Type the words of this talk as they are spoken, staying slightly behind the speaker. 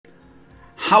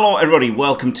Hello everybody,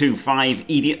 welcome to 5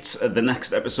 Idiots, the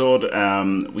next episode.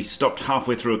 We stopped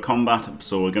halfway through a combat,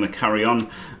 so we're going to carry on.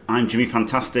 I'm Jimmy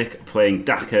Fantastic, playing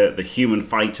Daka, the human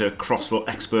fighter, crossbow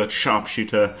expert,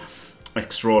 sharpshooter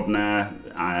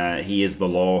extraordinaire. He is the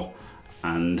law,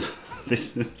 and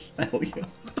this is Elliot.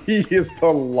 He is the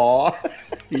law.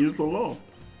 He is the law.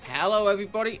 Hello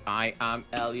everybody, I am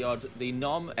Elliot the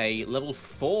Nom, a level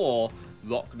 4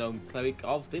 rock gnome cleric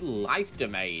of the life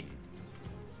domain.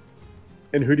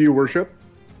 And who do you worship?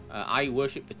 I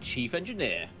worship the chief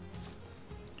engineer.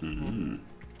 Mm.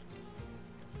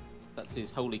 That's his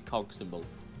holy cog symbol.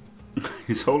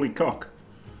 His holy cock.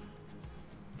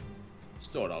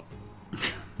 Sort of.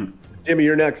 Jimmy,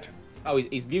 you're next. Oh,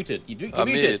 he's muted. You're I'm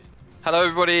muted. muted. Hello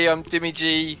everybody, I'm Dimmy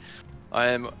G. I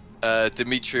am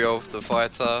Dimitriov the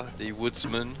fighter, the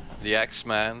woodsman, the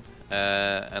axeman,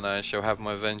 and I shall have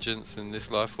my vengeance in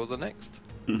this life or the next.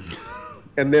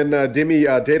 And then Dimmy,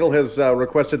 Dadel has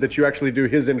requested that you actually do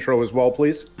his intro as well,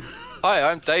 please. Hi,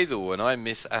 I'm Dadel and I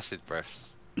miss acid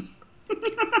breaths.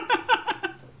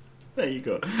 There you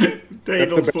go.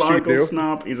 Daedal's Flaggle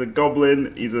Snap, he's a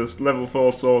goblin, he's a level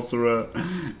 4 sorcerer,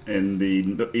 and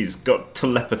he's got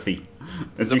telepathy.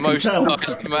 As The you can most tell.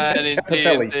 nice man in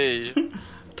D&D.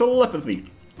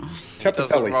 Telepathy. He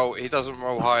doesn't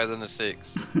roll higher than a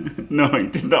 6. No, he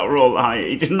did not roll high.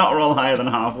 He did not roll higher than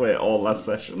halfway all last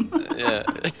session. Yeah.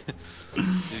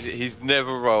 He's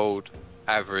never rolled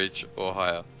average or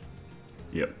higher.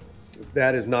 Yep.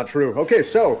 That is not true. Okay,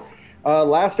 so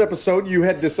last episode you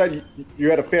had decided you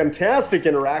had a fantastic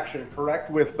interaction, correct,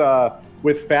 with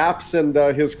Faps and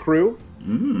his crew.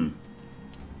 Mm.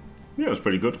 Yeah, it was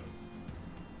pretty good.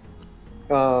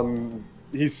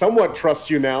 He somewhat trusts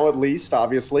you now, at least,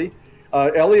 obviously.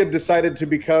 Elliot decided to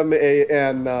become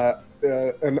an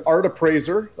art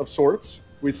appraiser of sorts.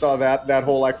 We saw that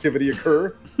whole activity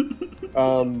occur.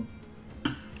 And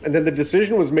then the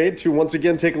decision was made to once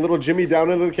again take little Jimmy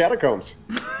down into the catacombs.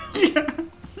 Yeah.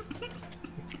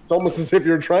 It's almost as if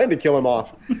you're trying to kill him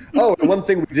off. Oh, and one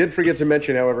thing we did forget to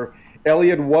mention, however,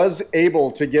 Elliot was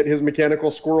able to get his mechanical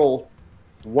squirrel.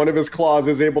 One of his claws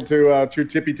is able to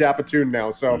tippy tap a tune now.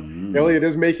 So Elliot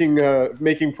is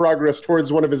making progress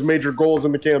towards one of his major goals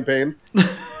in the campaign.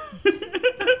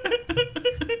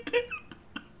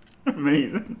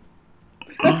 Amazing.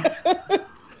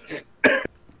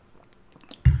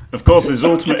 Of course, his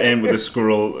ultimate aim with a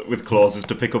squirrel with claws is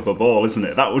to pick up a ball, isn't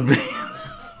it? That would be.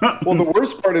 Well, the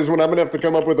worst part is when I'm gonna have to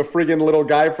come up with a friggin' little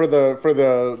guy for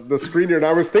the screen here. And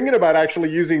I was thinking about actually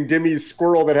using Dimmy's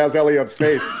squirrel that has Elliot's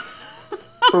face.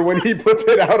 For when he puts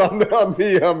it out on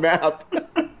the map.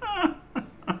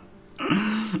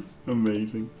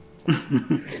 Amazing.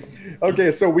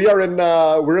 Okay, so we're in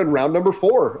round number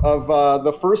 4 of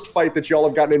the first fight that y'all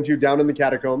have gotten into down in the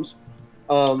catacombs.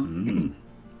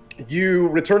 You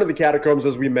return to the catacombs,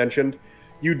 as we mentioned.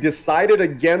 You decided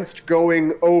against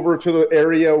going over to the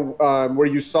area where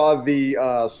you saw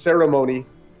the ceremony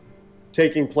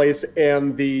taking place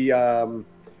and the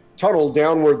tunnel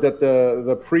downward that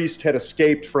the priest had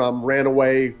escaped from, ran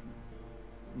away,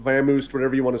 vamoosed,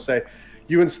 whatever you want to say.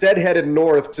 You instead headed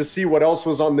north to see what else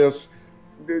was on this,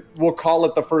 we'll call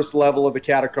it the first level of the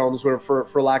catacombs,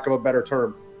 for lack of a better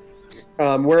term.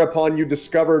 Whereupon you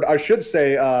discovered, I should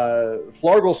say,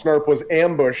 Flargle Snarp was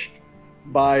ambushed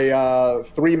by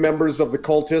 4 members of the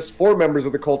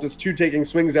cultists, 2 taking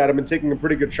swings at him and taking a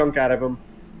pretty good chunk out of him.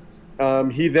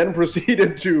 He then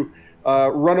proceeded to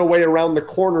run away around the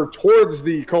corner towards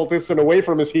the cultists and away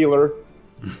from his healer.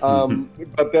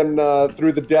 But then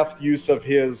through the deft use of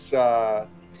his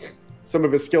some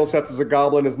of his skill sets as a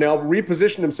goblin, has now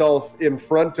repositioned himself in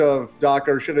front of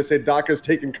Daka, or should I say Daka's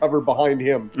taken cover behind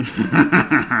him.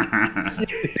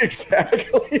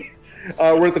 Exactly.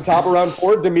 We're at the top of round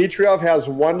 4. Dimitriov has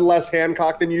 1 less hand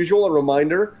cock than usual. A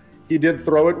reminder, he did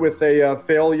throw it with a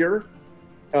failure.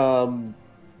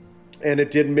 And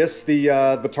it did miss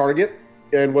the target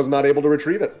and was not able to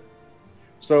retrieve it.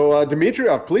 So,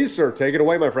 Dimitriov, please, sir, take it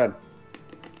away, my friend.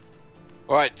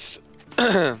 Right.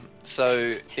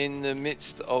 So, in the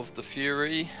midst of the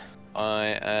fury,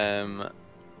 I am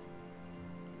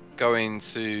going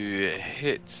to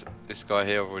hit this guy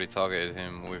here. I've already targeted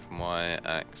him with my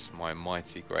axe, my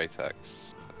mighty great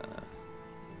axe.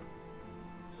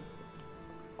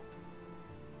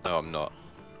 No, I'm not.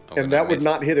 And that would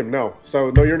not hit him, no.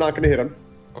 So, no, you're not going to hit him.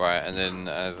 Right, and then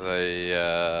as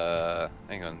a...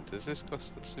 hang on, does this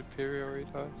cost a superiority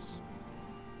dice?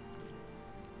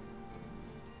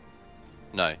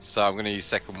 No, so I'm going to use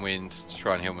second wind to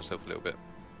try and heal myself a little bit.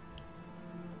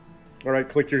 Alright,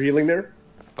 click your healing there.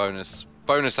 Bonus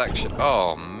action.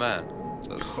 Oh, man.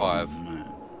 So that's 5.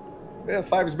 Man. Yeah,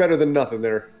 5's better than nothing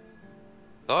there.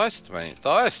 Diced, mate.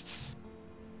 Diced.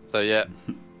 So yeah.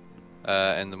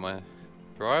 End of my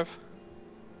drive.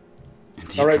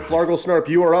 All right, Flargle Snarp,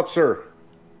 you are up, sir.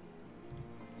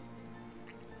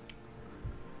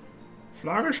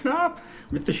 Flogger Snap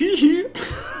with the hee.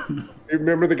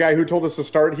 Remember the guy who told us to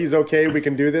start? He's okay. We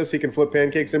can do this. He can flip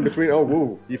pancakes in between. Oh,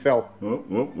 woo! He fell. Whoop,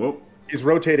 whoop, whoop. He's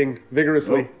rotating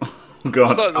vigorously. Oh,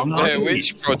 God. It's like the Blair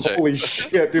Witch Project. Holy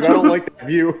shit, dude! I don't like that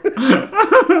view.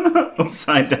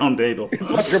 Upside down Dadle. It's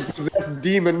like a possessed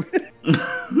demon.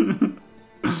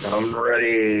 I'm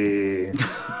ready.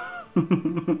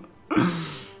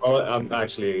 Well, I'm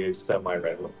actually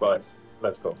semi-ready, but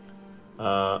let's go.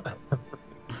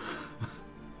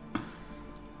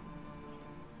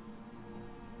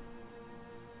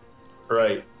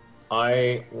 Right.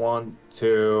 I want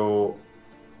to...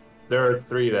 There are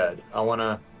 3 dead. I want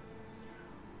to...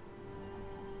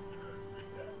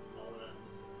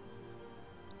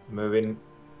 Move in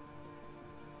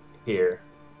here.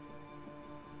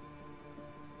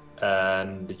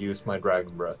 And use my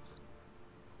Dragon Breath.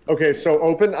 Okay, so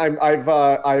open.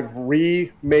 I've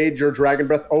remade your Dragon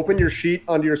Breath. Open your sheet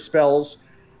under your spells.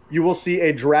 You will see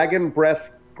a Dragon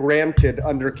Breath granted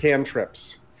under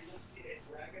cantrips.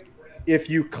 If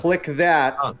you click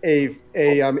that,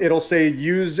 it'll say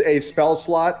use a spell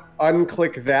slot.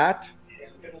 Unclick that,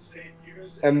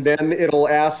 and then it'll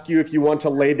ask you if you want to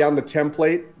lay down the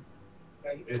template.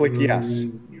 Click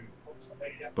yes.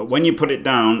 But when you put it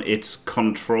down, it's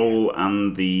control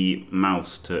and the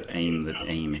mouse to aim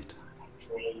it.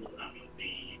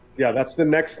 Yeah, that's the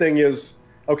next thing is...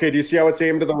 Okay, do you see how it's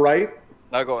aimed to the right?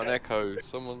 I got an echo.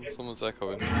 Someone's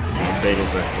echoing.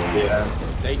 Dadle's echo. Yeah.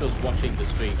 Dago's watching the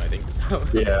stream, I think. So.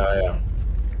 Yeah,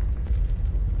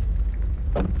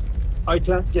 I am. I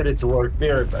can't get it to work. Be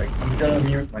right back. I'm gonna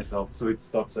mute myself so it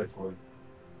stops echoing.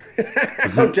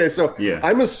 Okay, so Yeah.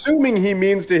 I'm assuming he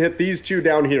means to hit these 2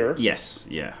 down here. Yes,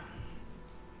 yeah.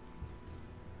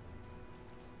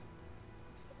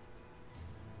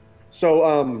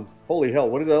 So, holy hell,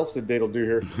 what else did Dadle do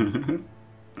here?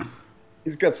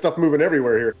 He's got stuff moving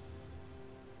everywhere here.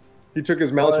 He took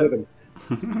his mouse with him.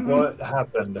 What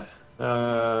happened?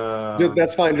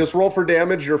 That's fine. Just roll for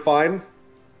damage. You're fine.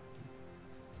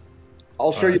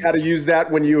 I'll show you how to use that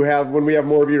when we have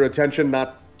more of your attention.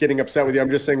 Not getting upset with you.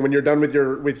 I'm just saying when you're done with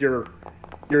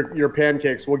your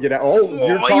pancakes, we'll get out. Oh,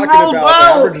 you're he talking rolled about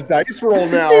well! average dice roll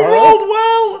now. He huh? rolled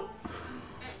well!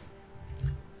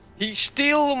 He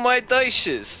steal my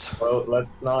dices. Well,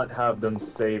 let's not have them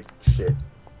save shit.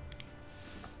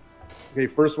 Okay,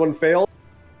 first one failed.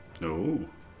 Oh.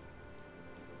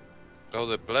 Oh,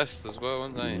 they're blessed as well,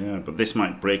 aren't they? Yeah, but this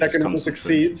might break Second his one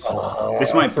concentration. succeeds.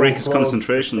 This might so break his close.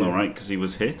 concentration though, right? Because he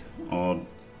was hit? Or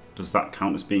does that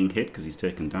count as being hit? Because he's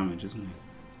taken damage, isn't he?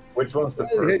 Which one's the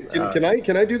first? Hey,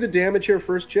 can I do the damage here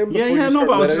first, Jim? Yeah, before yeah, you no, start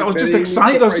but I was just meditating?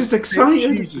 excited. I was just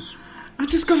excited. Jesus. I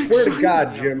just got Swear excited. to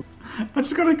God, Jim. I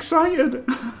just got excited.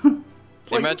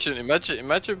 It's like-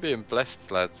 Imagine being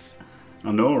blessed, lads.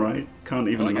 I know, right? Can't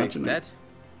even Like he's imagine it. dead.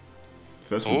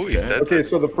 First Oh, one's he's dead. dead. Okay,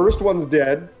 so the first one's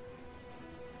dead.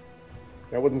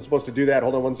 I wasn't supposed to do that.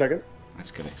 Hold on 1 second. I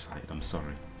just get excited. I'm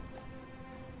sorry.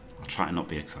 I'll try to not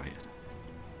be excited.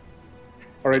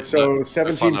 All right, so No,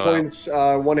 17 no, points.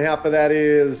 One half of that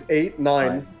is 8,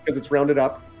 9, because it's rounded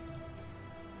up.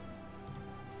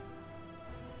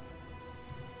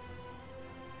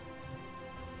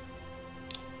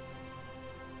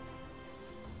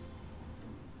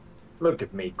 Look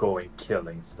at me going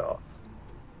killing stuff.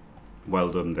 Well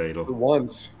done, For Dadle.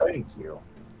 once. Thank you.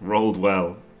 Rolled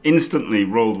well. Instantly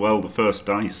rolled well the first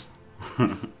dice.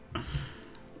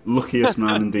 Luckiest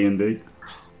man in D&D.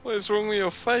 What is wrong with your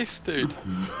face, dude?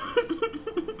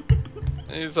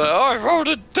 And he's like, oh, I rolled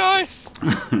a dice!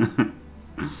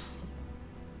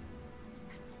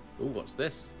 Ooh, what's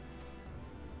this?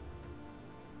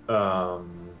 Um,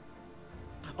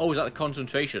 Oh, is that the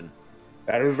concentration?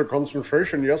 That is a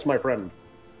concentration, yes, my friend.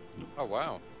 Oh,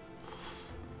 wow.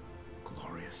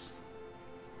 Glorious.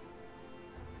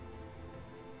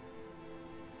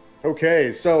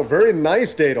 Okay, so very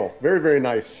nice, Dadle. Very, very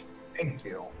nice. thank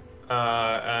you.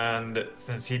 And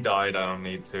since he died, I don't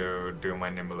need to do my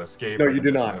nimble escape. No, I you can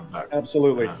do just not. move back.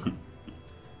 Absolutely.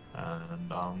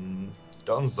 And I'm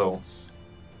done so.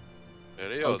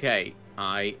 Very odd. Okay,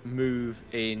 I move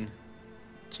in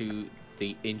to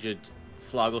the injured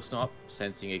Flagglesnarp,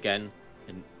 sensing again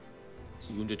a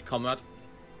wounded comrade.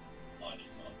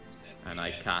 And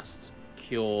I cast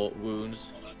Cure Wounds,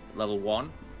 level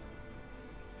 1.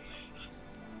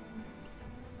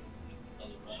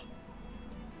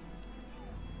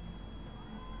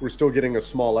 We're still getting a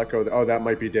small echo. Oh, that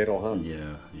might be Dadle, huh?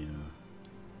 Yeah, yeah.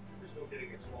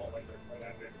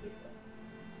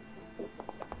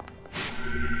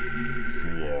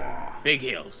 Big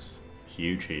heals.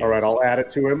 Huge heals. All right, I'll add it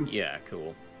to him. Yeah,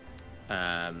 cool.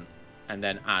 And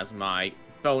then as my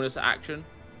bonus action,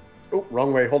 Oh,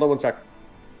 wrong way. Hold on one sec.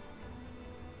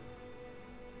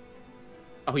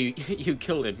 oh, you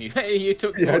killed him. You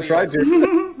took. Yeah, I 40 tried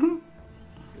to.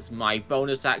 As my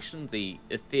bonus action, the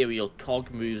ethereal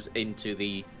cog moves into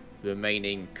the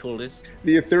remaining cultist.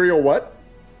 The ethereal what?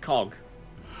 Cog.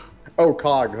 Oh,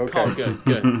 cog. Okay. Cog.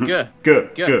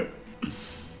 Good. Good.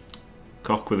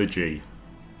 Cock with a G.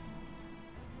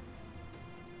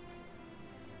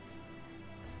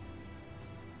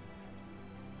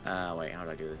 Wait, how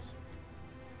do I do this?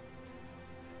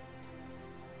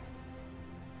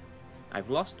 I've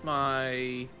lost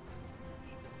my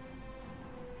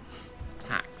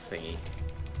attack thingy.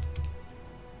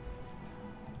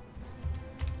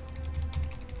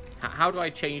 How do I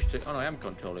change to... Oh, no, I am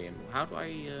controlling him. How do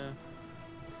I...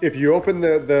 If you open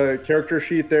the character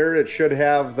sheet there, it should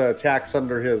have the attacks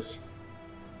under his...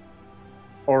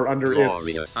 Or under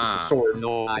its sword.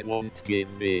 No, I won't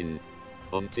give in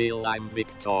until I'm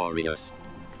victorious.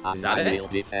 And that I it? will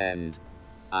defend.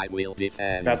 I will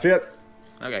defend. That's it.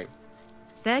 Okay.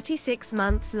 36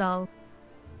 months lol.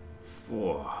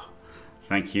 4.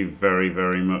 Thank you very,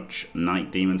 very much,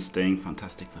 Night Demon Sting.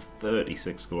 Fantastic for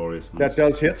 36 glorious months. That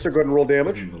does hit, so go ahead and roll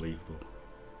damage. Unbelievable.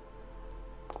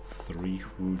 3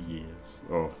 whole years.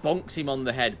 Oh, Bonks him on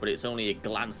the head, but it's only a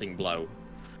glancing blow.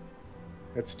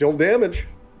 It's still damage.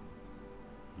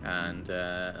 And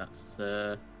that's...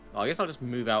 well, I guess I'll just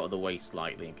move out of the way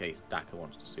slightly in case Daka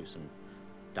wants to do some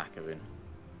Daka in.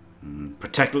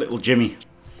 protect little Jimmy.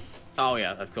 Oh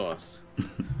yeah, of course.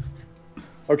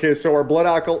 Okay, so our blood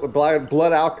alcohol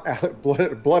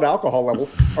level,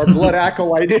 our blood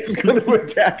acolyte is going to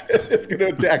attack. It's going to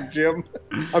attack Jim.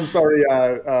 I'm sorry,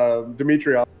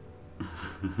 Dimitriov.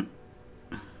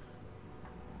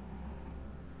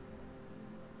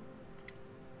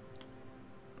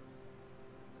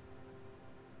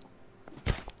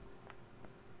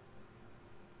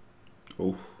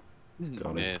 Oh,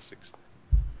 got it. Yeah, 6.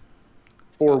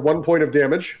 For 1 point of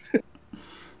damage.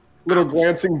 Little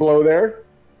glancing blow there.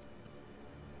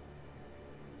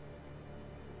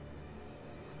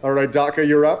 All right, Daka,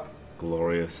 you're up.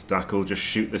 Glorious. Dak will just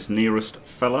shoot this nearest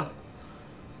fella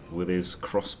with his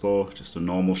crossbow. Just a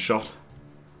normal shot.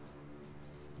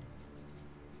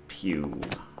 Pew.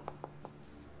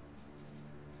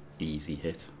 Easy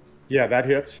hit. Yeah, that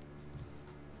hits.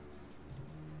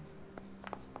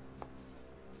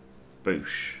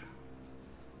 Boosh.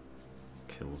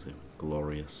 Kills him.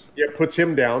 Glorious. Yeah, puts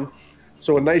him down.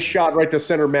 So a nice shot right to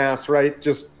center mass, right?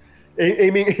 Just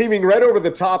aiming right over the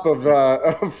top of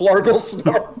Flargle's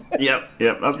snarl. Yep,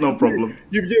 that's no problem.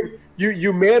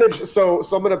 You manage. So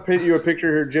I'm gonna paint you a picture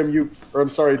here, Jim. I'm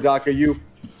sorry, Daka. You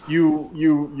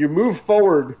move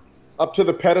forward up to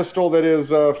the pedestal that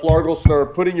is Flargle's snarl,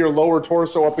 putting your lower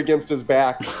torso up against his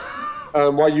back,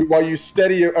 while you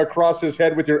steady across his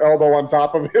head with your elbow on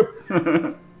top of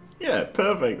him. Yeah,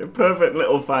 perfect. A perfect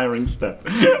little firing step.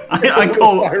 I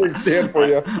call firing stand for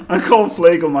you. I call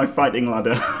Flagel my fighting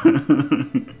ladder.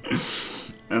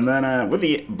 And then with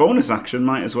the bonus action,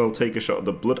 might as well take a shot at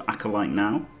the Blood Acolyte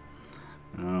now.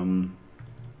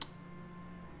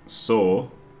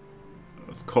 So,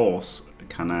 of course,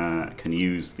 can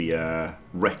use the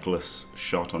Reckless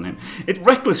Shot on him.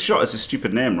 Reckless Shot is a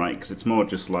stupid name, right? Because it's more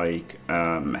just like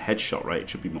headshot, right? It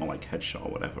should be more like headshot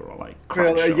or whatever, or like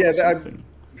crack shot or something.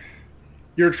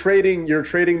 You're trading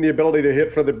the ability to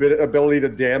hit for the ability to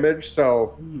damage.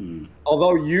 So,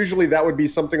 although usually that would be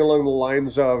something along the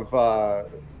lines of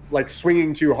like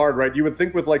swinging too hard, right? You would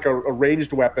think with like a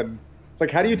ranged weapon, it's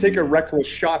like how do you take a reckless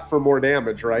shot for more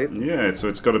damage, right? Yeah, so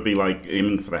it's got to be like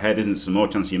aiming for the head, isn't it? So more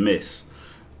chance you miss.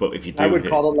 But if you do, I would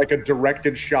call it like a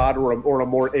directed shot or a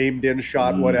more aimed in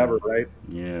shot, whatever, right?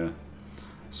 Yeah.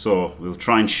 So we'll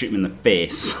try and shoot him in the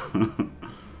face.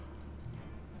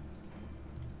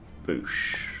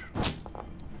 Boosh.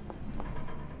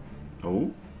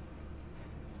 Oh.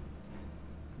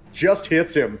 Just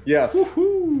hits him, yes.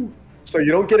 Woohoo! So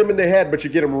you don't get him in the head, but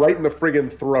you get him right in the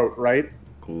friggin' throat, right?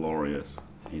 Glorious.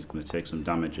 He's going to take some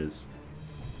damages.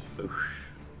 Boosh.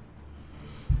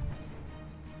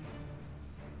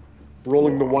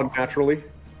 Rolling the 1 naturally.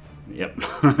 Yep.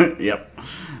 Yep.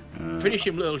 Finish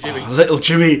him, little Jimmy. Oh, little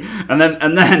Jimmy, and then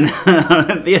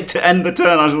to end the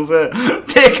turn, I shall say,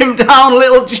 take him down,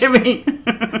 little Jimmy.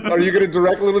 Are you going to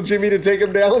direct little Jimmy to take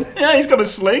him down? Yeah, he's got a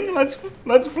sling. Let's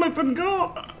flip and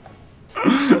go.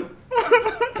 All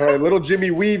right, little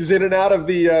Jimmy weaves in and out of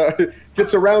the,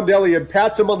 gets around Ellie and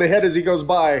pats him on the head as he goes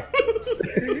by.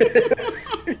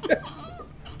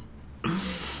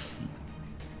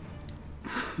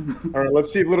 All right,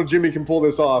 let's see if little Jimmy can pull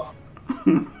this off.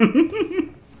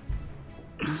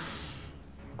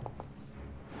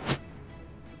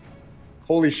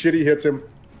 Holy shit, he hits him.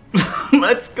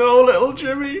 Let's go, little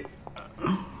Jimmy.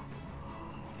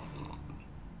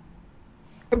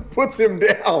 Puts him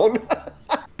down.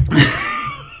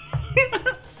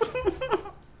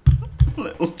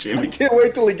 Little Jimmy. I can't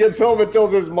wait till he gets home and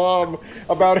tells his mom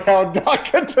about how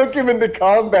Daka took him into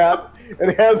combat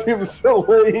and has him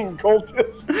slaying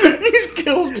cultists. He's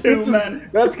killed two men.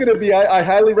 That's going to be, I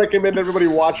highly recommend everybody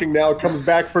watching now comes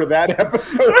back for that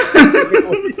episode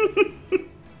specifically.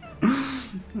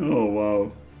 Oh,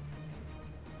 wow.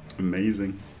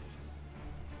 Amazing.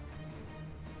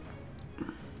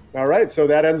 All right, so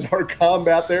that ends our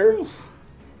combat there.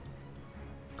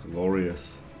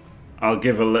 Glorious. I'll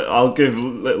give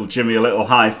little Jimmy a little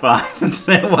high five and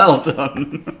say, well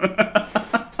done.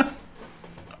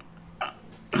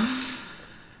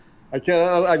 I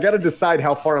got to decide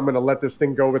how far I'm going to let this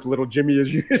thing go with little Jimmy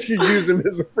as you use him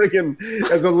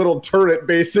as a little turret,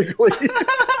 basically.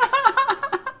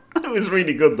 It was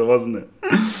really good, though, wasn't it?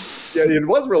 Yeah, it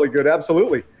was really good.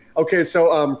 Absolutely. Okay,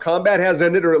 so combat has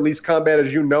ended, or at least combat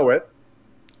as you know it.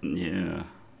 Yeah.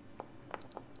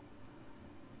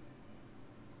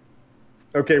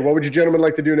 Okay, what would you gentlemen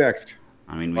like to do next?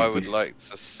 I mean, I would like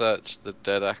to search the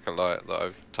dead acolyte that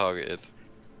I've targeted.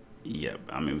 Yeah,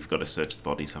 I mean, we've got to search the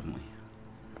bodies, haven't we?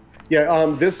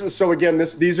 Yeah, this is, so again,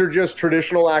 these are just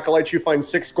traditional acolytes. You find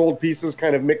 6 gold pieces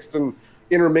kind of mixed and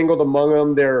intermingled among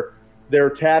them. They're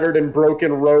tattered and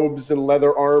broken robes and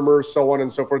leather armor, so on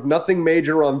and so forth. Nothing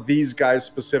major on these guys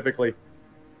specifically.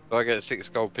 Do I get 6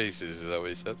 gold pieces, is that what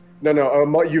you said?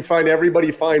 No, you find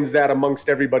everybody finds that amongst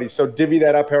everybody, so divvy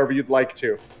that up however you'd like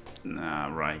to. Nah,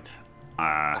 right.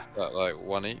 Is that like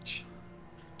 1 each?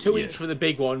 2 each for the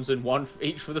big ones and 1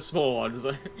 each for the small ones.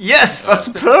 Yes, that's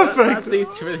perfect. That seems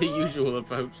to be the usual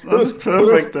approach. That's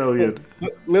perfect, Elliot.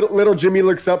 Little Jimmy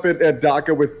looks up at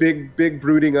Daka with big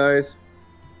brooding eyes.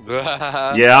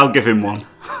 Yeah, I'll give him one.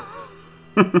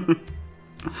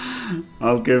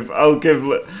 I'll give.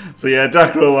 So yeah,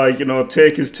 Daka will, like, you know,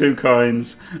 take his 2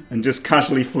 coins and just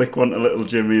casually flick one to little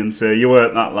Jimmy and say, "You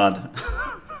weren't that lad."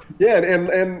 Yeah,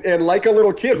 and like a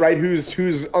little kid, right?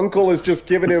 Whose uncle has just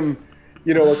given him,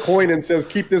 you know, a coin and says,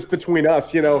 "Keep this between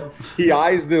us." You know, he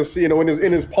eyes this. You know, in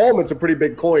his palm, it's a pretty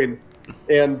big coin,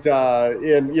 and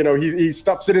you know, he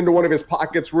stuffs it into one of his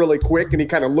pockets really quick, and he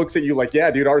kind of looks at you like,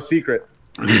 "Yeah, dude, our secret."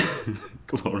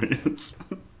 Glorious.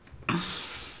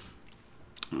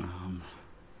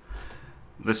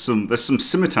 There's some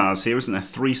scimitars here, isn't there?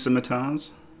 3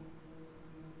 scimitars.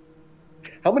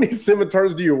 How many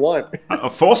scimitars do you want?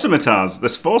 4 scimitars.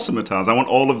 There's 4 scimitars. I want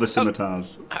all of the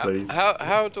scimitars, please.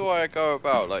 How do I go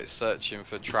about, like, searching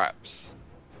for traps?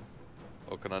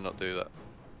 Or can I not do that?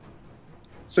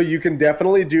 So you can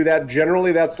definitely do that.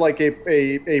 Generally, that's like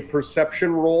a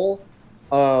perception roll.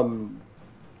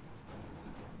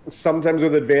 Sometimes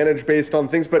with advantage based on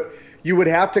things, but you would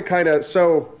have to kind of,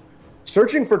 so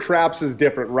searching for traps is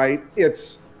different, right?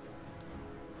 It's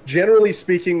generally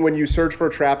speaking, when you search for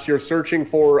traps, you're searching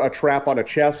for a trap on a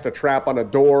chest, a trap on a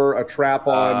door, a trap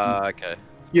on, okay.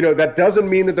 You know, that doesn't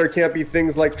mean that there can't be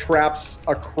things like traps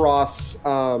across,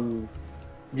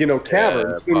 you know,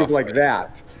 caverns, things like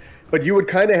that. But you would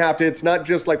kind of have to, it's not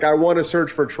just like, I want to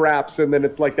search for traps, and then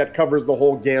it's like that covers the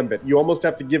whole gambit. You almost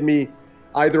have to give me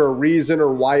either a reason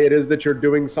or why it is that you're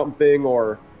doing something,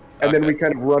 or, and then we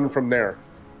kind of run from there.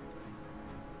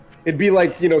 It'd be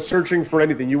like, you know, searching for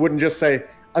anything. You wouldn't just say,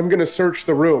 I'm going to search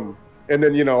the room, and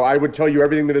then, you know, I would tell you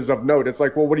everything that is of note. It's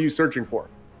like, well, what are you searching for?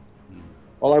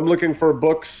 Well, I'm looking for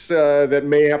books that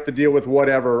may have to deal with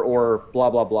whatever, or blah,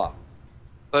 blah, blah.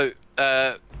 So,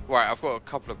 right, I've got a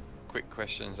couple of quick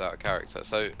questions out of character.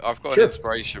 So, I've got an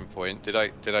inspiration point. Did I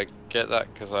get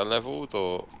that because I leveled,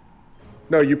 or?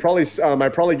 No, you probably, I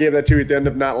probably gave that to you at the end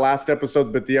of not last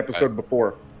episode, but the episode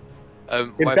before.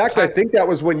 In fact, I think that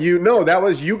was when you, no, that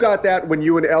was, you got that when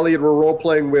you and Elliot were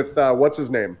role-playing with, what's his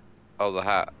name? Oh, the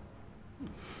hat.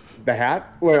 The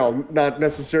hat? Well, not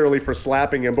necessarily for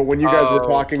slapping him, but when you guys were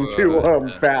talking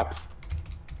to Faps.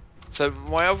 So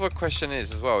my other question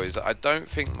is, as well, is I don't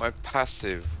think my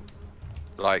passive,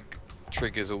 like,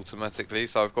 triggers automatically.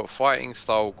 So I've got fighting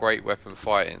style, great weapon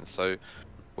fighting. So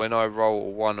when I roll a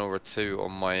 1 or a 2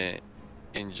 on my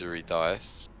injury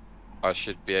dice, I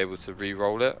should be able to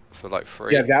re-roll it for like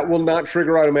 3. Yeah, that will not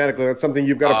trigger automatically. That's something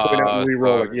you've got to point out and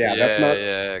re-roll it. Yeah, that's not.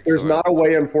 There's not a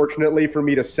way, unfortunately, for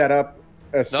me to set up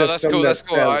a system. No, that's cool. That's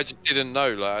cool. Says, I just didn't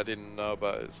know. Like, I didn't know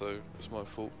about it, so it's my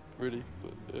fault, really.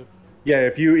 But yeah. Yeah,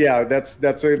 if you, yeah, that's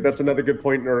another good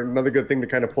point, or another good thing to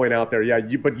kind of point out there. Yeah,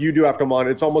 but you do have to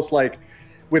monitor. It's almost like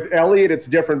With Elliot, it's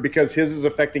different because his is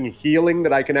affecting healing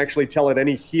that I can actually tell it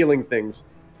any healing things,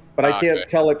 but I can't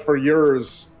tell it for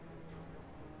yours.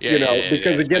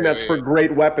 Because again, that's for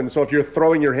great weapons. So if you're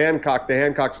throwing your Hancock, the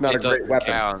Hancock's not a great weapon.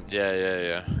 Count.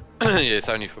 Yeah. Yeah, it's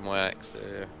only for my axe.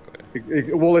 Yeah.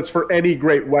 Well, it's for any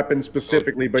great weapon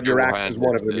specifically, but your axe is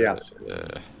one of them. Yes.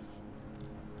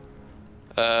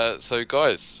 Yeah. So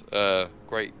guys,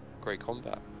 great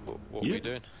combat. What are we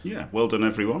doing? Yeah, well done,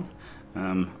 everyone.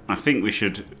 I think we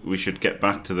should get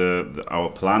back to our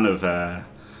plan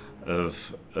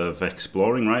of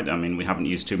exploring, right? I mean, we haven't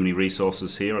used too many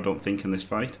resources here, I don't think, in this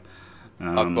fight.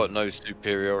 I've got no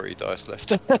superiority dice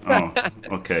left. Oh,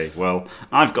 okay. Well,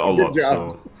 I've got a lot,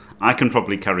 so I can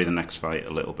probably carry the next fight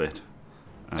a little bit.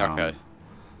 Okay.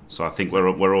 So I think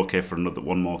we're okay for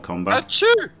one more combat.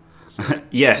 Achoo!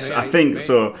 Yes, I think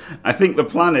so. I think the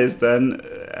plan is then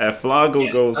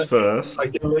Flargle goes first. I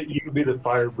can let you be the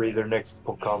fire breather next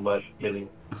combat, Millie.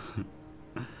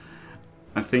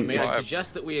 I think. May I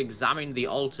suggest that we examine the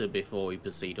altar before we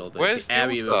proceed, or the Where's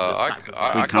area the of the altar?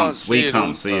 sacrifice? We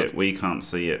can't see it. We can't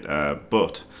see it.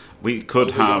 But we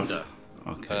could have. Yonder.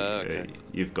 Okay.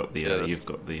 You've got the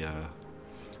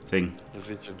thing. The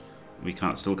vision. We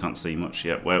still can't see much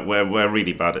yet. We're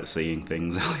really bad at seeing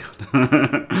things, Elliot.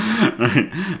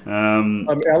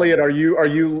 Right. Elliot, are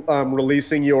you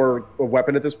releasing your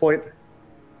weapon at this point?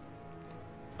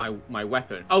 My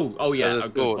weapon. Oh yeah.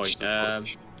 Good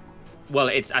point. Well,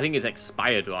 I think it's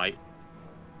expired, right?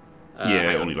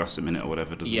 Yeah, it only lasts a minute or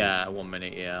whatever, doesn't it? Yeah, 1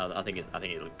 minute. Yeah, I think it's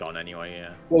gone anyway.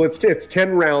 Yeah. Well, it's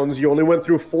 10 rounds. You only went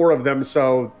through 4 of them,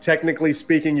 so technically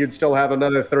speaking, you'd still have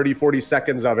another 30-40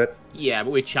 seconds of it. Yeah,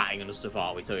 but we're chatting and stuff,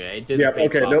 aren't we? So yeah, it doesn't. Yeah.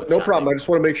 Okay. No problem. I just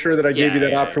want to make sure that I gave you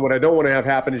that option. What I don't want to have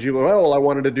happen is you go, oh, well, I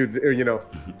wanted to do,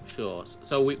 Sure.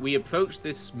 So we approached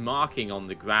this marking on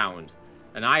the ground,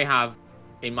 and I have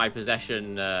in my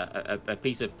possession a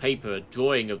piece of paper, a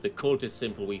drawing of the cultist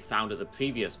symbol we found at the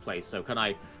previous place. So can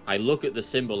I look at the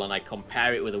symbol and I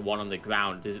compare it with the one on the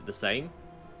ground? Is it the same?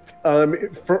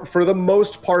 For the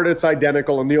most part, it's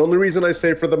identical. And the only reason I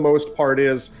say for the most part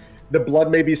is the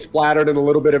blood may be splattered in a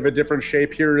little bit of a different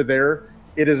shape here or there.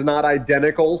 It is not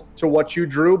identical to what you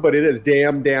drew, but it is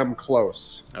damn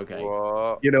close. Okay.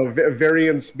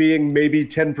 Variance being maybe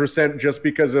 10% just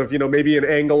because of, maybe an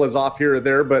angle is off here or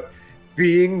there, but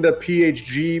being the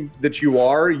PhD that you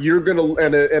are, you're going to,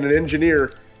 and an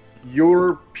engineer,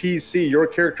 your PC, your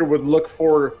character would look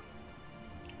for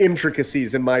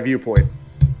intricacies in my viewpoint.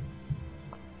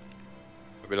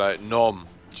 I'd be like, Nom,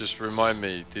 just remind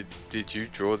me, did you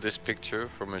draw this picture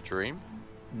from a dream?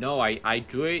 No, I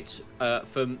drew it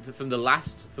from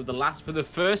the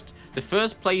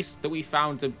first place that we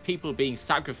found the people being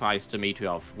sacrificed to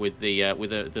Dmitriev with the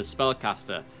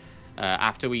spellcaster.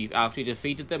 After we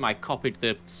defeated them, I copied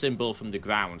the symbol from the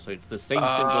ground, so it's the same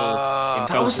symbol.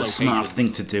 That was a smart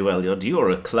thing to do, Elliot.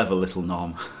 You're a clever little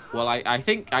nom. Well, I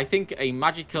think a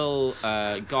magical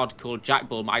god called Jack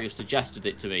Bull might have suggested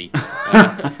it to me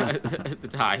at the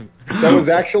time. That was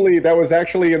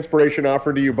actually inspiration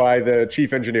offered to you by the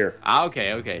chief engineer.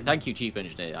 Okay. Thank you, chief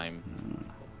engineer. I'm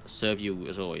serve you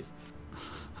as always.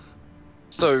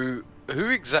 So, who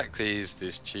exactly is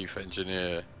this chief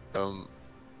engineer?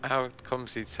 How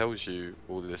comes he tells you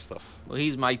all this stuff? Well,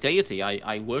 he's my deity.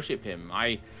 I worship him.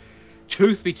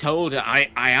 Truth be told, I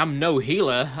am no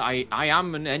healer. I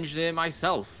am an engineer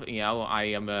myself. I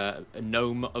am a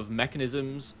gnome of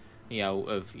mechanisms.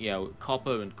 Of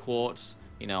copper and quartz.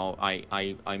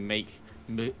 I make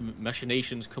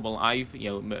machinations come alive.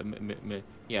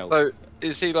 So,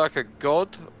 is he like a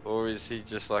god, or is he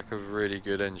just like a really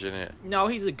good engineer? No,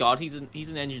 he's a god. He's an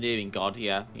engineering god.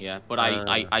 Yeah. But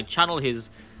I channel his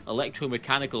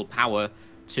electromechanical power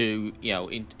to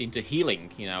into healing.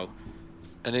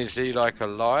 And is he like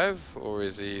alive, or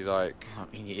is he like? I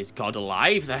mean, is God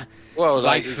alive? Well,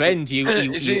 like, friend,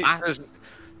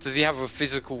 does he have a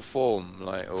physical form,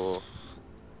 like, or?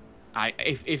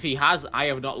 If he has, I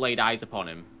have not laid eyes upon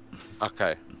him.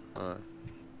 Okay. Alright.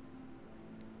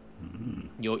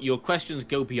 Your questions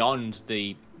go beyond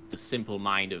the simple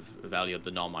mind of Elliot the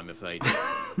Nom, I'm afraid.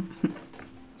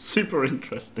 Super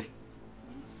interesting.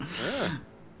 Yeah.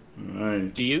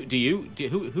 Right. Who do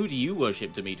you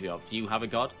worship, Dmitriev? Do you have a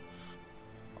god?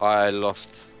 I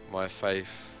lost my faith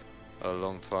a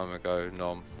long time ago,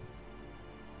 Nom.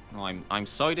 Oh, I'm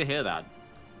sorry to hear that.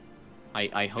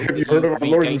 I hope. Have you heard of our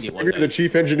Lord and Savior, the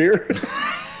chief engineer?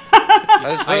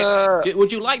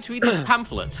 Would you like to read this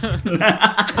pamphlet? We're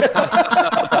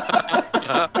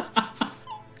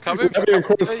having a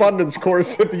correspondence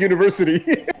course at the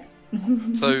university.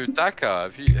 So, Dakar,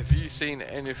 have you seen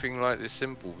anything like this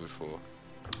symbol before?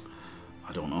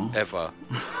 I don't know. Ever?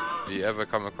 Have you ever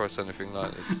come across anything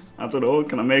like this? I don't know.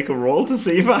 Can I make a roll to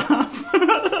see if I have?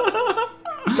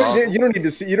 So, you don't need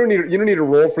to see. You don't need a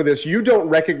roll for this. You don't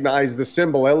recognize the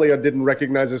symbol. Elliot didn't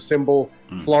recognize the symbol.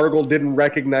 Flargle didn't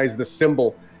recognize the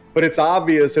symbol. But it's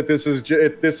obvious that this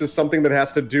is something that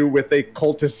has to do with a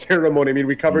cultist ceremony. I mean,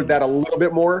 we covered that a little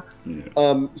bit more.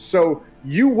 Yeah. So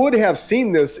you would have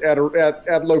seen this at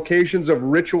locations of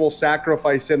ritual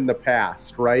sacrifice in the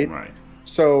past, right? Right.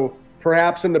 So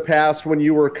perhaps in the past, when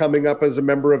you were coming up as a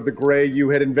member of the Grey, you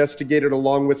had investigated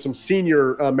along with some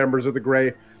senior members of the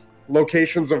Grey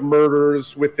locations of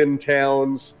murders within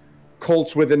towns,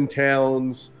 cults within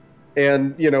towns,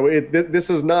 and this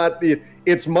is not.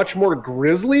 It's much more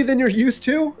grisly than you're used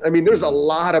to. I mean, there's a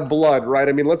lot of blood, right?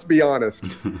 I mean, let's be honest.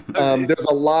 There's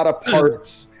a lot of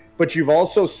parts, but you've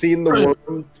also seen the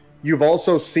worm. You've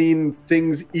also seen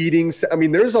things eating. I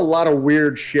mean, there's a lot of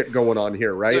weird shit going on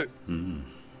here, right?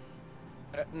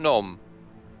 Nom,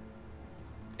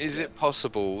 is it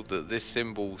possible that this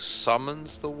symbol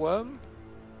summons the worm?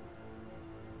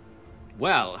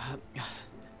 Well,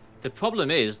 the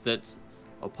problem is that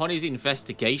upon his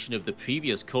investigation of the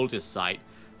previous cultist site,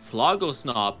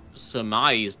 Flarglesnarp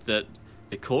surmised that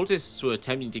the cultists were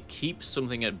attempting to keep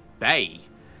something at bay.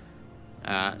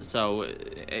 So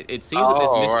it seems that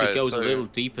this mystery goes a little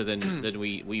deeper than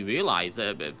we realize.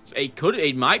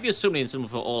 It might be a summoning symbol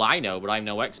for all I know, but I'm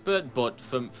no expert. But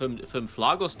from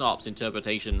Flarglesnarp's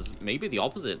interpretations, maybe the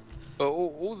opposite. But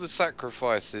all the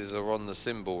sacrifices are on the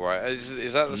symbol, right?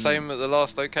 Is that the same at the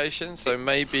last location? So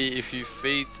maybe if you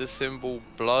feed the symbol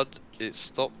blood, it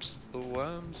stops the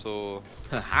worms, or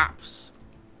perhaps.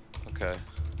 Okay.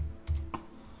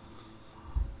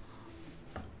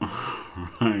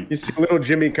 Right. You see, little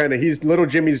Jimmy little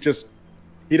Jimmy's just,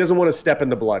 he doesn't want to step in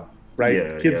the blood, right?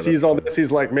 Yeah, Kid sees all this,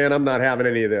 he's like, man, I'm not having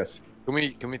any of this. Can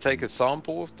we take a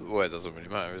sample of well, it doesn't really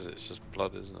matter, is it? It's just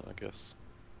blood, isn't it? I guess.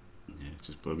 Yeah, it's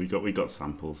just blood. We got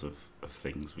samples of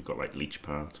things. We've got like leech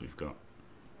parts. We've got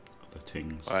other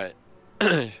things. Right.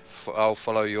 I'll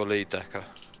follow your lead, Decker.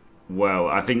 Well,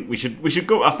 I think we should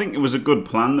go. I think it was a good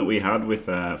plan that we had with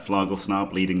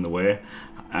Flarglesnarp leading the way.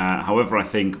 However, I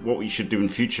think what we should do in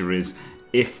future is,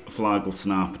 if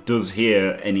Flarglesnarp does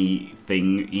hear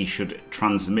anything, he should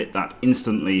transmit that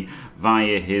instantly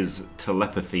via his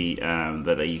telepathy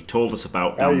that he told us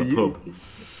about down the pub.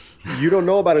 You don't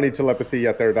know about any telepathy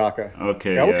yet there, Daka.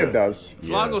 Okay. Elka does.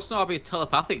 Flarglesnarp is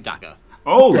telepathic, Daka.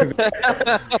 Oh,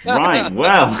 right.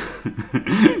 Well,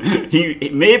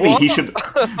 maybe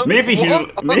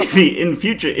in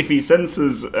future, if he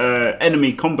senses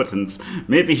enemy competence,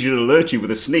 maybe he should alert you with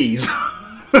a sneeze,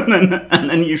 and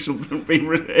then you should be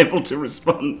able to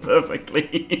respond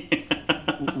perfectly.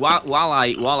 while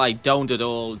I don't at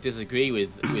all disagree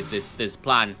with this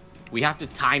plan, we have to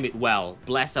time it well.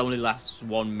 Bless only lasts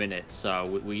 1 minute,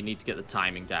 so we need to get the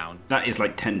timing down. That is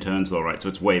like 10 turns though, right? So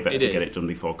it's way better to get it done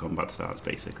before combat starts,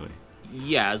 basically.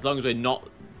 Yeah, as long as we're not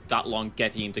that long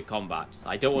getting into combat.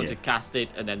 I don't want to cast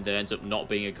it and then there ends up not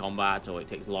being a combat, or it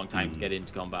takes a long time to get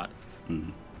into combat.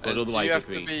 But otherwise,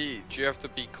 do you have to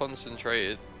be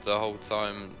concentrated the whole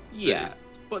time? Yeah,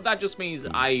 but that just means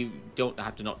I don't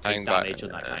have to not take damage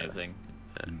and that kind of thing.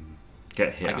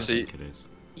 Get hit, I think it is.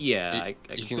 Yeah,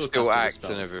 you can still act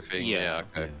and everything. Yeah,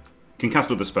 okay. Can cast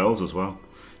other spells as well.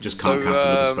 Just can't cast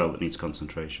another spell that needs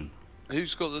concentration.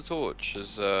 Who's got the torch?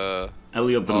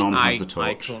 Elliot the Nom has the torch.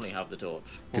 I currently have the torch.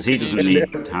 Because he doesn't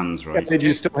need hands, right? Did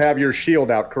you still have your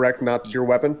shield out, correct? Not your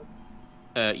weapon?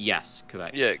 Yes,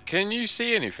 correct. Yeah, can you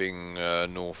see anything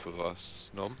north of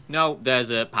us, Nom? No, there's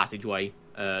a passageway,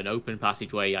 an open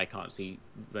passageway. I can't see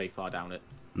very far down it.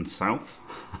 And south?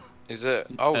 Is it?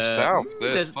 Oh, south.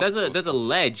 There's a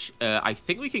ledge. I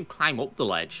think we can climb up the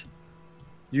ledge.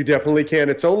 You definitely can.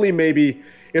 It's only maybe.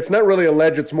 It's not really a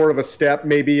ledge. It's more of a step,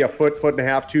 maybe a foot, foot and a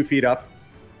half, 2 feet up.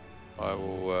 I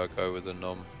will go with the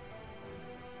Nom.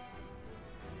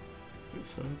 A bit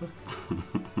further.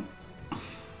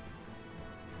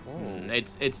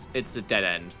 It's a dead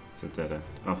end. It's a dead end.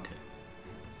 Okay.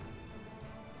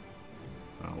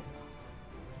 Well.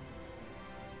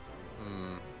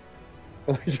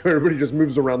 Everybody just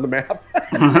moves around the map.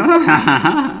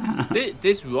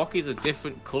 This rock is a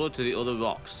different color to the other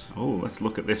rocks. Oh, let's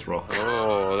look at this rock.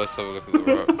 Oh, let's have a look at the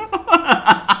rock.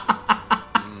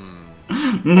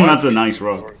 That's a nice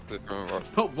rock.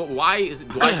 But why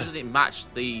doesn't it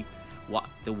match the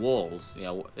walls? You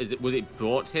know, was it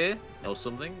brought here or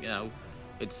something? You know,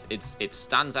 it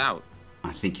stands out.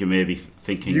 I think you may be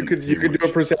thinking. You could do a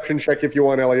perception check if you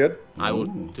want, Elliot. I will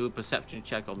do a perception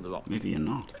check on the rock. Maybe you're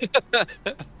not.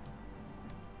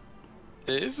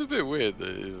 It is a bit weird that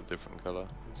it is a different color.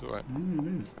 It's alright.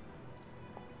 It is.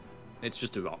 It's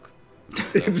just a rock.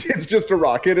 It's just a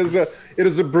rock. It is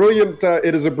a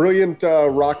brilliant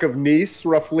rock of gneiss,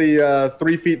 roughly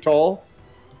 3 feet tall,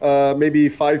 maybe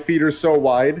 5 feet or so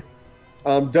wide.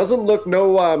 Doesn't look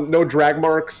no drag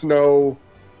marks. No,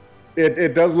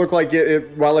 it does look like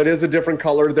it. While it is a different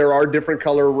color, there are different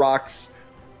color rocks.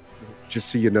 Just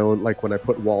so you know, like when I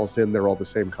put walls in, they're all the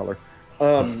same color.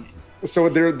 So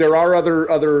there are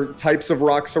other types of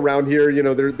rocks around here. You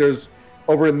know, there's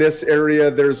over in this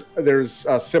area. There's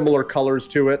similar colors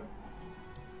to it.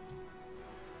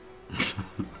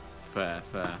 Fair.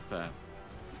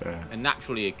 A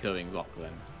naturally occurring rock,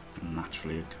 then.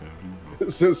 Naturally occurring rock.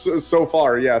 So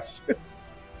far, yes.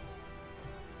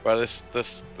 Well, this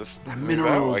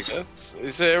minerals. I guess.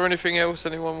 Is there anything else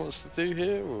anyone wants to do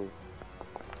here? Or?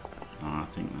 No, I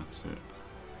think that's it.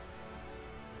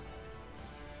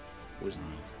 Was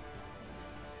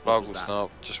Flargle that?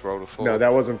 Snarp just rolled a 4. No,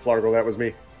 that wasn't Flargle. That was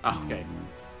me. Oh, okay.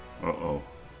 Uh-oh.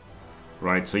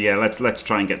 Right, so yeah, let's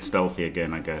try and get stealthy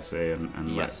again, I guess,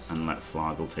 and Yes. let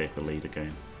Flargle take the lead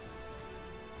again.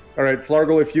 All right,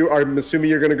 Flargle. I'm assuming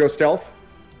you're going to go stealth.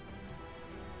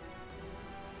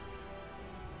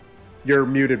 You're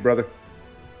muted, brother.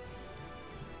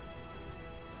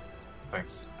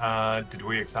 Thanks. Did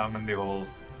we examine the whole?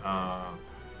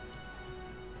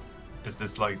 Is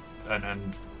this like an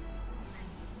end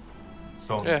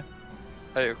zone? Yeah.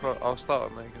 8 o'clock. I'll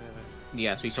start making it.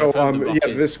 Yes, we So, confirmed the rock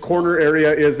is this corner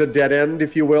area is a dead end,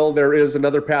 if you will. There is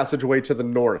another passageway to the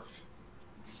north.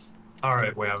 All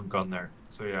right, we haven't gone there.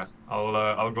 So yeah,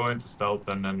 I'll go into stealth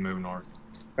and then move north.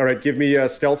 All right, give me a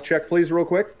stealth check, please, real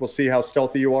quick. We'll see how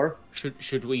stealthy you are.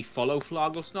 Should we follow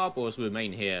Flargle Snarp or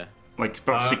remain here? Like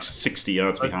about 60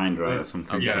 yards behind, right, or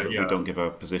something, yeah, so that yeah. we don't give our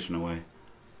position away.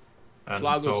 And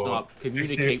Flargle so Snarp,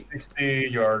 60, communicate. 60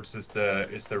 yards is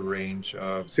the range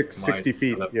of 60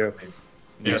 feet, yeah.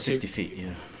 Yeah, Yes. 60 feet,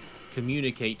 yeah.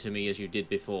 Communicate to me as you did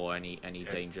before. Any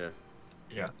danger?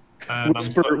 Yeah. And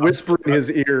Whisper in his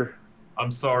ear.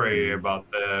 I'm sorry about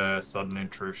the sudden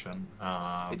intrusion.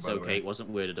 It's by the okay. way. It wasn't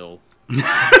weird at all.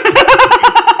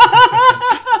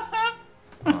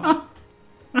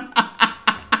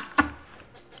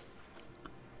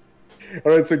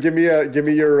 All right, so give me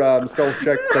your stealth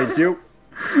check. Thank you.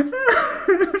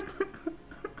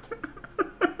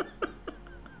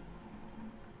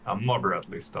 I'm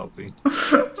moderately stealthy.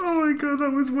 Oh my god,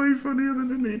 that was way funnier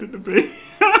than it needed to be.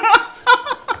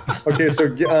 Okay, so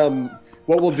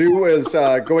what we'll do is go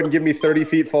ahead and give me 30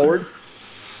 feet forward.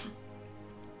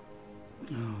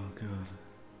 Oh god.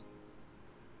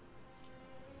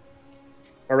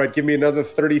 All right, give me another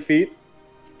 30 feet.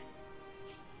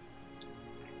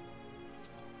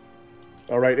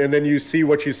 All right, and then you see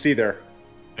what you see there.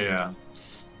 Yeah.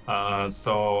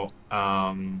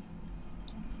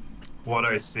 What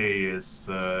I see is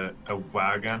a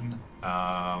wagon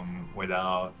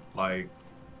without like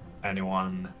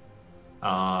anyone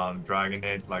dragging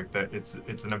it. Like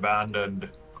it's an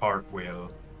abandoned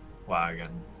cartwheel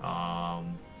wagon,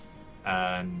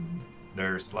 and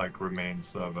there's like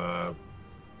remains of a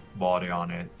body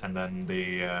on it, and then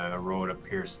the road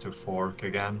appears to fork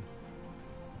again.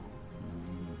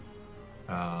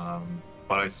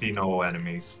 But I see no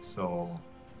enemies, so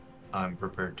I'm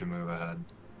prepared to move ahead.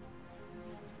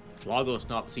 Flargle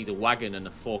Snarp sees a wagon and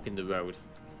a fork in the road.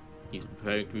 He's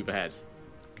preparing to move ahead.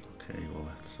 Okay, well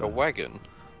let's A wagon?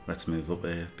 let's move up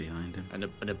here behind him.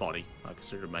 And a body. I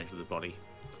consider a measure of the body.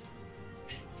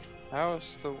 How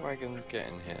is the wagon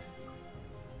getting here?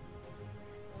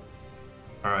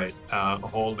 Alright,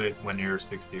 hold it when you're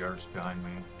 60 yards behind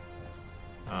me.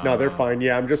 No, they're fine.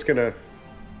 Yeah, I'm just gonna.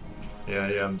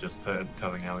 Yeah, I'm just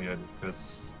telling Elliot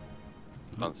because.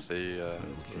 Can't see.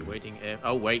 Okay, waiting.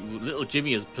 Oh wait, Little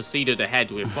Jimmy has proceeded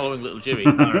ahead. We're following Little Jimmy.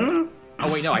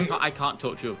 Oh wait, no, I can't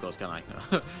talk to you, of course, can I?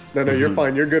 No, you're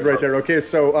fine. You're good right there. Okay,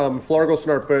 so Flargle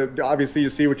Snarp, but obviously you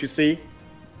see what you see.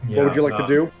 Yeah, What would you like to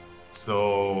do?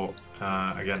 So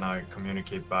again, I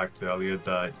communicate back to Elliot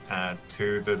that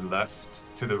to the left,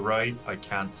 to the right, I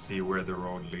can't see where the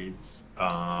road leads.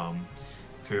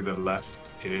 To the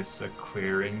left, it is a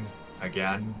clearing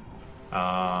again,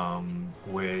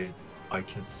 with I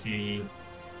can see.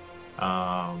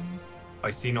 I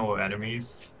see no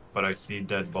enemies, but I see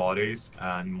dead bodies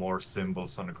and more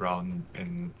symbols on the ground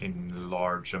in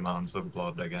large amounts of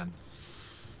blood again.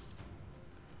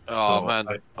 Oh So man,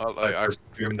 I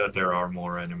presume that there are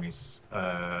more enemies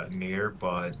near,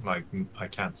 but like I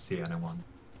can't see anyone.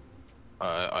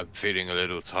 I'm feeling a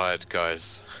little tired,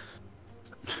 guys.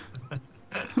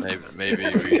 maybe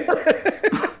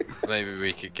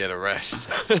we could get a rest.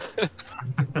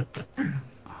 I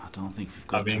don't think we've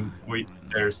got. I mean,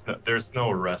 there's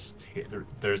no rest here.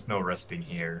 There's no resting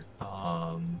here.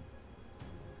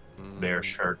 they're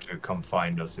sure to come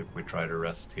find us if we try to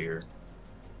rest here.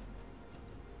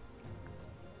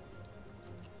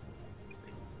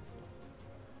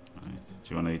 Do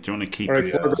you want to keep? All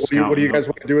right, what do you guys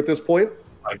want to do at this point?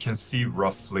 I can see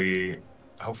roughly.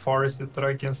 How far is it that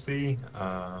I can see?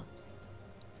 I'm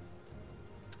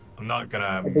not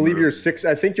gonna. I believe you're six.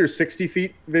 I think you're 60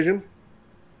 feet vision.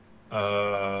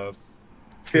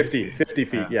 50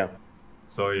 feet. Yeah.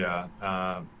 So yeah,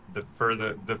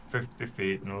 the 50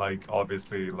 feet, and like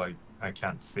obviously like I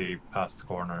can't see past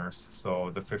corners, so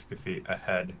the 50 feet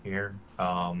ahead here,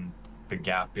 the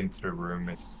gap into the room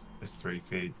is 3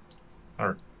 feet,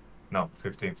 or no,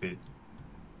 15 feet,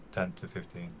 10 to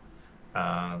 15.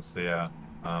 So yeah,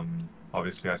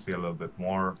 obviously I see a little bit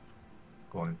more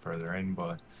going further in,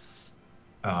 but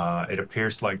it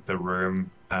appears like the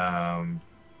room,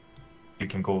 you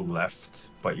can go left,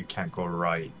 but you can't go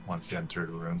right once you enter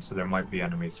the room. So there might be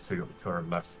enemies to our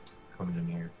left coming in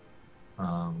here.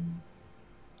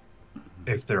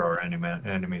 If there are any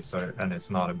enemies and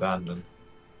it's not abandoned.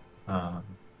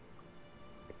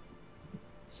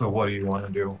 So what do you want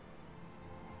to do?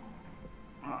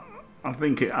 I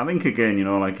think again, you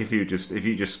know, like if you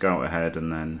just scout ahead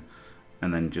and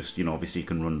then just, you know, obviously you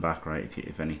can run back, right,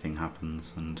 if anything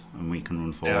happens, and we can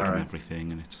run forward and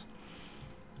everything, and it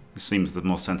seems the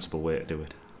most sensible way to do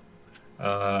it.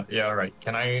 Yeah, all right.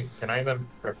 Can I then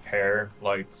prepare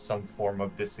like some form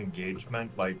of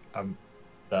disengagement, like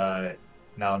that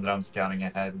now that I'm scanning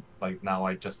ahead, like now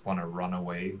I just want to run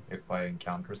away if I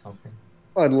encounter something?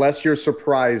 Unless you're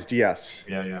surprised, yes.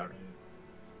 Yeah.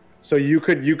 So you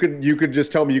could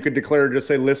just tell me, you could declare, just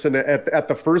say, listen, at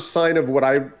the first sign of what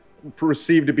I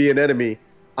perceive to be an enemy,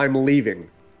 I'm leaving.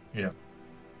 Yeah.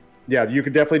 Yeah, you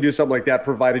could definitely do something like that,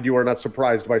 provided you are not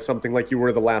surprised by something like you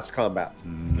were the last combat.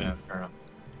 Yeah, fair enough.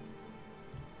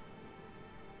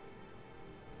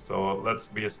 So let's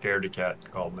be a scaredy cat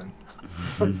goblin.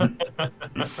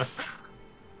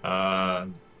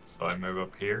 So I move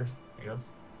up here, I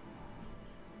guess.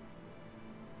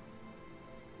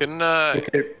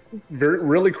 Okay,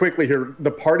 really quickly here,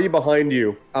 the party behind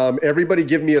you, everybody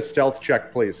give me a stealth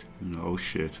check, please. Oh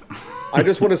shit. I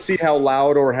just want to see how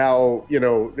loud or how, you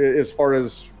know, as far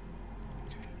as,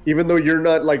 even though you're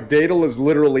not, like, Dadel is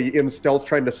literally in stealth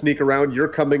trying to sneak around, you're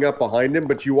coming up behind him,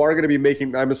 but you are going to be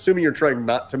making, I'm assuming you're trying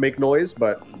not to make noise,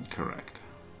 but... Correct.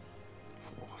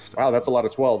 Wow, that's a lot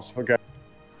of 12s, okay.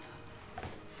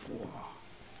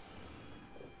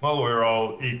 Well, we're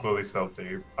all equally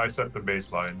stealthy. I set the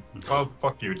baseline. Well,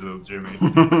 fuck you, Little Jimmy.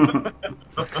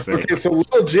 Okay, so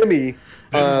Little Jimmy...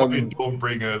 This is why you don't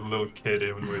bring a little kid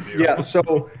in with you. Yeah,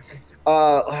 so...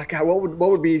 God,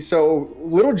 what would be... So,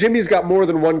 Little Jimmy's got more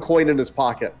than one coin in his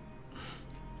pocket.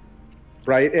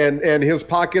 Right? And his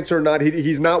pockets are not...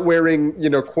 He's not wearing,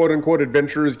 you know, quote-unquote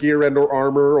adventurer's gear and or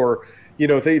armor, or... You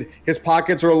know, his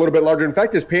pockets are a little bit larger. In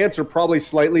fact, his pants are probably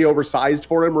slightly oversized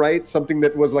for him, right? Something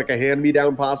that was like a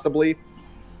hand-me-down, possibly.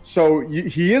 So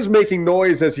he is making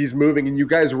noise as he's moving, and you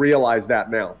guys realize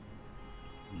that now.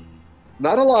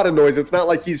 Not a lot of noise. It's not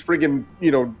like he's friggin',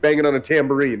 you know, banging on a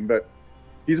tambourine, but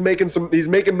he's making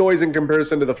noise in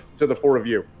comparison to the four of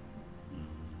you.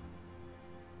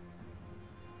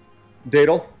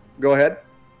 Dadel, go ahead.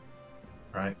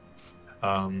 Right.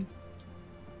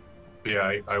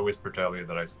 Yeah, I whispered to Elliot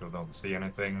that I still don't see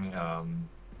anything,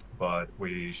 but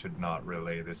we should not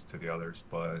relay this to the others,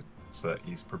 but so that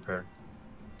he's prepared.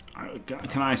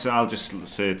 Can I say, I'll just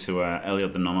say to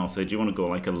Elliot the Nom, I'll say, do you want to go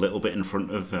like a little bit in front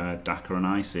of Daka and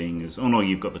I, seeing as, oh no,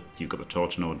 you've got the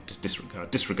torch, no, disregard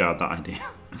that idea.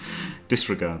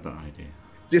 Disregard that idea.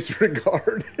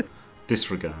 Disregard.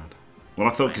 Disregard. Well, I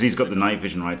thought because he's got the night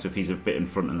vision, right, so if he's a bit in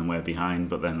front and then we're behind,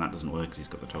 but then that doesn't work because he's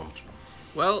got the torch.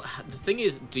 Well, the thing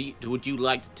is, would you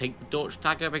like to take the torch,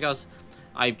 Taka? Because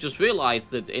I've just realised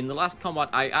that in the last combat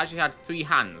I actually had 3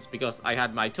 hands, because I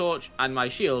had my torch and my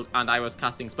shield and I was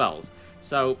casting spells.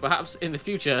 So perhaps in the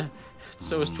future,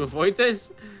 so as to avoid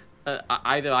this,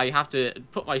 either I have to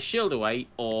put my shield away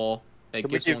or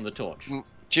give someone the torch.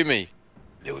 Jimmy,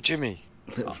 little Jimmy.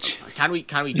 Can we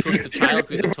trust the child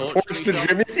with the torch?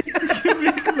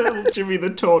 Little Jimmy the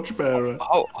torch bearer.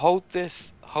 Hold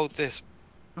this.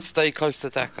 Stay close to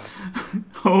Daka.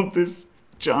 Hold this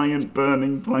giant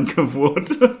burning plank of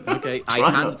wood. Okay, I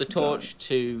hand the torch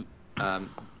to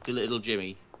little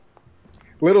Jimmy.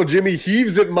 Little Jimmy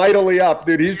heaves it mightily up,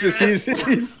 dude. He's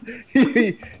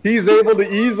able to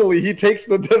easily. He takes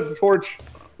the torch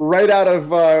right out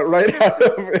of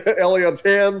Elliot's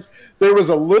hands. There was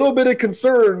a little bit of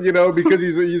concern, you know, because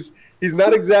he's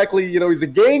not exactly, you know, he's a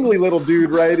gangly little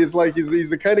dude, right? It's like he's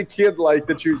the kind of kid like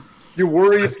that You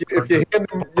worry if you hand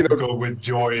him, you know, go with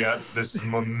joy at this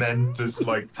momentous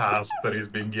like task that he's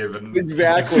been given.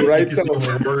 Exactly, right? He's So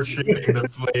worshipping the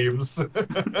flames.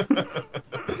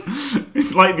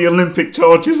 It's like the Olympic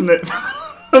torch, isn't it?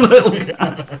 A little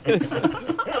guy.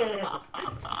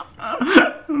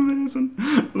 Amazing.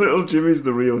 Little Jimmy's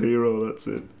the real hero. That's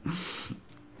it.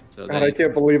 So God, I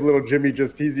can't believe little Jimmy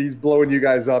he's blowing you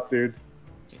guys up, dude.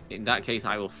 in that case,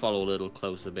 I will follow a little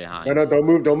closer behind. No,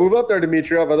 don't move up there,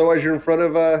 Dimitrov. Otherwise, you're in front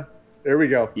of. There we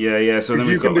go. Yeah. So then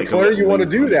you we've can got like declare you want to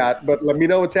do that, but let me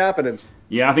know what's happening.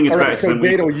 Yeah, I think it's All better. right, so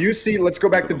Dadle, you see. Let's go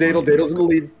back to Dadle. Dadle's in the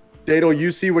lead. Dadle,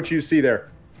 you see what you see there.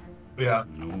 Yeah.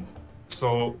 No.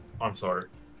 So I'm sorry.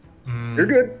 You're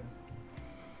good.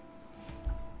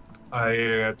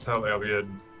 I tell Elliot.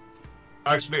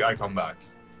 Actually, I come back.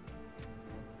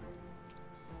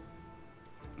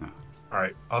 No. All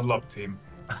right, huddle up, team.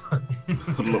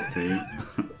 Huddle up, team.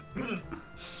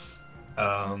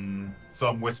 So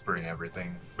I'm whispering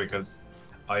everything because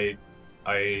I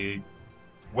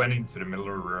went into the middle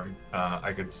of the room.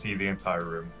 I could see the entire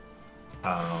room,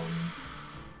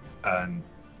 and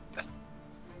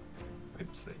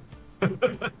let's see.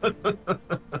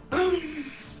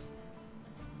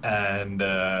 And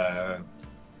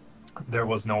there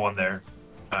was no one there,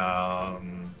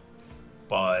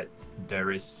 but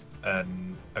there is a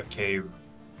cave,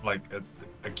 like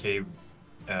a cave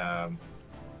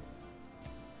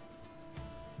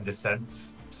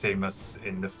descent, same as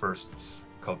in the first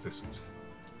cultist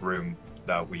room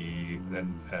that we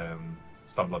then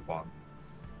stumbled upon,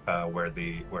 where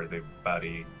the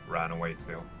baddie ran away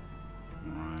to.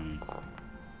 Right.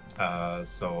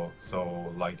 So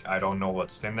like I don't know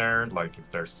what's in there, like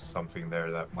if there's something there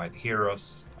that might hear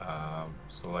us.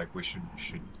 So like we should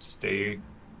stay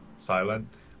silent.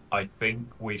 I think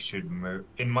we should move.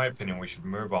 In my opinion, we should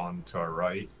move on to our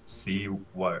right, see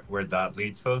where that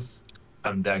leads us,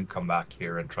 and then come back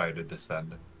here and try to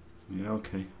descend. Yeah.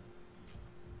 Okay.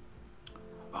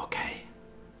 Okay.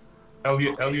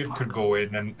 Elliot could go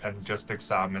in and just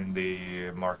examine the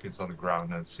markings on the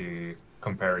ground and see,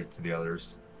 compare it to the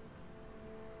others.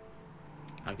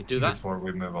 I could do that. Before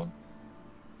we move on.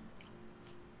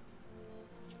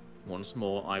 Once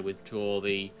more, I withdraw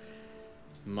the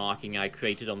marking I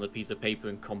created on the piece of paper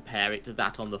and compare it to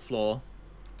that on the floor.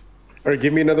 All right,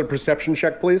 give me another perception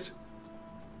check, please.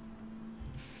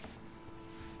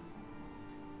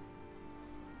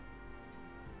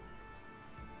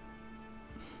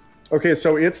 Okay,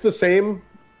 so it's the same,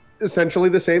 essentially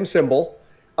the same symbol.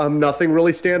 Nothing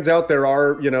really stands out. There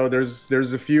are,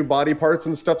 there's a few body parts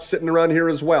and stuff sitting around here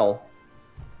as well.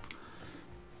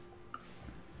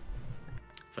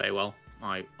 Very well.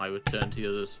 I return to the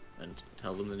others and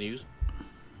tell them the news.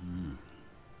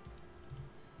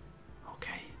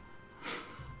 Okay.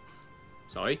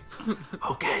 Sorry?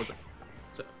 Okay.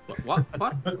 So, what?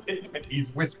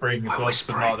 He's whispering so as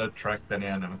to not attract any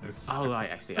enemies. Oh,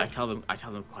 right, I see. I tell them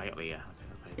quietly, yeah.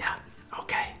 Yeah.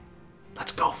 Okay.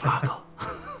 Let's go, Flagel.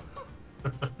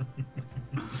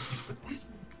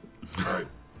 All right.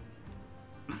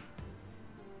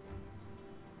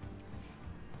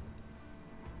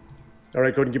 All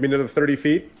right, go ahead and give me another 30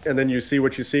 feet, and then you see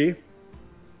what you see.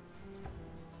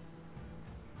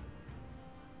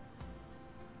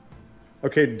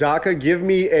 Okay, Daka, give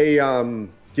me a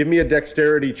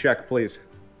dexterity check, please.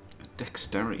 A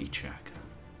dexterity check.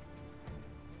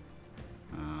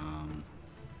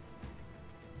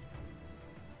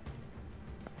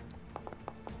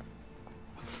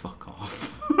 Fuck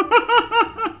off.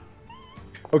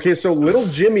 Okay, so little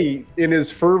Jimmy, in his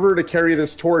fervor to carry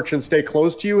this torch and stay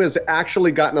close to you, has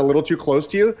actually gotten a little too close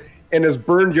to you and has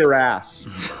burned your ass.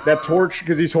 That torch,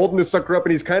 because he's holding this sucker up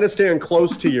and he's kind of staying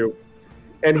close to you.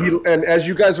 And as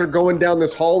you guys are going down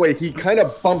this hallway, he kind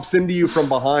of bumps into you from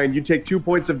behind. You take 2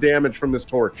 points of damage from this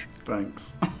torch.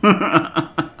 Thanks.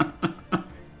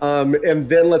 And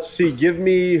then let's see, give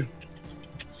me...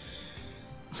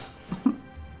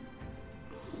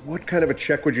 What kind of a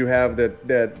check would you have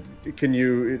that can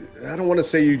you? I don't want to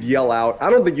say you'd yell out. I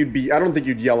don't think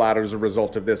you'd yell out as a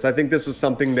result of this. I think this is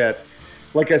something that,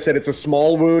 like I said, it's a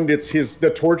small wound. It's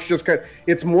the torch just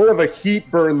it's more of a heat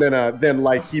burn than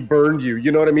like he burned you.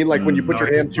 You know what I mean? Like when you put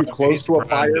your hand too close to a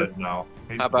fire. No.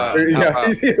 How about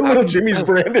little Jimmy's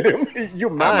branded him. You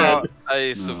how mad? about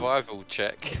a survival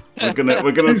check? We're gonna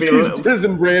be a He's little.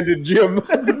 prison branded Jim.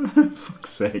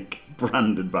 Fuck's sake!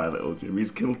 Branded by Little Jim.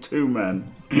 He's killed 2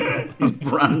 men. He's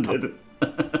branded.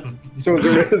 So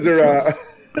is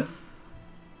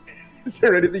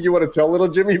there anything you want to tell little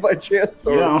Jimmy by chance?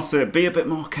 Or? Yeah, I'll say be a bit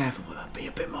more careful with her. Be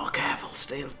a bit more careful.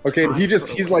 Stay. Okay, and 5 foot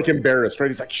he's like embarrassed, right?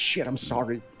 He's like, shit, I'm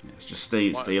sorry. Yeah, just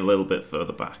stay a little bit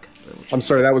further back. I'm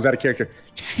sorry, that was out of character.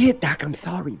 Shit, Doc, I'm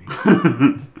sorry,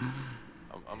 man.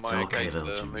 Am I okay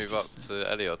to move up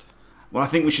to Elliot? Well, I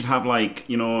think we should have like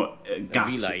gaps.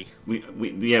 relay.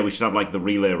 We should have like the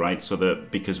relay, right? So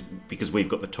that because we've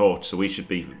got the torch, so we should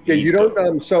be. Yeah, you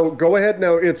don't. So go ahead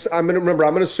now. I'm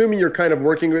gonna assuming you're kind of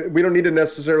working. We don't need to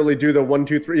necessarily do the 1,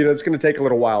 2, 3. It's going to take a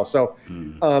little while. So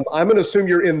I'm going to assume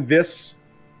you're in this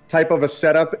type of a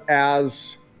setup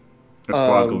as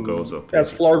Flargle goes up.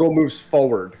 As Flargle moves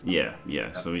forward.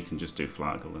 Yeah. So we can just do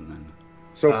Flargle and then.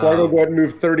 So Flargle, go ahead and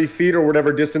move 30 feet or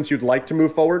whatever distance you'd like to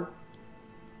move forward.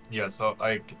 Yeah, so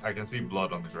I can see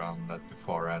blood on the ground at the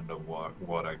far end of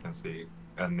what I can see,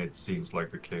 and it seems like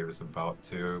the cave is about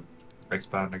to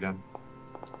expand again.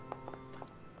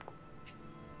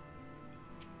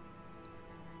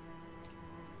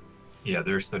 Yeah,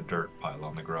 there's a dirt pile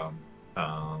on the ground,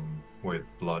 with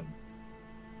blood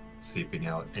seeping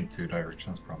out in 2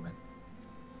 directions from it.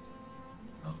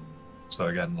 So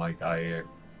again, like I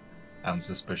am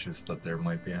suspicious that there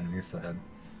might be enemies ahead.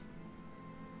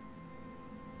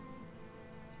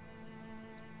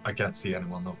 I can't see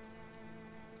anyone though.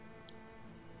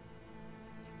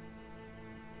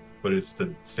 But it's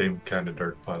the same kind of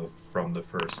dirt pile from the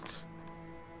first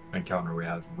encounter we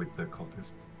had with the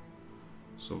cultist.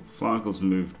 So Flargle's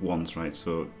moved once, right?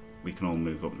 So we can all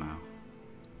move up now.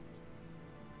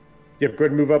 Yep, go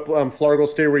ahead and move up. Flargle,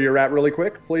 stay where you're at really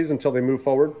quick, please, until they move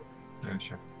forward. Yeah,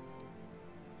 sure.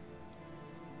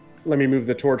 Let me move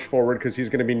the torch forward because he's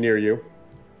going to be near you.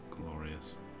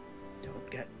 Glorious.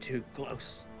 Don't get too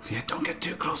close. Yeah, don't get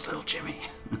too close, little Jimmy.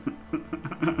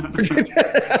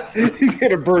 He's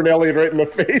going to burn Elliot right in the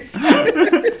face.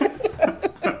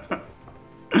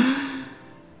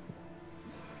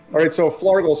 All right, so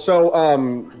Flargle,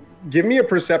 so give me a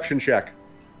perception check.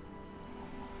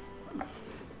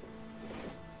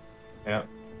 Yeah.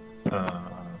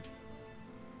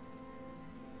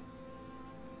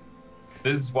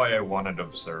 This is why I wanted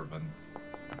observance.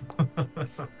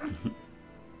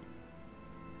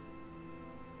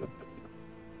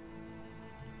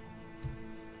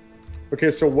 Okay,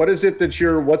 so what is it that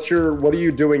what are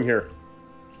you doing here?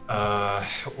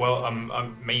 Well,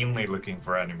 I'm mainly looking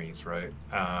for enemies, right?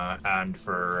 And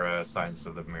for signs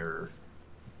of the mirror.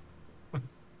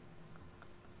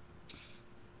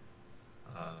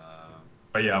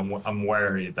 But yeah, I'm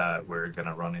wary that we're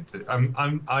gonna run into. I'm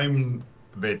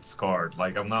a bit scarred.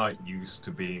 Like I'm not used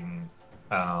to being,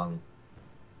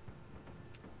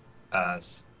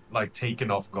 as like taken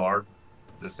off guard,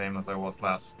 the same as I was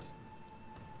last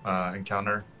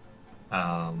encounter.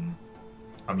 I'm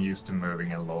used to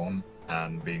moving alone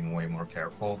and being way more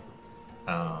careful.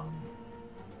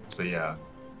 So yeah,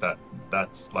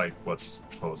 that's like what's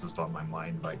closest on my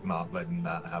mind, like not letting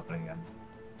that happen again.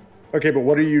 Okay, but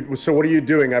what are you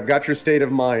doing? I've got your state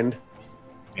of mind.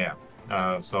 Yeah.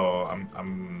 So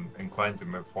I'm inclined to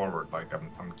move forward. Like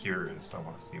I'm curious. I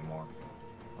want to see more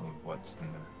of what's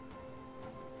in there.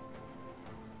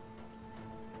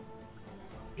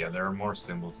 Yeah, there are more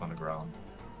symbols on the ground.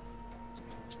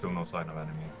 Still no sign of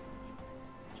enemies.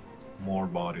 More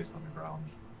bodies on the ground.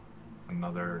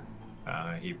 Another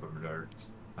heap of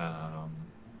dirt.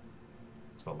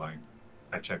 So like,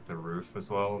 I checked the roof as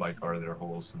well. Like, are there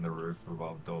holes in the roof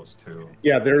above those two?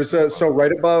 Yeah, there's so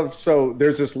right above. So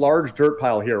there's this large dirt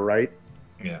pile here, right?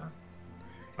 Yeah.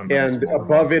 And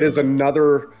above it is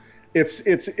another. It's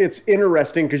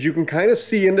interesting because you can kind of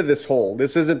see into this hole.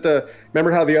 This isn't the.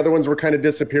 Remember how the other ones were kind of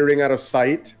disappearing out of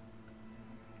sight?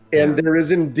 And there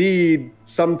is indeed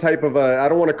some type of I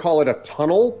don't want to call it a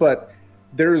tunnel, but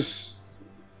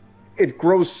it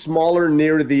grows smaller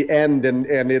near the end and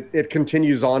it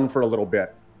continues on for a little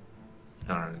bit.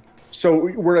 All right. So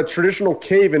where a traditional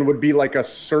cave-in would be like a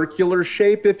circular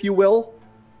shape, if you will,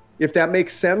 if that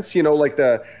makes sense, like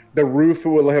the roof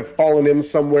will have fallen in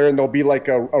somewhere and there'll be like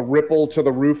a ripple to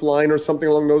the roof line or something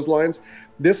along those lines.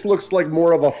 This looks like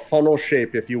more of a funnel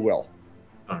shape, if you will.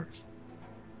 All right.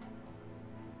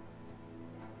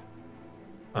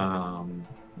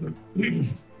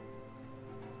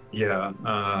 Yeah.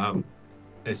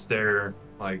 Is there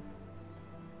like?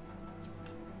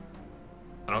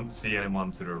 I don't see anyone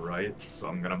to the right, so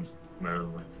I'm gonna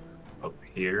move up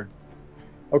here.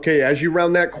 Okay, as you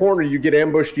round that corner, you get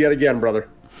ambushed yet again, brother.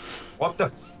 What the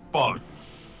fuck?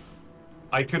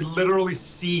 I could literally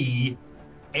see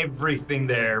everything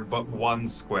there but one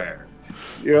square.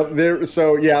 Yeah,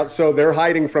 so they're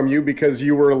hiding from you because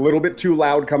you were a little bit too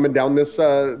loud coming down this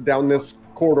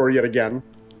corridor yet again.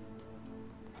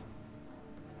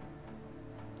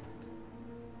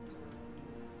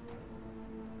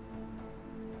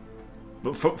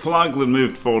 But Flargle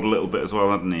moved forward a little bit as well,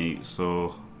 hadn't he?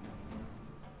 So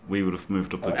We would have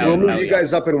moved up Oh, again. We'll move hell you yeah.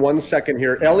 guys up in 1 second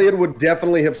here. Elliot would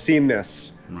definitely have seen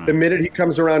this. Right. The minute he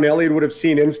comes around, Elliot would have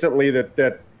seen instantly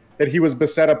that he was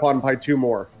beset upon by 2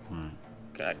 more.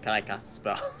 Can I cast a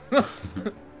spell?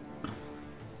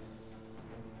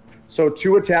 So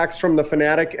 2 attacks from the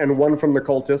fanatic and 1 from the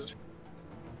cultist.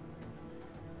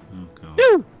 Oh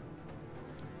god.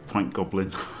 Point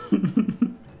goblin.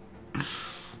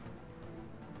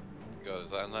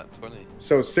 Goes on that 20.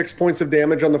 So 6 points of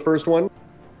damage on the first one.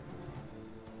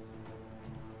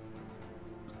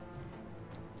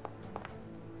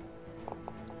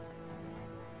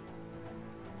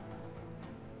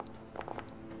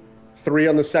 Three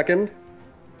on the second.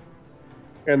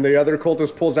 And the other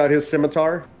cultist pulls out his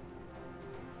scimitar.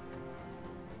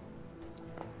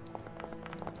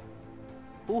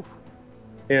 Ooh.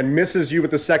 And misses you with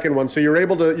the second one. So you're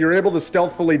able to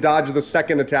stealthily dodge the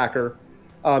second attacker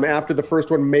after the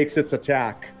first one makes its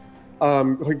attack.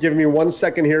 Give me 1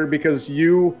 second here because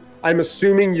I'm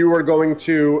assuming you are going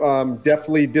to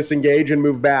deftly disengage and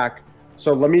move back.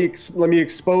 So let me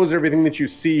expose everything that you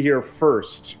see here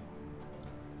first.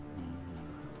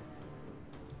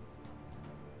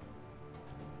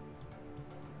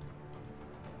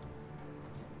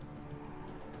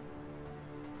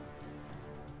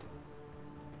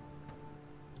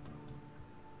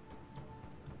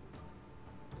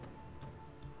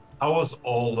 How was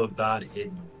all of that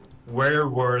hidden? Where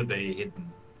were they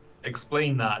hidden?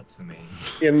 Explain that to me.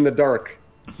 In the dark.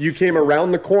 You came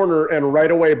around the corner and right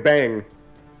away bang.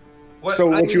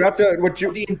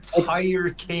 The entire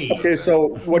cave. Okay, so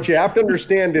what you have to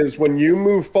understand is when you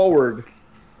move forward,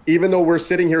 even though we're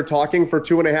sitting here talking for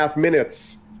 2.5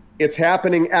 minutes, it's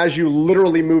happening as you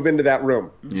literally move into that room.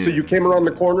 Yeah. So you came around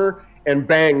the corner and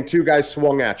bang, 2 guys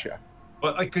swung at you.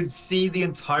 But I could see the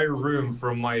entire room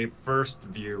from my first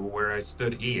view where I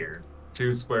stood here,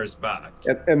 2 squares back.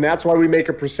 And that's why we make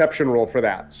a perception roll for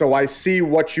that. So I see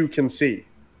what you can see.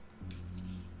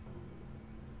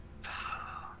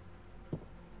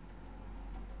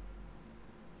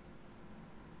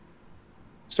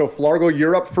 So Flargo,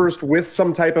 you're up first with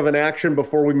some type of an action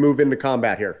before we move into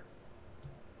combat here.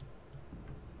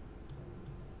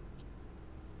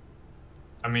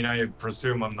 I mean, I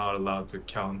presume I'm not allowed to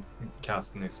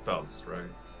cast any spells, right?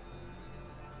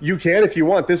 You can if you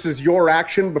want. This is your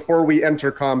action before we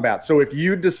enter combat. So if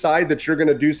you decide that you're going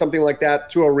to do something like that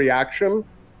to a reaction,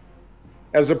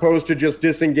 as opposed to just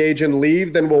disengage and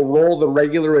leave, then we'll roll the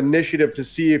regular initiative to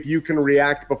see if you can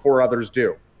react before others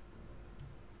do.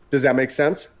 Does that make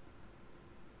sense?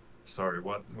 Sorry,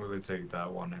 what will it take that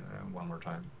one more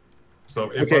time?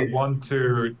 So if Okay. I want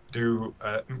to do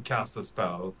cast a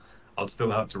spell, I'll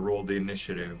still have to roll the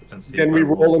initiative and see. Then if we I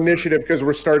roll initiative because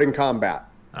we're starting combat.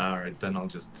 All right, then I'll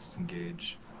just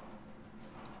disengage.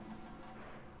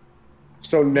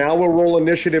 So now we'll roll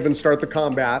initiative and start the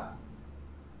combat.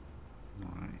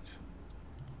 Right.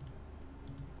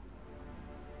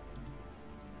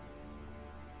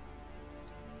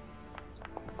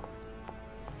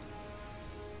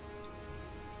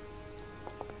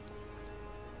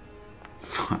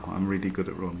 I'm really good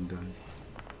at rolling dice.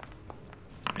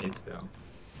 Me too.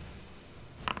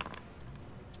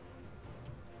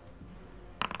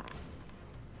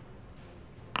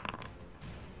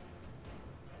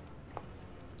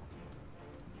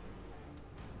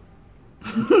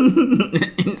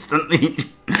 Instantly.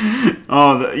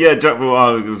 Oh, yeah, Jack.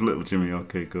 Oh, it was Little Jimmy.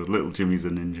 Okay, good. Little Jimmy's a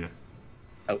ninja.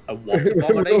 A what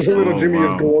abomination? Little Oh, Jimmy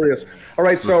is wow. glorious. All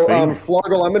right, It's so the thing.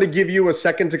 Flargle, I'm going to give you a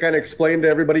second to kind of explain to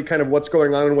everybody kind of what's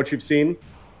going on and what you've seen.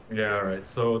 Yeah, all right.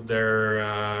 So they're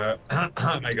I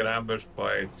got ambushed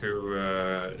by 2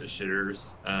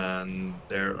 shitters, and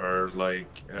there are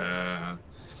like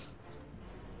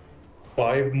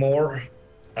 5 more.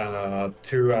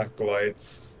 2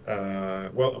 acolytes.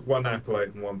 Well, 1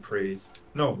 acolyte and 1 priest.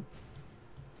 No,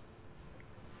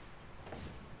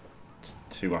 It's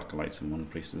 2 acolytes and 1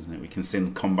 priest, isn't it? We can see in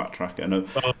the combat tracker. No,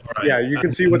 all right. Yeah, you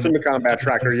can see what's in the combat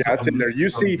tracker. Yeah, it's in there.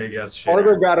 You see,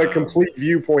 Flargle got a complete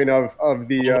viewpoint of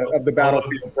the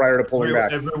battlefield prior to pulling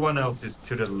back. Everyone else is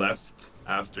to the left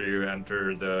after you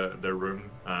enter the room.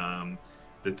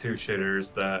 The 2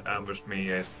 shitters that ambushed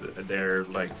me they're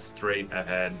like straight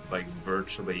ahead, like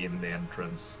virtually in the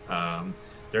entrance.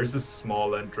 There's a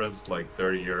small entrance like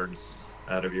 30 yards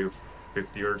out of you,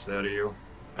 50 yards out of you,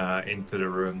 into the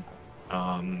room.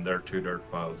 There are 2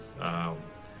 dirt piles.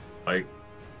 Like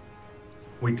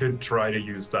we could try to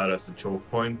use that as a choke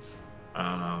point.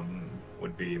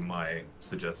 Would be my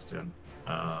suggestion.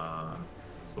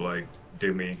 So like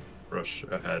Dimmy rush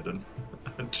ahead and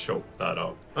choke that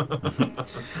up.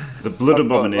 the blood I've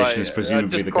got, abomination like, is presumably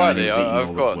just the guy quietly, who's eating all I've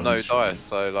the got no blood. dice,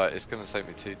 so like it's gonna take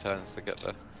me 2 turns to get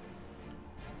there.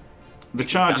 The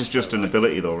charge is just an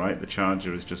ability, though, right? The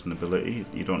charger is just an ability.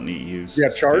 You don't need to use. Yeah,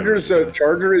 charger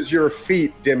is your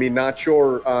feat, Dimmy, not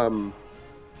your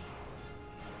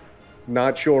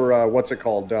what's it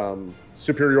called?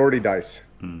 Superiority dice.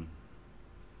 Can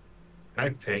I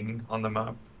ping on the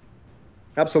map?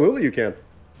 Absolutely, you can.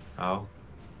 How?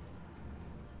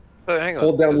 Oh, hang on.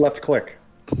 Hold down left click.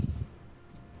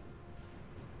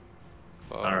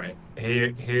 All right.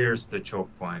 Here's the choke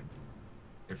point.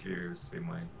 If you see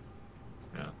my,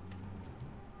 yeah.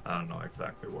 I don't know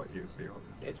exactly what you see.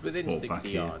 Obviously. It's within 60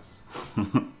 yards.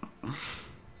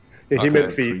 He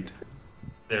meant feet.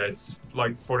 Yeah, it's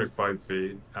like 45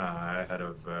 feet ahead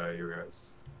of you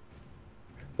guys.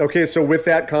 Okay, so with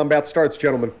that, combat starts,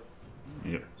 gentlemen.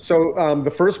 Yep. So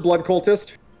the first blood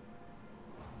cultist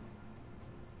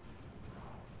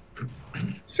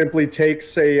simply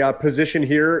takes a position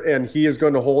here, and he is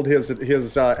going to hold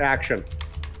his action.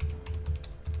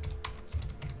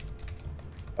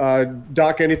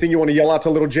 Doc, anything you want to yell out to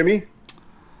little Jimmy?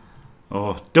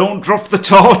 Oh, don't drop the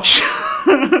torch!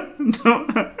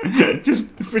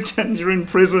 Just pretend you're in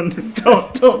prison.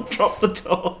 Don't drop the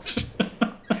torch.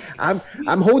 I'm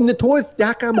holding the torch,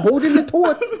 Doc. I'm holding the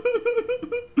torch.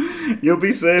 You'll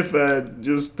be safe there.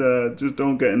 Just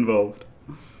don't get involved.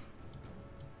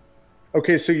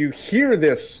 Okay, so you hear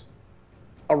this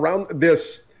around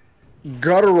this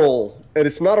guttural, and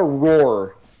it's not a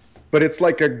roar, but it's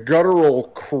like a guttural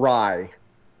cry.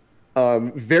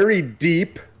 Very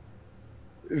deep,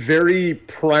 very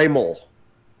primal.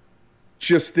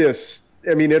 Just this,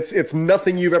 I mean, it's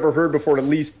nothing you've ever heard before, at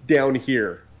least down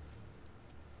here.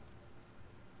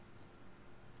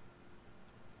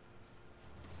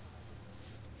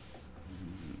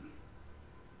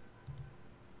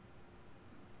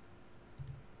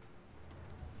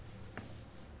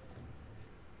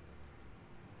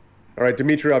 All right,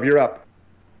 Dimitrov, you're up.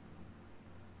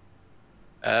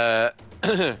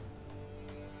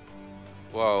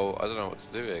 Well, I don't know what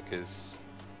to do here, because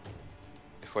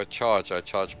if I charge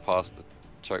past the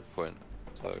choke point,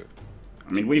 so...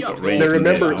 I mean, we've got range. Now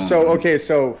remember,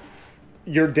 so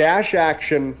your dash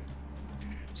action,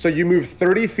 so you move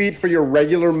 30 feet for your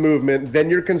regular movement, then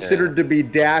you're considered to be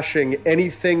dashing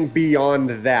anything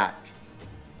beyond that.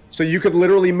 So you could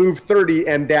literally move 30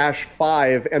 and dash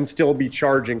 5 and still be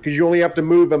charging, because you only have to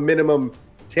move a minimum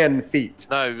 10 feet.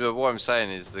 No, but what I'm saying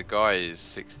is the guy is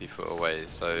 60 foot away,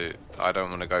 so I don't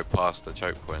want to go past the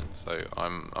choke point, so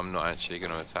I'm not actually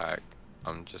going to attack.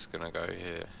 I'm just going to go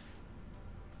here.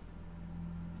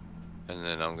 And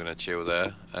then I'm going to chill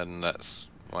there, and that's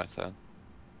my turn.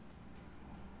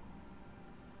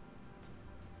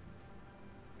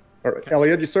 All right,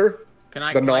 Elliot, you sir? Can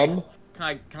I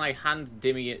hand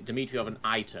Dimitrov an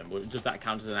item? Does that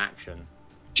count as an action?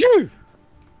 Chew!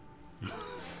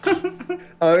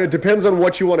 It depends on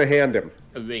what you want to hand him.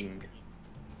 A ring.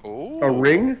 Ooh. A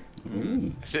ring?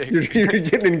 You're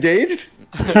getting engaged?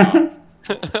 I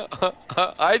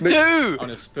do!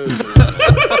 On a spoon.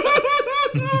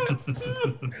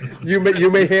 You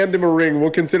may hand him a ring. We'll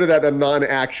consider that a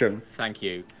non-action. Thank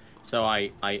you. So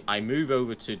I move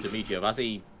over to Dimitrov as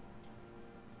he...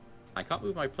 I can't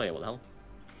move my player, what the hell?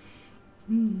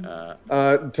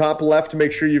 Top left,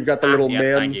 make sure you've got the little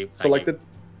man selected.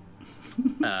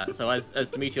 So as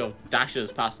Dimitrov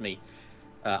dashes past me,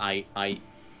 I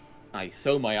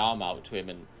throw my arm out to him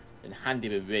and hand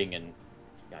him a ring, and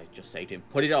I just say to him,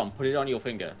 put it on your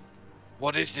finger.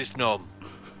 What is this nom?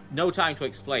 No time to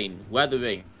explain. Wear the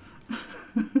ring.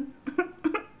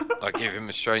 I give him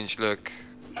a strange look,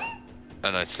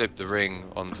 and I slip the ring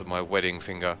onto my wedding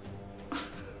finger.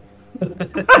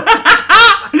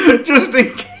 Just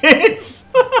in case.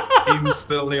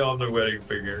 Instantly on the wedding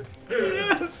finger.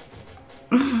 Yes.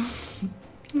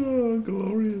 Oh,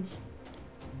 glorious.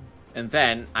 And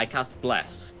then I cast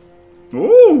Bless.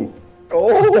 Ooh.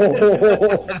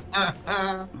 Oh.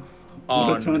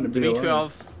 On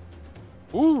Dimitrov.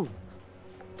 Woo!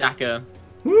 Daka.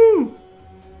 Woo.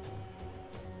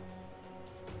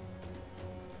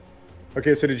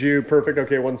 Okay, so did you... Perfect.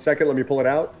 Okay, 1 second. Let me pull it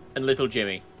out. And Little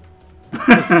Jimmy.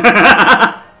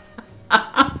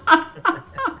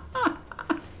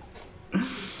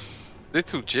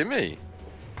 Little Jimmy?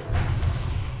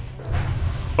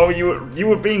 Oh, you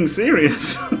were being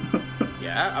serious.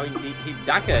 Yeah, I mean,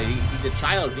 Daka, he's a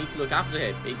child. We need to look after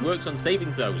him. It works on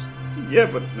saving throws. Yeah,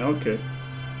 but okay.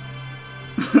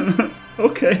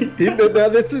 Okay. Now,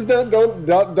 this is not. Don't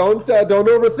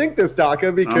overthink this,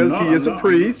 Daka, because he is a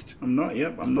priest. I'm not.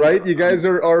 Yep. I'm not. Right? You guys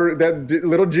are that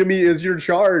little Jimmy is your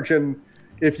charge, and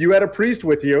if you had a priest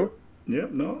with you,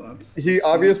 Yep. No, that's. He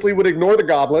obviously would ignore the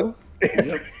goblin.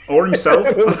 Yep. Or himself.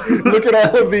 Look at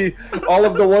all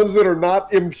of the ones that are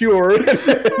not impure.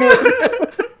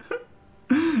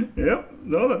 Yep.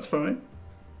 No, that's fine.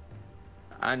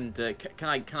 And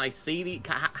can I see the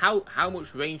how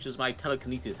much range does my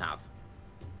telekinesis have?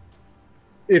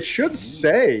 It should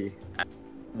say.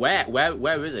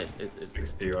 Where is it? It's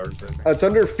 60 yards. I think. It's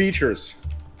under features.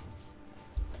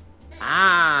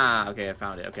 Ah, okay, I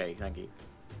found it. Okay, thank you.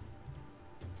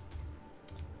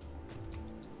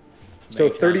 So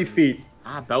 30 feet.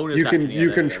 Bonus. You can action, yeah,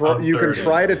 you can 30.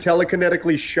 try to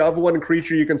telekinetically shove one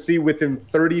creature you can see within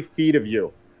 30 feet of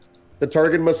you. The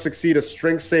target must succeed a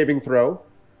strength saving throw.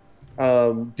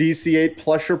 DC 8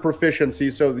 plus your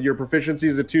proficiency, so your proficiency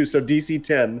is a 2, so DC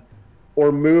 10. Or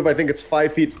move, I think it's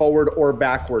 5 feet forward or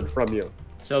backward from you.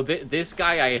 So this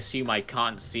guy, I assume I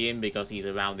can't see him because he's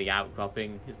around the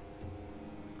outcropping.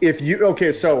 If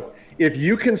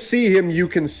you can see him, you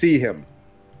can see him.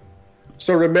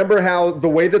 So remember how the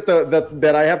way that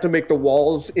that I have to make the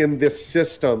walls in this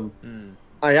system,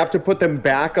 I have to put them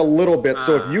back a little bit.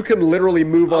 So if you can literally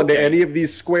move onto any of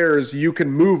these squares, you can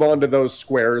move onto those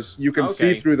squares. You can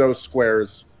see through those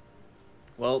squares.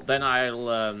 Well, then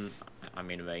I'm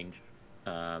in range.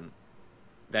 Then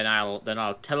I'll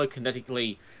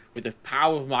telekinetically, with the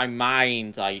power of my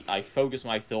mind, I focus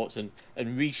my thoughts and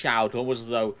reach out almost as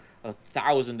though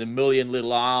 1,000, 1,000,000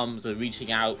 little arms are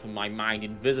reaching out from my mind,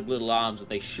 invisible little arms, that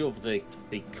they shove the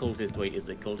cultist. Wait, is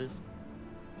it cultist?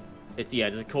 It's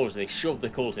a cultist. They shove the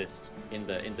cultist in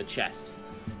the chest.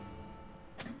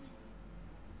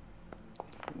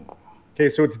 Okay,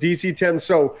 so it's DC 10.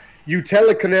 So you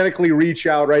telekinetically reach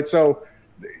out, right? So,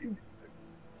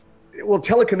 well,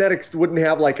 telekinetics wouldn't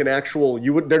have like an actual.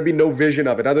 There'd be no vision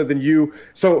of it other than you.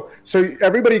 So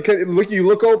everybody can look. You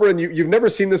look over and you've never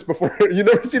seen this before. You've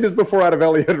never seen this before out of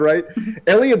Elliot, right?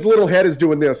 Elliot's little head is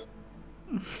doing this,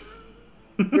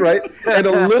 right? And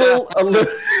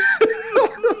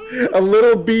a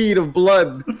little bead of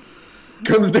blood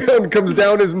comes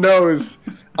down his nose,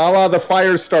 a la the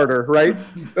fire starter, right?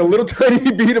 A little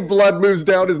tiny bead of blood moves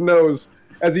down his nose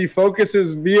as he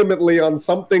focuses vehemently on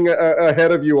something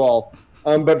ahead of you all.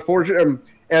 But fortunately,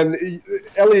 and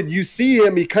Elliot, you see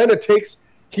him. He kind of takes.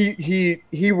 He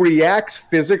reacts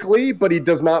physically, but he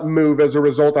does not move as a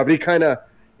result of it.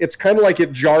 It's kind of like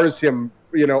it jars him.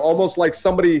 Almost like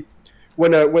somebody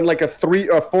when like a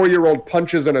 4-year-old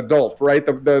punches an adult, right?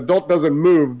 The adult doesn't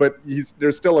move, but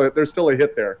there's still a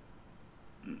hit there.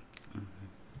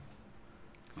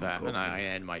 Fair, and I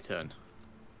end my turn.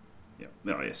 Yeah.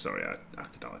 Oh, yeah. Sorry, I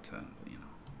acted out of turn.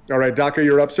 But, All right, Daka,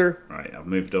 you're up, sir. Right, I've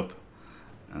moved up,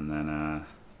 and then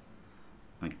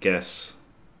I guess.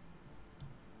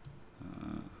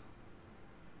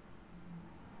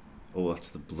 Oh, that's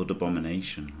the Blood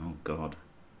Abomination. Oh God,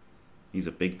 he's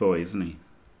a big boy, isn't he?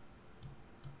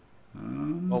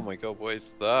 Oh my God, what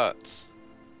is that?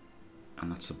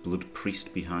 And that's a Blood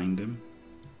Priest behind him.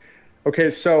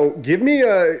 Okay, so give me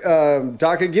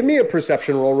a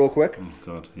perception roll real quick. Oh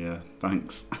God, yeah,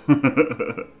 thanks.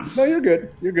 No, you're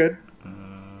good. You're good.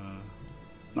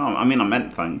 No, I mean I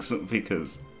meant thanks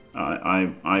because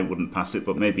I wouldn't pass it,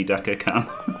 but maybe Decker can.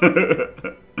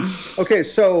 Okay,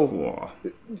 so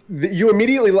you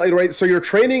immediately, right? So your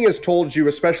training has told you,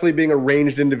 especially being a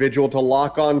ranged individual, to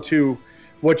lock onto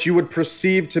what you would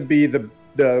perceive to be the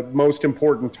most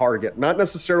important target. Not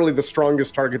necessarily the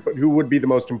strongest target, but who would be the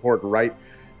most important, right?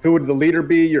 Who would the leader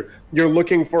be? You're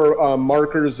looking for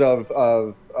markers of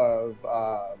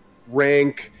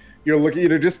rank. You're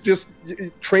looking, just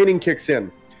training kicks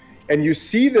in. And you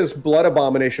see this blood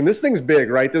abomination. This thing's big,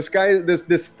 right? This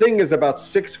thing is about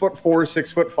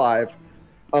 6'4",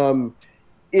 6'5".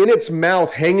 In its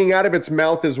mouth, hanging out of its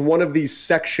mouth, is one of these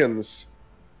sections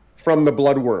from the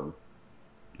bloodworm.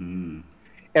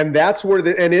 And that's where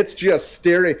and it's just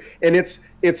staring, and its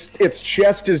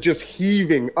chest is just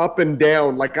heaving up and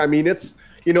down. Like, I mean, it's,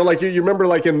 like you remember,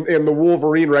 like in the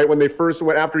Wolverine, right? When they first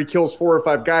went after he kills 4 or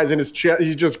 5 guys, and his chest,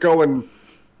 he's just going,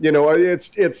 it's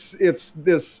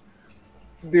this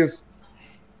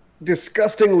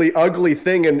disgustingly ugly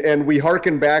thing. And we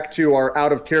harken back to our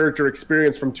out of character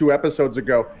experience from 2 episodes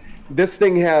ago. This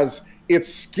thing has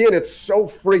its skin. It's so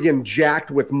friggin' jacked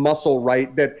with muscle,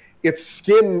 right? That its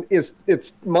skin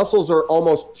its muscles are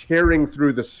almost tearing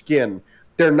through the skin.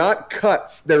 They're not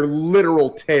cuts, they're literal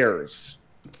tears.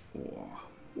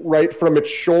 Right, from its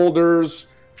shoulders,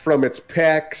 from its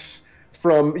pecs,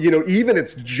 from, even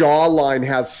its jawline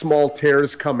has small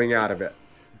tears coming out of it.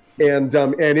 And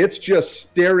it's just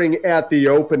staring at the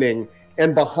opening.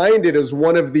 And behind it is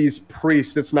one of these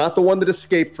priests. It's not the one that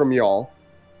escaped from y'all,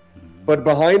 but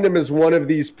behind him is one of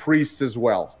these priests as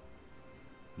well.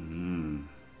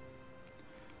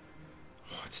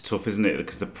 It's tough, isn't it?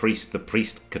 Because the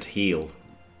priest could heal,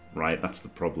 right? That's the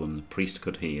problem. The priest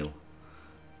could heal,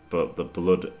 but the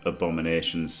blood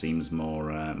abomination seems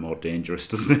more dangerous,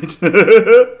 doesn't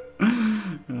it?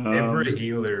 Every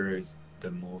healer is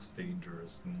the most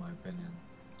dangerous, in my opinion.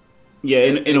 Yeah,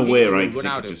 in a way, right? Run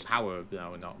out of power,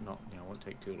 no, not won't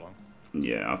take too long.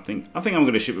 Yeah, I think I'm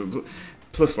going to shoot.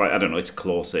 Plus, like, I don't know, it's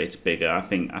closer, it's bigger. I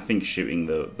think shooting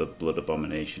the blood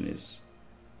abomination is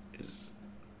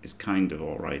kind of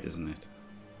all right, isn't it?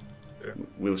 Yeah.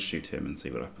 We'll shoot him and see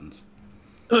what happens.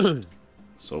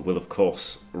 So we'll of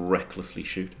course recklessly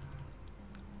shoot.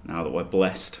 Now that we're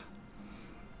blessed.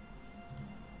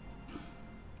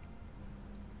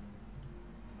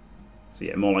 So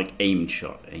yeah, more like aimed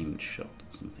shot,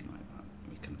 something like that.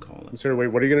 We can call it. So wait,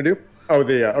 what are you gonna do? Oh,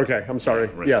 okay. I'm sorry.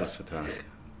 Reckless Yes. attack.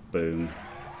 Boom.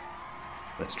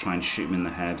 Let's try and shoot him in the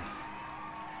head.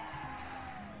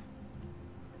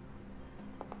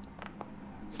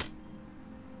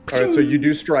 All right. So you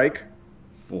do strike.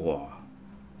 4.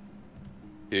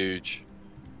 Huge.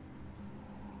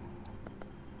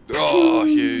 Oh,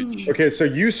 huge. Okay, so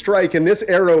you strike, and this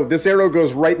arrow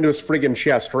goes right into his friggin'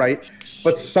 chest, right?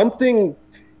 But something,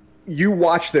 you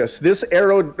watch this. This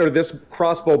arrow, or this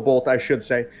crossbow bolt, I should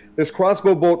say. This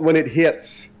crossbow bolt, when it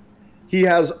hits, he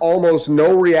has almost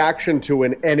no reaction to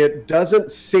it, and it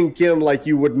doesn't sink in like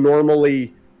you would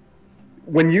normally.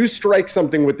 When you strike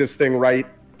something with this thing, right?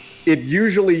 It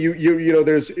usually you know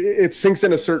it sinks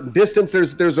in a certain distance.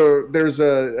 There's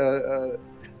a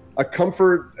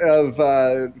comfort of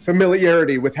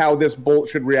familiarity with how this bolt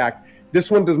should react.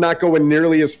 This one does not go in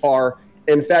nearly as far.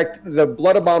 In fact, the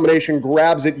blood abomination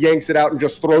grabs it, yanks it out, and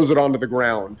just throws it onto the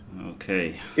ground.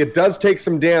 Okay. It does take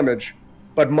some damage,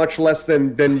 but much less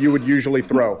than you would usually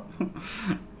throw.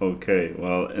 Okay,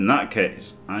 well, in that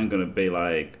case, I'm going to be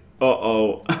like,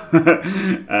 uh-oh,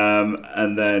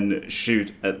 and then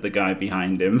shoot at the guy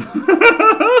behind him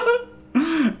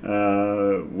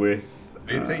with...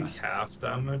 Do you take half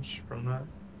damage from that?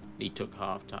 He took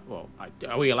half damage. Well,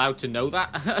 are we allowed to know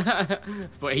that?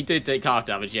 But he did take half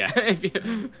damage, yeah.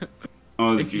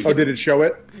 Oh, did it show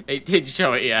it? It did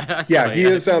show it, yeah. Yeah, Sorry, he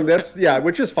is. That's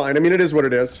which is fine. I mean, it is what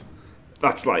it is.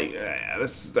 That's like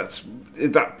that.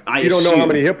 You don't know how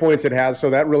many hit points it has, so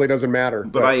that really doesn't matter.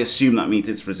 But I assume that means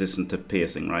it's resistant to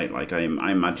piercing, right? Like I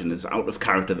imagine it's out of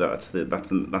character. That's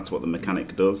what the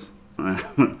mechanic does.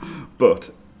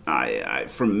 But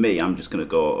from me, I'm just gonna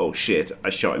go. Oh shit! I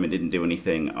shot him. It didn't do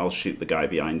anything. I'll shoot the guy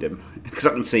behind him because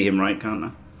I can see him, right? Can't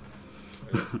I?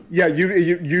 Yeah,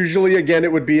 you usually again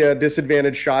it would be a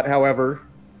disadvantage shot. However,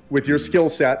 with your skill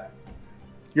set,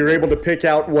 you're able to pick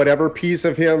out whatever piece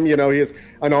of him. You know, he has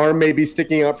an arm maybe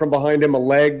sticking out from behind him, a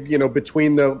leg, you know,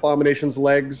 between the abomination's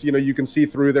legs. You know, you can see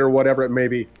through there, whatever it may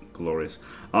be. Glorious.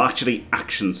 I'll actually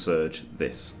action surge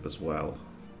this as well.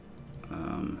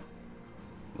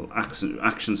 Well,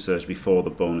 action surge before the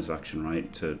bonus action,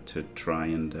 right? To try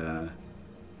and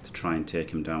take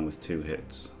him down with 2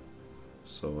 hits.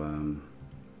 So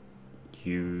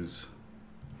use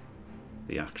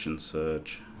the action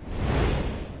surge.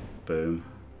 Boom.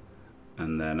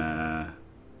 And then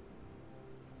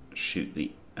shoot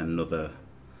another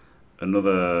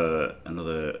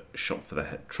shot for the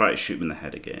head. Try to shoot him in the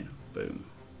head again. Boom.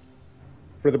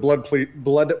 For the blood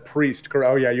priest.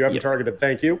 Oh yeah, you haven't targeted.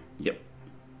 Thank you. Yep.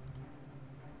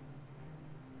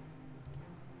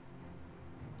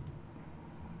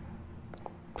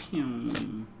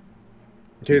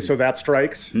 Okay, so that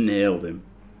strikes. Nailed him.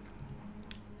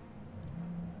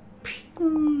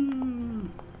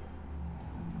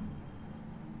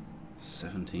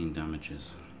 17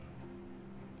 damages.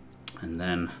 And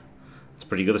then it's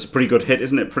pretty good. It's a pretty good hit,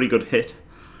 isn't it? Pretty good hit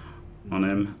on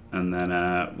him. And then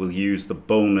we'll use the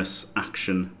bonus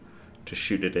action to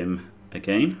shoot at him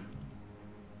again.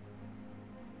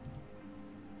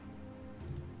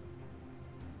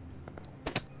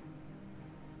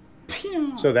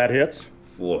 So that hits.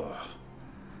 Whoa.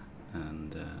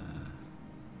 And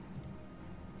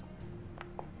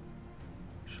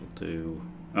she'll do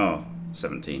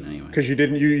 17 anyway. Because you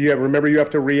didn't. You remember you have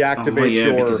to reactivate yeah,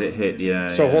 your. because it hit. Yeah.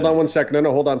 So yeah. Hold on one second.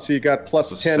 No, hold on. So you got plus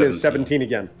So 10 17. is 17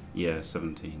 again. Yeah,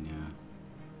 17. Yeah.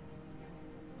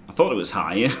 I thought it was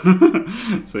high.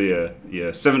 So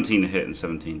yeah, 17 hit and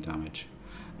 17 damage.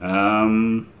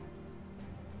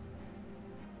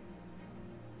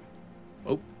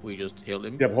 Oh, we just healed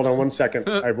him. Yep. Hold on one second.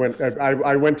 I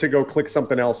went to go click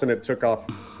something else and it took off.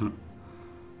 Right,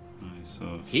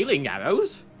 so Healing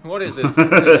arrows? What is this?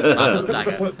 This madness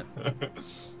dagger?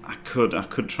 I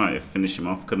could try to finish him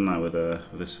off, couldn't I, with a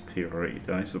superiority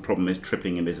dice? The problem is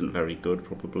tripping him isn't very good,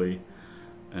 probably,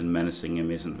 and menacing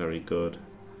him isn't very good.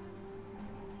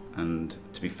 And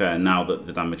to be fair, now that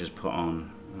the damage is put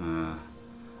on,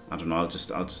 I don't know. I'll just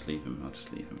leave him. I'll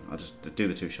just do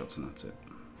the 2 shots and that's it.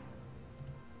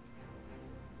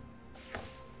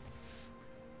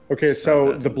 Okay,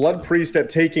 so the Blood Priest at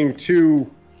taking 2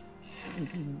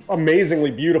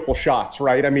 amazingly beautiful shots,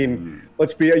 right? I mean,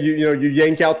 let's be you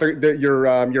yank out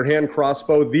your hand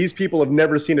crossbow. These people have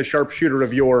never seen a sharpshooter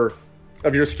of your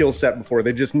skill set before.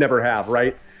 They just never have,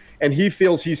 right? And he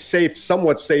feels he's safe,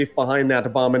 somewhat safe behind that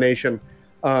abomination.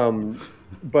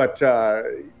 But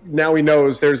now he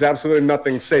knows there's absolutely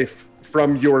nothing safe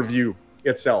from your view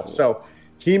itself. So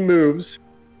he moves.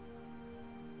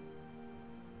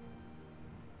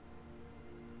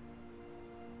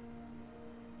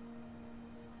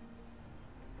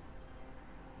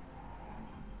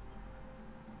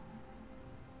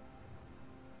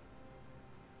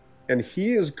 And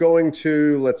he is going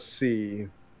to, let's see.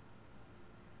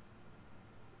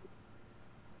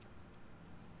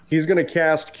 He's going to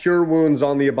cast Cure Wounds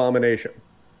on the abomination.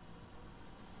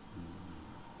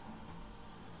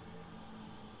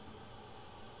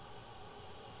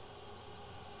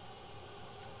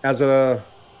 As a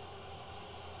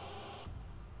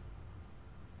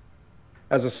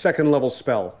second level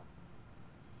spell.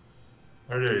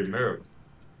 Where did he move?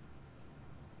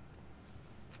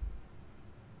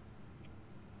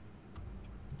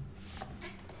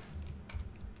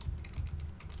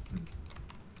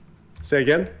 Say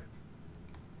again?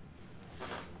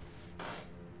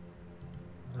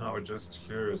 I was just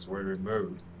curious where he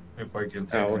moved. If I can.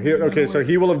 Oh, okay, so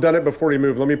he will have done it before he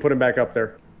moved. Let me put him back up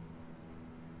there.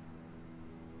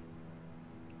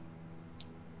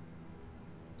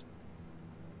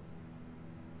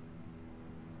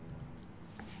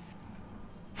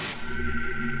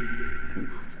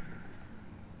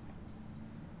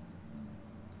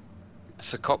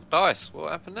 It's a cocked dice.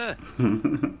 What happened there?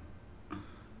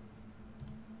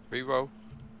 Reroll.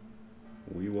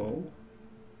 We roll.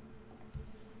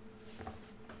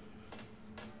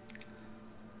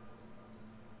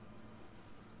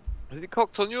 Did it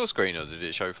cocked on your screen or did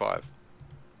it show 5?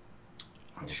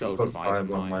 It showed Put 5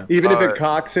 5 on mine. my. Even if it Alright.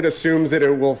 cocks, it assumes that it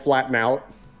will flatten out.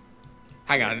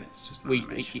 Hang on, It's just an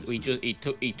animation, isn't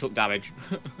it? he took damage.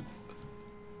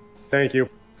 Thank you.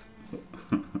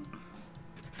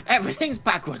 Everything's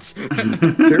backwards.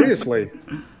 Seriously.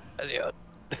 Elliot.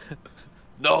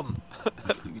 Nom.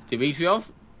 Dimitriov?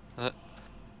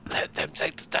 Let them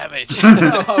take the damage.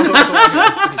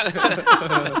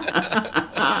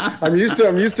 I'm used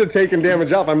to taking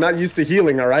damage off. I'm not used to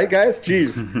healing, all right, guys?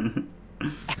 Jeez.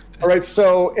 All right,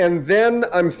 so and then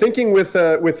I'm thinking with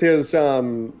his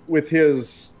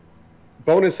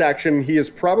bonus action, he is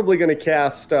probably going to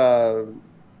cast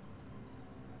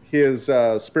his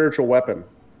spiritual weapon.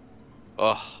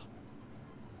 Oh.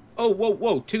 Oh,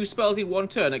 whoa, 2 spells in 1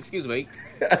 turn, excuse me.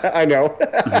 I know.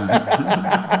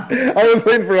 I was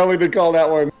waiting for Ellie to call that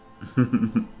one.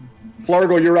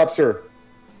 Flargo, you're up, sir.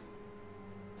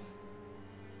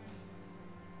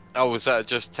 Oh, was that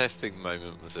just testing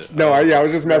moment, was it? No, I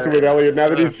was just messing with Elliot now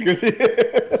that he's...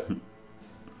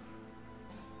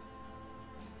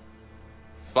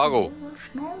 Buggle.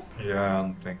 Yeah,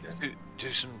 I'm thinking.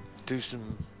 Do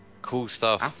some cool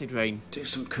stuff. Acid rain. Do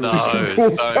some cool No, stuff.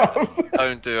 Cool stuff.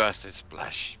 don't do acid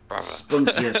splash,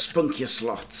 brother. Spunk your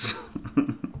slots.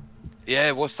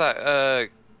 Yeah, what's that?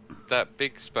 That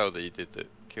big spell that you did that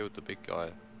killed the big guy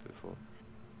before.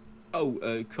 Oh,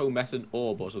 chromescent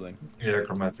orb or something. Yeah,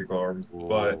 chromatic orb. Whoa.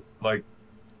 But like,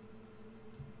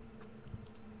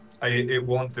 it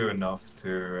won't do enough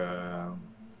to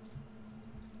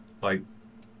like.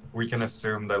 We can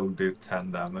assume that'll do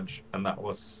 10 damage, and that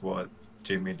was what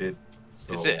Jimmy did.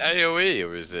 So, Is it AoE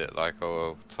or is it like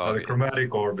a the target?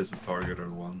 chromatic orb is a targeted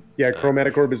one. Yeah,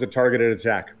 chromatic orb is a targeted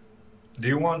attack. Do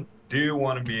you want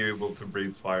to be able to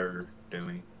breathe fire,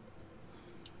 Jimmy?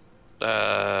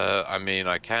 I mean,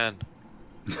 I can.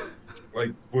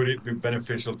 Like, would it be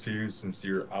beneficial to you since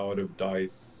you're out of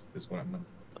dice? Is what I meant.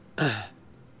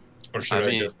 Or should I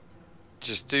mean,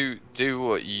 just do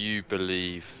what you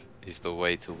believe is the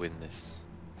way to win this.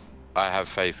 I have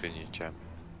faith in you, champ.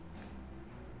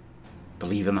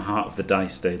 Believe in the heart of the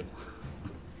dice, Dale.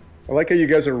 I like how you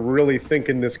guys are really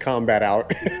thinking this combat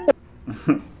out.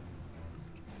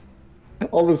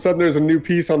 All of a sudden, there's a new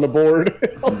piece on the board.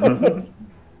 I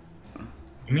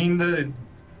mean,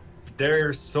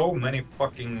 there's so many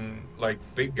fucking like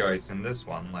big guys in this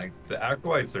one. Like the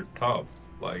acolytes are tough,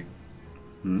 like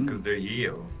because they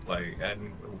heal. Like,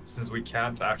 and since we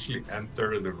can't actually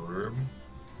enter the room,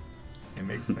 it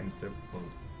makes things difficult.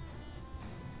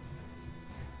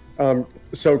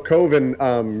 So Coven,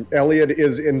 Elliot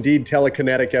is indeed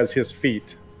telekinetic as his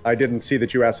feet. I didn't see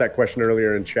that you asked that question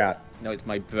earlier in chat. No, it's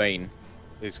my brain.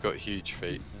 He's got huge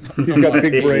feet. He's got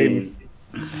big brain.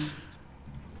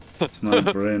 It's my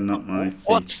brain, not my feet.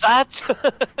 What's that?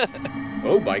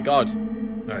 Oh my god.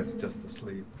 No, it's just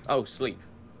asleep. Oh, sleep.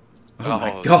 Oh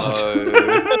my god. No.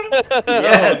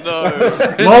 Yes.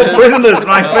 Oh, no. More prisoners,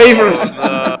 my favourite.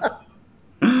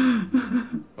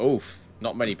 Oof.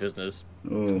 Not many prisoners.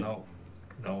 Oh. No,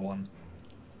 no one.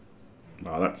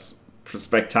 Wow, that's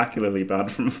spectacularly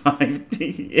bad from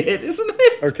 5D, isn't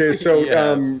it? Okay, so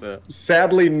Yes.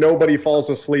 sadly, nobody falls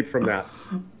asleep from that.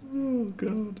 Oh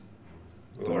god.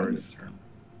 Glorious turn.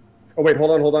 Oh wait,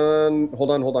 hold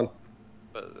on.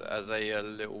 But are they a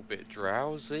little bit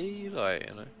drowsy? Like,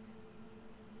 you know?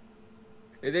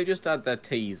 They just had their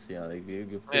teas, you know.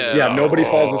 Yeah. Yeah, nobody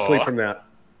falls asleep from that.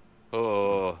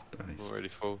 Oh, Dice. I'm already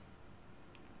full.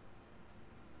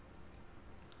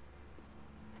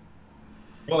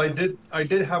 Well, I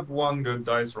did have one good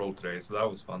dice roll today, so that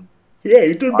was fun. Yeah,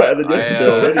 you did better than I, yesterday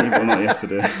already. Well, not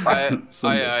yesterday.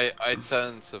 Sunday. I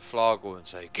turn to Flargle and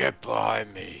say, "Get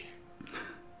behind me."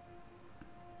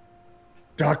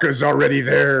 Daka's already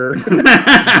there. No,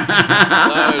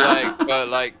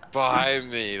 like behind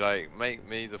me, like make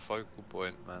me the focal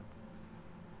point, man.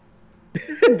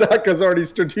 Daka's already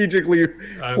strategically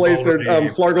placed there.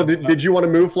 Flargle, did you want to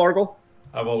move, Flargle?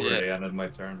 I've already ended my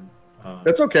turn.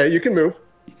 That's okay. You can move.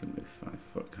 You can move 5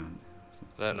 foot, can't you?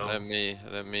 Let me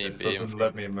It be. doesn't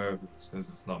let me move since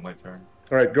it's not my turn.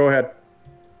 All right, go ahead.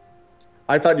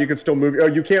 I thought you could still move. Oh,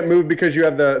 you can't move because you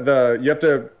have you have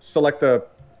to select the.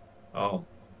 Oh.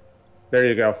 There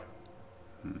you go.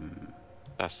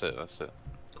 That's it. That's it.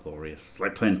 Glorious. It's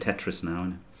like playing Tetris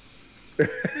now, isn't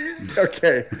it?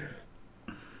 Okay.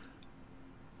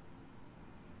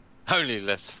 Only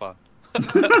less fun.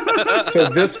 So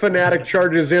this fanatic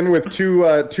charges in with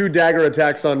two dagger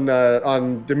attacks on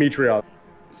Dimitriov.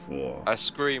 4. I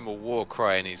scream a war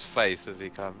cry in his face as he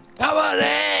comes. Come on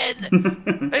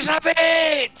in! Let's have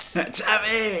it! Let's have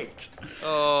it!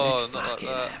 Oh, Let's not fucking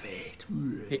like that. have it.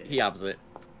 He has it.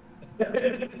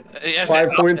 Yeah, 5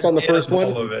 points on the first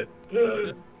All one. of it.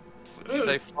 Did you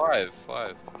say 5?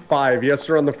 5. 5. Yes,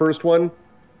 sir, on the first one.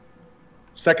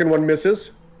 Second one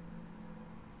misses.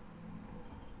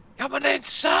 Come on in,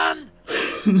 son!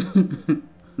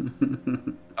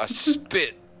 I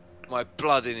spit my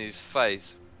blood in his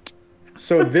face.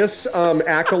 So this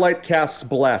acolyte casts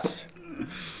Bless.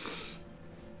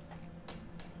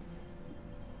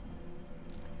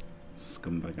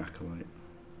 Scumbag acolyte.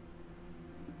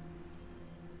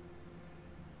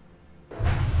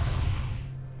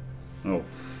 Oh,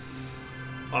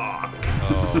 fuck.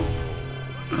 Oh,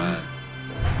 man.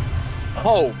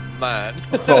 Oh, man.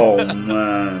 Oh,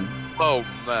 man. Oh,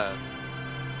 man.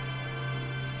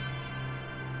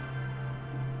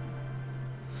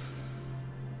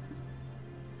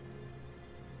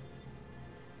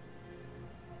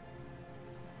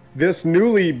 This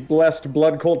newly blessed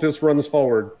blood cultist runs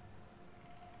forward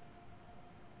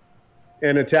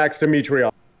and attacks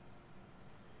Dimitriov.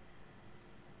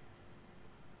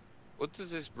 What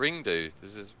does this ring do?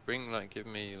 Does this ring, like, give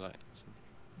me, like, some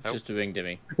help? Just a ring,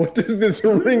 Dimmy. What does this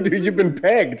ring do? You've been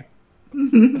pegged.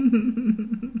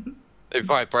 It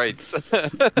vibrates.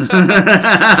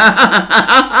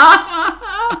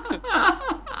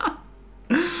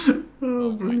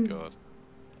 Oh my god.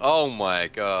 Oh my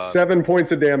god. 7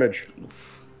 points of damage.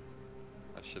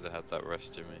 I should have had that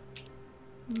rest, Jimmy.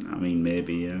 I mean,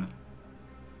 maybe, yeah.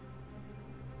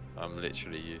 I'm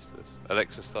literally useless.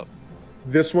 Alexa, stop.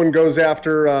 This one goes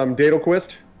after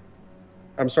Daedalquist.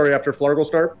 I'm sorry, after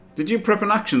Flarglestar. Did you prep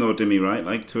an action though, Dimmy, right?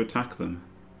 Like, to attack them?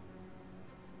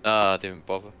 Nah, I didn't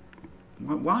bother.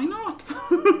 Why not?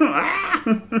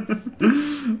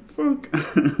 Fuck.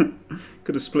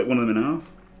 Could have split one of them in half.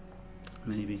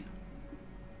 Maybe.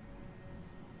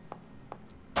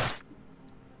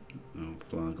 Oh,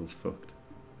 Flargle's fucked.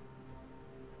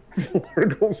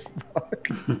 Flargle's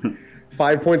fucked.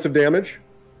 5 points of damage.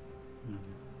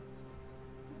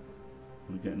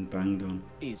 We're getting banged on.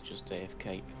 He's just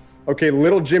AFK. Okay,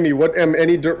 Little Jimmy. What?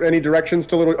 Any directions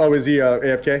to Little? Oh, is he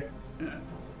AFK?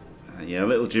 Yeah,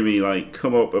 Little Jimmy, like,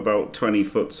 come up about 20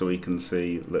 foot so we can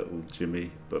see Little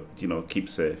Jimmy. But, you know, keep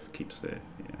safe, yeah.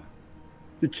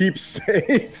 He keeps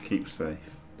safe. Keep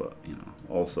safe, but, you know,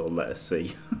 also let us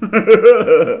see.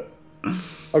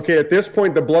 Okay, at this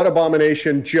point, the Blood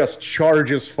Abomination just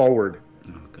charges forward.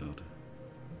 Oh, God.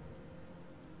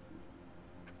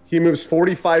 He moves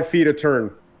 45 feet a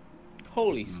turn.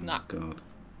 Holy snap. God.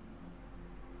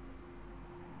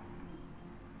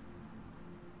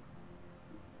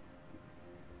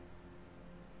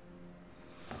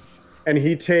 And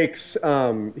he takes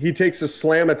a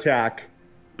slam attack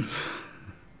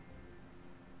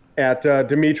at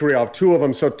Dmitriev, two of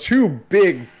them. So two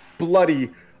big, bloody,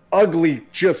 ugly,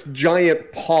 just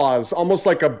giant paws, almost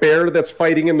like a bear that's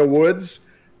fighting in the woods,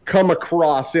 come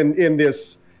across in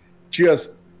this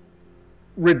just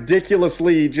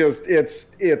ridiculously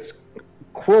it's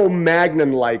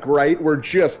Cro-Magnon like, right? Where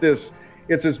just this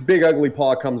big ugly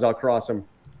paw comes across him.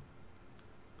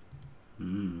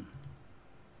 Mm.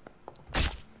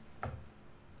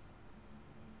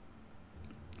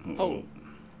 Oh.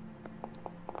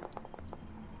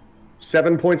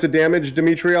 7 points of damage,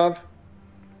 Dmitriev.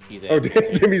 He's Oh,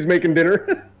 Timmy's making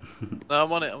dinner. No,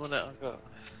 I'm on it. I've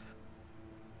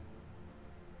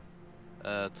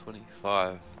got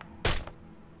 25.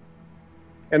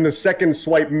 And the second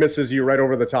swipe misses you right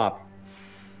over the top.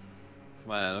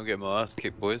 Man, I'm getting my ass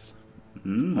kicked, boys.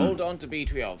 Mm. Hold on to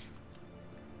Dmitriev.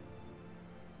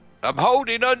 I'm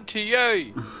holding on to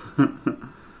you.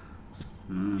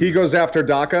 He goes after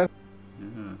Daka.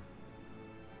 Yeah.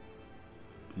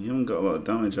 You haven't got a lot of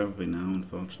damage, have we, now,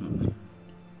 unfortunately?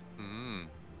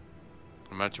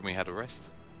 Imagine we had a rest.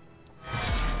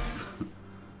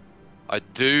 I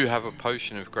do have a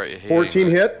potion of greater healing. 14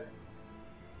 hit?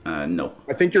 No.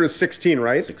 I think you're a 16,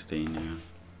 right? 16, yeah.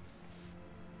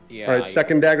 Yeah. All right,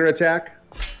 second dagger attack.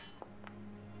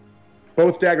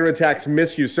 Both dagger attacks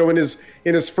miss you. So in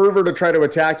his fervor to try to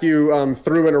attack you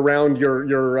through and around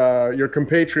your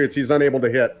compatriots, he's unable to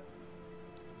hit.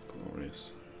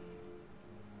 Glorious.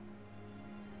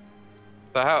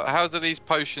 So how do these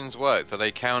potions work? Do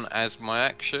they count as my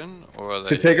action, or are they...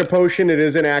 To take a potion, it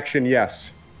is an action,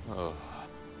 yes. Oh.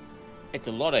 It's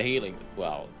a lot of healing.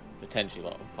 Well, potentially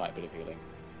quite a bit of healing.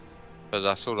 But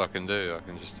that's all I can do. I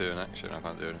can just do an action. I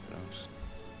can't do anything else.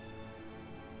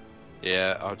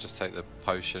 Yeah, I'll just take the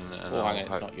potion and Oh, I'll hang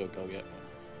on, it's not your go yet.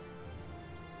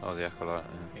 Oh, the acolyte.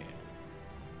 Yeah.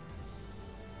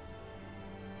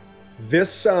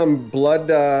 This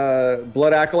blood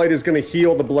acolyte is going to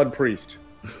heal the blood priest.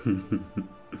 Of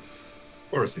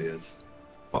course he is.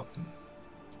 Fuck.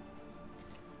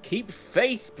 Keep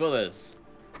faith, brothers.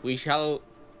 We shall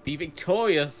be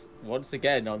victorious once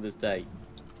again on this day.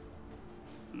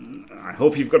 I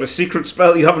hope you've got a secret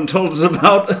spell you haven't told us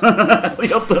about,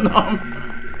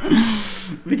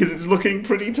 because it's looking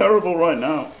pretty terrible right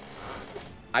now.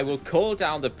 I will call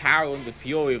down the power and the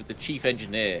fury of the chief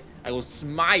engineer. I will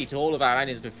smite all of our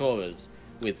enemies before us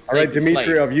with All right, sacred flame.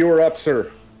 Dmitriev, you are up,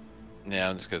 sir. Yeah,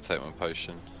 I'm just going to take my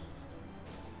potion.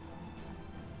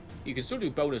 You can still do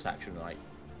bonus action, right?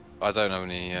 I don't have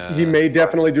any... He may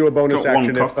definitely do a bonus Got one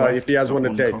action cock left. if he has Got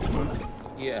one to take. cock left.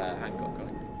 Yeah, Hancock. Right.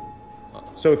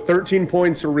 So 13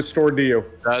 points are restored to you.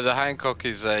 the Hancock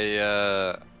is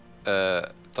a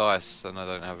dice, and I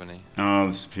don't have any. Oh,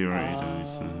 the superiority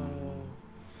dice.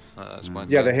 That's my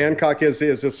Yeah, turn. the Hancock is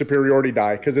a superiority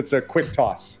die because it's a quick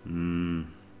toss.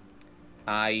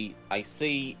 I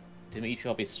see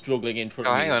Dmitriev is struggling in front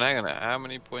Oh, of me. hang on. How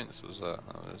many points was that?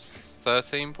 That was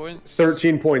 13 points?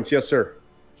 13 points, yes, sir.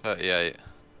 38.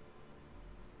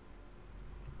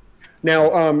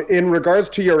 Now, in regards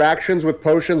to your actions with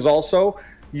potions also,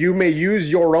 you may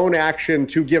use your own action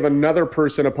to give another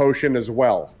person a potion as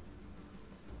well.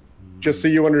 Just so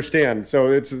you understand.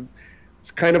 So it's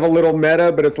kind of a little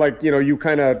meta, but it's like, you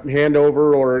kind of hand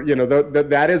over or,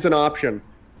 that is an option.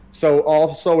 So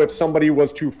also if somebody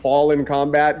was to fall in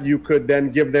combat, you could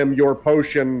then give them your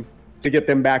potion to get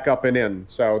them back up and in.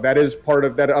 So that is part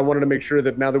of that. I wanted to make sure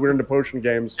that now that we're into potion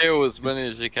games. Kill as many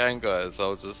as you can, guys.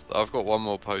 I've got one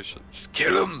more potion. Just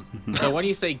kill them! So when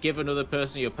you say give another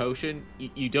person your potion,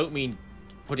 you don't mean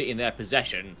put it in their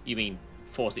possession. You mean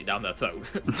force it down their throat.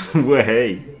 Well,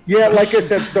 hey. Yeah, like I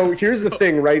said, so here's the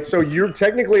thing, right? So you're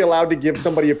technically allowed to give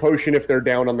somebody a potion if they're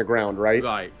down on the ground, right?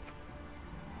 Right.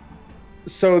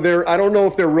 So I don't know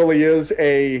if there really is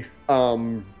a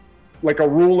like a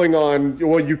ruling on,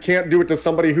 well, you can't do it to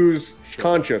somebody who's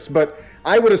conscious, but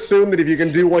I would assume that if you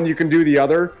can do one, you can do the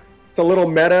other. It's a little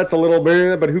meta, it's a little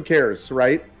bit, but who cares,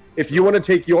 right? If you want to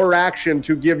take your action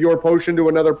to give your potion to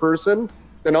another person,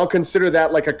 then I'll consider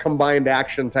that like a combined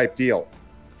action type deal.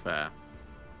 Fair.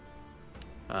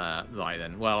 Right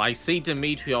then. Well, I see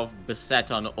Dmitriev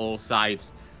beset on all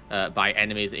sides by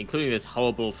enemies, including this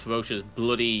horrible, ferocious,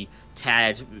 bloody,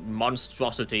 teared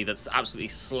monstrosity that's absolutely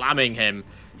slamming him.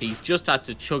 He's just had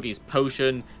to chug his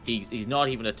potion. He's not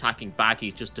even attacking back.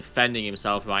 He's just defending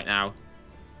himself right now.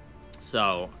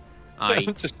 So,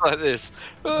 just like this.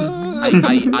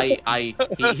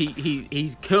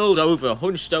 He's curled over,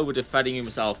 hunched over, defending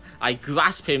himself. I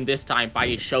grasp him this time by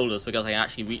his shoulders because I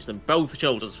actually reach them both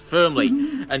shoulders firmly,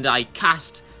 and I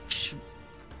cast.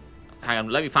 Hang on,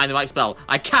 let me find the right spell.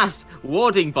 I cast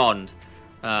Warding Bond.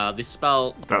 This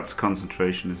spell... That's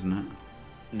concentration, isn't it?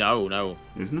 No.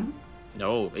 Isn't it?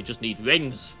 No, it just needs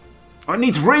rings. Oh, it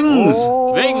needs rings! Rings!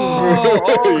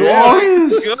 Oh,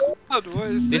 Yes! God, what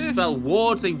is This this? spell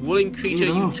wards a willing creature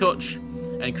Yeah. you touch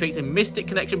and creates a mystic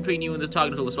connection between you and the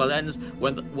target until the spell ends.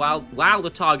 While the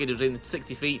target is within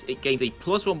 60 feet, it gains a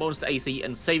 +1 bonus to AC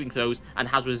and saving throws and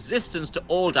has resistance to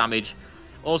all damage.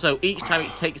 Also, each time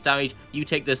it takes damage, you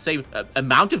take the same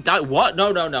amount of damage. What?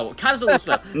 No. Cancel the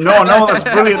spell. No, that's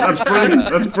brilliant,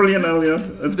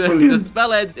 Elliot. That's The brilliant.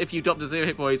 spell ends if you drop to 0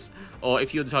 hit points or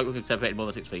if you and the target can separate more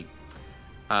than 6 feet.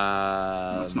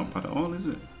 That's not bad at all, is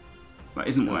it? That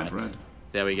isn't what I've right. read.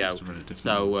 There we go. Must have read it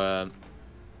differently.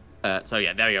 So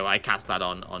yeah, there we go. I cast that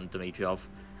on Dimitrov.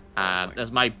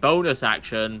 As my bonus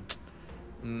action,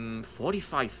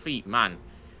 45 feet, man.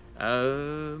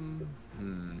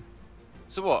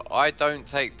 So what? I don't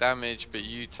take damage, but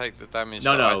you take the damage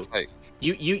No. I take.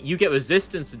 You get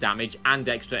resistance to damage and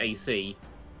extra AC,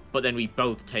 but then we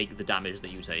both take the damage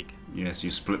that you take. Yes,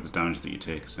 you split the damage that you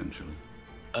take, essentially.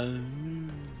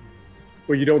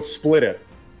 Well, you don't split it.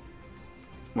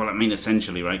 Well, I mean,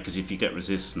 essentially, right? Because if you get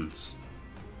resistance,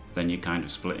 then you're kind of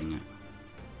splitting it.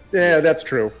 Yeah, that's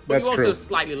true. But That's you're also true.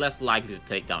 slightly less likely to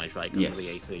take damage, right? Because of the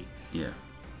Yes. AC. Yeah.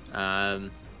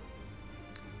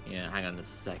 Yeah, hang on a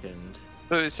second.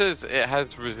 So it says it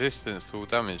has resistance to all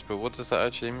damage, but what does that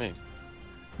actually mean?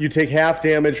 You take half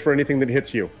damage for anything that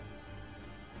hits you,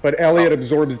 but Elliot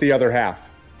absorbs the other half.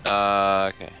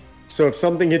 Okay. So if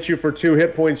something hits you for 2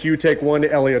 hit points, you take 1.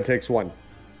 Elliot takes 1.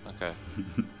 Okay.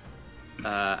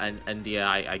 And yeah,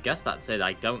 I guess that's it.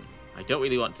 I don't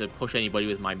really want to push anybody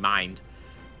with my mind,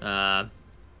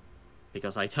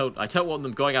 because I don't want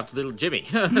them going after little Jimmy.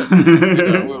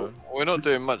 We're not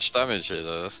doing much damage here,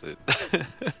 though. That's it.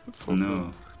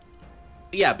 No.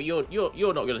 Yeah, but you're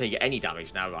not going to take any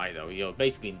damage now, right? Though you're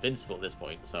basically invincible at this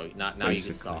point. So now you can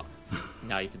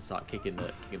Basically. start kicking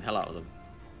the hell out of them.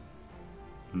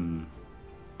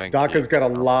 Thank Daka's you. got a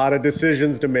lot of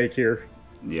decisions to make here.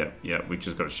 Yeah, we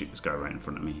just got to shoot this guy right in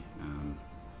front of me.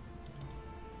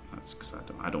 That's because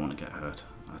I don't want to get hurt.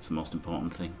 That's the most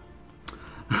important thing.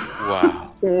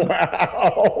 Wow.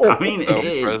 Wow. I mean, it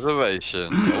is. Self-preservation.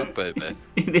 Oh, baby.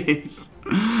 It is.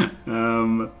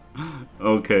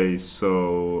 Okay,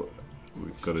 so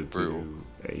we've got to brutal. do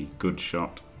a good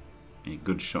shot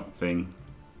thing.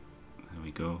 There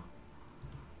we go.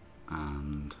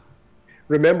 And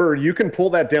Remember, you can pull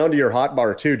that down to your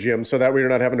hotbar too, Jim, so that way you're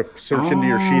not having to search into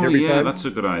your sheet every yeah, time. that's a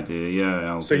good idea.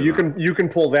 Yeah, So you can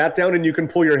pull that down, and you can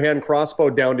pull your hand crossbow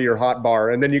down to your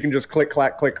hotbar, and then you can just click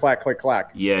clack click clack click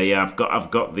clack. Yeah. I've got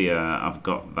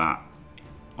that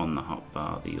on the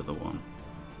hotbar, the other one,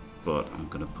 but I'm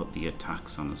gonna put the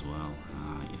attacks on as well.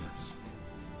 Ah, yes.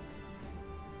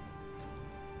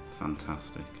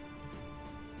 Fantastic.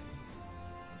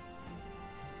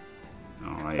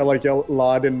 All right. I like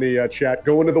Lod in the chat.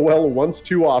 Go into the well once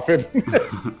too often.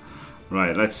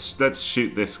 Right, let's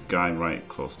shoot this guy right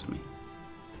close to me.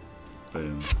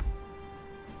 Boom.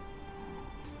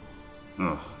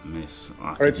 Oh, miss.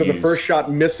 All right, so the first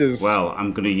shot misses. Well,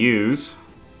 I'm going to use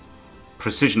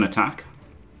precision attack.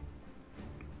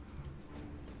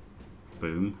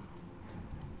 Boom.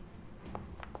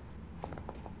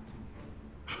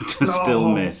 To still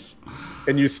miss.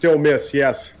 And you still miss,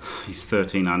 yes. He's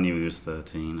 13. I knew he was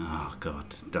 13. Oh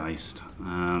god, diced.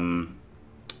 And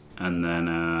then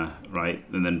right,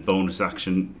 and then bonus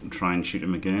action, try and shoot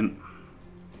him again.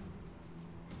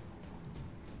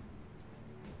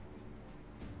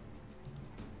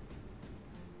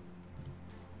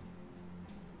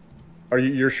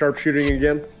 You're sharpshooting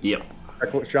again? Yep.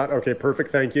 Excellent shot. Okay,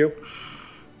 perfect. Thank you.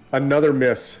 Another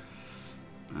miss.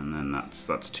 And then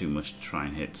that's too much to try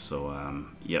and hit. So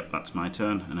yep, that's my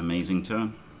turn. An amazing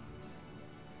turn.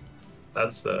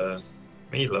 That's a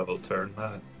me level turn,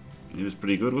 man. It was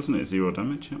pretty good, wasn't it? 0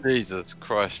 damage. Yep. Jesus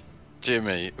Christ,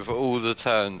 Jimmy, of all the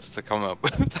turns to come up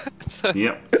with that.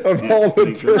 Yep. Of Yep, all the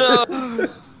pretty good. turns.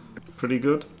 Pretty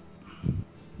good.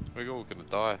 We're all gonna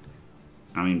die.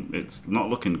 I mean, it's not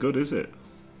looking good, is it?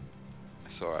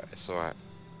 It's alright, it's alright.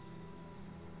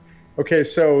 Okay,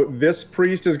 so this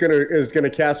priest is gonna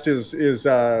cast his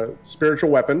spiritual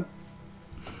weapon.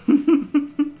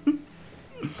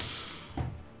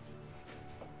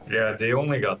 Yeah, they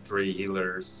only got 3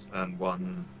 healers and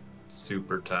 1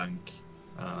 super tank,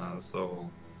 so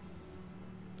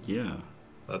Yeah.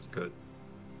 that's good.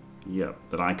 Yep,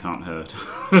 that I can't hurt.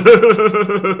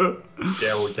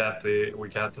 Yeah, we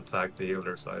can't attack the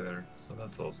healers either, so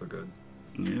that's also good.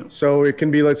 Yep. So it can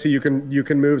be, let's see, you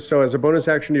can move. So as a bonus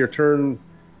action to your turn,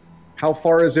 how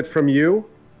far is it from you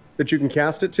that you can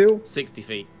cast it to? 60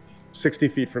 feet. 60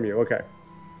 feet from you. Okay.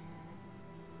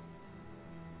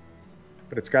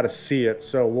 but it's got to see it.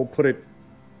 So we'll put it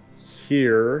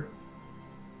here.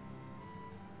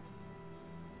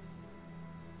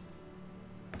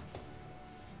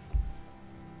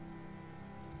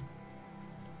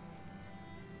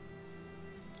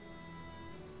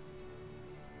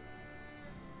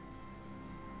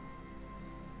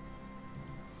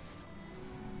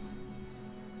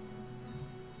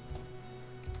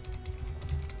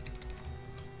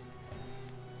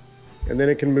 And then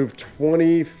it can move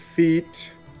 20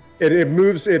 feet. It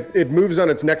moves on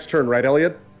its next turn, right,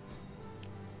 Elliot?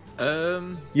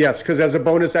 Yes, because as a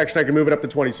bonus action, I can move it up to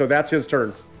 20. So that's his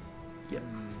turn. Yeah.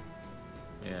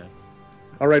 Yeah.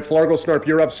 All right, Flargle Snarp,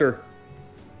 you're up, sir.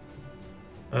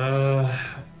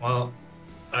 Well,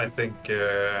 I think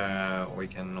we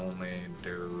can only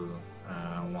do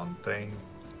one thing.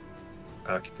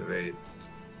 Activate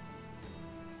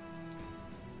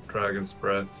Dragon's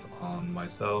Breath on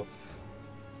myself.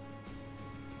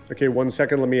 Okay, 1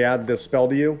 second. Let me add this spell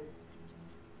to you.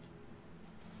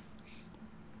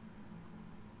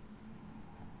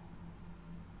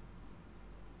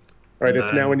 All right,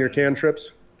 it's now in your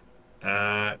cantrips.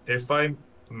 If I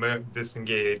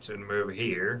disengage and move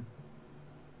here,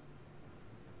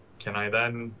 can I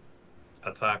then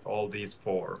attack all these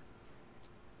 4?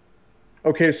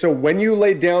 Okay, so when you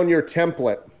lay down your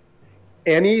template,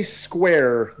 any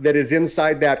square that is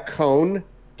inside that cone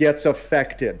gets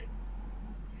affected.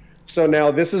 So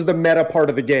now this is the meta part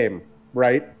of the game,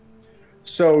 right?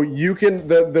 So you can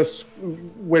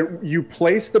when you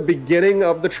place the beginning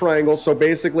of the triangle, so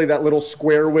basically that little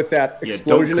square with that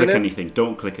explosion in it. Don't click anything.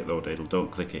 Don't click it though, Dadle.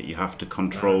 Don't click it. You have to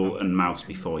control and mouse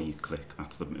before you click.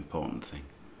 That's the important thing.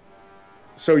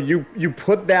 So you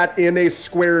put that in a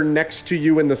square next to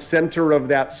you in the center of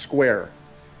that square.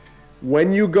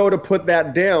 When you go to put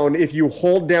that down, if you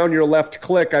hold down your left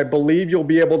click, I believe you'll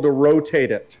be able to rotate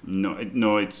it.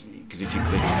 No, it's because if you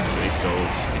click it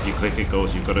goes. If you click it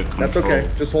goes. You've got to control. That's okay.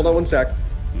 Just hold on 1 sec.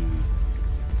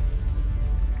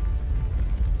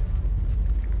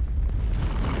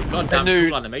 Goddamn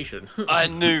cool animation. I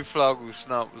knew Flargle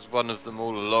Snarp was one of them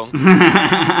all along.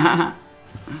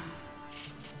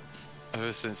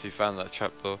 Ever since he found that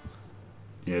trapdoor.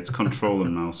 Yeah, it's control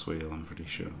and mouse wheel. I'm pretty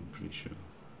sure.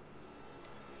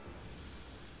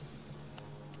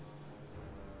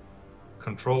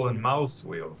 Control and mouse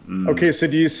wheel. Okay, so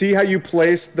do you see how you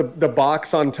place the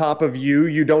box on top of you?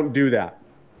 You don't do that.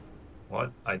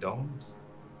 What? I don't?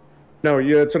 No,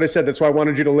 that's what I said. That's why I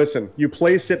wanted you to listen. You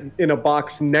place it in a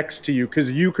box next to you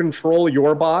because you control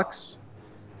your box.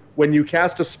 When you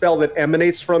cast a spell that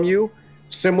emanates from you,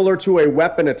 similar to a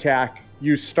weapon attack,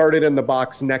 you start it in the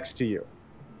box next to you.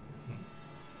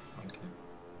 Okay.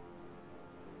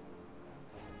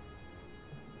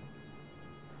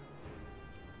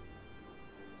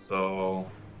 So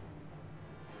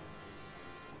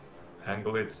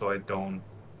angle it so I don't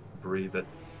breathe it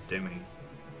dimming.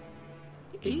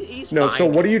 He's No, fine. so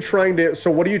what are you trying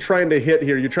to hit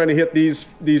here? You're trying to hit these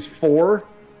 4?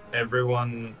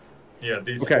 Everyone, yeah,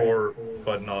 these Okay. 4,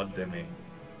 but not dimming.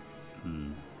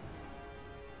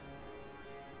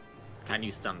 Can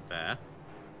you stand there?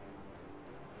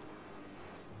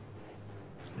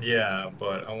 Yeah,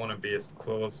 but I want to be as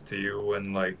close to you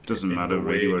and like. Doesn't in matter the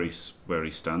really way- where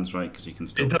he stands, right? Because he can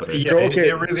still It does, put it. yeah, Okay,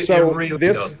 so it really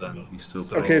this- does then. He's still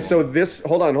So- Okay, so this.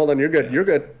 Hold on. You're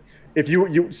good.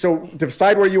 If so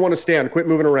decide where you want to stand. Quit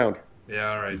moving around.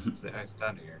 Yeah, all right. I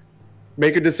stand here.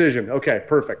 Make a decision. Okay,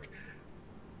 perfect.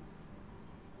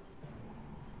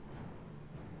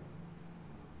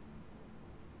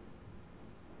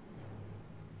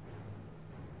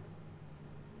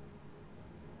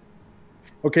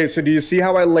 Okay, so do you see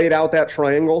how I laid out that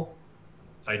triangle?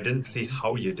 I didn't see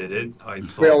how you did it. I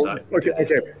saw Well, that. you did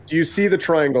it. okay. Do you see the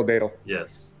triangle, Dadle?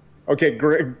 Yes. Okay,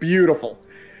 great, beautiful.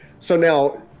 So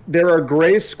now there are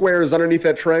gray squares underneath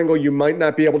that triangle. You might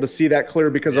not be able to see that clear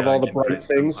because of Yeah, all I the can bright trace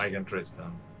them. things. I can trace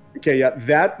them. Okay, yeah,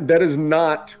 that is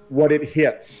not what it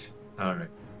hits. All right.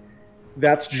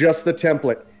 That's just the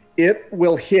template. It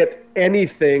will hit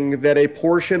anything that a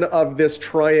portion of this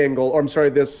triangle, or I'm sorry,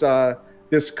 this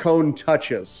cone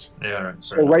touches. Yeah, all right.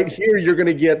 So right here, you're going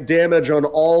to get damage on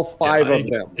all 5 of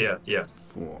them. Yeah.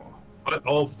 4. But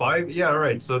all 5? Yeah, all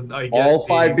right. So I get All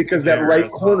 5 because that there right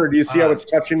as corner. well. Do you see how Ah, it's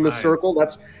touching the nice. circle?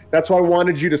 That's why I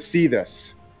wanted you to see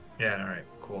this. Yeah, all right.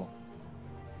 Cool.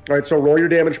 All right, so roll your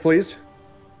damage, please.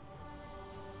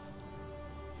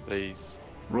 Please.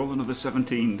 Roll another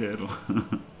 17, Dadle.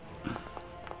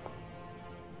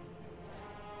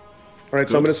 All right,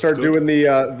 so I'm going to start Good. doing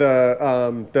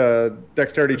the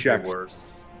dexterity Could be checks.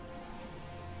 worse.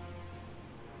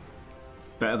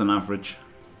 Better than average.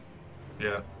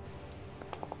 Yeah.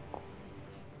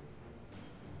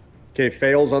 Okay,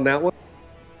 fails on that one.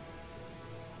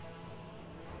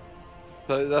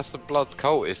 So that's the blood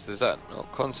cultist, is that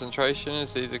not concentration?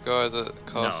 Is he the guy that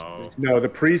casts? No. No, the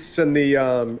priests and the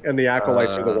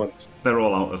acolytes are the ones. They're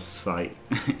all out of sight.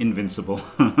 Invincible.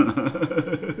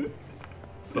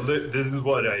 But this is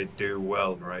what I do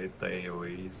well, right? The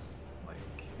AoEs. Like,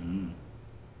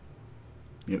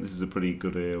 Yeah, this is a pretty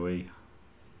good AoE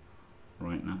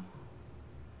right now.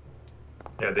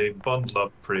 yeah, they bundle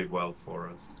up pretty well for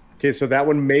us. Okay, so that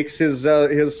one makes his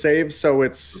save, so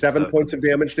it's 7 points of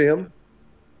damage to him.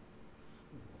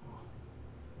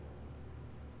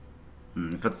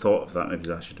 If I'd thought of that,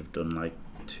 maybe I should have done like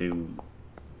 2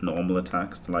 normal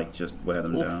attacks to like just wear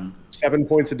them down. 7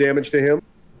 points of damage to him.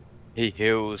 He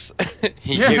heals.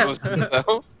 He heals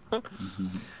himself. That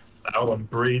one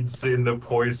breathes in the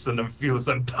poison and feels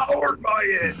empowered by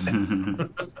it.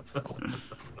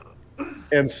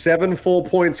 And 7 full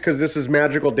points because this is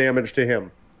magical damage to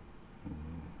him.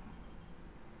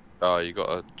 Oh, you got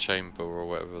a chamber or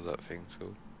whatever that thing's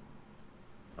called.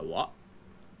 A what?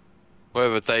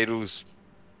 Whatever Daedal's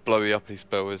blowy uppy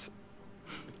spell is.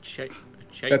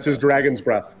 That's his dragon's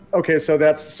breath. Okay, so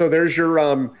there's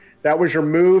your that was your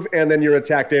move and then your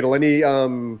attack, Daedal. Any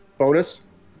bonus?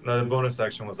 No, the bonus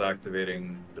action was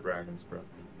activating the dragon's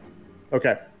breath.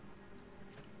 Okay.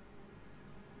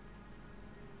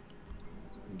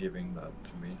 Giving that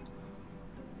to me.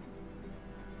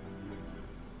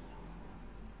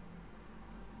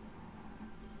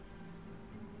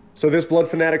 So this blood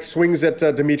fanatic swings at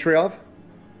Dmitriev.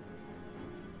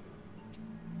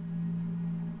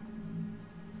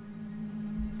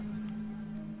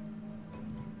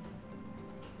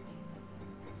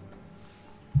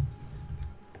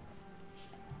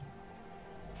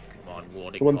 Come on,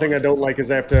 Wardic. The one thing I don't like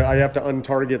is I have to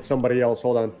untarget somebody else.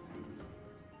 Hold on.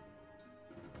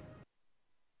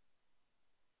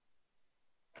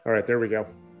 All right, there we go.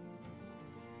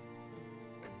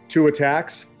 2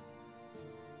 attacks.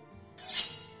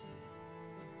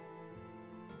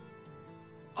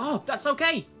 Oh, that's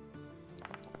okay.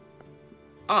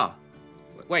 Ah,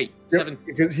 wait, Yep, 7.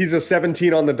 because he's a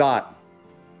 17 on the dot.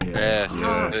 Yeah,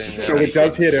 So it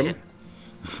does hit him.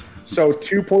 So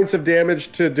 2 points of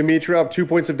damage to Dmitriev, 2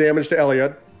 points of damage to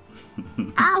Elliot.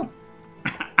 Ow!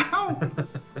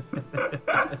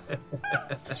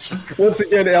 Once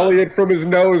again, Elliot from his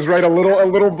nose, right? A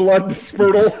little blood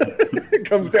spurtle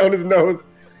comes down his nose.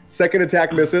 Second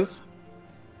attack misses.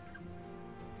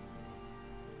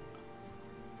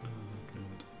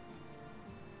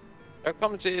 How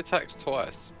come he attacks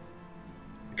twice?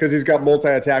 Because he's got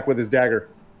multi-attack with his dagger.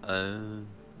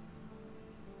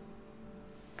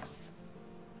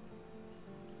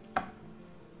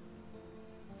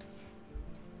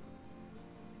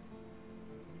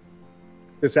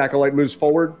 This acolyte moves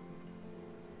forward.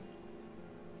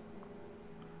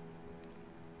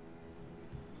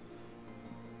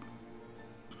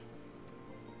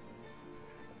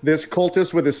 This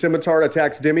cultist with a scimitar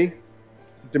attacks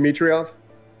Dmitriev.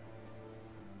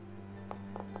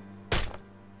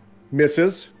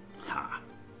 Misses.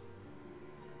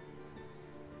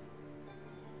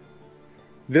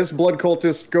 This blood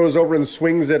cultist goes over and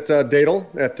swings at Daedal,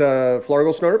 at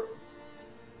Flarglesnarp.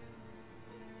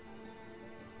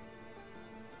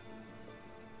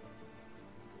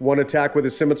 One attack with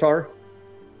his scimitar.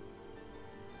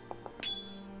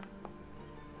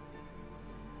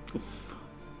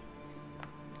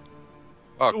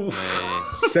 Fuck me.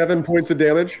 7 points of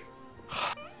damage.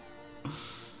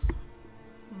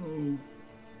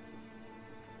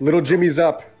 Little Jimmy's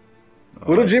up.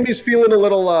 Little Jimmy's feeling a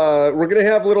little. We're gonna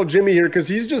have little Jimmy here because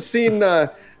he's just seen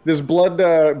this blood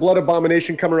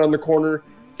abomination come around the corner.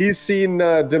 He's seen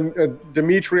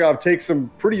Dmitriev take some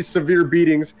pretty severe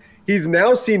beatings. He's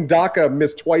now seen Daka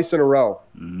miss twice in a row.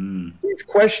 He's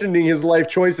questioning his life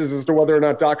choices as to whether or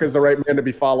not Daka is the right man to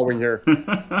be following here.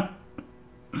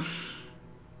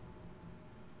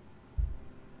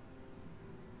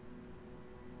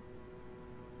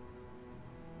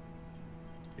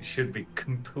 He should be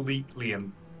completely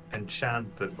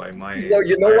enchanted by my.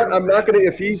 You know what? I'm not gonna.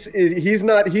 If he's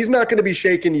not gonna be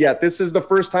shaken yet. This is the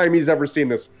first time he's ever seen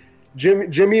this.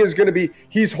 Jimmy is gonna be.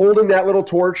 He's holding that little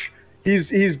torch.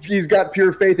 He's got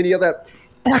pure faith, and he yelled that,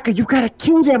 "Daka, you gotta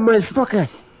kill that motherfucker."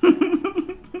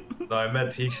 No, I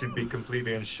meant he should be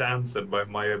completely enchanted by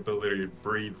my ability to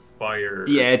breathe fire.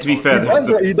 Yeah, to be fair,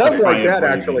 he does like that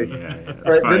actually. Yeah.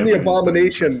 Right, then the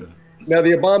abomination. Now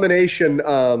the abomination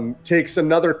takes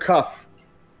another cuff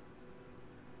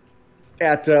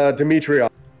at Dmitriev.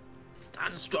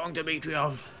 Stand strong,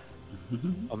 Dmitriev.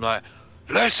 I'm like,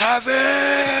 let's have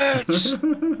it!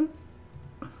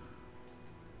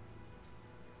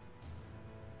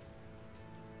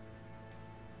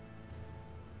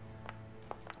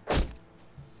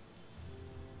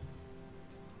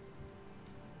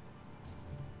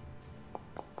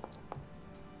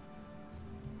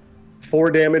 4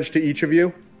 damage to each of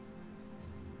you.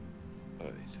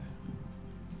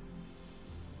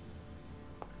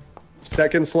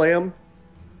 Second slam.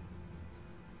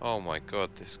 Oh my god,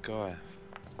 this guy.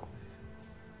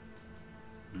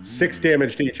 6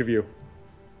 damage to each of you.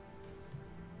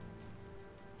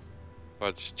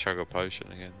 I'll just chug a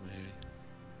potion again,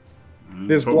 maybe.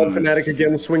 This blood fanatic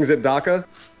again swings at Daka.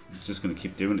 He's just going to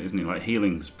keep doing it, isn't he? Like,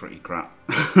 healing's pretty crap.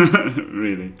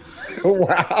 Really.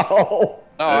 Wow.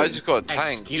 No, I just got a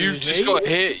tank. Excuse You've just me? got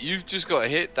hit. You've just got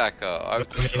hit, Daka. I've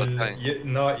just got a tank.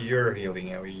 Not your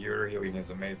healing, Ellie. Your healing is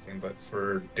amazing, but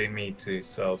for Dimmy to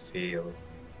self-heal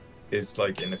is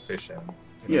like inefficient.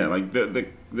 Yeah, like the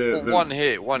Well, one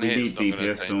hit we hit's need not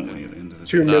gonna DPS, change don't it. we? At the end of the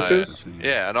 2 day. misses.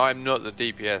 Yeah, and I'm not the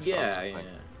DPS. Yeah, I'm yeah. like-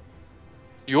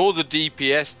 You're the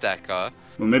DPS, Daka.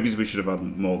 Well, maybe we should have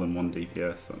had more than 1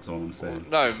 DPS. That's all I'm saying.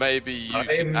 No, maybe you I'm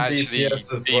should actually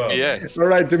DPS as well. DPS. All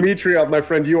right, Dimitriov, my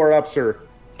friend, you are up, sir.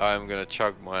 I'm gonna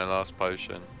chug my last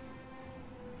potion.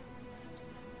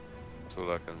 That's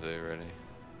all I can do, really.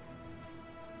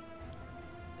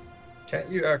 Can't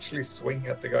you actually swing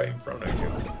at the guy in front of you?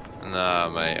 Nah,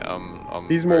 mate. I'm.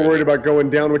 He's more really- worried about going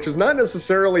down, which is not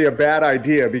necessarily a bad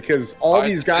idea because all I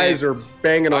these guys need- are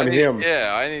banging on him.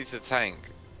 Yeah, I need to tank.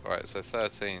 Right, so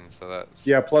 13. So that's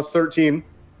Yeah, plus 13.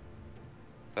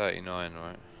 39,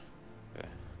 right?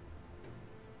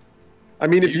 I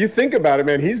mean, if you think about it,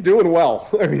 man, he's doing well.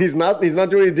 I mean, he's not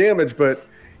doing any damage, but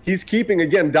he's keeping.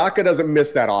 Again, Daka doesn't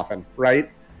miss that often,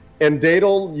 right? And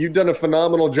Dadel, you've done a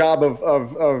phenomenal job of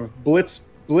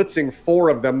blitzing 4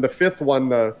 of them. The 5th one,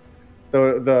 the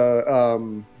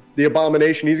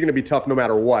abomination, he's going to be tough no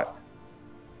matter what.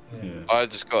 Yeah. I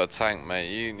just got a tank, mate.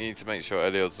 You need to make sure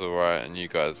Elliot's alright, and you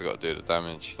guys have got to do the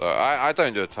damage. Like, I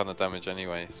don't do a ton of damage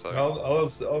anyway, so. I'll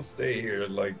stay here.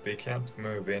 Like they can't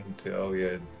move into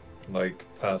Elliot, like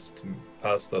past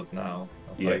us now.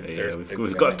 Yeah, Like, yeah, they've we've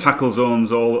been got tackle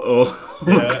zones all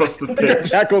Yeah. across the pitch.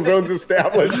 Tackle zones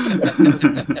established.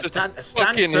 Stand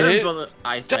Fucking firm, hit. brother.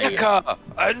 I say. Daka,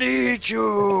 I need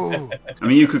you. I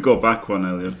mean, you could go back one,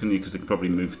 Elliot, couldn't you? Because they could probably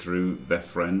move through their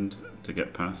friend to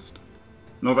get past.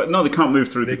 No, they can't move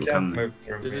through They people, can't can they? move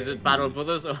through. This me. is a Battle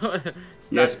Brothers.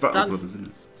 Yes, Battle Brothers, isn't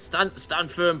it?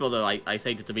 Stand firm, brother. I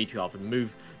say to Dimitriov, and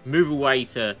move away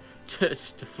to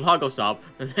Flagosov,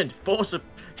 and then force a.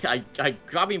 I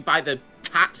grab him by the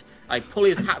hat. I pull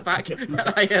his hat back, and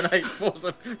I force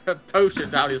a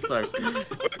potion down his throat.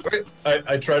 Wait,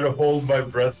 I try to hold my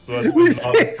breath so as We've to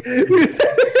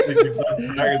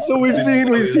not. So we've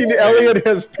seen Elliot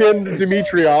has pinned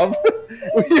Dimitriov.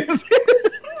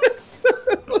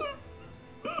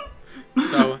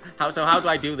 So how do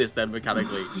I do this then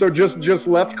mechanically? So just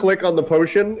left click on the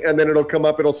potion, and then it'll come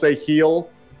up. It'll say heal,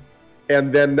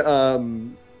 and then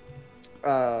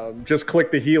just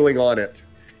click the healing on it.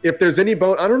 If there's any I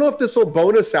don't know if this will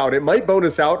bonus out. It might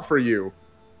bonus out for you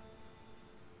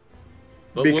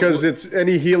But because it's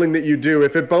any healing that you do.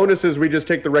 If it bonuses, we just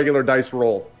take the regular dice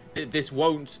roll. this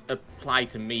won't apply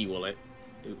to me, will it?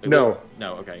 No. Won't?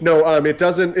 No. Okay. No, it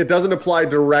doesn't. It doesn't apply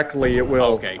directly. It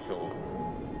will. Okay. Cool.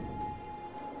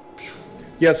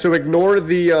 Yeah. So ignore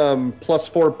the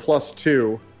 +4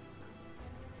 +2.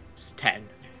 It's 10.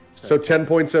 So 10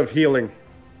 points of healing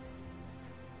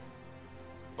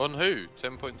On who?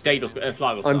 10 points.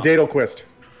 Flagel. on Daedalquist.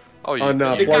 Oh, you. on, The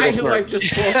Flagel guy who Snark. I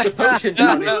just forced the potion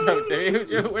down his throat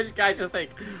to. Which guy do you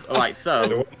think? Alright, The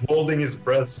so one holding his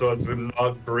breath so as to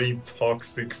not breathe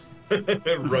toxic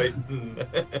right in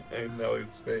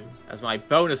Elliot's face. as my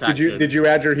bonus action. Did you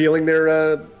add your healing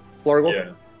there,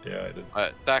 Flargle? Yeah, I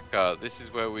did. Daka, this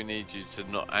is where we need you to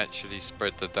not actually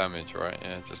spread the damage, right?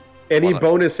 Yeah, just. Any One-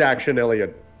 bonus action,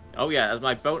 Elliot? Oh yeah, as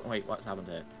my wait, what's happened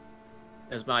here?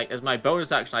 As my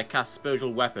bonus action, I cast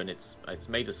spiritual weapon. It's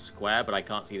made a square, but I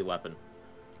can't see the weapon.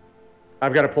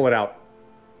 I've got to pull it out.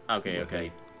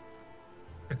 Okay.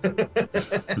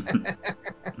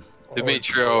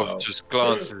 Dimitriov wow. just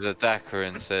glances at Daka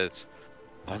and says,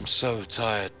 "I'm so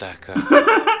tired, Daka.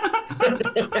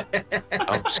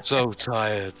 I'm so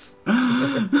tired."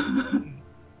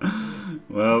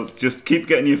 Well, just keep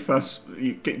getting your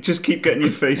keep getting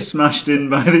your face smashed in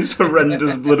by this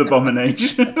horrendous blood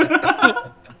abomination.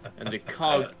 And the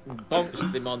cog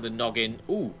bonks him on the noggin.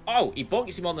 Oh, he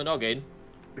bonks him on the noggin.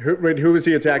 Who is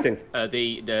he attacking?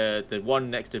 The one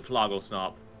next to Flagel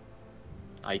Snarp.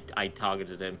 I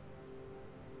targeted him.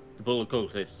 The blood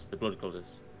cultist.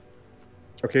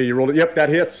 Okay, you rolled it. Yep, that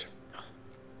hits.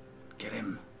 Get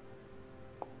him.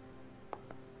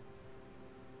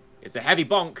 It's a heavy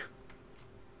bonk.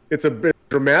 It's a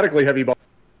dramatically heavy ball.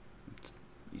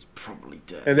 He's probably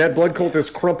dead. And that blood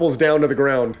cultist crumples down to the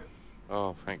ground.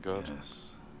 Oh, thank God.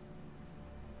 Yes.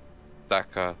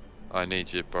 Daka, I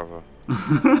need you, brother.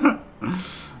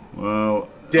 Well,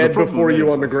 Dead before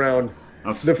you on the ground.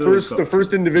 The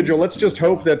first individual. Let's just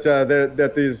hope that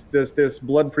this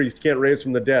blood priest can't raise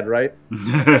from the dead, right?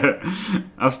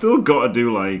 I've still got to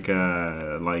do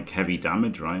like heavy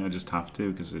damage, right? I just have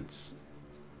to because it's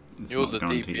You're not the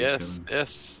guaranteed to kill DPS. him.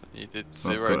 Yes, you did So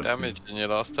I've 0 got damage in your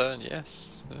last turn. Yes.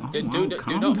 Oh, Do wow, not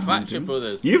calm down, fracture, Jim.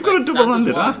 brothers. You've got Like, a stand double-handed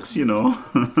as one. axe, you know.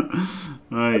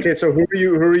 Right. Okay, so who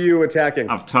are you attacking?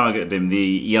 I've targeted him, the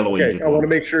yellow Okay, injured I want to one.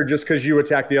 make sure just because you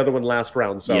attacked the other one last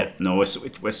round. So Yeah, no,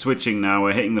 we're switching now.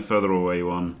 We're hitting the further away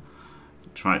one.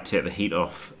 Try to take the heat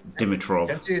off Dimitrov.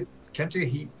 Can't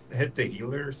you hit the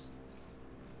healers?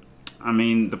 I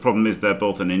mean, the problem is they're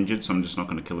both uninjured, so I'm just not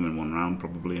going to kill them in one round,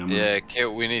 probably. Am I? Yeah,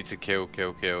 kill. We need to kill.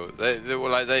 They were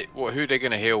like who they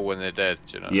gonna heal when they're dead?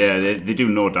 Do you know? Yeah, they do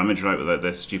no damage, right? With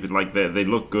they're stupid. Like they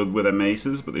look good with their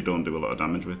maces, but they don't do a lot of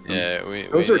damage with them. Yeah,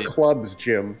 those are clubs,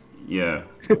 Jim. Yeah.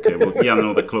 Okay. Well, yeah, I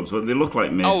know they're clubs, but they look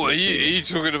like maces. Oh, are you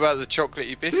talking about the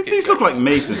chocolatey biscuit? These look like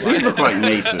maces. These look like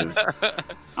maces.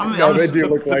 I mean, No, they do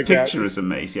look like the that. picture is a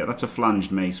mace. Yeah, that's a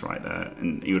flanged mace right there,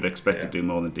 and you would expect Yeah. to do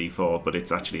more than D4, but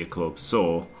it's actually a club.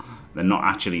 So they're not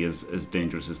actually as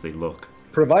dangerous as they look.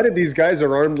 Provided these guys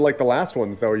are armed like the last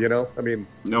ones, though, you know. I mean,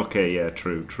 Okay, yeah,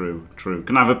 true.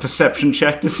 Can I have a perception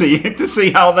check to see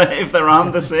how if they're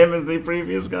armed the same as the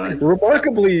previous guy?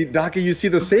 remarkably, Daka, you see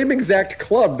the same exact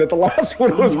club that the last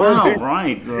one was Wow, wearing.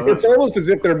 right. It's almost as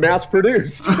if they're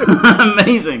mass-produced.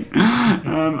 Amazing.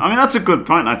 I mean, that's a good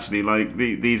point, actually. Like,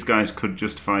 these guys could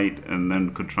just fight and then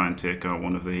could try and take out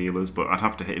one of the healers, but I'd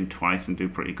have to hit him twice and do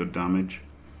pretty good damage.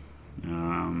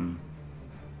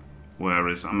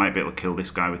 Whereas I might be able to kill this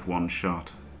guy with one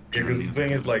shot. Because the thing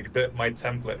is, like, my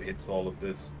template hits all of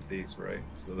these, right?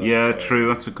 So that's Yeah, why- true.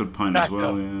 That's a good point as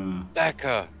well. Yeah.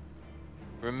 Daka,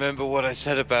 remember what I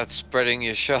said about spreading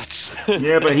your shots?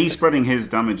 Yeah, but he's spreading his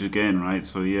damage again, right?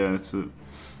 So yeah, it's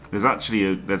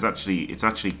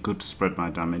actually good to spread my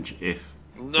damage if.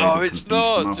 No, Daedal can it's finish them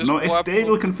not. off. Just No, if wipe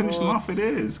Daedal them can finish them off. off, it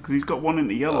is because he's got one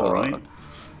into yellow, right,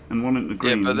 and one into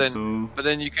green. Yeah, So but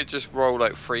then you could just roll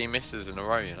like 3 misses in a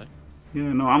row, you know.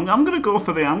 yeah, no, I'm gonna go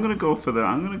for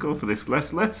this.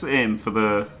 Let's aim for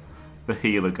the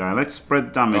healer guy. Let's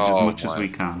spread damage as much as we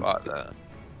can. Like that.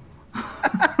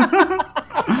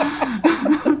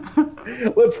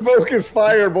 Let's focus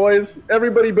fire, boys.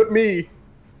 Everybody but me.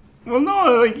 Well,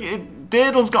 no, like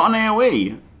Daedal's got an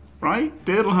AOE, right?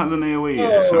 Daedal has an AOE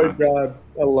Oh my attack. god,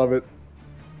 I love it.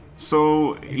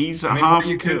 So he's a I mean, half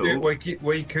what you could do, killed.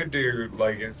 what you could do,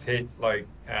 like, is hit like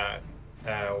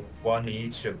one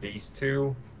each of these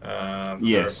two.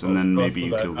 Yes, and then maybe you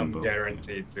kill them I'm both.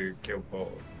 guaranteed to kill both.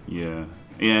 Yeah,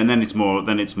 and then it's more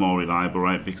reliable,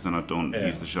 right? Because then I don't Yeah.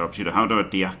 use the sharpshooter. How do I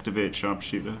deactivate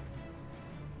sharpshooter?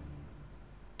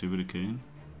 Do it again.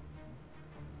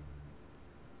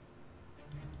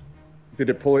 Did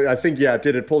it pull it? I think, yeah,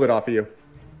 did it pull it off of you?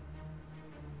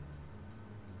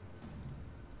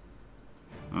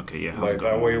 Okay, yeah. Like, I've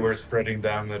got that way one. we're spreading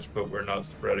damage, but we're not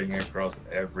spreading across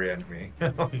every enemy.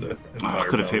 on the Oh, I entire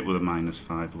could have hit battle. with a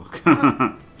 -5. Look.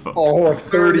 Fuck. Oh, a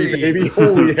 30, baby.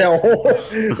 Holy hell.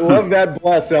 Love that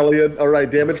bless, Elliot. All right,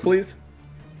 damage, please.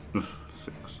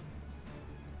 6.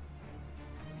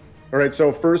 All right,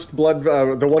 so first blood,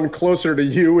 the one closer to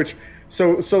you, which...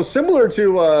 So similar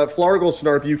to Flargle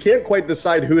Snarp, you can't quite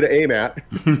decide who to aim at.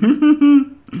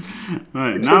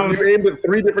 Right So now. you aimed at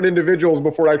 3 different individuals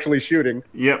before actually shooting.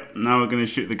 Yep. Now we're going to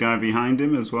shoot the guy behind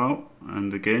him as well,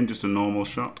 and again just a normal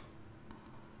shot.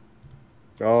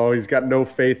 Oh, he's got no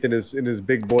faith in his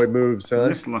big boy moves,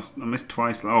 huh? I missed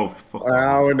twice. Oh, fuck.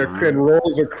 Wow, off, and man.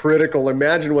 rolls a critical.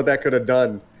 Imagine what that could have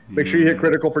done. Make sure you hit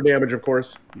critical for damage, of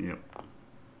course. Yep.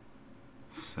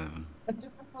 7.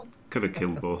 Could have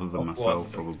killed both of them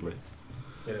myself, probably.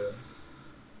 Yeah.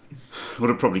 Would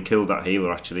have probably killed that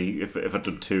healer, actually. If I'd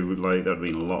done 2, like, that would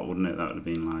have been a lot, wouldn't it? That would have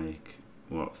been, like,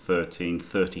 what, 13,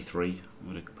 33.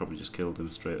 Would have probably just killed him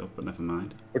straight up, but never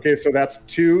mind. Okay, so that's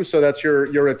 2. So that's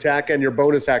your attack and your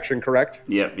bonus action, correct?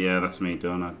 Yep, yeah, that's me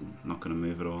done. I'm not going to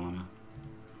move at all, am I?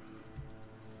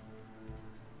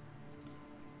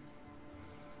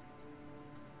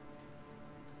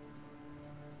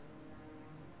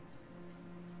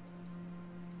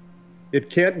 It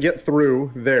can't get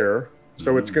through there,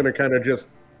 so it's going to kind of just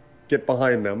get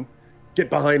behind them. Get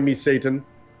behind me, Satan.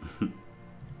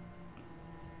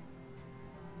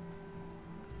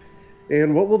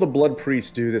 And what will the Blood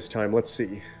Priest do this time? Let's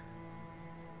see.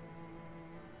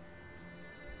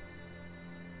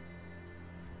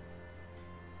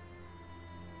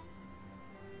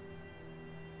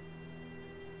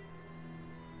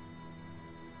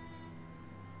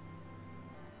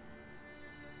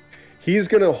 He's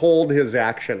going to hold his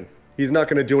action He's not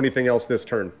going to do anything else this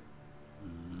turn.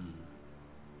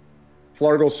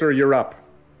 Flargle, sir, you're up.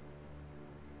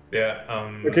 Yeah.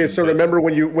 Okay, so remember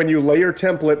when you lay your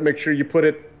template, make sure you put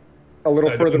it a little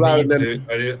further out. And then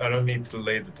I don't need to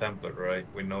lay the template, right?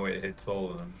 We know it hits all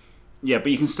of them. Yeah,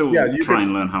 but you can still try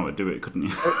and learn how to do it, couldn't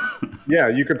you? Yeah,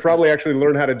 you could probably actually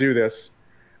learn how to do this.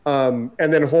 And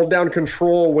then hold down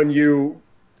control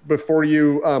before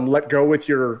you let go with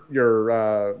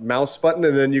your mouse button,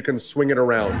 and then you can swing it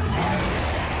around.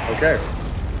 Okay.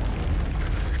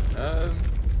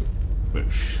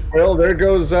 Well, there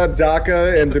goes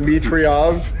Daka and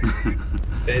Dimitriov.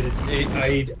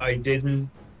 I didn't.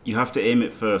 You have to aim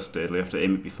it first, Dale. You have to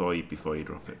aim it before you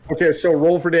drop it. Okay, so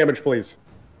roll for damage, please.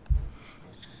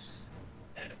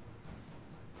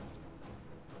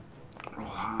 Roll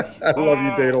high. I love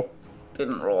you, Dadle.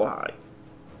 Didn't roll high.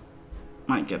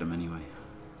 Might get him anyway.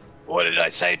 What did I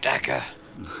say, Daka?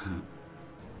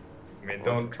 I mean,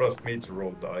 don't trust me to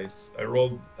roll dice. I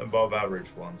rolled above average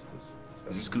once. Is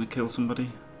this gonna kill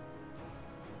somebody?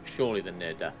 Surely the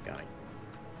near-death guy.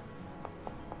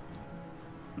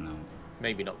 No.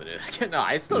 Maybe not the near-death. No,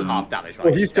 it's still half damage, right?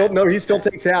 Well, he still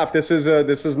takes half. This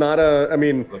is not a. I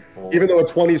mean, even though a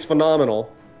 20 is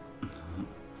phenomenal.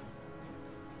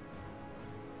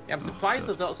 Yeah, I'm surprised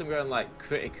there's not some going like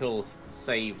critical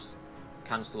saves,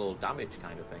 cancel all damage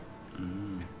kind of thing.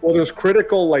 Well, there's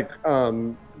critical like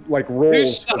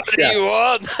rolls for checks. You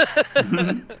on?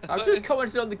 I'm just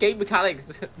commenting on the game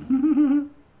mechanics.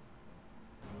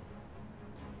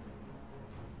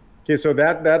 Okay, so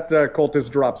that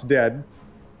cultist drops dead.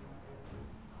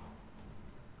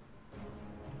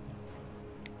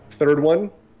 Third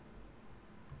one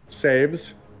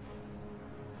saves.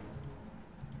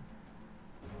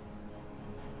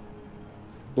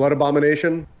 Blood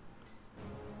Abomination.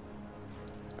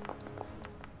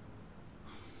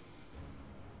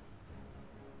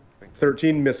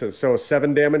 $13 misses, so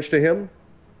 7 damage to him.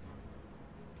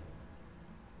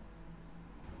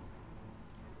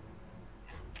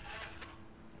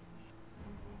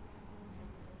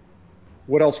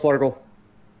 What else, Flargle?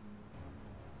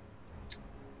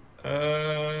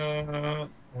 1,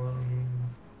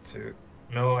 2.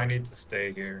 No, I need to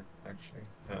stay here, actually.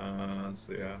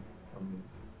 So yeah, I'm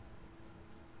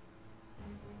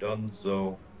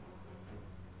donezo.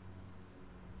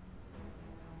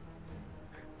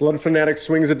 Blood Fanatic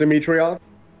swings at Dimitriov.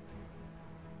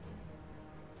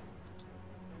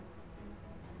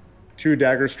 2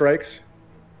 dagger strikes.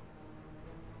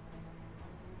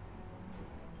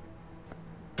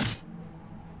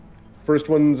 First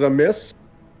one's a miss.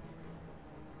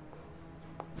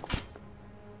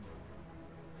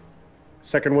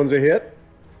 Second one's a hit.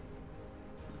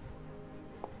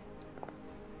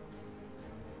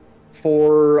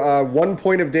 For 1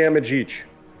 point of damage each.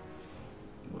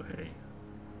 Way.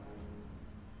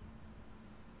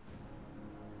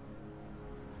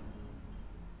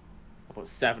 I put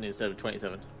 7 instead of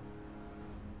 27.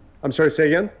 I'm sorry, say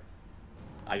again?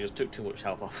 I just took too much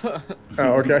health off.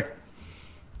 Oh, okay.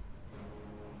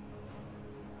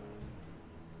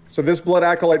 So this Blood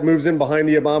Acolyte moves in behind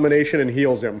the Abomination and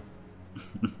heals him.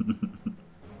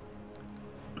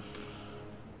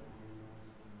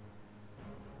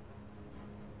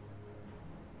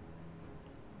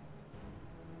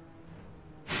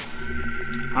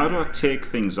 How do I take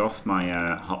things off my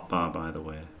hotbar, by the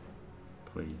way?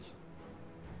 Please.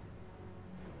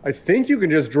 I think you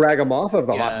can just drag them off of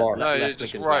the hotbar. No, you left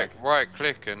just click and right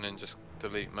click and then just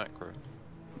delete macro.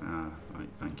 Ah, right,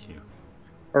 thank you.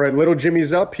 All right, Little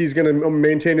Jimmy's up. He's going to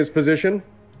maintain his position.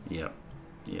 Yep.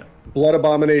 Yep. Blood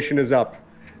Abomination is up.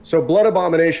 So Blood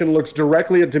Abomination looks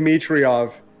directly at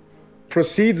Dimitriov,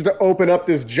 proceeds to open up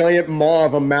this giant maw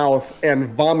of a mouth, and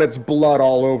vomits blood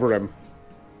all over him.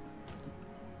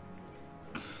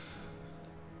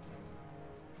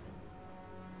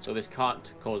 So this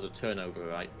can't cause a turnover,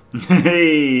 right?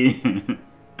 Hey!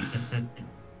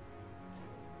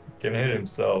 Can hit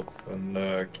himself and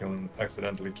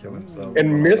accidentally kill himself.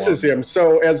 And misses him.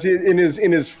 So as he, in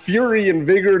his fury and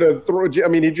vigor to throw, I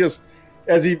mean, he just,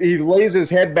 as he lays his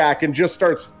head back and just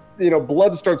starts,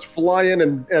 blood starts flying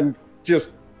and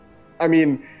just, I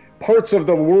mean, parts of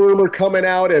the worm are coming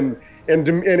out and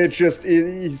it's just,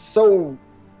 he's so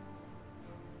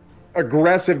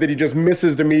aggressive that he just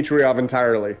misses Dimitriov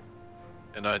entirely.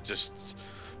 And I just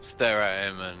stare at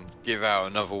him and give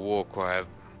out another war cry.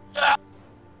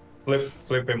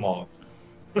 Flip him off.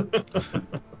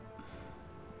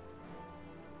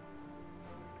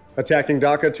 Attacking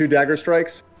Daka, 2 dagger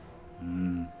strikes.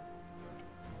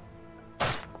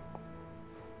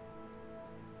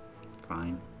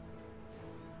 Fine.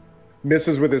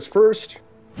 Misses with his first.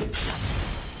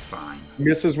 Fine.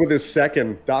 Misses with his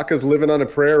second. Daka's living on a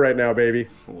prayer right now, baby.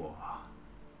 4.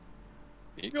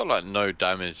 You got like no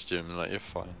damage, Jim. Like you're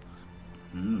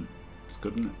fine. It's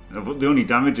good, isn't it? The only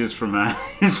damage is from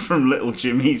Little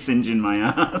Jimmy singeing my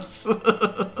ass. Is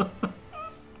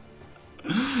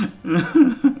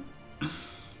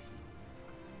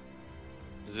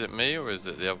it me or is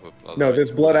it the other blood? No, this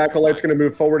blood acolyte's going to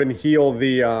move forward and heal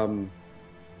the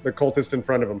cultist in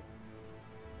front of him.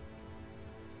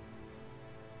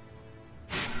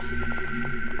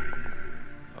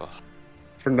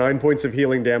 For 9 points of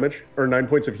healing damage, or 9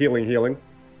 points of healing.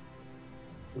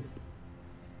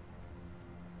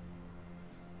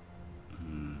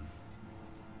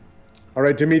 All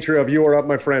right, Dimitrov, you are up,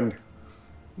 my friend.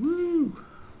 Woo!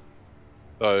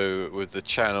 So, with the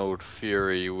channeled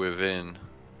fury within,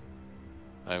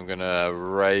 I'm gonna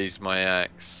raise my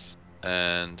axe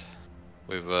and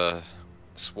with a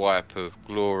swipe of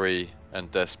glory and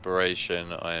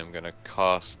desperation, I am gonna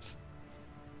cast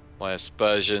my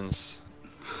aspersions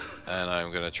and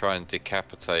I'm gonna try and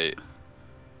decapitate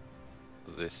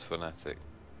this fanatic.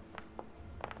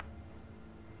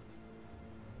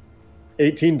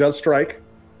 18 does strike.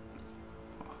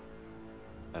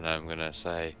 And I'm gonna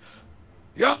say,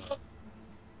 yeah.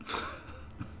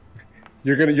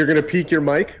 You're gonna peak your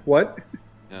mic. What?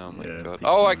 Oh my Yeah, god! peak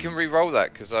Oh, I your can re-roll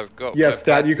that because I've got. Yes,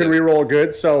 that you can re-roll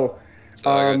good. So,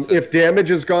 if damage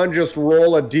is gone, just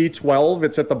roll a d12.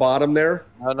 It's at the bottom there.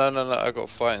 No. I got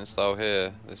fighting style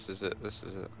here. This is it.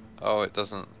 Oh, it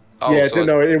doesn't. Oh, Yeah, so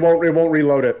no, it won't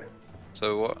reload it.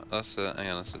 So what? That's a. Hang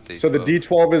on, that's a D12. So the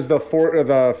d12 is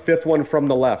the fifth one from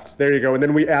the left. There you go. And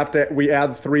then we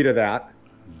add 3 to that.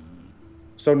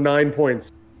 So 9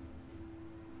 points.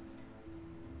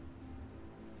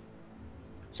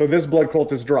 So this blood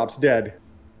cultist drops dead.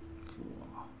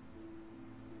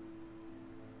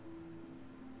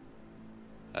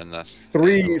 And that's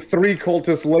Three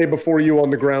cultists lay before you on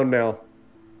the ground now.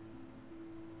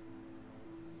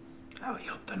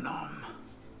 Elliot the Nom.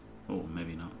 Oh,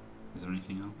 maybe not. Is there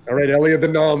anything else? All right, Elliot the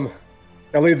Nom.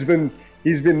 Elliot's been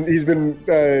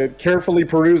carefully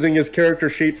perusing his character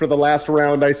sheet for the last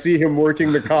round. I see him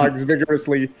working the cogs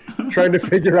vigorously, trying to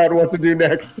figure out what to do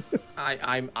next.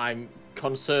 I'm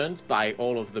concerned by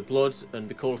all of the blood and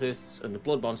the cultists and the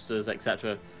blood monsters,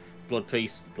 etc. Blood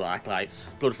priests, blood acolytes,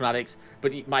 blood fanatics.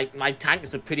 But my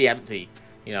tanks are pretty empty.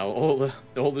 You know,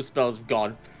 all the spells have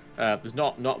gone. There's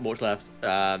not much left.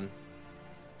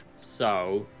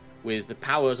 So with the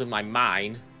powers of my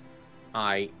mind,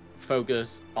 I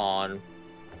focus on.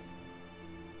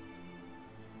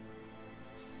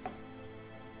 I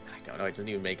don't know. It doesn't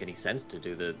even make any sense to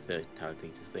do the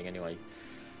telekinesis thing anyway.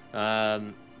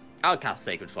 I'll cast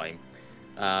Sacred Flame.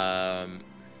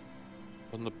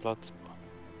 on the blood.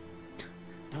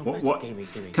 No, What? Gaming.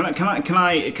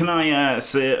 Can I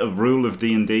say a rule of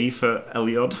D&D for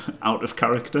Eliod out of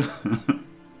character?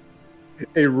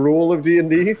 A rule of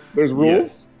D&D? There's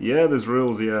rules? Yeah, there's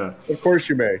rules. Yeah. Of course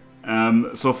you may.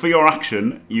 So for your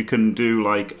action, you can do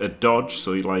like a dodge.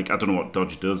 So you I don't know what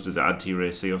dodge does. Does it add to your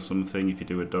AC or something if you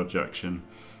do a dodge action?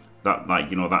 That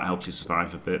that helps you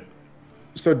survive a bit.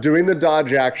 So doing the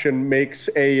dodge action makes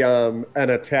an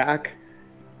attack.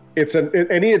 It's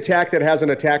any attack that has an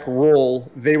attack roll,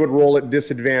 they would roll at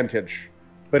disadvantage,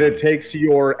 but it takes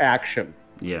your action.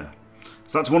 Yeah.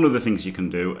 So that's one of the things you can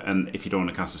do, and if you don't want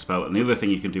to cast a spell. And the other thing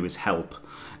you can do is help.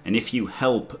 And if you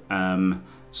help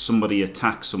somebody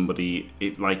attack somebody,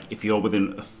 if you're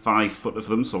within 5 foot of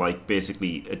them, so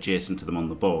basically adjacent to them on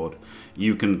the board,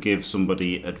 you can give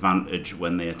somebody advantage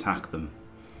when they attack them.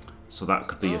 So that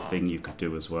could be a thing you could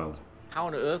do as well. How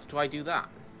on earth do I do that?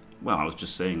 Well, I was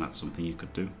just saying that's something you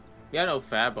could do. Yeah, no,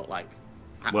 fair, but Well,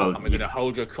 am I going to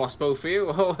hold your crossbow for you?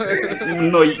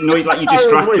 No, you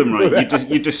distract them, right?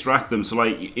 You distract them. So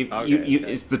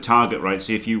it's the target, right?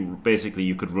 So if you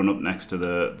could run up next to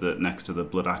the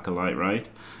blood acolyte, right?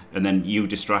 And then you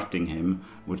distracting him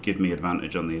would give me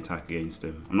advantage on the attack against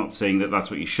him. I'm not saying that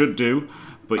that's what you should do,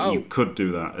 but you could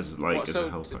do that as a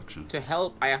help action. To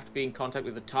help, I have to be in contact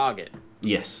with the target.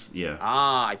 Yes, yeah.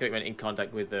 Ah, I thought you meant in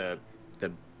contact with the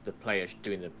player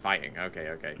doing the fighting. Okay.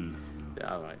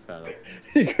 All right, fair enough.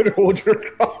 You could hold your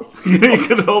crossbow. You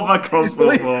could hold my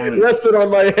crossbow for me. Rest it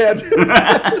on my head.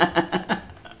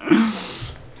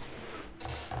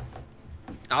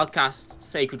 I'll cast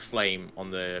Sacred Flame on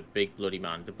the big bloody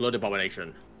man, the Blood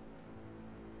Abomination.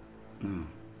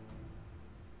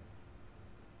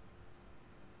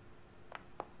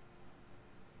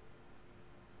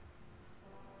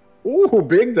 Ooh,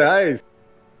 big dice.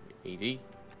 Easy.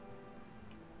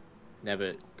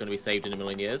 Never going to be saved in a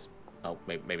million years. Oh,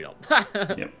 maybe not.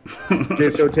 Yep.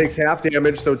 Okay, so it takes half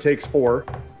damage, so it takes 4.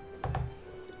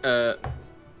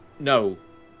 No.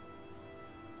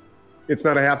 It's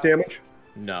not a half damage?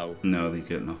 No. No, they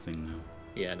get nothing now.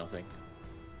 Yeah, nothing.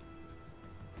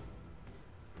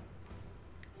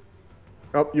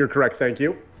 Oh, you're correct. Thank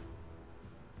you.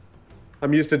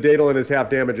 I'm used to Dadle and his half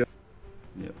damage.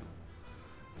 Yep.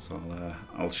 So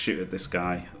I'll shoot at this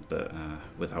guy, but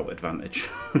without advantage.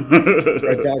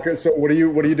 Right, Doc. So what are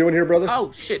you doing here, brother?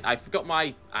 Oh shit! I forgot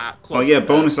my clock. Oh yeah,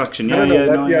 bonus action. Yeah, No, yeah,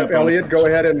 no, no, yeah. bonus Elliot, action. go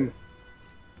ahead and.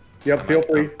 Yep, feel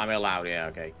free. I'm allowed. Yeah,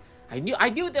 okay. I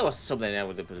knew there was something there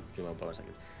with the bonus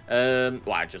action.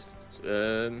 Well, I just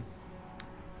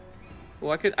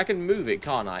well, I can move it,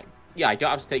 can't I? Yeah, I don't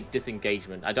have to take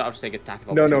disengagement. I don't have to take attack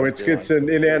of No, opportunity. it's an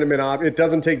inanimate object. It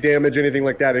doesn't take damage, anything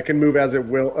like that. It can move as it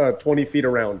will, 20 feet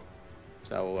around.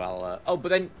 So I'll. Oh, but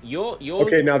then you're.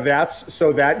 Okay, now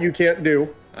that you can't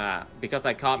do. Because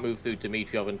I can't move through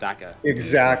Dmitriev and Daka.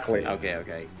 Exactly.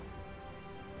 Okay.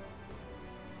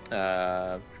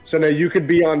 So now you could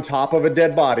be on top of a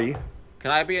dead body.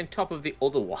 Can I be on top of the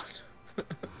other one?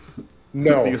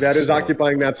 No, that is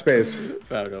occupying that space.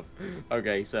 Fair enough.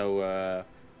 Okay, so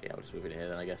yeah, I'll just move it here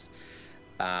then, I guess.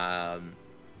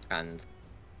 And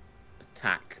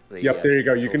attack the. Yep, there you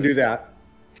go. You can do that.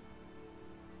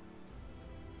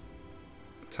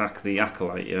 Attack the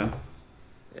acolyte, yeah.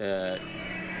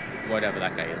 Whatever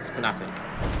that guy is, fanatic.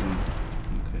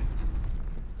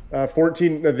 Okay.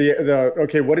 14.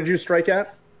 Okay, what did you strike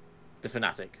at? The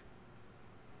fanatic.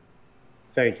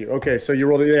 Thank you. Okay, so you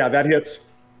rolled. Yeah, that hits.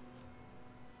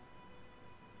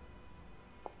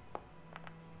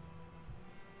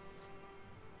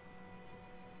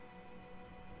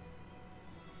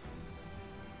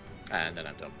 And then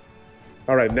I'm done.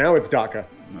 All right, now it's Daka.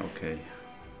 Okay.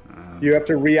 You have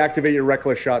to reactivate your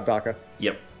reckless shot, Daka.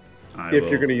 Yep. If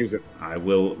you're going to use it. I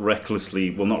will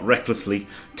recklessly, well not recklessly,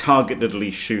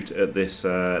 targetedly shoot at this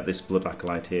this blood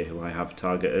acolyte here who I have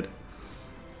targeted.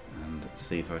 And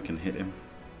see if I can hit him.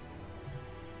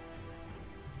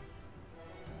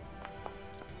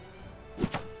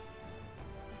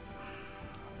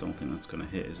 Don't think that's going to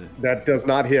hit, is it? That does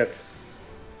not hit.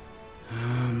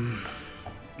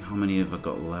 How many have I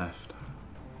got left?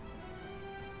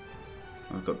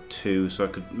 I've got 2, so I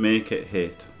could make it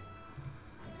hit.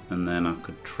 And then I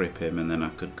could trip him, and then I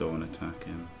could go and attack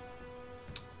him.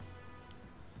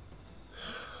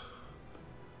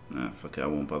 Nah, fuck it, I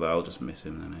won't bother. I'll just miss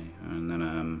him then, eh? And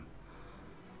then,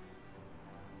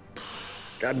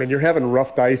 God, man, you're having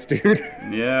rough dice, dude.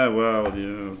 yeah, well,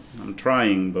 yeah, I'm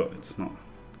trying, but it's not.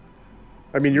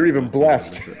 I mean, you're even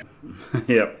blessed.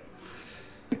 Yep.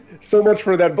 So much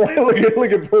for that. Look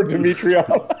at poor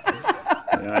Dmitriev.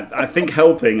 Yeah, I think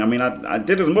helping. I mean, I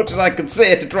did as much as I could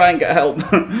say to try and get help.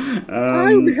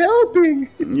 I'm helping.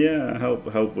 Yeah, help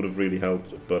would have really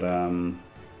helped, but I don't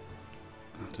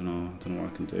know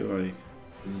what I can do. Like,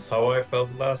 This is how I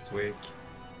felt last week.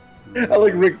 I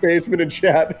like Rick Baseman in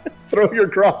chat. Throw your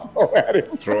crossbow at him.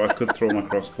 I could throw my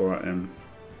crossbow at him.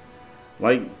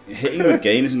 Like, hitting with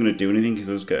gain isn't going to do anything because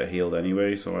he'll just get healed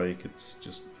anyway. So like, it's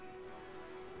just.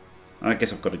 I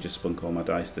guess I've got to just spunk all my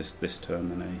dice this turn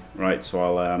then, eh? Right,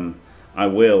 so I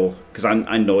will, because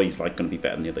I know he's like going to be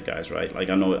better than the other guys, right? Like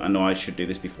I know I should do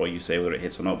this before you say whether it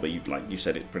hits or not, but you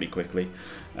said it pretty quickly.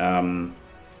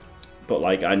 But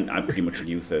like I pretty much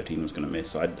knew 13 was going to miss,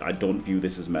 so I don't view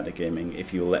this as metagaming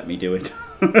if you'll let me do it.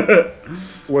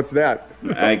 What's that?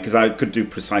 Because I could do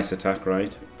precise attack,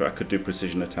 right? But I could do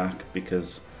precision attack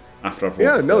because after I've rolled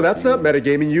Yeah, the no, that's 13, not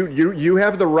metagaming. You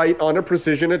have the right on a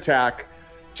precision attack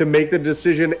to make the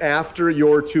decision after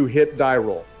your to-hit die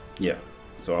roll. Yeah,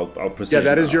 so I'll precision.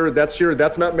 Yeah,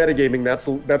 that's not metagaming.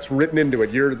 That's written into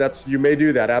it. You may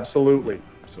do that, absolutely.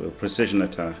 So precision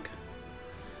attack.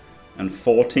 And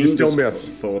 14 You still miss.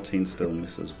 14 still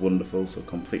misses. Wonderful. So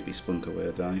completely spunk away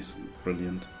a dice.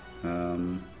 Brilliant.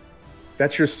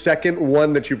 That's your second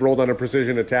one that you've rolled on a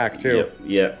precision attack too.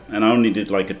 Yeah. And I only did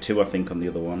like a 2, I think, on the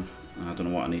other one. I don't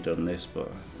know what I need on this,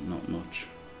 but not much.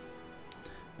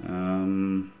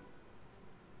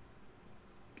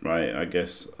 Right, I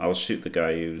guess I'll shoot the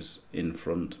guy who's in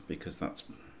front because that's,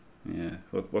 yeah.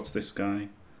 What's this guy?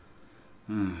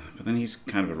 But then he's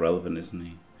kind of irrelevant, isn't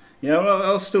he? Yeah, well,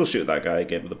 I'll still shoot that guy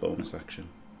again with a bonus action.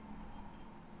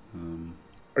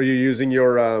 Are you using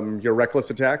your reckless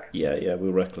attack? Yeah,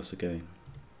 we're reckless again.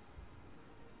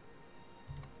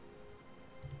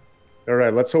 All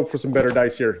right, let's hope for some better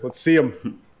dice here. Let's see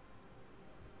them.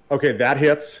 Okay, that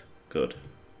hits. Good.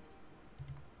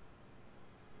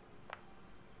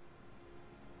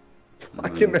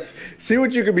 See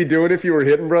what you could be doing if you were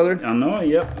hitting, brother. I know.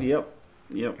 Yep.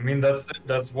 Yep. I mean,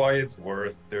 that's why it's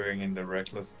worth doing in the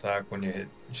reckless attack when you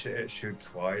shoot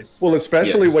twice. Well,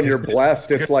 especially Yes. when you're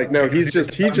blessed, it's like no, he's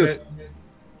just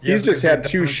had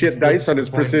two shit dice on his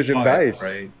precision dice.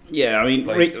 Right? Yeah, I mean,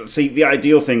 Like- see, the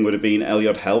ideal thing would have been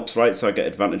Eliod helps, right? So I get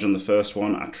advantage on the first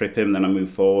one, I trip him, then I move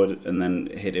forward, and then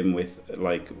hit him with,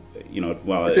 like, you know,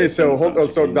 well... Okay, so hold on,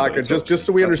 so Daka, just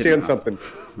so we understand something.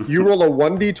 You roll a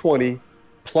 1d20,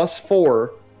 plus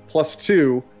 4, plus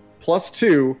 2, plus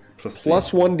 2,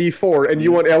 plus 1d4, and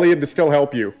you want Eliod to still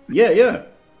help you. Yeah.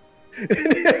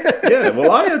 Yeah,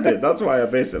 well, I did. That's why I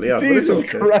basically had. Jesus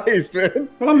Christ, man.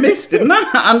 Well, I missed, didn't I?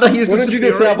 And I used Why don't you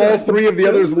just have all three of the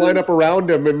others line up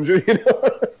around him and, you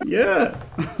know? Yeah.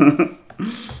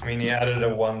 I mean, he added a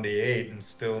 1d8 and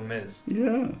still missed.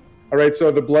 Yeah. All right, so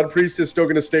the Blood Priest is still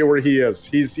going to stay where he is.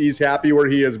 He's happy where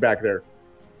he is back there.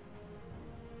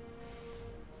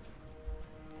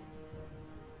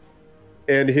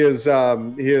 And his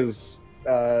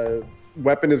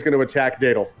weapon is going to attack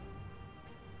Dadel.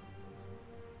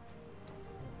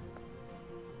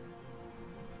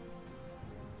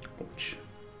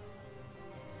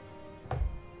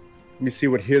 Let me see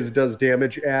what his does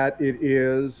damage at. It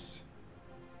is...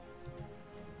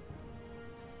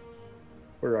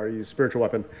 Where are you? Spiritual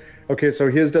weapon. Okay,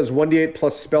 so his does 1d8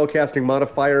 plus spellcasting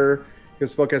modifier.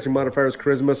 His spellcasting modifier is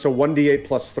charisma, so 1d8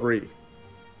 plus 3.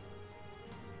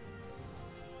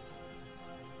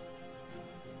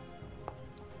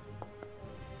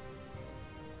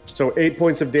 So 8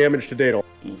 points of damage to Dadel.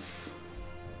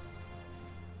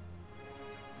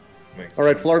 All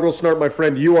right, Flargle Snart, my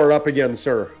friend, you are up again,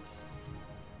 sir.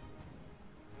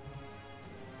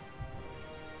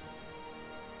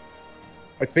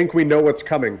 I think we know what's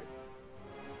coming.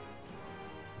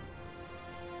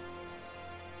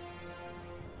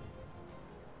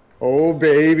 Oh,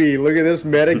 baby. Look at this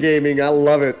metagaming. I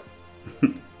love it.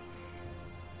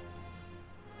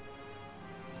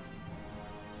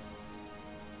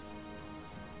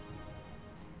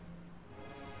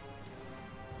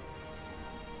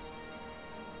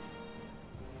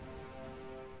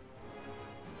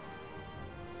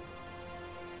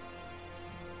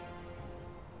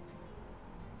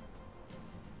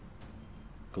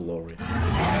 Glorious.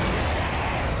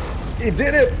 He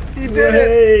did it! He did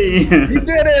it! He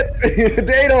did it!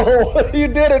 Dadel! You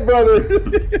did it, brother!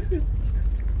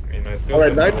 I mean, I still all right,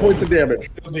 didn't 9 roll- points of damage. I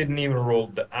still didn't even roll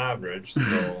the average,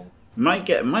 so... Might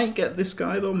get this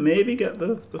guy, though. Maybe get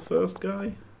the first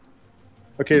guy.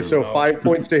 Okay, so No. 5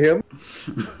 points to him.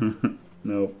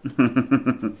 No.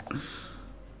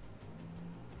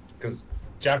 Because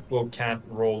Jackal can't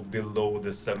roll below the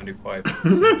 75th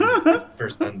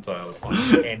percentile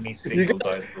on any single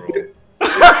dice roll.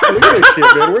 Look at this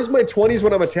shit, man. Where's my 20s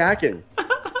when I'm attacking?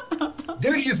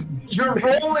 Dude, you're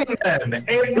rolling them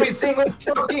every single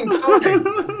fucking time!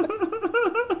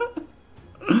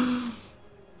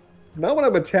 Not when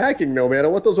I'm attacking, no, man. I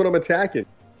want those when I'm attacking.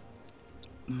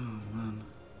 Oh, man.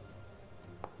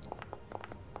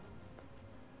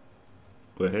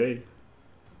 Well, hey.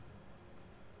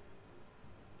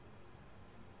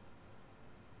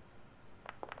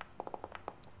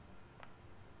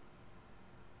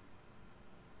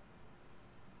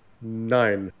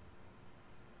 Nine.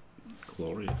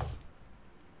 Glorious.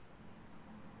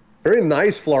 Very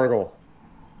nice, Flargle.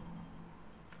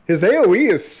 His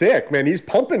AoE is sick, man. He's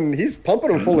pumping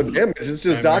him full of damage. It's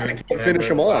just Doc that can't finish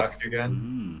him off.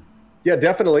 Again? Yeah,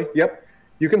 definitely. Yep.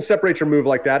 You can separate your move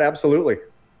like that, absolutely.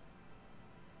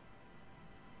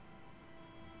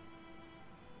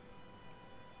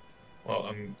 Well,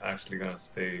 I'm actually gonna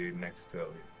stay next to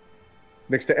Elliot.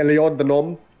 Next to Eliod, the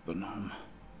gnome. The gnome.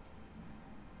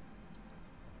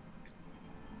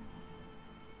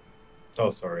 Oh,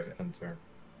 sorry, enter.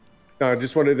 No, I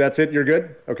just wanted, that's it? You're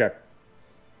good? Okay.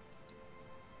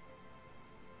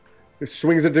 He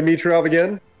swings at Dimitrov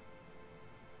again.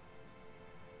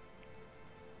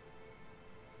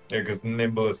 Yeah, because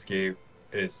Nimble Escape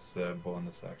is a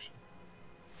bonus action.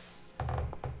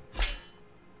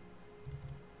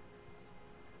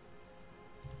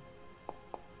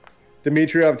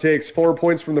 Dimitrov takes 4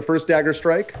 points from the first dagger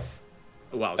strike.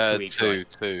 Well,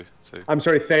 Two. I'm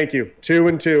sorry, thank you. 2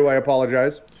 and 2, I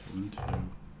apologize. 2 and 2.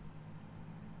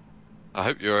 I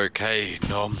hope you're okay,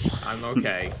 Nom. I'm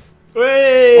okay.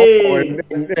 Hey!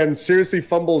 Oh, and seriously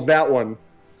fumbles that one.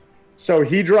 So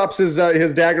he drops his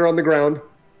dagger on the ground.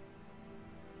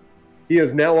 He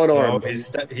is now Oh, unarmed.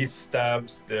 he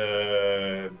stabs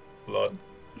the blood.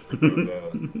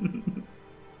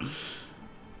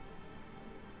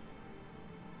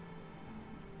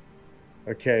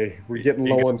 Okay, we're getting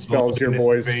low on spells here,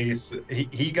 boys.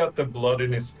 He got the blood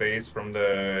in his face from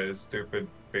the stupid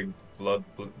big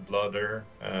blooder.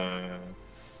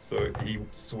 So he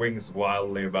swings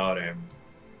wildly about him,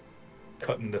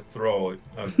 cutting the throat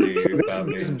of the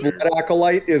badly This injured. blood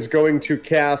acolyte is going to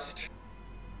cast.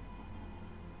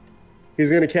 He's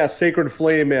going to cast Sacred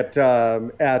Flame at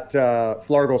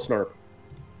Flargle Snarp.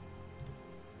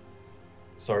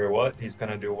 Sorry, what? He's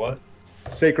gonna do what?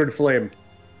 Sacred Flame.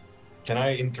 Can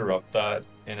I interrupt that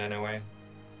in any way?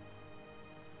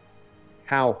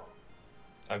 How?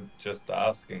 I'm just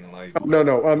asking, like... Oh,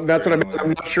 no. is That's there what any I'm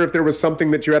way- not sure if there was something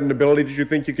that you had an ability that you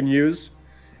think you can use.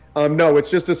 No, it's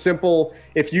just a simple...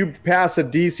 If you pass a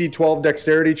DC 12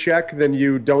 dexterity check, then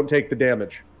you don't take the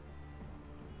damage.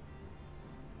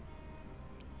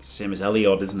 Same as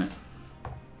Eliod, isn't it?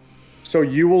 So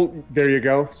you will... There you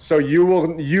go. So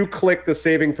you click the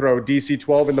saving throw, DC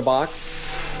 12 in the box.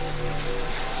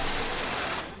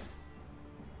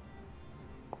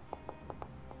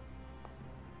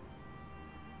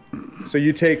 So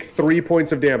you take 3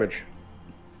 points of damage.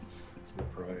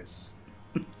 Surprise.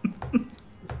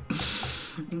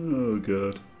 Oh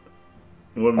god.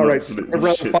 What an All right, so absolute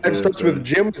round shit 5 day, starts man. with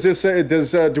Jim. Is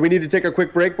this, do we need to take a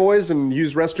quick break, boys, and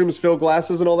use restrooms, fill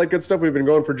glasses, and all that good stuff? We've been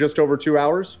going for just over 2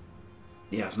 hours.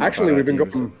 Yeah, it's not a Actually, bad we've been idea,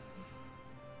 is going...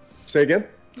 it? Say again?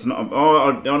 It's not.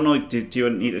 Oh no! Did you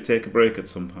need to take a break at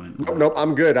some point? Nope,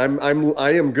 I'm good. I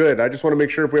am good. I just want to make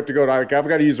sure if we have to go, I've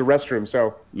got to use the restroom.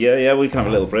 So Yeah, we can have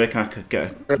a little break. I could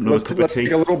get another let's cup of tea.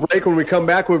 take a little break. When we come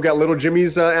back, we've got Little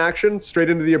Jimmy's action straight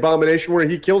into the abomination where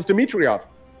he kills Dimitriev.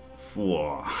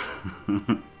 Whoa.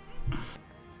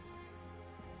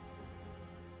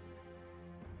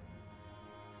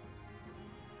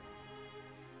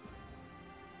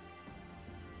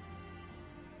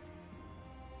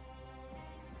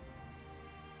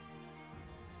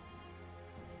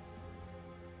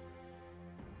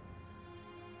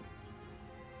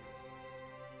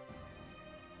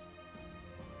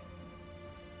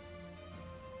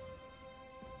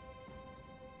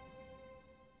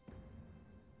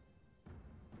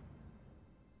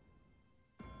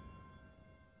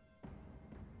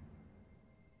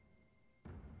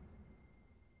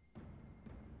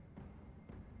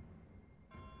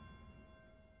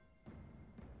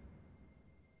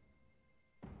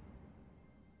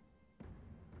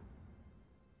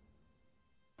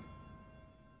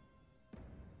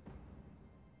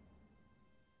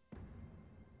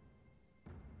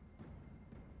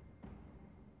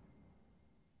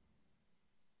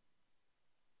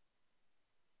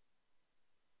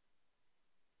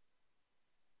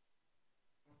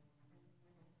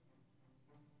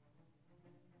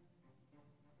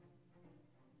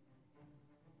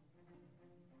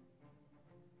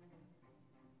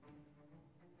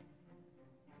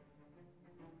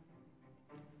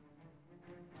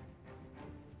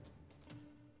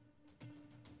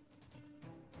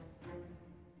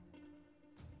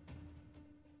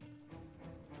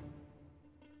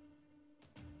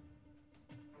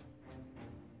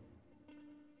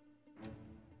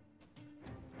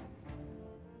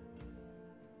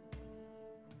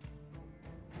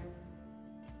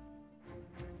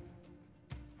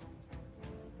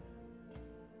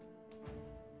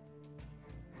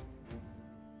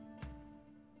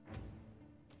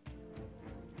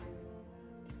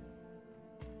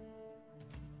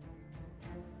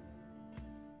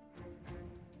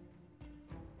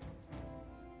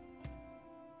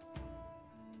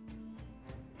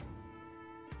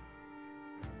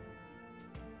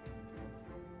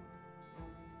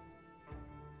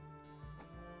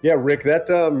 Yeah, Rick,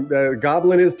 that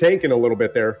goblin is tanking a little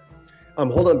bit there.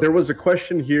 Hold on, there was a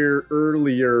question here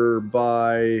earlier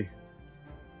by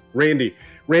Randy.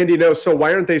 Randy, no, so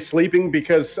why aren't they sleeping?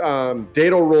 Because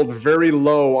Dado rolled very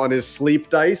low on his sleep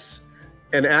dice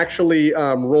and actually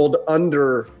rolled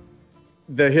under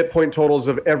the hit point totals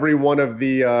of every one of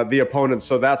the opponents.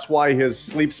 So that's why his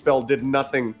sleep spell did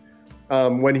nothing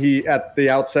when he, at the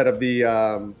outset of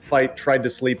the fight, tried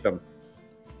to sleep them.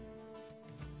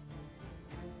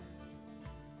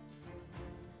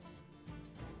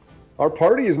 Our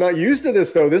party is not used to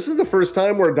this, though. This is the first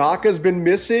time where Daka's been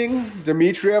missing.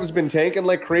 Dimitriev's been tanking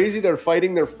like crazy. They're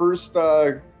fighting their first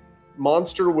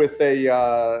monster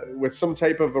with some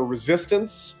type of a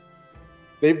resistance.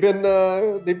 They've been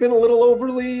a little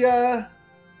overly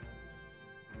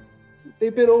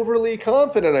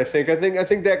confident. I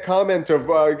think that comment of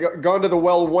gone to the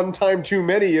well one time too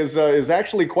many is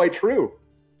actually quite true.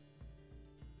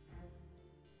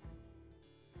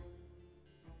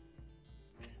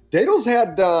 Dado's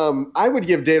had, I would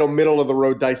give Dado middle of the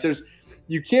road dice.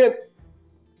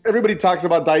 Everybody talks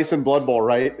about dice and Blood Bowl,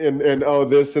 right? And oh,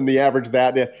 this and the average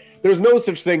that. There's no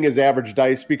such thing as average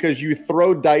dice because you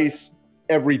throw dice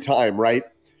every time, right?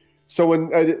 So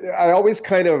when I always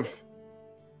kind of,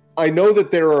 I know that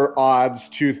there are odds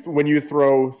to when you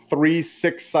throw 3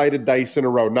 6-sided dice in a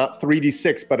row, not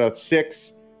 3d6, but a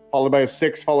 6 followed by a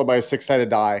 6 followed by a 6-sided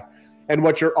die, and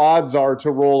what your odds are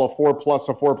to roll a 4+,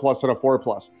 a 4+, and a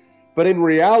 4+. But in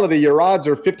reality, your odds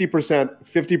are 50%,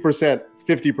 50%,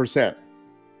 50%.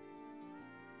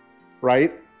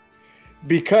 Right?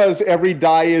 Because every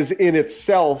die is in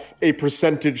itself a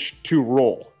percentage to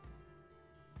roll.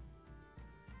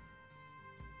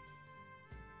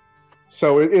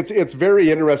 So it's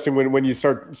very interesting when you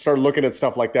start looking at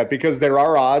stuff like that, because there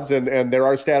are odds and there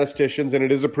are statisticians, and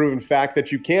it is a proven fact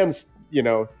that you can, you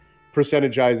know,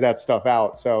 percentagize that stuff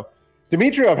out. So,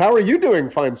 Dimitrov, how are you doing,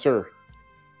 fine sir?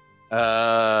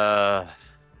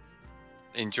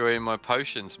 Enjoying my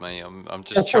potions, mate. I'm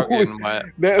just chugging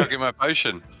my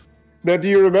potion. Now, do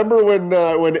you remember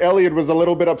when Elliot was a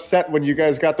little bit upset when you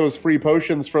guys got those free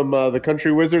potions from the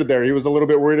country wizard there? He was a little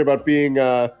bit worried about being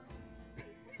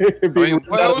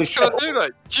what else can I do?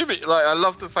 Like Jimmy, like I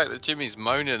love the fact that Jimmy's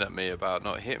moaning at me about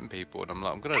not hitting people, and I'm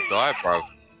like, I'm gonna die, bro.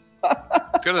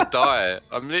 I'm gonna die.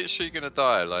 I'm literally gonna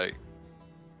die. Like,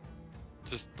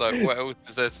 just like, what else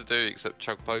is there to do except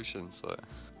chug potions? Like,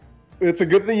 it's a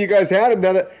good thing you guys had him.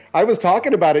 Now that I was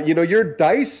talking about it, you know, your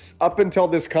dice up until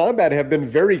this combat have been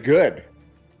very good.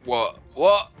 What?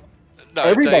 No,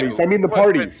 everybody's. I mean, the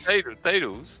parties.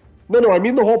 Dadles. No, I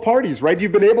mean the whole parties, right?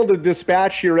 You've been able to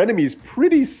dispatch your enemies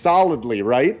pretty solidly,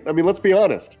 right? I mean, let's be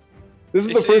honest. This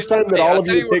is the first time that all of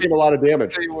you have taken a lot of damage.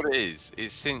 I'll tell you what it is.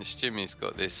 It's since Jimmy's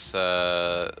got this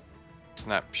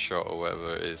snapshot or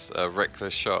whatever it is, a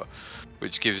reckless shot,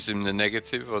 which gives him the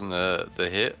negative on the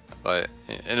hit. Like,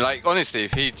 and like honestly,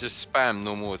 if he just spammed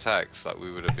normal attacks, like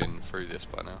we would have been through this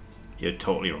by now. You're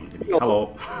totally wrong, Jimmy.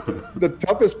 Hello. The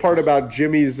toughest part about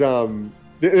Jimmy's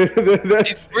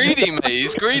he's greedy, mate.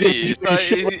 He's greedy.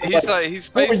 He's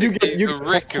basically you the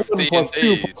Rick of D&D. Plus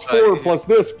 2, plus 4, plus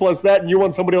this, plus that, and you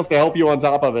want somebody else to help you on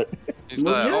top of it. He's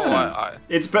like, yeah.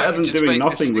 It's better than doing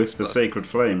nothing with the Sacred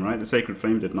Flame, right? The Sacred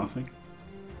Flame did nothing.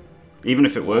 Even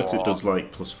if it works, it does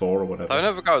like +4 or whatever. Don't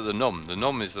ever go at the Nom. The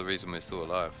Nom is the reason we're still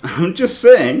alive. I'm just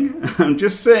saying,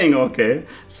 okay,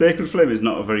 Sacred Flame is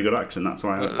not a very good action, that's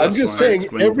why I'm just saying,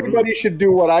 everybody should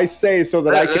do what I say so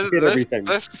that I can hit everything.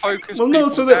 Let's focus Well, no,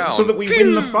 so that we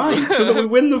win the fight,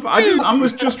 I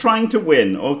was just trying to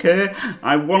win, okay?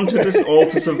 I wanted us all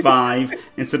to survive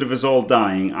instead of us all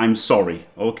dying. I'm sorry,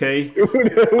 okay?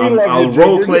 I'll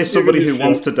roleplay somebody who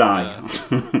wants to die.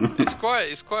 Yeah.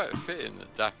 It's quite fitting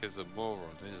that Dak is a moron,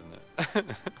 isn't it?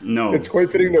 No. It's quite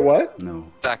fitting that what? No.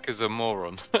 Dak is a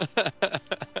moron. I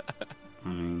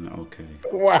mean, okay.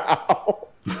 Wow.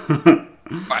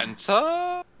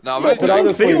 Banter? No, it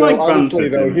doesn't feel like banter.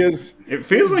 It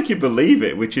feels like you believe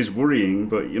it, which is worrying.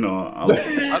 But you know,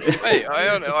 mate,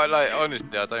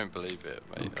 honestly, I don't believe it,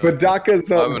 mate. But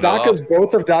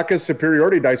both of Daka's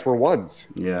superiority dice were 1s.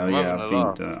 Yeah,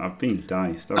 I've been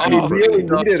diced. You really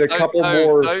needed a couple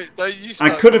more. I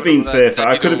could have been safer.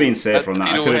 I could have been safer on that.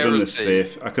 I could have done the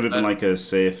safe. I could have done like a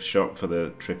safe shot for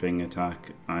the tripping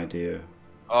attack idea.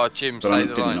 Oh, Jim, but say I the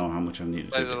line. didn't know how much I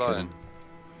needed to kill him.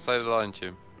 Say the line,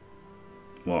 Jim.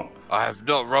 What? I have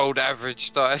not rolled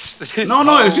average dice. No,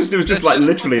 it was just like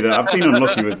literally that. I've been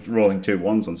unlucky with rolling 2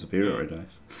 1s on superiority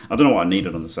dice. I don't know what I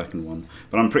needed on the second one,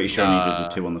 but I'm pretty sure I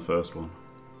needed a 2 on the first one.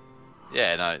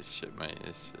 Yeah, no, it's shit, mate.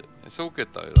 It's shit. It's all good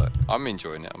though. Like, I'm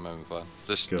enjoying it. I'm having fun.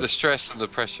 The stress and the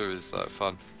pressure is like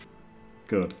fun.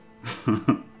 Good.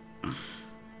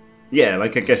 Yeah,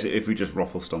 like I guess if we just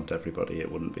ruffle stomped everybody,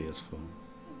 it wouldn't be as fun.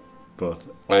 But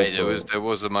also, mate, there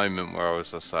was a moment where I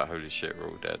was just like, holy shit, we're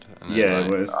all dead. And yeah,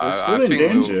 we're still in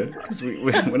danger because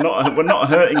we're not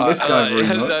hurting this guy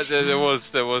very much.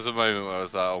 There was a moment where I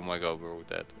was like, oh my god, we're all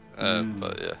dead.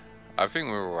 But yeah, I think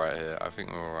we're all right here. I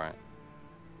think we're all right.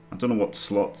 I don't know what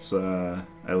slots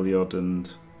Eliod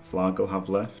and Flagel have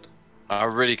left. I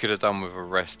really could have done with a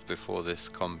rest before this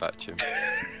combat, Jim.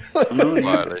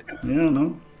 Quietly. Yeah,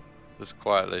 no. Just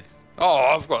quietly. Oh,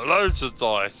 I've got loads of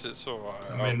dice. It's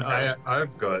alright. I mean,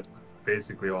 I've got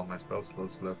basically all my spell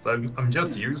slots left. I'm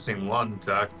just using one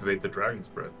to activate the Dragon's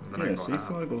Breath. And then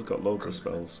Flagel's got loads of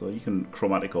spells, so you can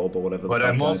Chromatic Orb or whatever. But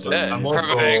I'm also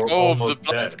the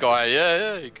blood guy.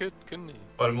 Yeah, he could, couldn't he?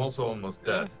 But I'm also almost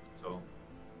dead, so.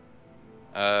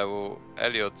 Well,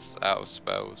 Eliod's out of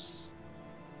spells.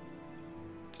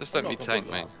 Just let me tank,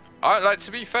 mate.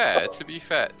 To be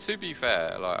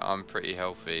fair, like I'm pretty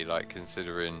healthy, like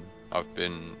considering I've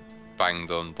been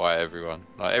banged on by everyone.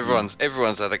 Like everyone's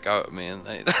had a go at me, and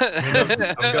they.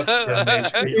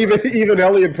 Even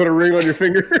Elliot put a ring on your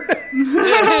finger.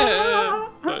 Yeah.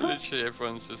 literally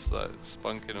everyone's just like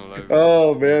spunking all over.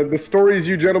 Oh man, the stories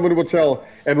you gentlemen will tell.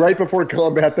 And right before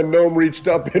combat, the gnome reached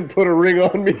up and put a ring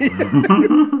on me.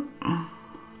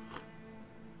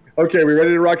 Okay, we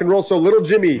ready to rock and roll? So, Little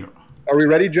Jimmy, are we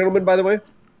ready, gentlemen, by the way?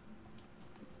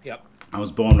 Yep. I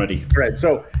was born ready. All right,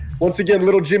 so once again,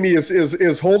 Little Jimmy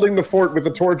is holding the fort with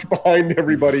the torch behind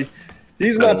everybody.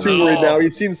 He's not too worried now.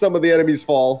 He's seen some of the enemies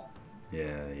fall. Yeah,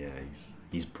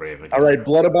 he's brave again. All right,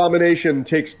 Blood Abomination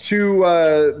takes two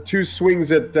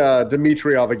swings at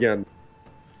Dimitriov again.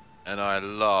 And I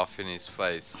laugh in his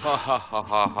face. Ha ha ha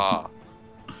ha ha.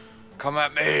 Come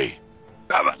at me!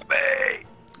 Come at me!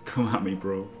 Come at me,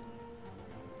 bro.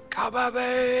 Come at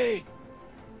me!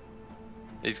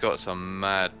 He's got some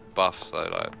mad buffs though,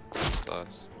 like.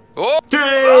 Nice. Oh!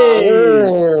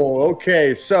 Oh,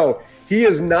 okay. So he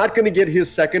is not going to get his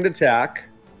second attack.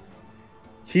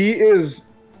 He is.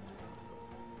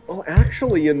 Well,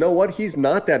 actually, you know what? He's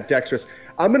not that dexterous.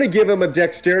 I'm going to give him a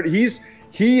dexterity.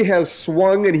 He has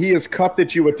swung and he has cuffed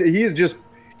at you.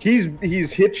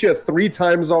 He's hit you 3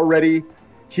 times already.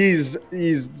 He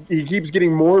keeps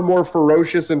getting more and more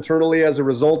ferocious internally as a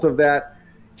result of that.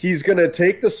 He's going to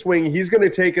take the swing. He's going to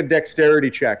take a dexterity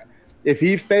check. If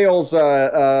he fails,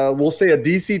 we'll say a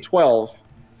DC 12,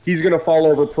 he's going to fall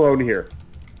over prone here.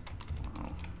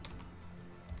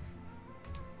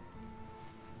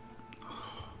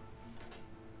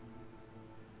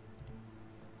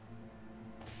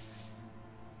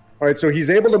 All right, so he's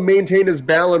able to maintain his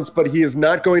balance, but he is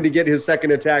not going to get his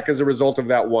second attack as a result of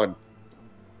that one.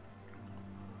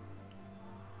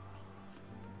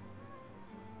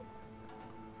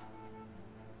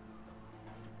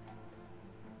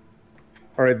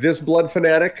 All right, this Blood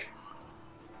Fanatic.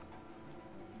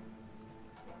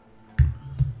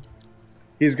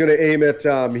 He's going to aim at...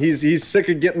 he's sick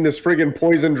of getting this friggin'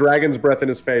 poison dragon's breath in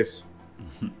his face.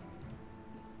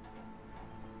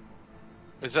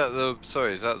 Is that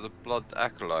the Blood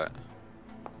Acolyte?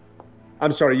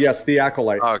 I'm sorry, yes, the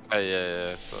Acolyte. Okay,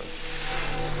 yeah, sorry.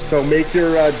 So make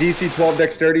your DC 12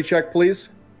 dexterity check, please.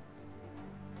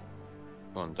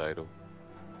 Come on, Dadle.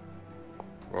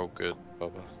 Roll good,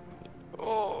 Bubba.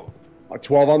 Oh! A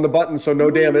 12 on the button, so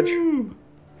no damage.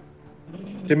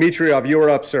 Dimitriov, you are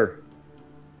up, sir.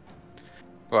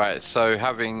 Right, so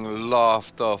having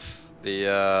laughed off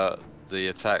the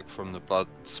attack from the Blood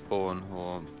Spawn,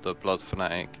 or the Blood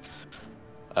Fanatic,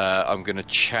 I'm going to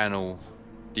channel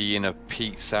the inner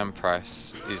Pete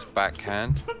Sampras' his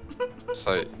backhand.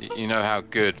 So, you know how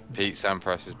good Pete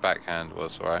Sampras' backhand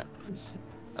was, right?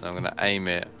 And I'm going to aim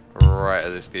it right at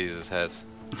this geezer's head.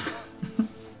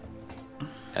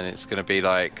 And it's going to be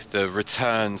like the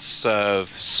return serve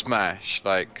smash,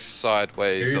 like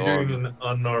sideways. Are you doing an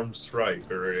unarmed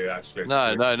strike, or are you actually?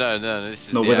 No. This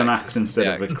is with an axe instead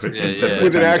of a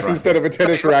with an axe instead of a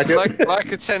tennis racket.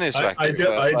 like a tennis racket.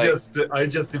 I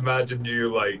just imagine you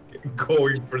like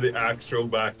going for the actual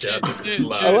backhand.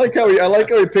 I like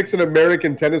how he picks an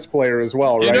American tennis player as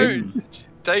well, right?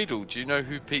 Dadle, do you know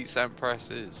who Pete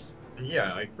Sampras is?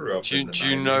 Yeah, I grew up. Do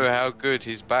you know how good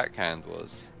his backhand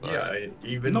was? Like, yeah,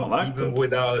 even good.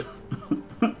 without.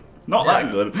 Not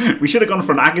that good. We should have gone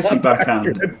for an Agassi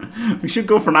backhand. We should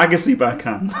go for an Agassi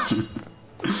backhand.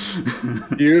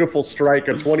 Beautiful strike.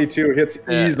 A 22 hits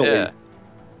easily. Yeah.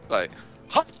 Like,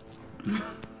 huh?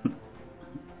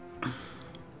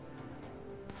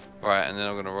 Right, and then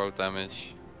I'm gonna roll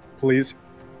damage. Please.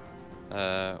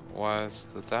 Why is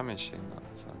the damage thing not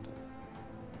under?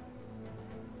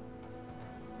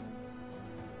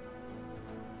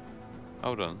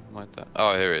 Hold on,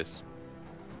 oh, here it is.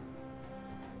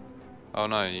 Oh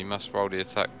no, you must roll the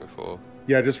attack before.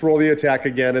 Yeah, just roll the attack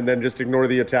again, and then just ignore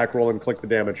the attack roll and click the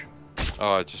damage.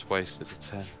 Oh, I just wasted a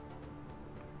 10.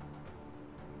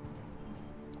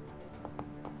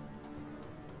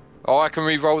 Oh, I can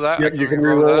re-roll that? Yep, you can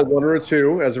re-roll a 1 or a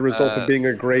 2 as a result of being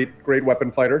a great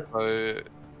weapon fighter.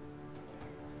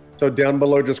 So down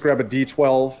below, just grab a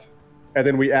D12, and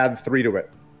then we add 3 to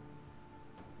it.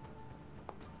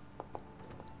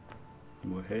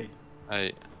 Okay.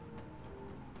 8.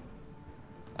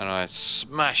 And I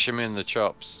smash him in the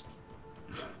chops.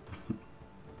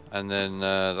 And then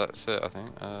that's it, I think.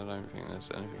 I don't think there's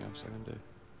anything else I can do.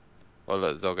 I'll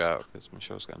let the dog out because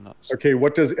Michelle's going nuts. Okay,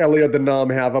 what does Elliot the Nom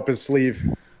have up his sleeve?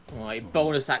 Alright,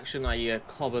 bonus action, I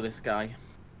clobber this guy.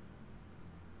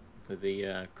 For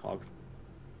the cog.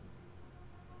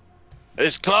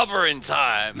 It's clobbering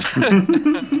time!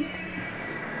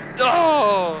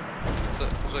 Oh!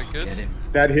 Is that good? Get him.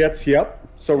 That hits, yep.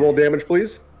 So roll damage,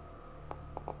 please.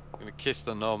 I'm gonna kiss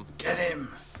the nom. Get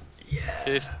him. Yeah.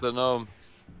 Kiss the nom.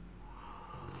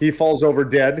 He falls over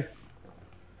dead.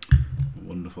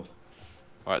 Wonderful.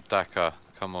 Right, Dakar,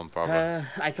 Come on, brother.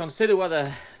 I consider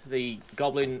whether the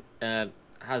goblin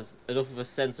has enough of a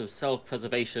sense of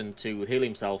self-preservation to heal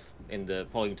himself in the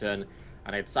following turn,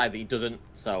 and I decide that he doesn't,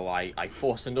 so I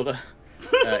force another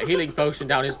healing potion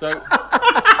down his throat.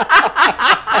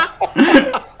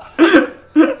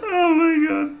 Oh my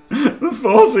god. The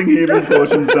forcing healing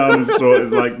potions down his throat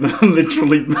is like the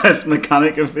literally best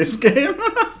mechanic of this game.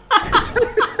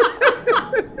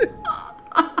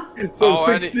 So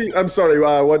 60. I'm sorry.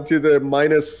 Went to the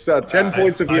minus 10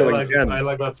 points of healing.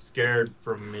 I got scared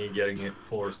from me getting it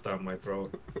forced down my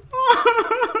throat.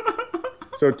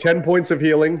 So 10 points of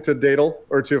healing to Dadel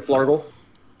or to Flargle.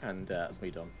 And that's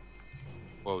me done.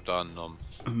 Well done, Nom.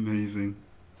 Amazing.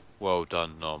 Well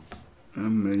done, Nom.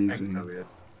 Amazing.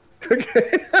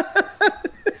 Okay.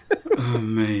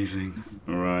 Amazing.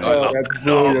 Alright. Oh, that's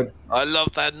brilliant. I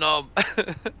love that Nom.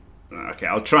 Okay,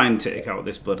 I'll try and take out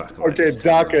this blood acolyte. Okay,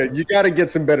 Daka, you got to get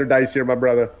some better dice here, my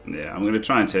brother. Yeah, I'm going to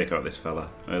try and take out this fella.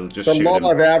 I'll just The shoot law him.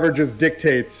 of averages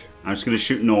dictates. I'm just going to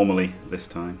shoot normally this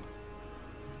time.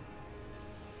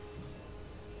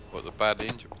 What the bad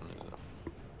injured one is it?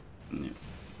 Yeah.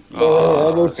 Oh,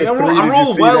 almost See, a I three. roll, Did you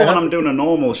roll see well that? when I'm doing a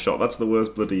normal shot. That's the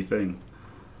worst bloody thing.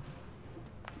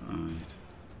 Right.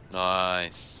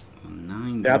 Nice.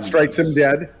 9 That strikes him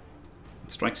dead.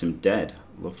 Strikes him dead.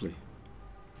 Lovely.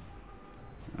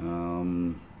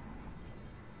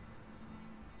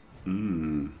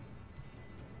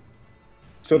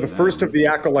 So the first of the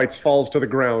acolytes falls to the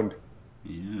ground.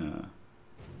 Yeah.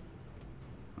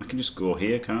 I can just go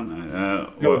here, can't I?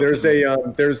 No, well, there's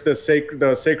the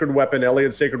sacred weapon.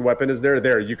 Elliot's sacred weapon is there.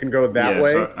 There, you can go that yeah,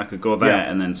 way. So I could go there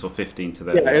Yeah. and then so 15 to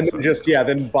there. Yeah, and so- then just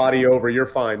then body over. You're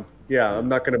fine. Yeah, I'm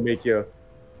not gonna make you.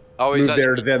 Oh, he's Move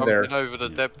there actually to then there. jumping over the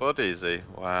dead body, is he?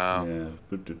 Wow. Yeah,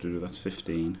 that's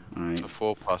 15. Alright. It's a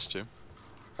 4 past you.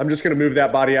 I'm just gonna move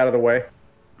that body out of the way.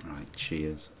 Alright,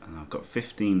 cheers. And I've got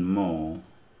 15 more.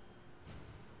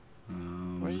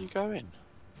 Where are you going?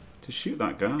 To shoot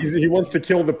that guy. He wants to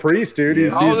kill the priest, dude. Yeah.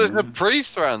 Oh, there's a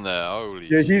priest around there. Holy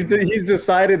He's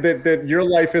decided that your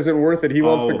life isn't worth it. He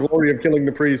wants the glory of killing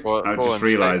the priest. Well, I go just on,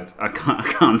 realised I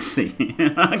can't see.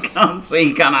 I can't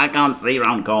see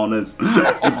round corners.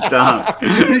 It's dark.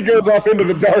 He goes off into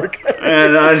the dark.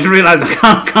 And I just realised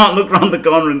I can't look round the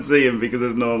corner and see him because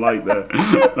there's no light there.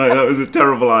 Like, that was a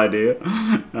terrible idea.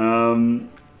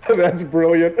 That's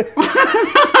brilliant.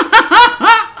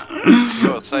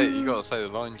 You gotta say the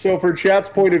line. So for chat's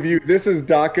point of view, this is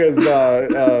Daka's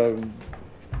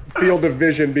field of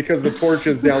vision because the torch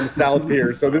is down south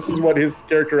here. So this is what his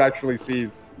character actually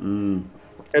sees. And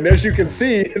as you can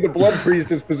see, the blood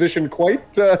priest is positioned quite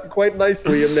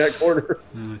nicely in that corner.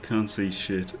 I can't see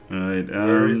shit. Right.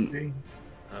 Where is he?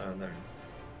 There.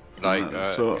 Like,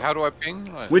 so- how do I ping?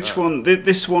 Like, Which one?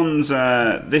 This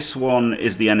one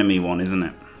is the enemy one, isn't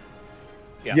it?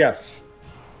 Yeah. Yes.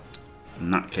 In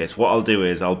that case, what I'll do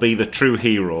is I'll be the true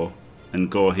hero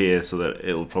and go here so that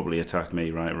it'll probably attack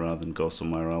me, right, rather than go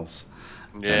somewhere else.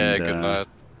 Yeah, And, good lad.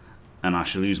 And I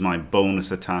shall use my bonus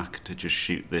attack to just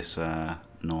shoot this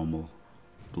normal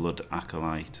blood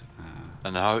acolyte.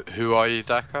 And who are you,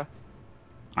 Daka?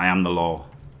 I am the law.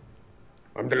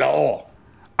 I'm the law.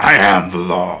 I am the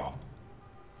law.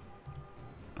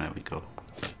 There we go.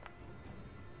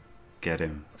 Get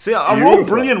him. See, I roll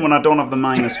Beautiful. brilliant when I don't have the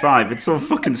 -5. It's so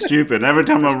fucking stupid. Every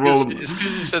time I roll... It's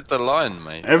because you said the line,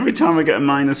 mate. Every time I get a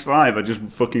 -5, I just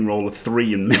fucking roll a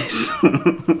 3 and miss. All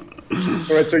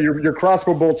right, so your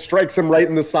crossbow bolt strikes him right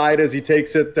in the side as he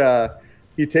takes it.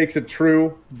 He takes it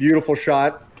true. Beautiful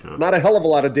shot. Good. Not a hell of a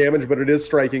lot of damage, but it is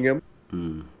striking him.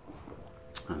 And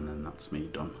then that's me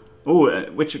done. Oh,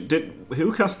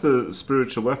 who cast the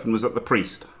spiritual weapon? Was that the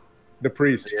priest? The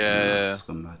priest. Yeah.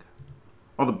 Scumbag.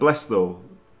 Oh, the bless though.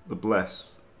 The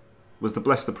bless. Was the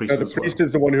bless the priest No, the as priest well?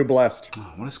 is the one who blessed.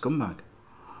 Oh, what a scumbag.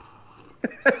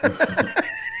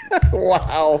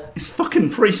 Wow. It's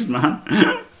fucking priest, man.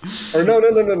 Or no.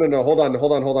 Hold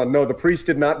on. No, the priest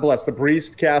did not bless. The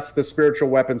priest cast the spiritual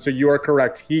weapon, so you are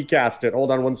correct. He cast it.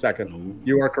 Hold on 1 second. Ooh.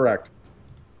 You are correct.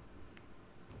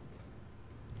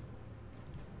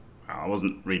 I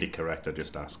wasn't really correct. I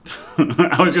just asked.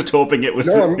 I was just hoping it was.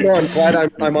 No, I'm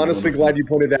glad. I'm honestly glad you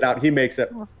pointed that out. He makes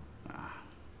it.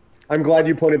 I'm glad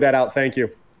you pointed that out. Thank you.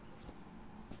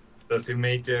 Does he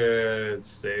make a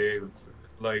save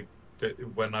like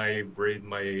when I breathe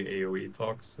my AoE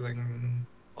talks thing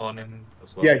on him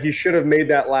as well? Yeah, he should have made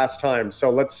that last time.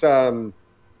 So let's let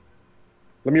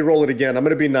me roll it again. I'm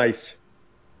gonna be nice.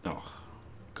 Oh,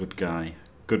 good guy,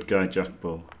 Jack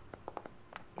Bull.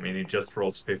 I mean, he just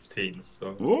rolls 15,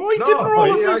 so. Oh, he didn't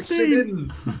roll he a actually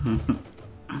 15. didn't.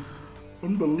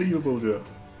 Unbelievable, Jack.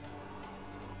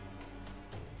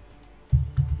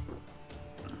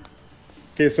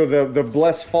 Okay, so the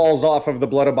bless falls off of the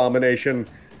blood abomination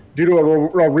due to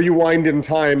a rewind in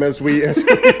time as we go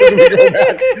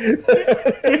back.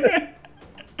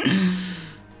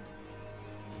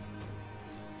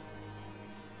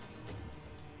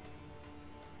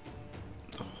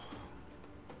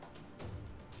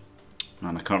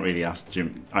 Man, I can't really ask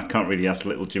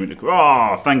Little Jimmy to.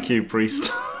 Oh, thank you,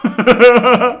 priest.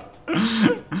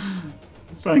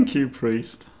 Thank you,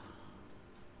 priest.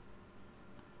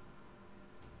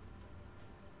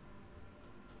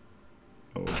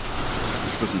 Oh,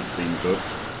 this doesn't seem good.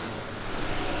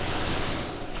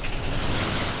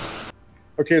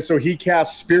 Okay, so he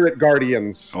casts Spirit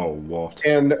Guardians. Oh, what?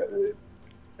 And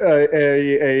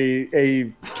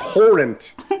a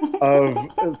torrent of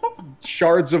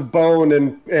shards of bone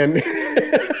and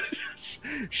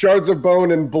shards of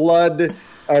bone and blood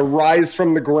rise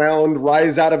from the ground,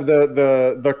 rise out of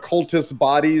the cultist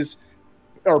bodies,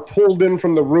 are pulled in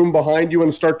from the room behind you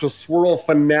and start to swirl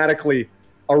fanatically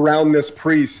around this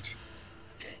priest.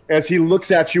 As he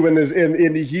looks at you,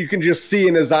 and you can just see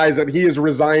in his eyes that he is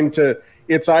resigned to,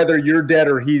 it's either you're dead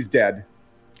or he's dead.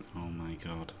 Oh my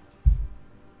god.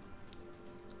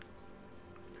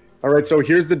 All right, so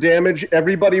here's the damage.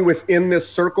 Everybody within this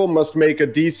circle must make a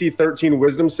DC 13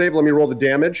 Wisdom save. Let me roll the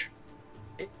damage.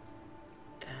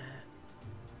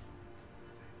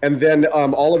 And then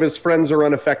all of his friends are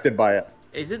unaffected by it.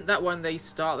 Isn't that when they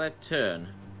start their turn?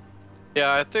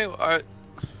 Yeah, I think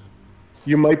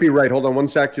You might be right. Hold on one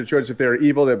sec. Your choice if they are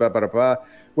evil.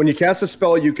 When you cast a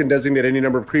spell, you can designate any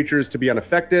number of creatures to be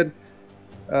unaffected.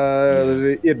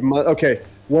 Okay.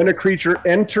 When a creature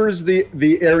enters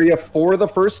the area for the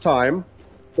first time,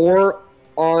 or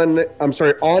on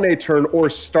a turn, or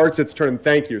starts its turn.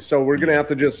 Thank you. So we're gonna have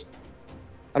to just.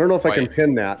 I don't know if I can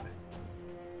pin that.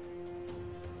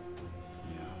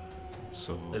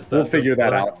 So Is that we'll figure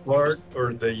that out. Part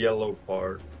or the yellow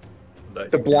part?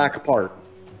 The black part.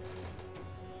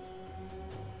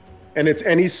 And it's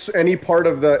any part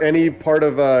of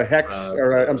a hex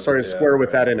or a square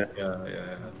with that in it.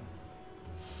 Yeah.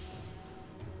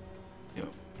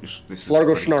 This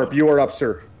Flargo Schnarp, you are up,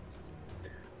 sir.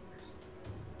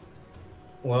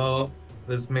 Well,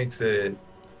 this makes it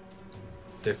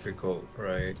difficult,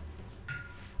 right?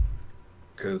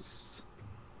 Because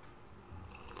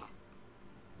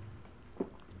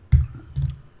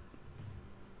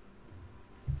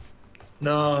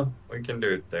no, we can do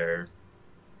it there.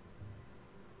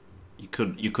 You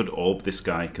could orb this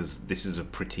guy because this is a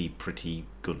pretty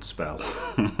good spell.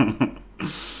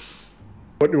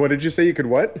 What did you say? You could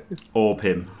what? Orb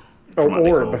him. Oh,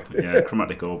 Chromatic orb. Yeah,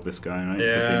 chromatic orb this guy, right?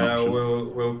 Yeah,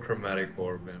 we'll chromatic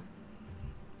orb him.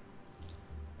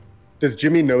 Does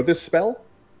Jimmy know this spell?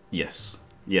 Yes,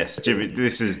 Jimmy.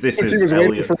 This is He was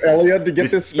waiting for Eliod to get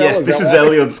this spell. Yes, this is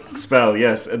Eliod's spell.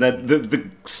 Yes, and then the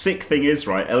sick thing is,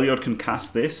 right? Eliod can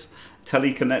cast this,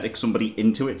 telekinetic somebody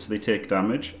into it, so they take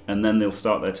damage, and then they'll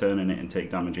start their turn in it and take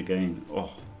damage again.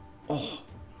 Oh,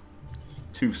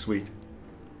 too sweet.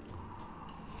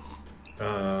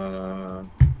 Attack.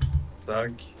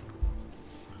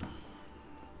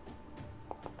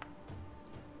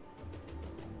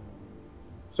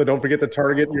 So don't forget to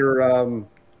target your.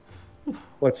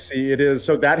 Let's see. It is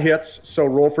so that hits. So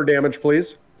roll for damage,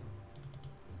 please.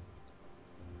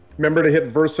 Remember to hit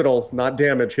versatile, not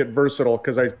damage. Hit versatile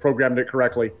because I programmed it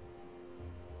correctly.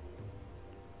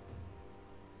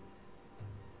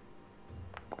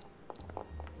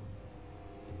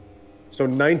 So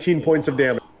 19 points of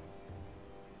damage.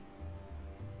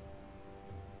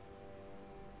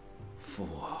 4.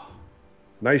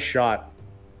 Nice shot.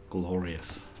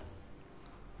 Glorious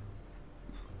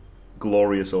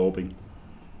orbing.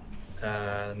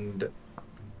 And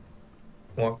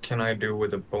what can I do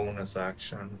with a bonus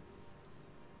action?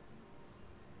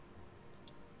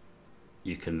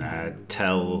 You can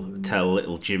tell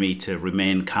little Jimmy to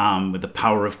remain calm with the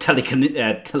power of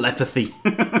telepathy.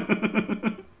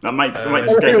 That might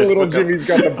scare the little fuck Jimmy's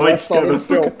got the blast on him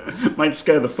still. Might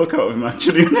scare the fuck out of him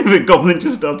actually. The goblin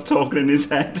just starts talking in his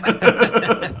head.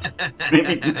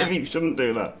 maybe he shouldn't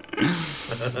do that.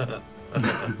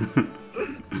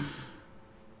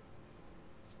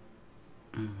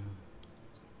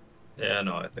 Yeah,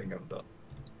 no, I think I'm done.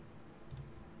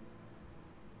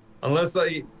 Unless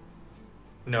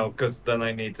no, because then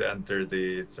I need to enter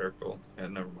the circle. Yeah,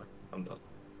 never mind. I'm done.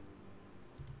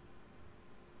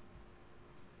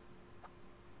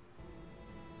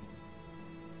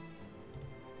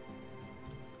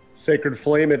 Sacred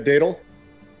Flame at Dadel.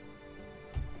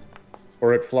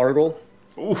 Or at Flargle.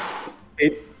 Oof.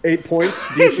 8 points.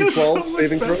 This DC is 12 so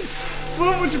saving much throw. So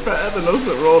much better than us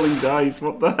at rolling dice.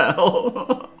 What the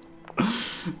hell?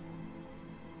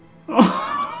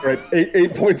 Right,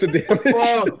 8 points of damage.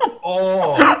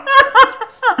 Oh.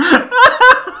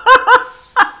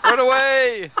 Run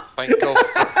away! Thank God.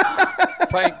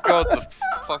 Thank God the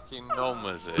fucking gnome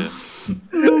was here.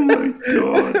 Oh my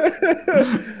god.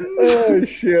 Oh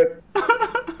shit.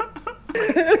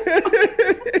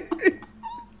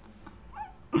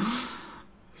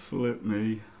 Flip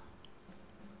me.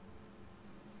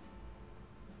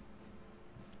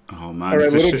 Oh man. All right,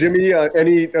 it's a little shit. Jimmy.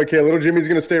 Little Jimmy's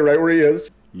gonna stay right where he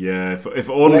is. Yeah, if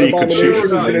only he could shoot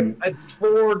us. At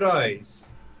 4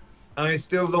 dice. And I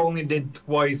still only did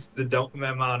twice the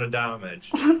amount of damage.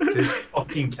 This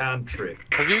fucking cantrip.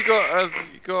 Have you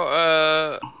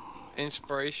got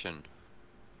inspiration?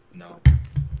 No.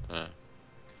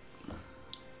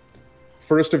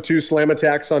 First of 2 slam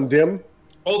attacks on Dim.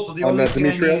 Also, the On only that thing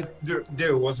I Demetria? needed to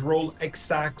do was roll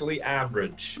exactly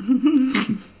average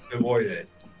to avoid it.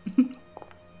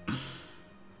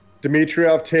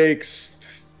 Dimitrov takes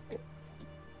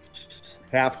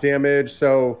half damage,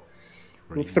 so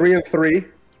 3 and 3.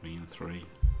 3 and 3.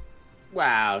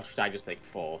 Wow, should I just take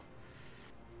 4?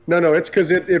 No, it's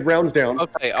because it rounds down.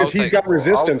 Because he's got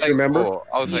resistance, remember?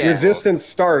 Resistance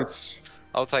starts.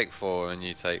 I'll take 4 and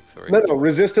you take 3. No,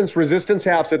 resistance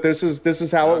halves it. This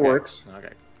is how it works.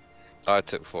 Okay. I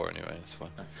took 4 anyway, it's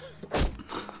fine.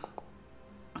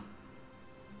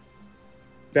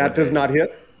 That does not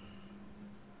hit.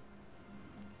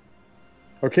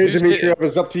 Okay, Who's Dimitrov,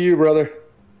 it's up to you, brother.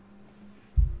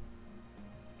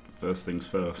 First things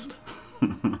first.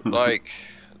 Like,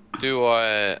 do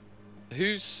I...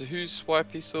 Whose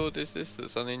swipey sword is this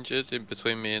that's uninjured in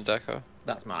between me and Dakar?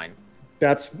 That's mine.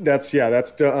 That's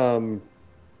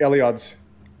Eliod's.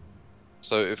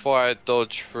 So if I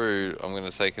dodge through, I'm going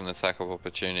to take an attack of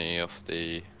opportunity off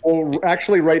the... Well,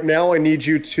 actually, right now, I need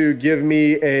you to give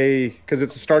me because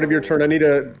it's the start of your turn, I need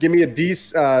to give me a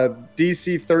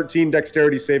DC 13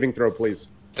 dexterity saving throw, please.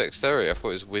 Dexterity? I thought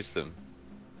it was wisdom.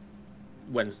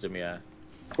 Wisdom, yeah.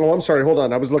 Oh, I'm sorry, hold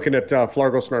on. I was looking at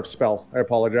Flargo Snarp's spell. I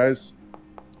apologize.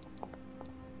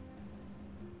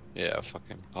 Yeah, I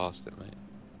fucking passed it, mate.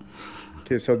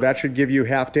 Okay, so that should give you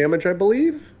half damage, I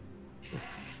believe.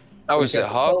 Oh, is it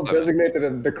half? Designate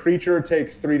that the creature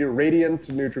takes 3 to radiant,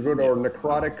 neutral good, or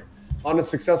necrotic. On a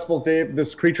successful day,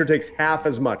 this creature takes half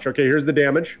as much. Okay, here's the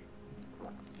damage.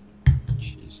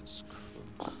 Jesus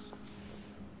Christ.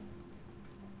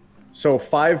 So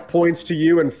 5 points to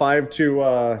you and 5 to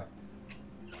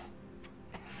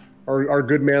our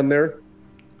good man there.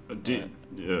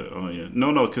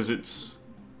 No, because it's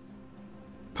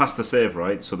past the save,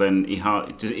 right? So then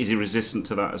is he resistant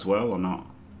to that as well or not?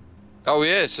 Oh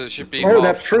yeah, so it should be. Oh,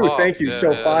 that's true. half. Thank you. Yeah,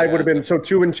 So yeah, 5 would have been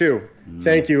 2 and 2.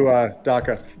 Thank you,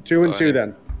 Daka. 2 and 2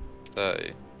 then.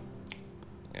 30.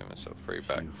 Give myself 3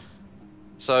 back.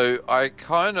 So I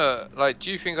kind of like.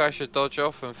 Do you think I should dodge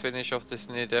off and finish off this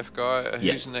near-death guy?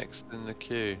 Yeah. Who's next in the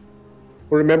queue?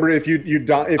 Well, remember, if you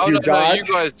dodge, No, you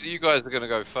guys are gonna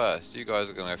go first. You guys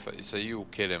are gonna go first. So you will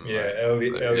kill him. Yeah, right?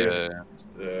 Elliot,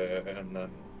 and then...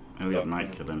 Elliot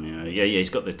might kill him, yeah. Yeah, he's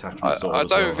got the attachment sword I as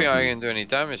well, don't think I hasn't can do any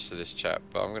damage to this chap,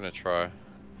 but I'm gonna try.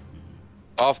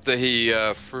 After he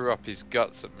threw up his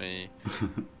guts at me,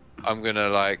 I'm gonna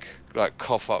like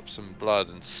cough up some blood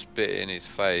and spit in his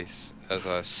face as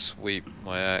I sweep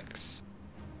my axe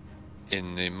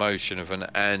in the motion of an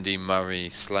Andy Murray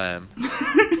slam.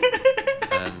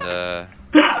 And the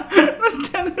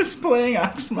tennis playing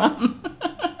axe man.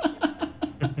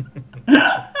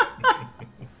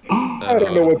 I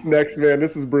don't know what's next, man.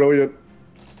 This is brilliant.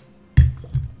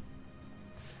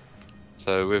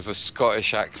 So with a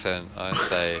Scottish accent, I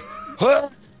say, "Huh?"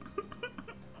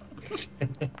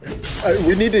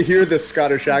 We need to hear this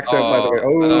Scottish accent, by the way.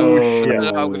 Shit.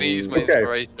 I'm going to use my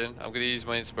inspiration. I'm going to use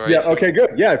my inspiration. Yeah, okay,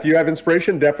 good. Yeah, if you have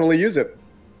inspiration, definitely use it.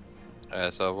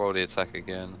 So I'll roll the attack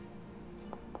again.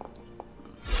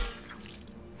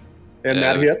 And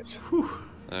that hits.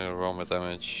 I'll roll my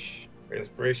damage.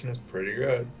 Inspiration is pretty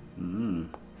good.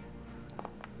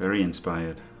 Very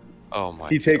inspired. Oh my.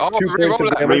 He takes 2 points of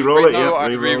damage. Reroll it, yeah.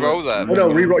 Reroll that. Oh no,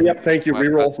 reroll. Yep, thank you.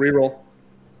 Reroll.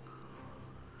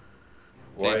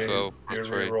 Why D12 you plus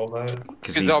 3. reroll that?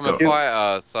 Because Because I'm a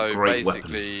fighter, so great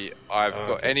basically I've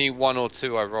got any 1 or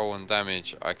 2 I roll on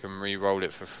damage, I can re-roll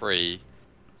it for free.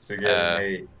 So you get an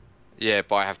 8. Yeah,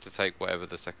 but I have to take whatever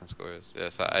the second score is. Yeah,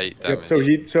 so 8 damage.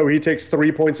 Yep, so he takes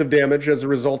 3 points of damage as a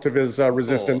result of his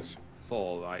resistance.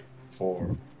 4, right?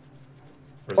 4.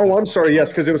 Oh, I'm sorry. Yes,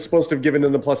 because it was supposed to have given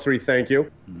him the +3. Thank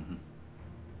you.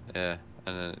 Yeah,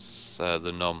 and then it's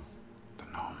the nom.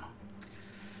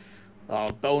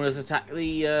 I'll bonus attack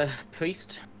the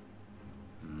priest.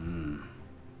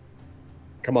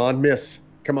 Come on, miss.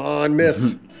 Come on,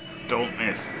 miss. Don't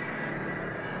miss.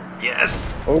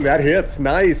 Yes! Oh, that hits.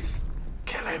 Nice.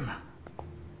 Kill him.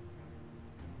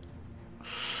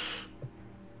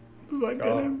 Does that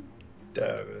get him?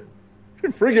 Damn it.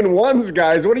 Friggin' ones,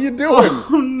 guys. What are you doing?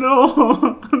 Oh,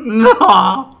 no!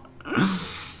 No!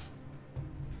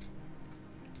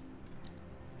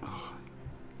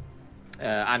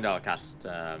 And I'll cast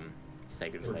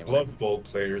Sacred We're Flame. Blood Bowl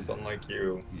players, unlike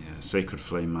you. Yeah, Sacred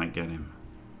Flame might get him.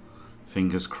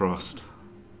 Fingers crossed.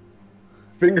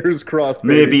 Fingers crossed.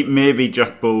 Baby. Maybe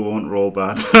Jack Bull won't roll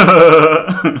bad.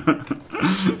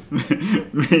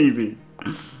 Maybe.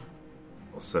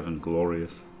 Or 7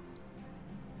 glorious.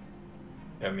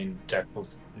 I mean, Jack Bull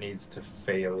needs to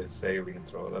fail his saving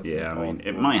throw. That's Yeah, I mean, it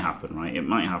impossible. might happen, right? It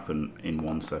might happen in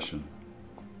one session.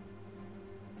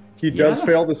 He does Yeah.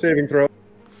 fail the saving throw.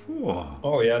 4.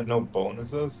 Oh, yeah, no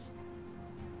bonuses?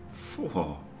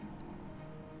 4.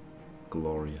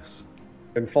 Glorious.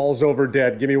 And falls over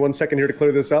dead. Give me 1 second here to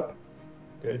clear this up.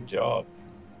 Good job.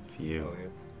 Phew.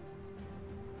 Elliot.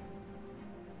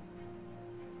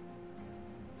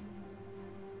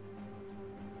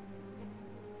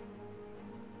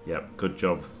 Yep, good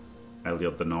job,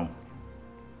 Elliot the Nom.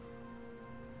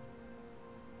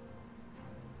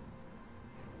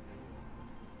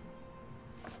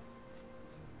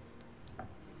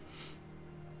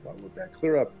 Why would that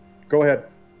clear up? Go ahead.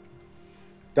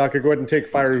 Doctor, go ahead and take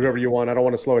fire whoever you want. I don't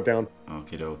want to slow it down.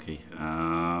 Okie dokie.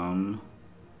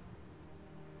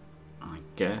 I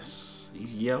guess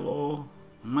he's yellow.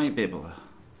 I might be able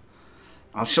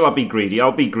to. Shall I be greedy?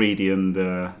 I'll be greedy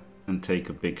and take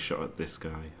a big shot at this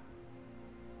guy.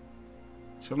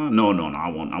 Shall I? No, I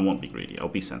won't. I won't be greedy. I'll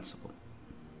be sensible.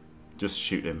 Just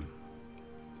shoot him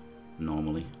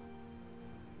normally.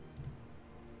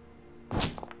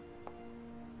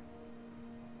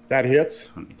 That hits.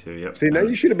 22. Yep. See, now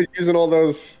you should have been using all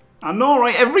those. I know,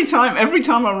 right? Every time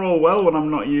I roll well when I'm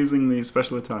not using the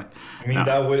special attack. I mean, Now-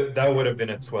 that would have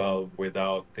been a 12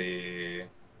 without the...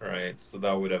 Right, so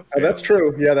that would have Oh, that's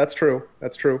failed. true. Yeah, that's true.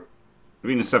 That's true. I've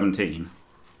been a 17.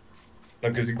 No,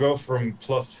 because you go from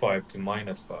 +5 to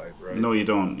 -5, right? No, you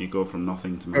don't. You go from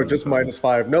nothing to Oh, just -5.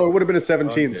 -5. No, it would have been a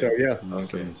 17, Okay. so yeah. Okay.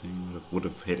 17 would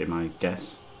have hit him, I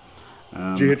guess.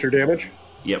 Did you hit your damage?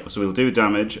 Yep, so we'll do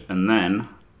damage, and then,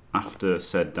 after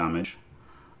said damage,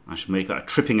 I should make that a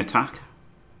tripping attack.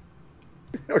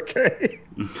 Okay.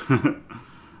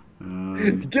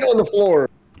 Get on the floor.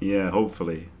 Yeah,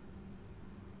 hopefully.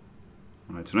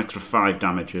 Right, so an extra 5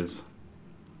 damages.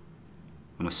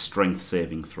 And a strength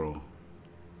saving throw.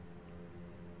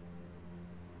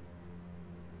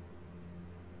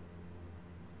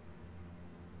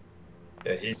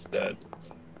 Yeah, he's dead.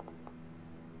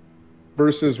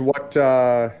 Versus what?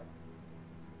 I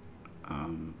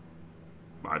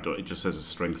don't, it just says a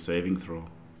strength saving throw.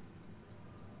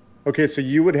 Okay, so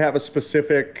you would have a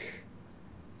specific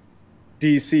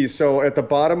DC. So at the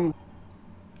bottom,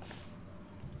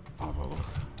 I'll have a look.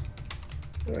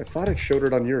 I thought it showed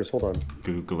it on yours. Hold on.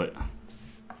 Google it.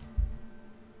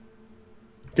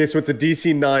 Okay, so it's a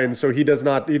DC 9, so he does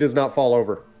not fall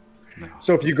over. No.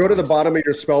 So if you go to the bottom of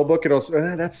your spell book, it'll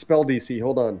that's spell DC.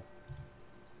 Hold on.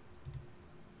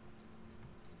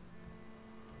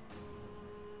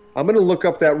 I'm going to look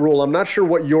up that rule. I'm not sure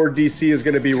what your DC is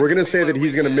going to be. We're going to say that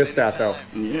he's going to miss that, though.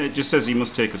 Yeah, it just says he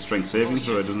must take a strength saving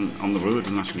throw. It doesn't, on the rule, it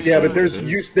doesn't actually say Yeah, but what it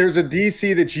is. there's a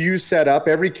DC that you set up.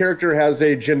 Every character has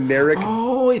a generic.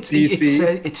 Oh,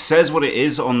 DC. it says what it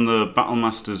is on the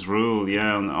Battlemaster's rule.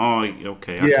 Yeah.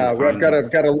 Okay. Yeah, I've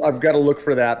got to look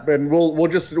for that. And we'll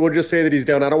just say that he's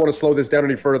down. I don't want to slow this down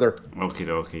any further. Okie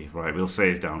dokie. Right, we'll say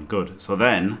he's down. Good. So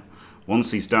then,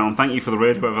 once he's down, thank you for the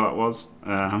raid, whoever that was.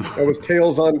 That was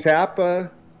Tails on tap.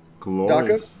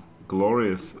 Glorious.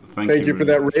 Glorious. Thank you for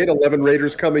that raid. 11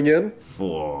 raiders coming in.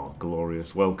 4.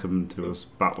 Glorious. Welcome to us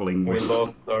battling We with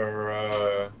lost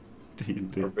our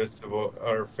D&D.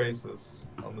 our faces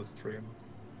on the stream.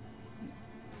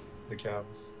 The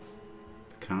cams.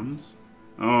 Cams?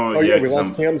 Oh, Oh yeah, we 'cause lost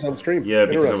I'm- cams on stream. Yeah,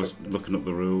 because I Interesting. was looking up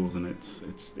the rules and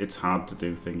it's hard to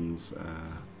do things.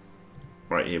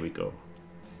 Right, here we go.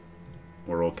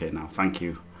 We're okay now. Thank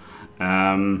you.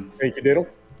 Thank you, Diddle.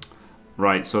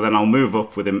 Right, so then I'll move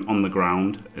up with him on the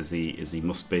ground as he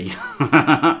must be,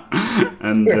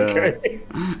 and Okay.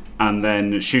 and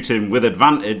then shoot him with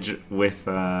advantage with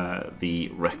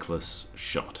the reckless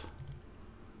shot.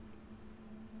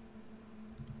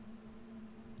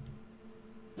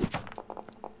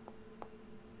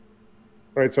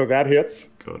 All right, so that hits.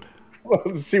 Good.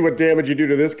 Let's see what damage you do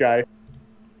to this guy.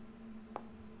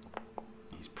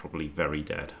 He's probably very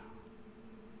dead.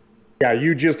 Yeah,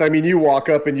 you walk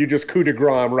up and you just coup de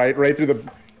grace, right through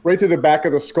the back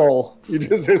of the skull. You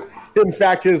just In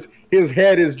fact, his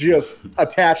head is just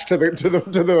attached to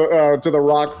the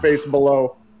rock face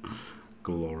below.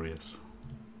 Glorious.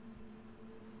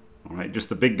 All right, just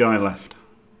the big guy left.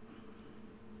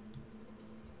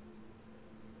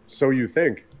 So you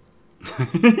think?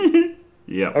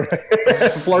 Yeah. All right,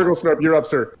 Flargle Snarp, you're up,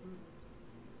 sir.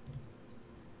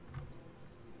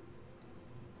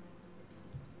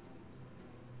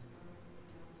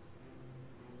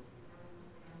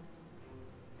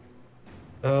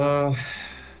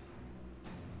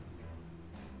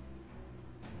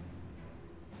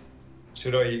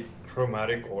 Should I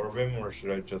chromatic orb him or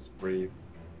should I just breathe?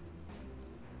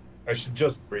 I should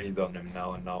just breathe on him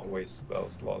now and not waste spell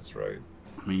slots, right?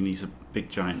 I mean, he's a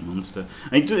big giant monster.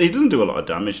 And he doesn't do a lot of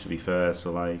damage, to be fair,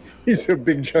 so like... He's a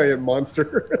big giant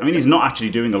monster. I mean, he's not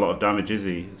actually doing a lot of damage, is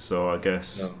he? So I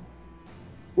guess... No.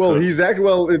 Well, he's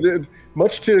actually...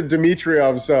 much to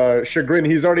Dmitriev's chagrin,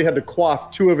 he's already had to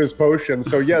quaff 2 of his potions.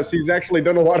 So yes, he's actually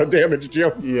done a lot of damage,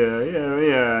 Jim.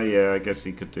 Yeah. I guess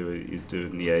he could do it. He's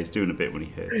doing a bit when he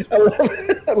hits. I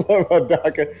love how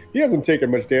Daka... He hasn't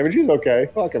taken much damage. He's okay.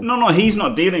 Fuck him. No, he's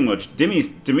not dealing much.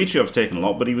 Dmitriev's taken a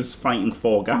lot, but he was fighting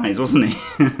 4 guys, wasn't he?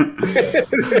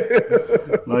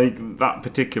 Like, that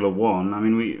particular one. I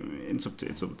mean, it's up to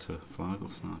Flargle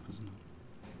Snap, isn't it?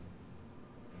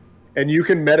 And you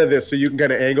can meta this, so you can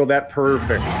kind of angle that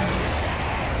perfect.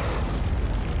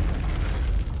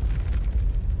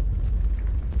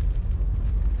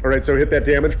 All right, so hit that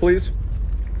damage, please.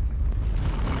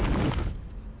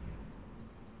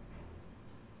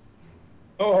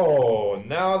 Oh,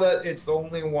 now that it's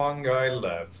only one guy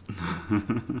left.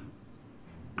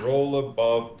 Roll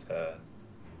above 10.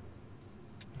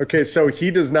 Okay, so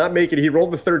he does not make it. He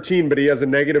rolled the 13, but he has a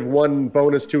 -1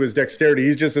 bonus to his dexterity.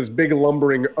 He's just this big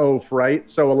lumbering oaf, right?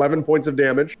 So 11 points of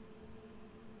damage.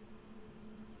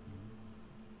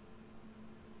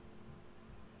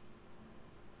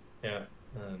 Yeah,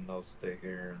 and I'll stay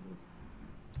here.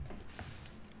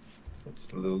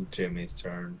 It's little Jimmy's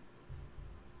turn.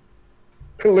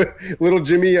 Little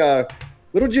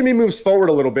Jimmy moves forward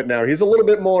a little bit now. He's a little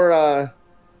bit more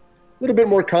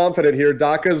confident here.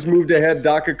 Daka's moved ahead.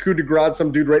 Daka coup de grace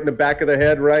some dude right in the back of the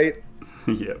head, right?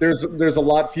 Yep. There's a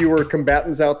lot fewer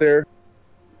combatants out there.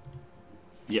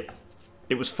 Yep.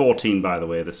 It was 14, by the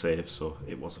way, the save, so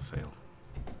it was a fail.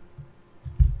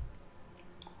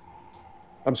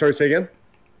 I'm sorry, say again?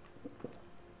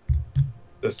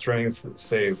 The strength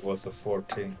save was a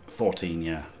 14. 14,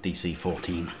 yeah. DC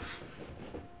 14.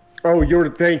 Oh,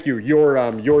 thank you.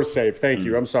 Your save. Thank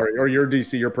you. I'm sorry. Or your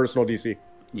DC, your personal DC.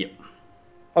 Yep.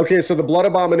 Okay, so the Blood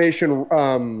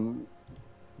Abomination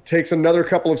takes another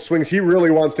couple of swings. He really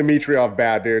wants Dmitriev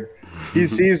bad, dude. He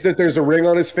sees that there's a ring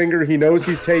on his finger. He knows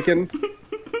he's taken.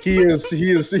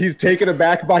 He's taken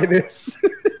aback by this.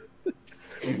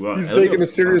 Well, he's Elliot's taken a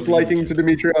serious badly liking injured. to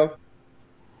Dmitriev.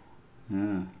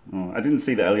 Yeah. Oh, I didn't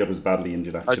see that Elliot was badly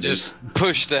injured, actually. I just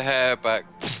push the hair back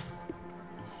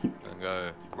and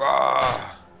go,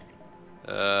 rah!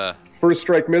 First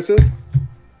strike misses.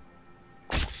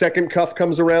 Second cuff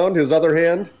comes around, his other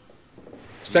hand.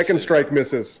 Second strike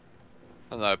misses.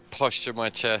 And I posture my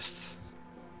chest.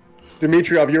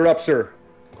 Dmitriev, you're up, sir.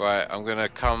 Right, I'm gonna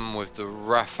come with the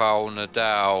Rafael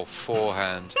Nadal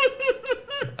forehand.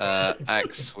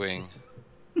 Axe swing.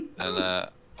 And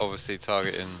obviously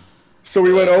targeting... So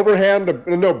we went overhand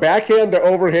to... backhand to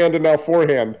overhand and now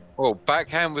forehand. Well,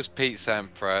 backhand was Pete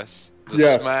Sampras. The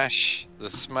Yes. smash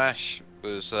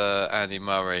was Andy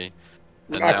Murray.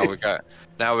 And Nice.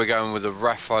 now we're going with the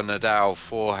Rafa Nadal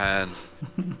forehand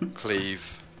cleave.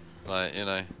 Like, you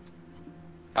know.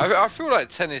 I feel like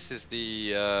tennis is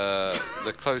the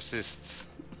closest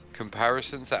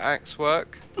comparison to axe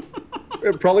work.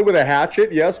 Probably with a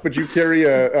hatchet, yes, but you carry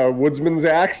a woodsman's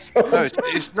axe.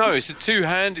 No, it's a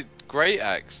two-handed great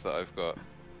axe that I've got.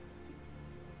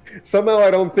 Somehow I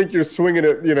don't think you're swinging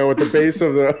it, at the base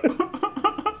of the...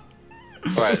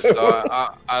 Right, so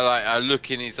I look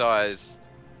in his eyes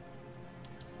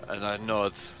and I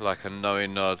nod like a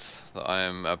knowing nod that I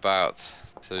am about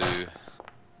to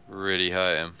really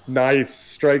hurt him. Nice.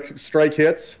 Strike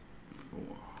hits.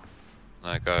 And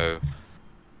I go,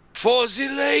 for the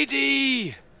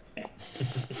lady!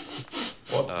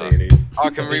 What lady? I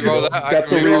can reroll that.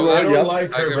 That's a I reroll, don't yeah.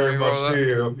 like I her can very reroll much, that. do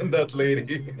you? That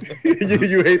lady.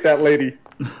 you hate that lady.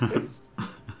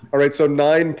 All right, so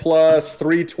 9 plus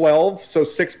 3, 12, so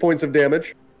 6 points of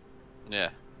damage.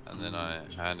 Yeah, and then I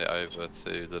hand it over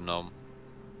to the nom.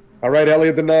 All right,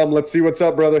 Elliot the Nom, let's see what's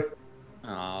up, brother.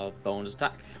 Bonus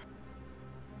attack.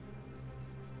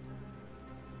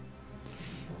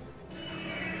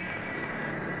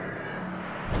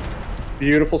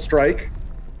 Beautiful strike.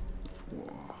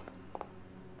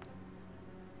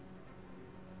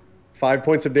 5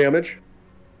 points of damage.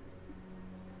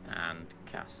 And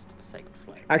cast Sacred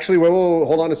Flame. Actually, whoa,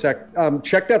 hold on a sec.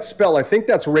 Check that spell. I think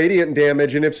that's radiant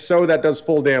damage, and if so, that does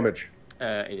full damage.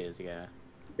 It is, yeah.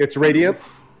 It's radiant.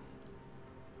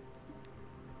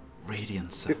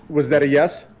 Radiance. Was that a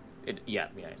yes? Yeah,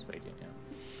 it's radiant, yeah.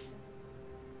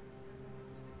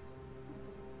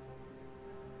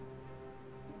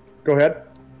 Go ahead.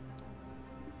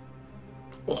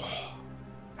 Oh,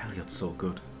 Elliot's so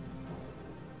good.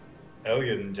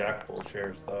 Elliot and Jack will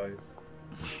share size.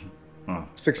 Oh,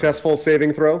 Successful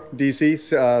saving throw. DC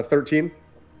 13.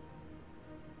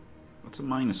 that's a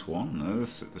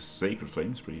 -1. The Sacred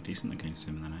Flame's pretty decent against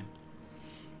him then, eh?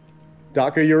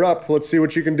 Daka, you're up. Let's see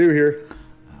what you can do here.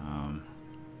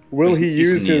 Will he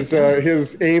use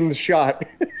his aimed shot?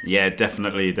 Yeah,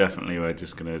 definitely. We're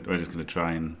just gonna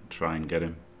try and get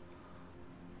him.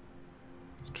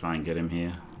 Let's try and get him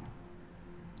here.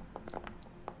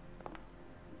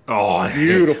 Oh,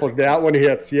 beautiful! Hit. That one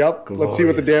hits. Yep. Glorious. Let's see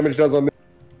what the damage does on this.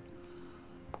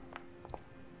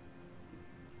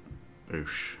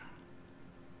 Boosh.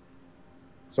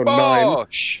 So 9.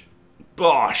 Bosh!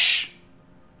 Bosh!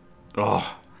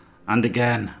 Oh, and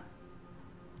again.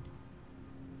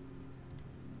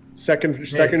 Second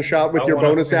shot with your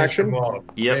bonus action.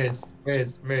 Yep.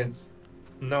 Miss.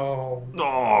 No.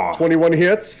 Oh, 21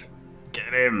 hits.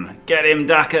 get him,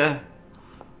 Daka.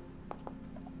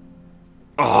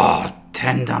 Oh,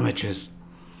 10 damages.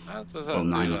 How does that Well,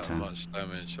 9 do or that 10. much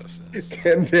damage? That's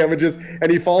 10 damages,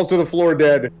 and he falls to the floor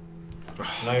dead.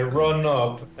 And I run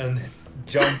up and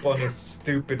jump on his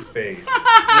stupid face.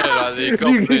 Yeah, like the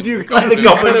goblin. You the cut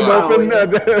goblin him foul, open.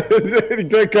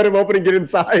 Cut him open and get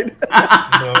inside.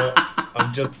 No,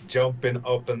 I'm just jumping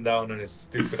up and down on his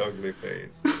stupid ugly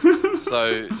face.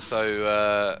 So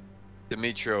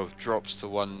Dimitrov drops to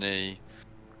one knee,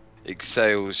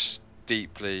 exhales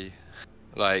deeply,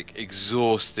 like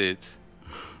exhausted,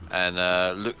 and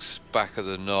looks back at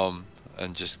the Nom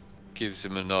and just gives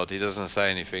him a nod. He doesn't say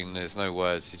anything, there's no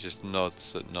words, he just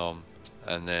nods at Nom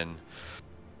and then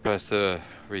tries to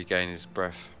regain his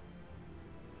breath.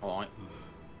 Alright.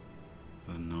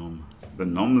 The Nom. The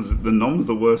Nom's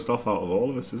the worst off out of all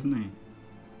of us, isn't he?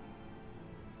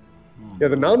 Oh, Yeah,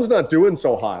 the Nom's not doing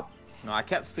so hot. No, I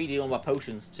kept feeding all my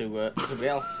potions to somebody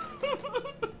else.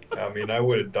 I mean, I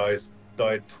would have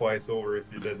died twice over if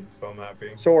you didn't, so I'm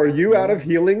happy. So are you out of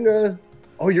healing?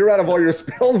 Oh, you're out of all your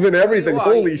spells and everything. Well,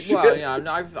 Holy shit. Well, yeah,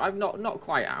 no, I'm not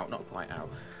quite out.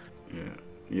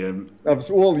 Yeah.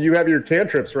 Well, you have your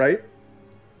cantrips, right?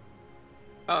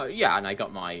 Yeah, and I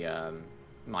got my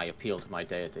my appeal to my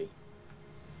deity.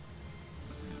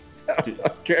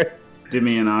 Okay.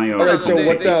 Dimmy and I are. All right, so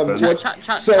what?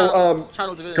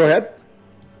 Channel divinity. Go ahead.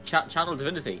 Channel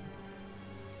divinity.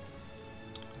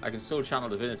 I can still channel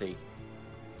divinity.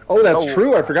 Oh, that's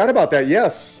true. I forgot about that.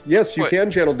 Yes, you Wait. can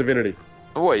channel divinity.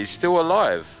 What, he's still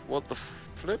alive? What the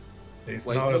flip? He's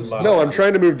Wait, not who's- alive. No, I'm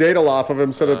trying to move Daedal off of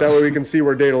him so that way we can see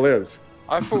where Daedal is.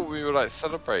 I thought we were like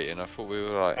celebrating. I thought we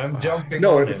were like. I'm jumping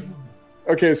No, on it's- him.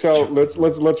 Okay, so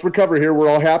let's recover here. We're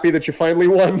all happy that you finally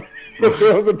won.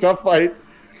 It was a tough fight.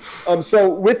 So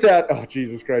with that, oh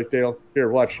Jesus Christ, Daedal. Here,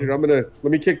 watch. Here, let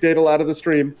me kick Daedal out of the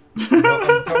stream. No,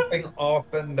 I'm jumping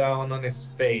up and down on his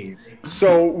face.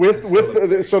 So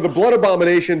so the blood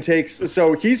abomination takes.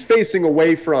 So he's facing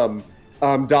away from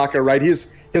Daka, right? His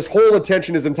whole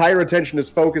attention, his entire attention is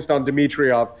focused on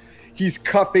Dimitrov. He's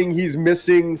cuffing. He's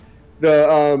missing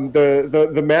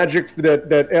the magic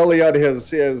that Elliot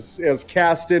has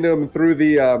cast in him through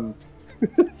the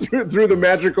through the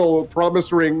magical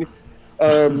promise ring.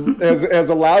 Has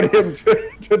allowed him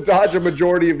to dodge a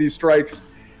majority of these strikes.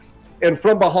 And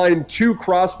from behind, 2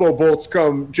 crossbow bolts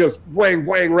come just whang,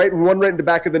 whang, one right in the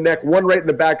back of the neck, one right in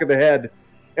the back of the head.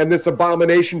 And this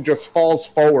abomination just falls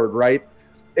forward, right?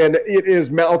 And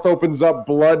his mouth opens up,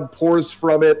 blood pours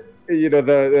from it. You know,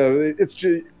 it's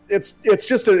a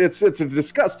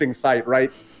disgusting sight,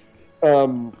 right?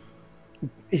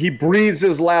 He breathes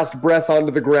his last breath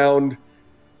onto the ground.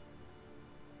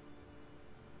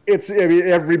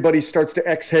 Everybody starts to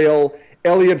exhale.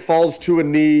 Elliot falls to a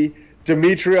knee.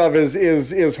 Dimitrov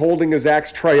is holding his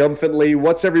axe triumphantly.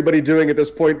 What's everybody doing at this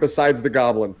point besides the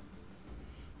goblin?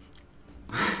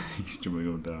 He's jumping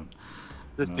up and down.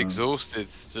 Just exhausted.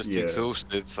 Yeah.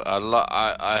 Exhausted. I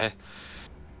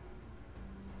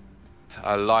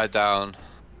lie down,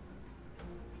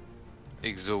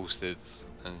 exhausted,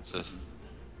 and just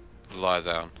lie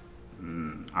down.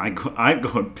 I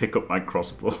go and pick up my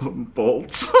crossbow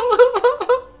bolts.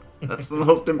 That's the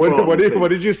most important thing. What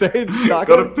did you say,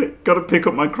 Daka? Gotta pick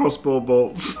up my crossbow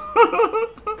bolts.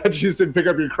 you said pick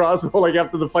up your crossbow. Like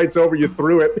after the fight's over, you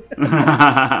threw it.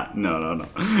 No.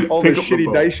 All Pick the up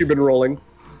shitty dice you've been rolling.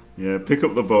 Yeah, pick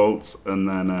up the bolts, and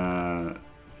then I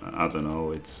don't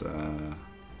know. It's I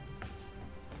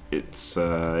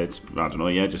don't know.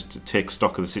 Yeah, just to take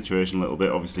stock of the situation a little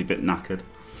bit. Obviously, a bit knackered.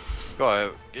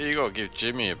 You gotta give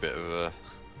Jimmy a bit of a.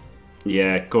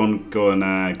 Yeah, go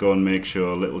and make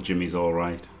sure little Jimmy's all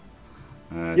right.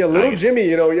 Yeah, little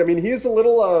Jimmy. I mean, he's a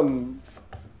little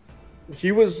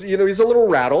he's a little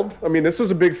rattled. I mean, this was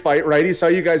a big fight, right? He saw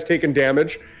you guys taking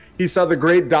damage. He saw the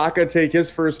great Daka take his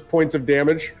first points of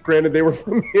damage. Granted, they were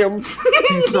from him.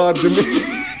 He saw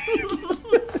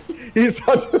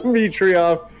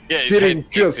Dimitrov getting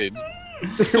just.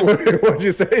 What'd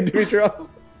you say, Dimitrov?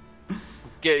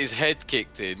 Get his head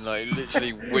kicked in, like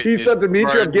literally. He saw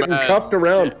Dimitrov getting cuffed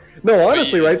around. Yeah. No,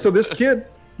 honestly, right? So this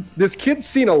kid's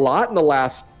seen a lot in the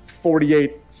last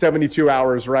 48, 72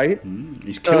 hours, right?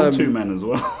 He's killed 2 men as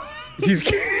well. He's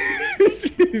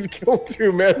killed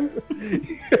 2 men.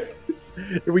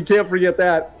 We can't forget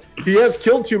that. He has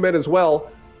killed 2 men as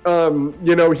well.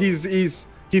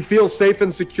 He feels safe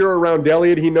and secure around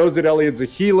Elliot. He knows that Elliot's a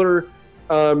healer.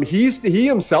 He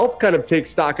himself kind of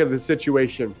takes stock of the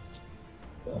situation.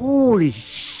 Holy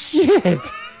shit!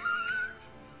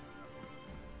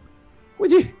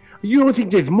 You don't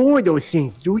think there's more of those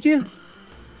things, do you?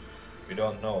 We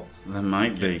don't know. There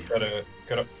might be.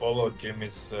 Gotta follow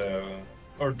Jimmy's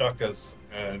or Daka's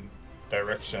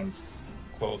directions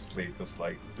closely, because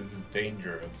like this is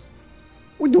dangerous.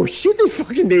 Oh no shit, it's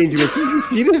fucking dangerous. You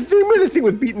see this thing? Man, this thing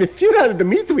was beating the shit out of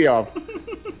Dimitrov.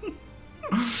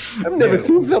 I've never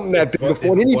seen something that big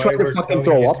before. Then you try to fucking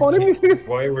throw up on him.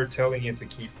 Why we're telling you to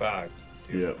keep back?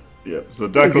 Yep. So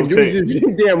Dak will take.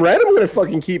 Damn right, I'm gonna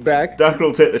fucking keep back. Dak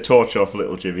will take the torch off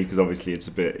little Jimmy, because obviously it's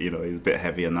a bit, he's a bit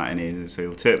heavy on that, and so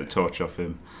he'll take the torch off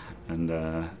him, and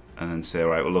then say,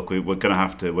 right, well, look, we're gonna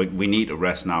have to. We need to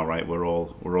rest now, right? We're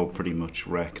all pretty much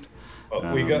wrecked.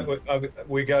 We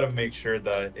got to make sure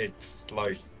that it's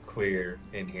like clear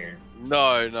in here. No,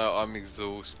 I'm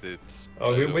exhausted.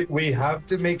 We have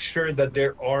to make sure that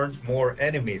there aren't more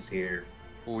enemies here.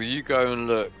 Will you go and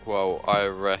look while I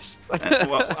rest?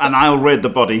 And I'll raid the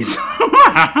bodies.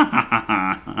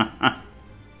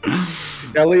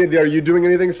 Elliot, are you doing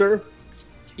anything, sir?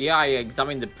 Yeah, I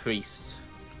examined the priest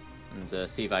and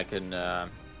see if I can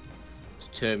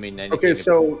determine anything. Okay,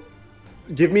 so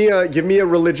give me a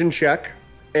religion check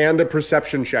and a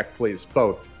perception check, please,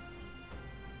 both.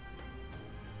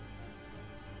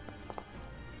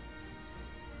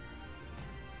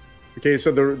 Okay,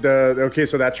 so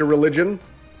so that's your religion.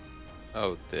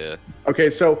 Oh dear. Okay,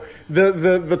 so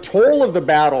the toll of the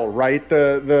battle, right?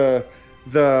 The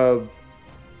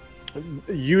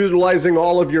utilizing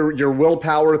all of your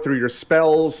willpower through your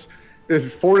spells,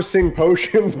 forcing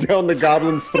potions down the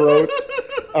goblin's throat.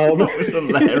 That was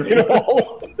hilarious.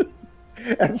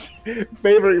 That's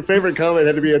favorite comment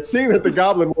had to be, seeing that the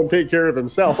goblin won't take care of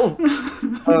himself.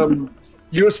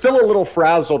 You're still a little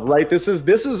frazzled, right? This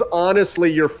is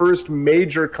honestly your first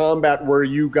major combat where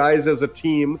you guys as a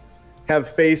team have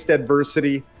faced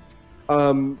adversity.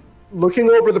 Looking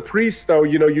over the priest, though,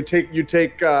 you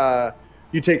take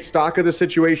stock of the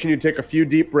situation. You take a few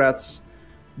deep breaths.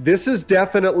 This is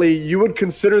definitely, you would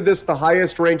consider this the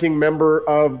highest ranking member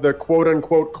of the quote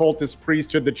unquote cultist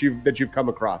priesthood that you've come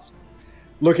across.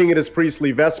 Looking at his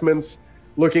priestly vestments,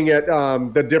 looking at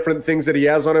the different things that he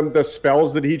has on him, the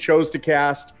spells that he chose to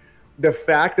cast, the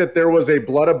fact that there was a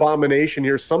blood abomination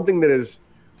here, something that is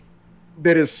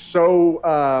so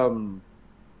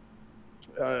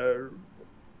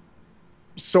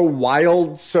so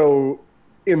wild, so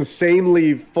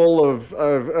insanely full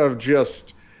of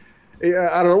just,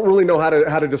 I don't really know how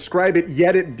to describe it.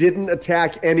 Yet it didn't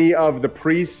attack any of the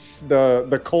priests,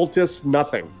 the cultists,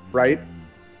 nothing. Right?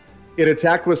 It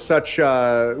attacked with such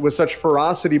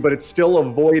ferocity, but it still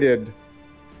avoided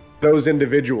those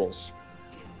individuals.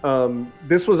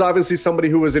 This was obviously somebody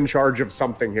who was in charge of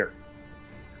something here.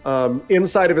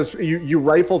 Inside of his, you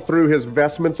rifle through his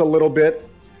vestments a little bit.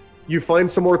 You find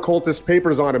some more cultist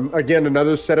papers on him. Again,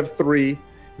 another set of 3,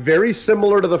 very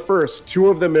similar to the first. Two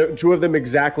of them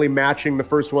exactly matching the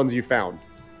first ones you found,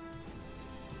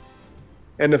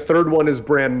 and the third one is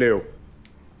brand new.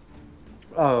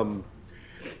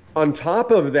 On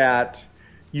top of that,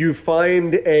 you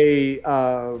find a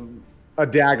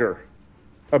dagger,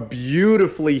 a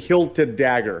beautifully hilted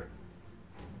dagger.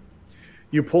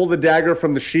 You pull the dagger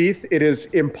from the sheath. It is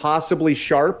impossibly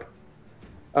sharp.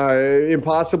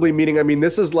 Impossibly meaning, I mean,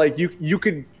 this is like you've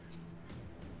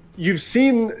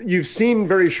seen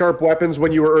very sharp weapons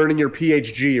when you were earning your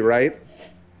PhD, right?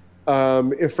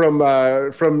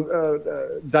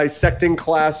 dissecting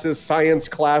classes, science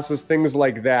classes, things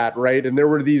like that, right? And there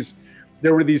were these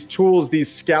tools,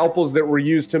 these scalpels that were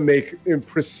used to make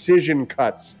precision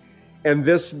cuts. And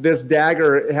this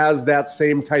dagger has that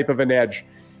same type of an edge.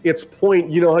 Its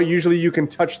point, you know how usually you can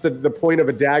touch the point of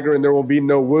a dagger and there will be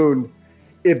no wound.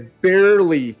 It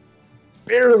barely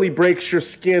breaks your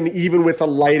skin even with the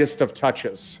lightest of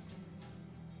touches.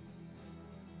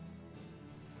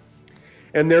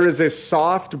 And there is a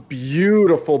soft,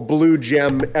 beautiful blue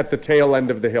gem at the tail end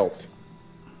of the hilt.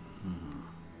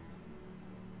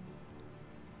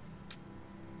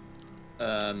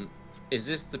 Is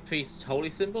this the priest's holy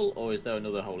symbol, or is there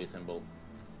another holy symbol?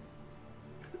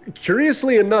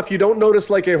 Curiously enough, you don't notice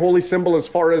like a holy symbol as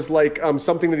far as like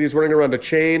something that he's wearing around a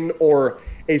chain or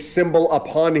a symbol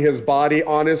upon his body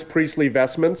on his priestly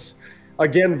vestments.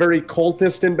 Again, very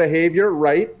cultist in behavior,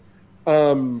 right?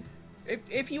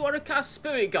 If you want to cast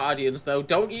Spirit Guardians, though,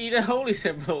 don't you need a holy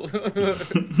symbol?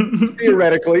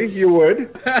 Theoretically, you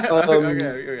would.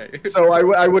 Okay. So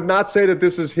I would not say that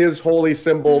this is his holy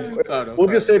symbol. No, we'll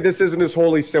just say this isn't his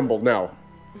holy symbol now.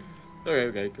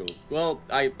 Okay, cool. Well,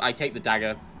 I take the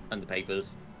dagger and the papers.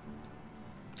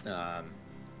 And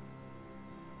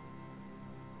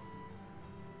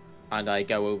I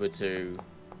go over to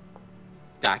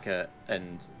Daka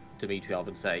and Dimitrov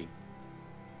and say,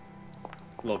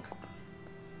 look,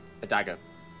 a dagger.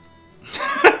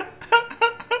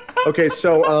 Okay,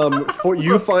 so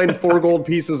you find 4 gold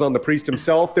pieces on the priest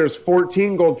himself. There's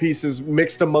 14 gold pieces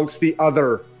mixed amongst the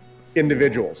other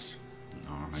individuals.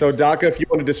 Right. So Daka, if you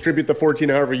want to distribute the 14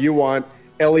 however you want,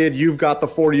 Elliot, you've got the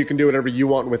 4. You can do whatever you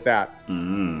want with that.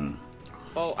 Mm.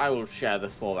 Well, I will share the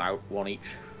 4 out, 1 each.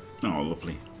 Oh,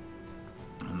 lovely.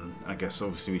 And I guess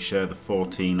obviously we share the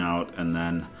 14 out, and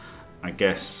then I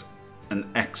guess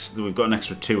we've got an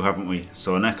extra 2, haven't we?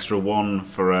 So an extra 1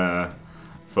 for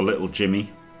little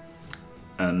Jimmy,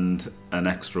 and an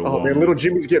extra 1. Oh man, little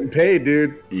Jimmy's getting paid,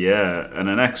 dude. Yeah, and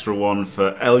an extra 1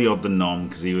 for Eliod the Nom,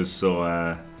 because he was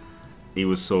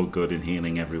so good in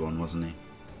healing everyone, wasn't he?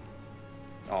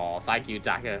 Oh, thank you,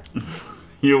 Daka.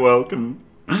 You're welcome.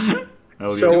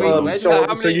 How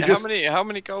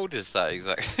many gold is that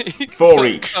exactly? 4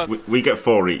 each. We get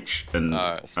 4 each, and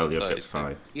so Elliot gets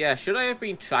 5. Yeah, should I have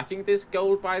been tracking this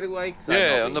gold, by the way?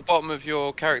 Yeah, on the bottom of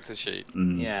your character sheet.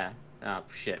 Mm. Yeah. Oh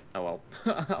shit. Oh well.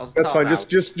 That's fine.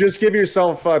 Just give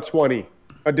yourself 20,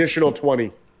 additional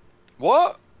 20.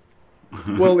 What?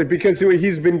 Well, because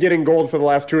he's been getting gold for the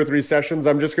last 2 or 3 sessions,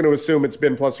 I'm just going to assume it's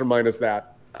been plus or minus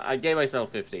that. I gave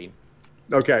myself 15.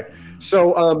 Okay,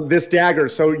 so this dagger,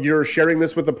 so you're sharing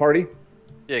this with the party?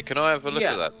 Yeah, can I have a look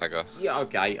at that dagger? Yeah,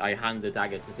 okay, I hand the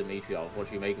dagger to Dimitrov. What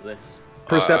do you make of this?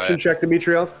 Perception check,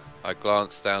 Dimitrov? I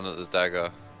glance down at the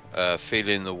dagger,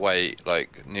 feeling the weight,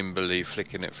 like nimbly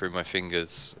flicking it through my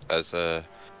fingers as a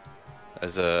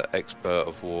expert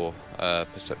of war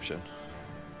perception.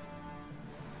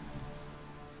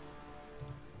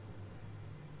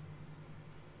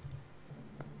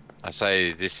 I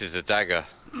say, this is a dagger.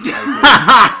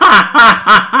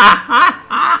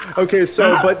 Okay,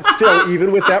 so, but still,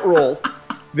 even with that roll,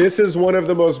 this is one of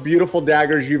the most beautiful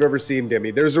daggers you've ever seen,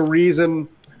 Dimmy. There's a reason,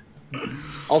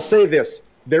 I'll say this,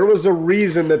 there was a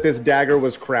reason that this dagger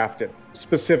was crafted,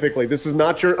 specifically. This is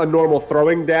not a normal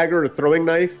throwing dagger or throwing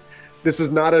knife. This is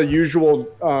not a usual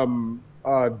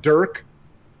dirk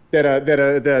that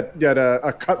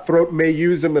a cutthroat may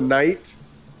use in the night.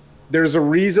 There's a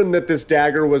reason that this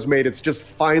dagger was made. It's just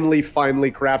finely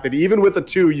crafted. Even with a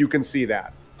 2, you can see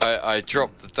that. I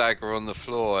drop the dagger on the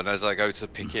floor, and as I go to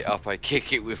pick it up, I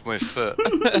kick it with my foot.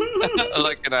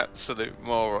 Like an absolute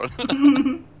moron.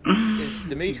 Is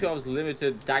Dimitrov's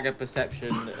limited dagger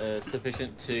perception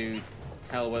sufficient to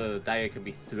tell whether the dagger can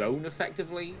be thrown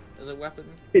effectively as a weapon?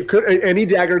 It could. Any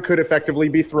dagger could effectively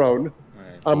be thrown.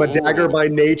 Right. A dagger by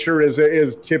nature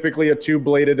is typically a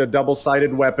 2-bladed, a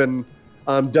double-sided weapon.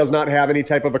 Does not have any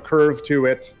type of a curve to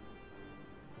it.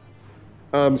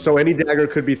 So any dagger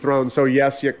could be thrown. So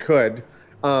yes, you could.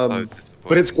 But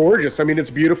it's gorgeous. I mean, it's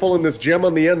beautiful. And this gem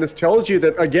on the end, this tells you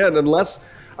that, again, unless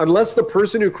the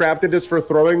person who crafted this for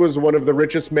throwing was one of the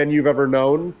richest men you've ever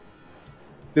known,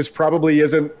 this probably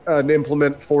isn't an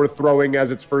implement for throwing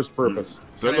as its first purpose.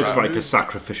 So it looks like a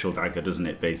sacrificial dagger, doesn't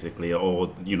it, basically?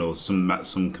 Or, you know,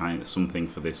 something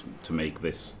for this, to make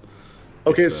this.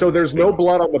 Okay, so there's no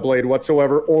blood on the blade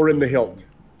whatsoever, or in the hilt.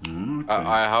 Okay.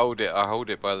 I hold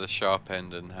it by the sharp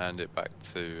end and hand it back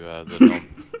to the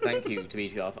nom. Thank you,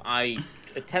 Dimitrov. I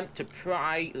attempt to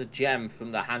pry the gem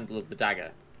from the handle of the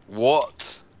dagger.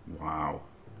 What? Wow.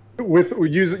 With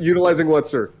utilizing what,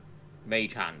 sir?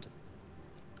 Mage hand.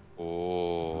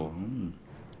 Oh.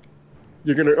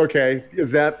 You're gonna okay?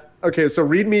 Is that okay? So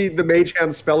read me the Mage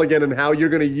Hand spell again and how you're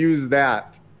gonna use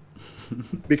that.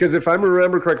 Because if I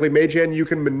remember correctly, Mage Hand, you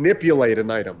can manipulate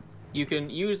an item. You can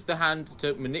use the hand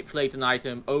to manipulate an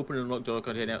item, open and unlock door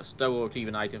container, stow or retrieve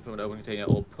an item from an open container,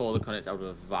 or pour the contents out of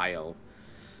a vial.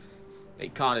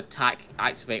 It can't attack,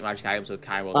 activate magic items, or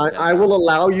carry. I will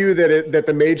allow you that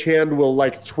the Mage Hand will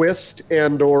like twist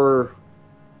and or,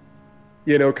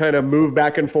 you know, kind of move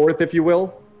back and forth, if you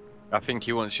will. I think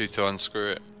he wants you to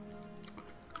unscrew it.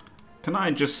 Can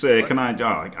I just say, can I...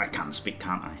 Oh, I can speak,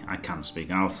 can't I? I can speak.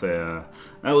 I'll say,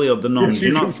 Elliot the Nom, do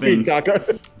you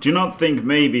not think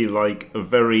maybe, like, a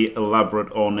very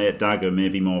elaborate, ornate dagger may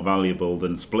be more valuable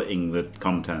than splitting the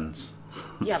contents?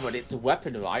 Yeah, but it's a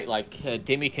weapon, right? Like,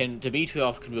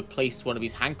 Dimitrov can replace one of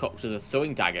his Hancocks with a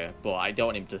throwing dagger, but I don't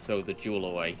want him to throw the jewel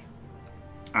away.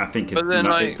 I think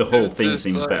like, the whole thing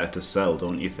seems like... better to sell,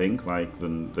 don't you think? Like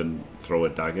than throw a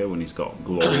dagger when he's got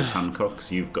glorious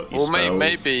Hancocks. You've got your spells.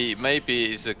 Maybe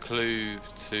it's a clue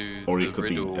to or the it could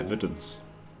riddle. be evidence.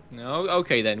 No,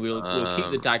 okay then. We'll keep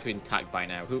the dagger intact by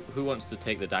now. Who wants to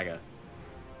take the dagger?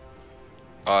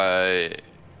 I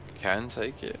can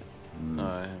take it.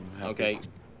 I am happy. Okay.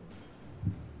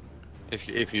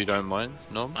 If you don't mind,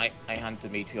 Nom. I hand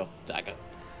Dimitrov the dagger.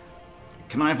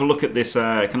 Can I have a look at this?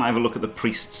 Can I have a look at the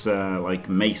priest's like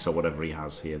mace or whatever he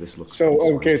has here? This looks so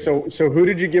okay. So who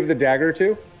did you give the dagger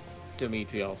to?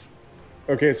 Dimitrov.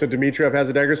 Okay, so Dimitrov has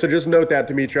a dagger. So just note that,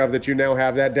 Dimitrov, that you now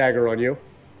have that dagger on you.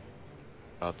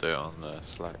 I'll do it on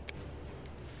Slack.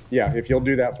 Yeah, if you'll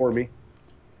do that for me.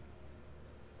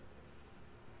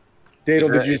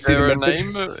 Dadle, did you see the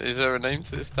message? Is there a name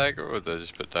to this dagger, or did I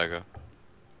just put dagger?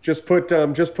 Just put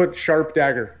sharp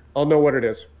dagger. I'll know what it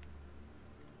is.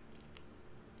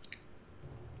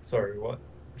 Sorry, what?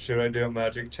 Should I do a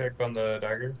magic check on the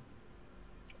dagger?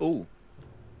 Ooh.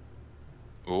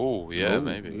 Oh, yeah, Ooh.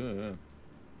 maybe.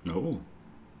 Yeah. Oh.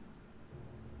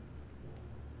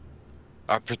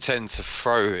 I pretend to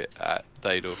throw it at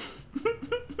Dadle.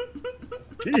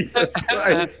 Jesus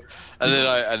Christ.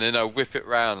 and then I whip it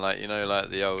round like, you know, like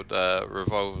the old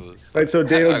revolvers. Right, so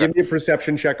Dadle, give me a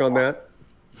perception check on that.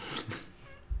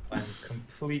 I'm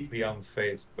completely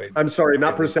unfazed. I'm sorry,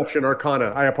 not perception, Arcana.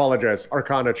 I apologize.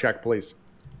 Arcana check, please.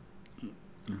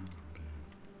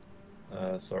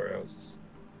 Sorry, I was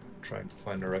trying to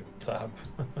find the right tab.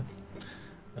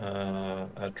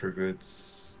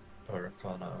 Attributes,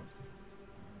 Arcana.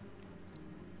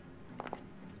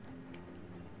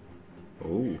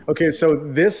 Oh. Okay, so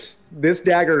this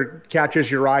dagger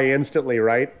catches your eye instantly,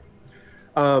 right?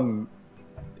 And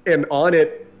on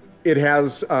it, it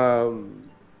has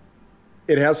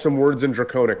some words in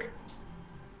Draconic.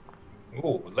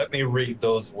 Ooh, let me read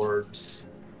those words.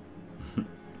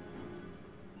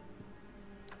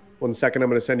 1 second, I'm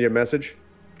going to send you a message.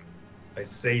 I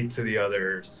say to the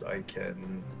others,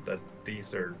 that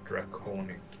these are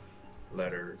Draconic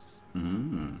letters.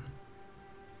 Mm.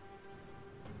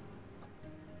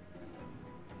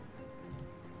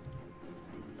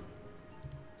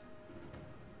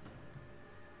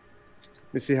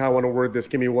 Let me see how I want to word this.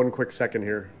 Give me 1 quick second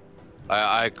here.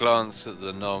 I glance at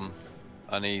the Nom,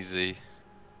 uneasy,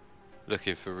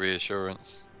 looking for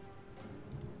reassurance.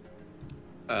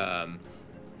 The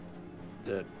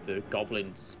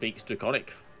goblin speaks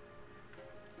Draconic.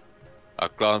 I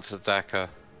glance at Daka,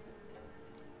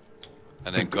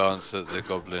 and then glance at the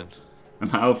goblin.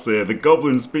 And I'll say, the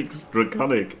goblin speaks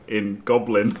Draconic in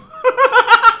Goblin.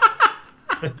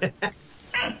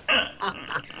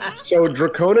 So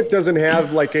Draconic doesn't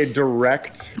have like a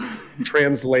direct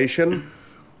translation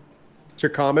to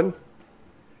Common,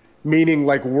 meaning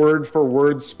like word for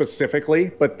word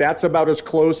specifically, but that's about as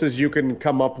close as you can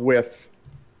come up with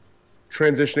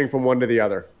transitioning from one to the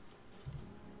other.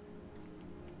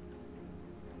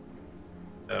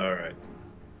 All right.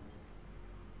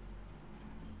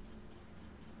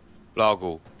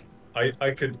 Largle.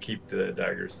 I could keep the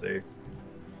dagger safe.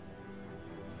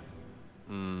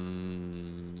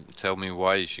 Tell me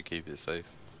why you should keep it safe.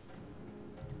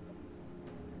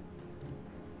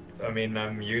 I mean,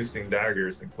 I'm using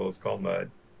daggers in close combat.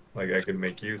 Like, I could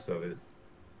make use of it.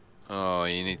 Oh,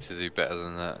 you need to do better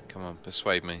than that. Come on,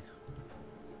 persuade me.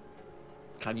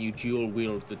 Can you dual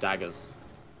wield the daggers?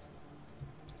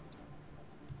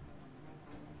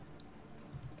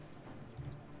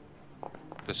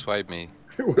 Persuade me.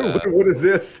 What is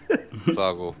this?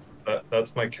 Largle.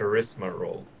 That's my charisma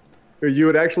roll. You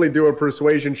would actually do a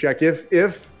persuasion check if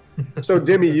so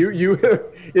Dimmy, you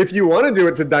if you want to do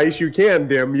it to dice, you can,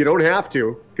 Dim. You don't have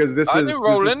to, because I didn't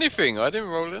roll anything. I didn't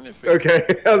roll anything. Okay,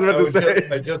 I was about to say.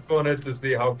 I just wanted to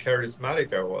see how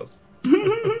charismatic I was.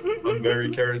 I'm very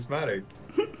charismatic.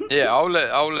 Yeah, I'll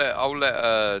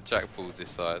let Jack Paul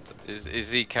decide. Is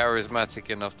he charismatic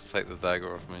enough to take the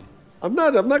dagger off me? I'm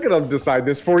not gonna decide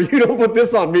this for you. Don't put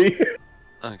this on me.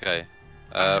 Okay.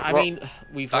 I mean,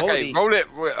 we've okay, already... roll it.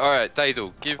 All right,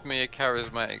 Daedal, give me a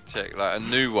charismatic check, like a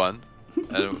new one,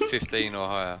 and 15 or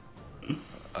higher.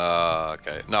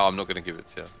 Okay. No, I'm not gonna give it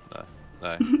to you.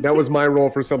 No. That was my roll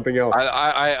for something else.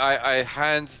 I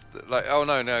hand like. Oh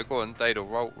no, go on, Daedal,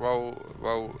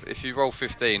 roll. If you roll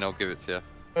 15, I'll give it to you.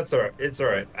 That's alright. It's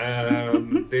alright.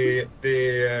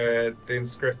 The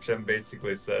inscription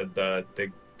basically said that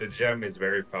the gem is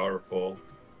very powerful,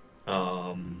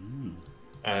 and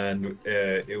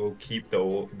it will keep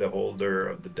the holder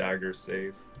of the dagger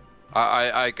safe.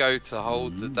 I go to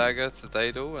hold the dagger to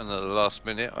Daedal, and at the last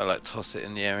minute, I like toss it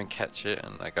in the air and catch it,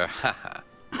 and I go, haha.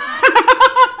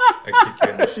 I kick you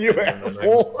in the shin, You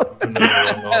asshole. and then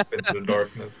I run off into the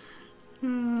darkness.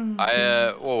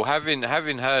 Well, having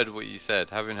heard what you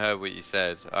said,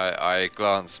 I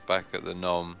glance back at the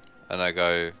nom and I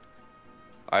go,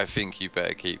 I think you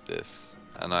better keep this,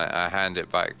 and I hand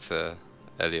it back to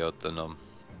Eliod the nom.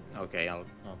 Okay, I'll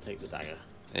take the dagger.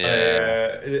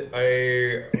 Yeah.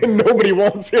 Nobody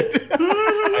wants it.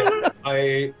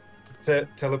 I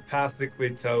telepathically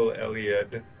tell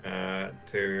Eliod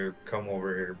to come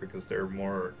over here because there are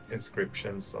more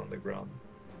inscriptions on the ground.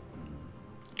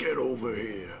 Get over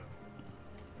here.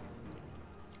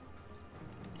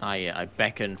 I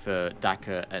beckon for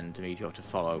Daka and Dimitrov to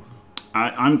follow.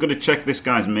 I'm going to check this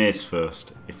guy's mace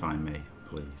first, if I may,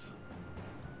 please.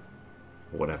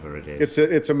 Whatever it is.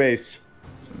 It's a mace.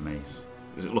 It's a mace.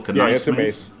 Does it look a Yeah, nice it's a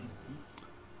mace.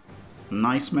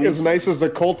 Nice mace? As nice as a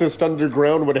cultist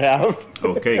underground would have.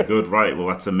 Okay, good. Right. Well,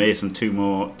 that's a mace and two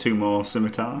more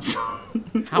scimitars.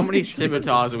 How many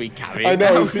scimitars are we carrying? I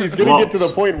know he's going to get to the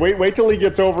Lots. point. Wait till he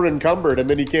gets over encumbered, and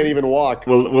then he can't even walk.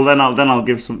 Well, then I'll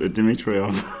give some to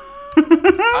Dimitriov.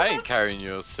 I ain't carrying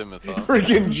your scimitar.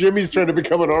 Freaking Jimmy's trying to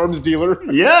become an arms dealer.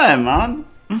 Yeah, man.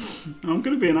 I'm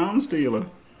gonna be an arms dealer.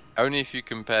 Only if you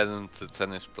compare them to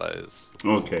tennis players.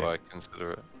 Okay. Will I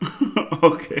consider it.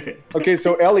 Okay. Okay,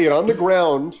 so Elliot, on the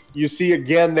ground, you see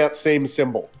again that same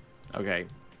symbol. Okay.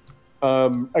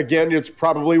 Again, it's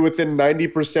probably within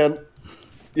 90%.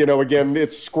 You know, again,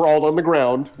 it's scrawled on the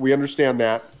ground. We understand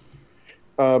that.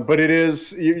 But it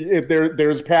is,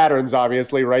 there's patterns,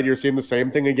 obviously, right? You're seeing the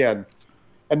same thing again.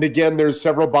 And again, there's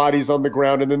several bodies on the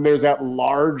ground, and then there's that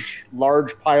large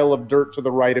pile of dirt to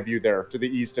the right of you there, to the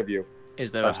east of you.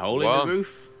 Is there a hole in the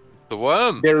roof? The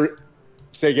worm.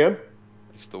 Say again?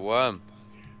 It's the worm.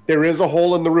 There is a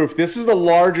hole in the roof. This is the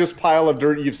largest pile of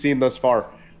dirt you've seen thus far.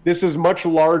 This is much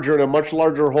larger and a much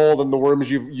larger hole than the worms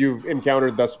you've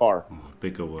encountered thus far. Oh,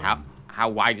 bigger worm. How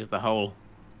wide is the hole?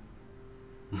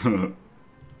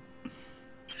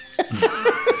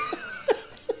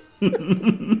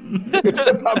 It's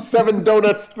about 7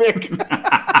 donuts thick.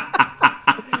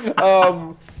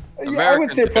 I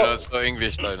would say donuts or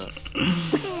English donuts.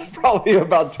 probably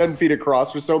about 10 feet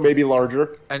across or so, maybe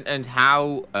larger. And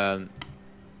how?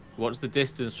 What's the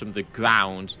distance from the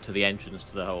ground to the entrance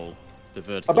to the hole? The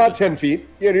vertical. About distance? 10 feet.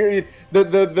 Yeah,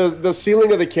 the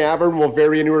ceiling of the cavern will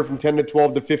vary anywhere from 10 to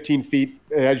 12 to 15 feet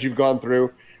as you've gone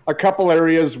through. A couple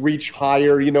areas reach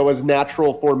higher, you know, as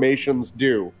natural formations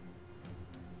do.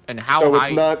 And how so high?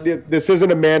 it's not. This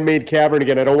isn't a man-made cavern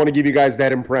again. I don't want to give you guys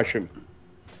that impression.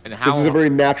 And how? This is a very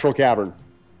natural cavern.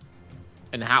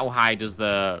 And how high does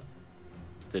the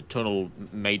tunnel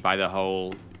made by the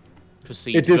hole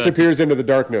proceed? It disappears into the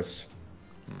darkness.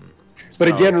 But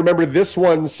So- again, remember this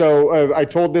one. So I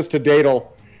told this to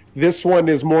Daedal. This one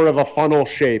is more of a funnel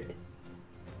shape.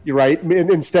 You're right.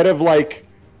 Instead of like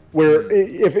where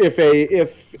if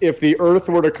the earth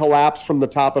were to collapse from the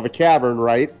top of a cavern,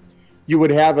 right, you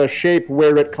would have a shape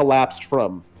where it collapsed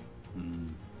from.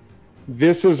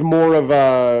 This is more of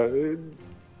a.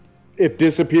 It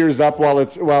disappears up while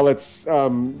it's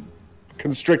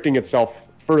constricting itself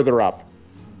further up.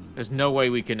 There's no way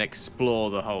we can explore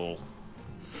the hole.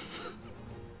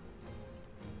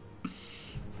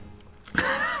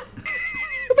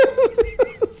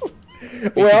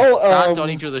 Well, stand on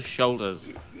each other's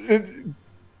shoulders.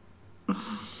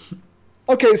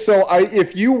 Okay, so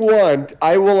if you want,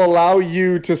 I will allow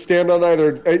you to stand on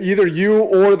either you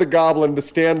or the goblin to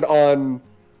stand on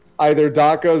either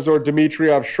Daka's or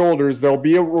Dimitriev's shoulders. There'll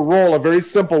be a roll, a very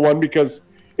simple one, because,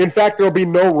 in fact, there'll be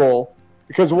no roll.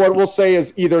 Because what we'll say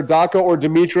is either Daka or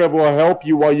Dimitriev will help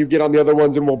you while you get on the other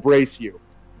ones and will brace you.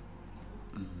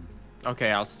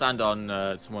 Okay, I'll stand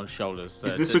on someone's shoulders.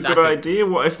 Is this a good idea?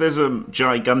 What if there's a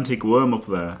gigantic worm up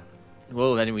there?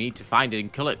 Well, then we need to find it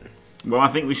and kill it. Well, I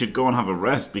think we should go and have a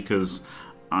rest because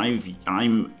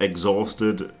I'm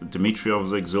exhausted.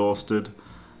 Dimitriev's exhausted.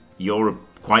 You're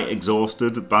quite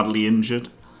exhausted, badly injured.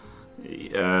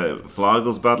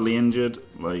 Flagel's badly injured.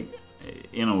 Like,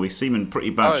 you know, we seem in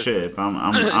pretty bad shape. I'm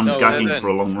No, gagging dead for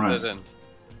a long end. Dead rest. end.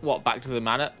 What, back to the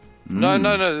manor? No,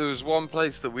 there was one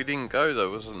place that we didn't go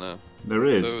though, wasn't there? There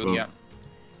is. There was- Well, Yeah.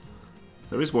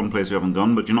 there is one place we haven't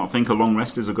gone, but do you not think a long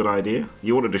rest is a good idea?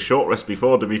 You ordered a short rest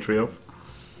before, Dimitriev.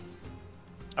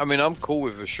 I mean, I'm cool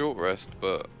with a short rest,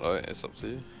 but like, it's up to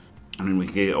you. I mean, we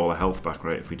could get all the health back,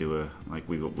 right? If we do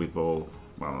we've all,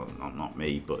 well, not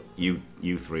me, but you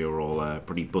three are all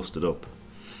pretty busted up.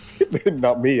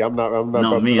 Not me. I'm not. I'm not.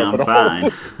 Not me. busted I'm up at all.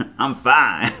 fine. I'm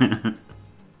fine.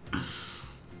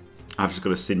 I've just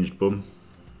got a singed bum.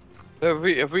 Have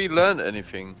we learned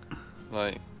anything,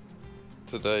 like,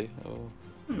 today? Or...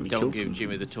 We Don't killed give some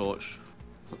Jimmy the things. torch.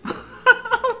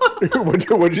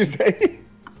 What'd you say?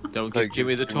 Don't give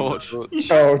Jimmy the torch.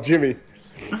 Oh, Jimmy.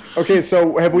 Okay,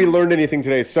 so have we learned anything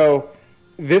today? So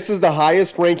this is the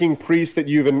highest ranking priest that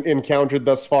you've encountered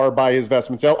thus far by his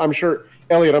vestments. I'm sure,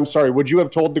 Elliot, I'm sorry. Would you have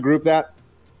told the group that?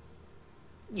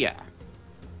 Yeah.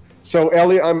 So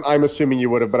Elliot, I'm assuming you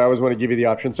would have, but I always want to give you the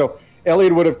option. So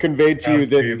Elliot would have conveyed to you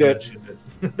that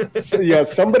so, yeah,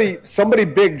 somebody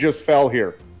big just fell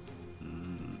here.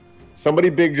 Somebody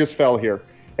big just fell here.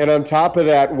 And on top of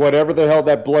that, whatever the hell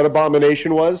that blood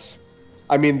abomination was,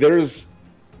 I mean, there's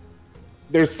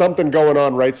something going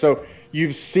on, right? So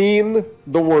you've seen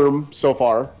the worm so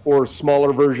far, or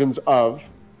smaller versions of.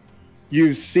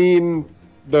 You've seen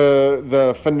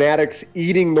the fanatics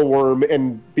eating the worm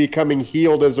and becoming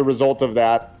healed as a result of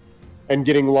that and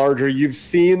getting larger. You've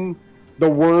seen the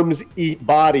worms eat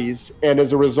bodies and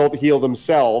as a result heal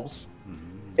themselves.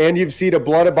 And you've seen a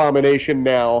blood abomination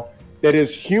now that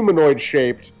is humanoid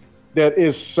shaped, that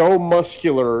is so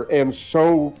muscular and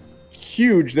so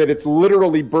huge that it's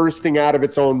literally bursting out of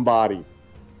its own body.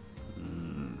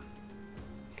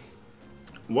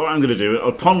 What I'm going to do,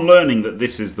 upon learning that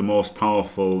this priest is the most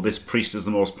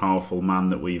powerful man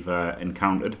that we've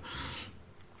encountered,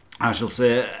 I shall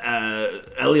say,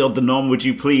 Eliod the Gnome, would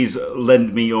you please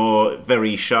lend me your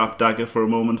very sharp dagger for a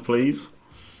moment, please?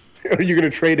 Are you going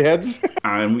to trade heads?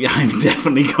 I'm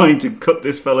definitely going to cut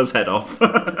this fella's head off.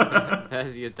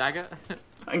 There's your dagger.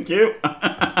 Thank you.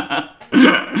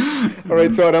 All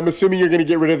right, so and I'm assuming you're going to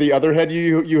get rid of the other head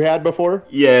you had before?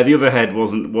 Yeah, the other head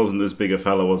wasn't as big a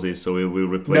fella, was he? So we'll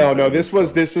replace. No, this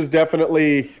is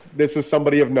definitely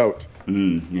somebody of note.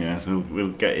 Yeah, so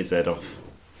we'll get his head off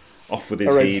with his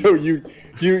All right, head. so you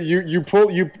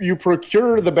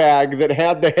procure the bag that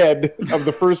had the head of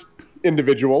the first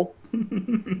individual.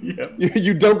 Yep.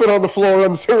 You dump it on the floor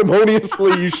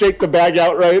unceremoniously. You shake the bag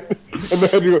out, right, and the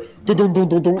head you go dun, dun, dun,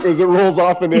 dun, dun, as it rolls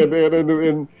off and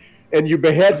you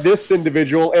behead this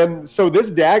individual. And so this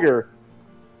dagger,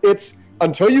 it's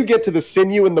until you get to the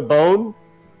sinew and the bone,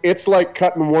 it's like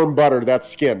cutting warm butter. That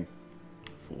skin.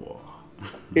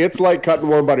 It's like cutting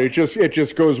warm butter. It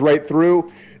just goes right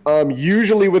through.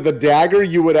 Usually with a dagger,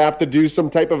 you would have to do some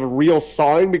type of real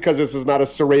sawing because this is not a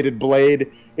serrated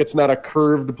blade. It's not a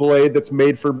curved blade that's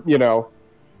made for, you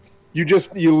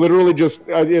literally just,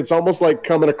 it's almost like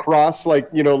coming across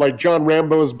like John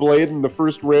Rambo's blade in the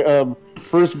first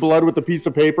Blood with the piece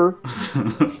of paper.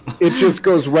 It just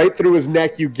goes right through his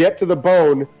neck. You get to the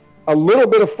bone, a little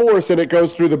bit of force, and it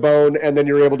goes through the bone, and then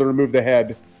you're able to remove the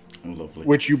head. Lovely.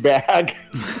 Which you bag.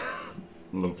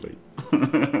 Lovely.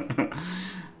 I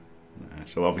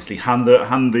shall obviously hand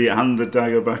the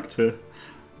dagger back to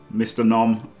Mr.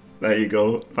 Nom. There you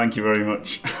go. Thank you very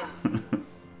much.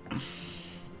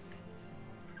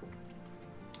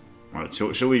 Right,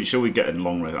 shall we get a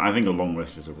long rest? I think a long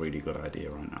rest is a really good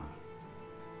idea right now.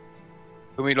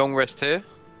 Can we long rest here?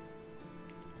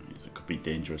 It could be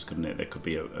dangerous, couldn't it? There could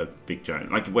be a big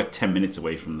giant. Like we're 10 minutes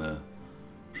away from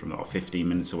or 15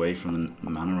 minutes away from the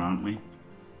manor, aren't we?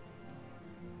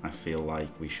 I feel like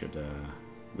we should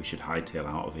hightail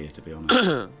out of here, to be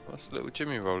honest. What's little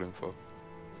Jimmy rolling for?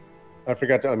 I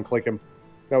forgot to unclick him.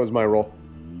 That was my roll.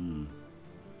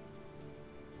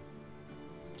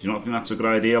 Do you not think that's a good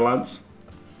idea, lads?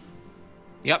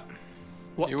 Yep.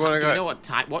 Do you know what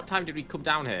time? What time did we come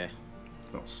down here?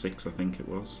 About 6, I think it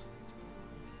was.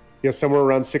 Yeah, somewhere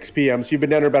around 6 p.m. So you've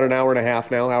been down there about an hour and a half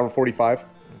now, hour 45.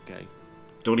 Okay.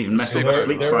 Don't even mess up the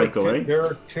sleep cycle, eh? There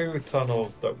are 2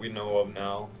 tunnels that we know of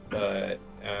now that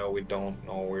we don't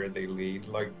know where they lead,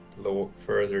 like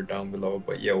further down below.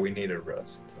 But yeah, we need a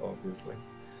rest, obviously.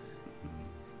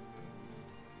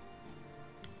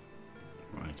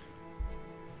 Right.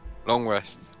 Long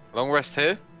rest. Long rest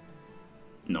here?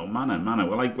 No, manor.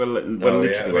 We're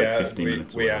literally like 15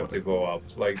 minutes away. We have to go up.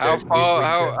 Like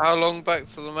how long back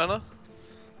to the manor?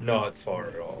 Not far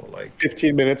at all. Like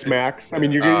 15 minutes max. I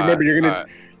mean, Alright, you're alright,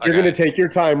 gonna okay. take your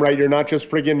time, right? You're not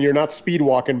just you're not speed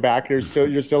walking back. You're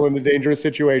still in a dangerous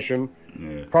situation.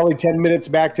 Yeah. Probably 10 minutes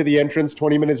back to the entrance,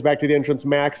 20 minutes back to the entrance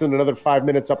max, and another 5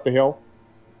 minutes up the hill.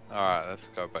 Alright, let's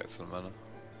go back to the manor.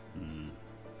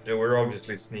 yeah, we're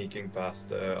obviously sneaking past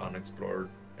the unexplored,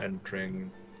 entering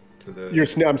to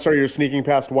the. I'm sorry, you're sneaking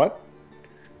past what?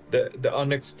 The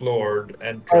unexplored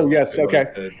entrance. Oh yes, to, okay.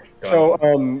 like, the So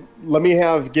garden. let me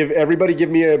everybody give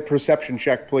me a perception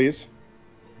check, please.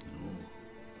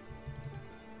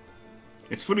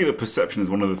 It's funny that perception is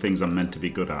one of the things I'm meant to be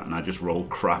good at, and I just roll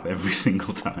crap every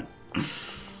single time.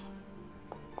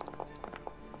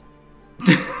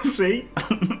 See?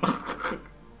 Well,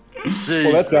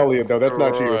 that's Elliot though. That's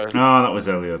not you. Right. Oh, that was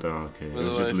Elliot. Oh, okay. It We're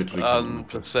was the just most literally counting.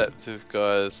 unperceptive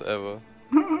guys ever.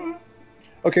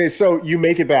 Okay, so you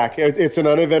make it back. It's an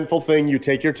uneventful thing. You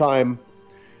take your time.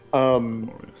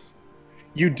 Glorious.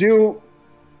 You do.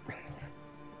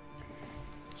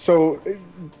 So,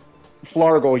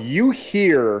 Flargle, you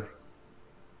hear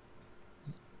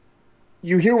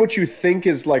what you think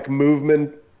is like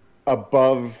movement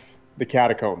above the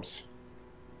catacombs.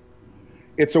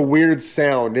 It's a weird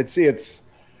sound.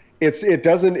 It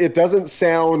doesn't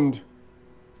sound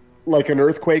like an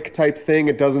earthquake type thing.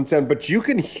 It doesn't sound, but you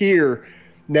can hear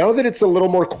now that it's a little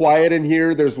more quiet in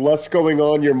here. There's less going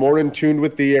on. You're more in tune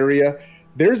with the area.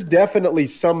 There's definitely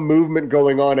some movement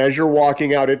going on as you're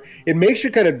walking out. It makes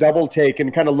you kind of double take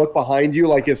and kind of look behind you,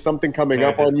 like is something coming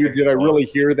up on you? Did I really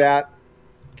hear that?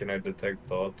 Can I detect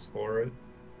thoughts for it?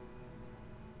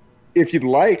 If you'd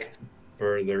like.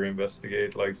 Further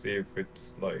investigate, like see if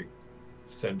it's like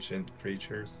sentient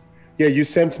creatures. Yeah, you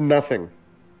sense nothing.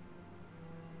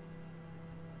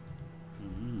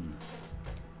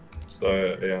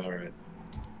 So yeah, all right.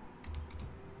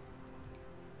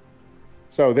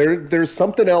 So there's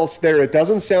something else there. It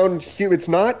doesn't sound human. It's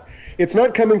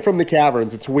not coming from the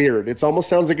caverns. It's weird. It almost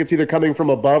sounds like it's either coming from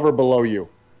above or below you.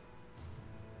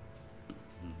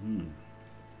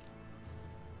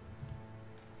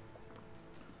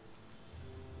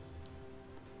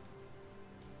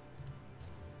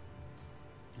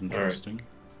 Interesting.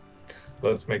 Right.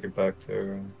 Let's make it back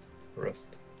to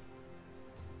rest.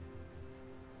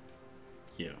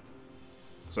 Yeah.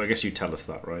 So I guess you tell us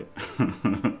that, right?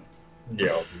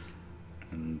 Yeah, obviously.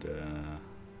 And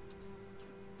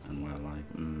we're like,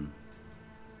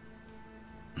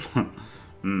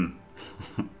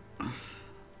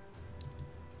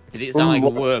 Did it sound like a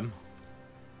worm?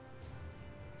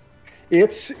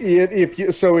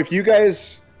 If you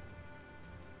guys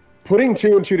putting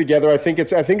two and two together, I think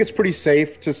it's pretty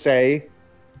safe to say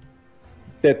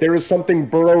that there is something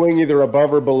burrowing either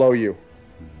above or below you.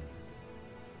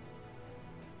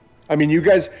 I mean, you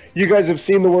guys have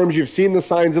seen the worms. You've seen the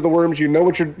signs of the worms. You know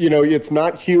it's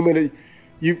not human.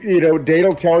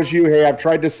 Dado tells you, hey, I've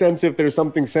tried to sense if there's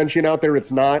something sentient out there.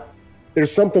 It's not.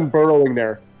 There's something burrowing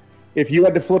there. If you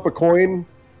had to flip a coin,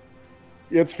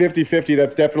 it's 50-50.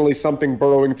 That's definitely something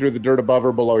burrowing through the dirt above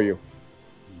or below you.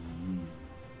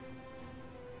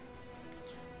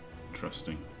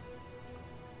 interesting.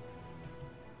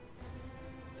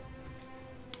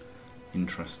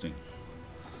 Interesting.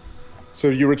 So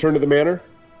you return to the manor?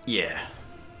 Yeah.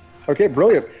 Okay,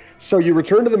 brilliant. So you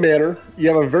return to the manor. You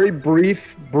have a very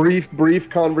brief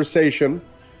conversation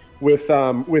with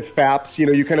Faps.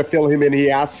 You kind of fill him in.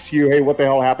 He asks you, "Hey, what the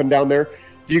hell happened down there?"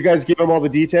 Do you guys give him all the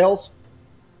details?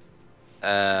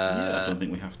 Yeah, I don't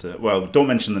think we have to. Well, don't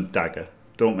mention the dagger.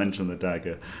 Don't mention the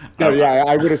dagger. No, yeah,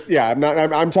 I would have. Yeah,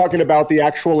 I'm talking about the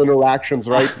actual interactions,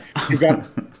 right? You got.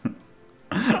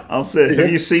 I'll say,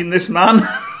 have you seen this man?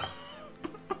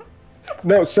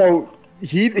 No, so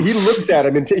he looks at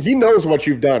him and he knows what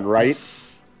you've done, right?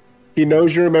 He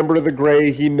knows you're a member of the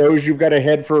Grey. He knows you've got a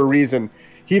head for a reason.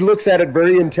 He looks at it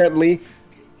very intently.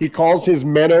 He calls his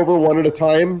men over one at a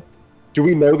time. Do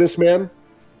we know this man?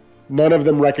 None of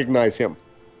them recognize him.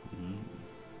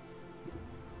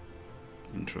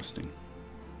 Interesting.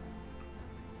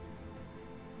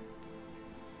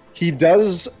 He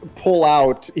does pull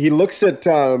out. He looks at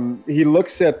Eliod,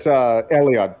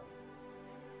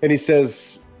 and he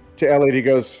says to Eliod, he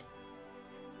goes,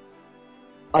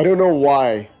 "I don't know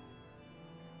why,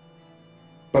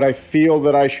 but I feel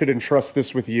that I should entrust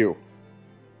this with you."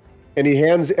 And he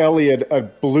hands Eliod a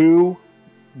blue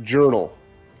journal.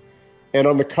 And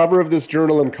on the cover of this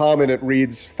journal in common, it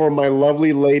reads, "For my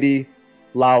lovely lady,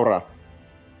 Laura."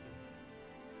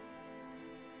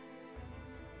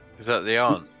 Is that the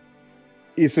aunt?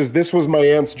 He says, "This was my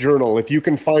aunt's journal. If you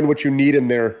can find what you need in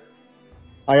there."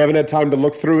 I haven't had time to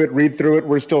look through it, read through it.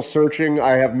 We're still searching.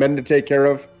 I have men to take care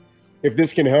of. If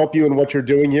this can help you in what you're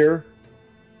doing here,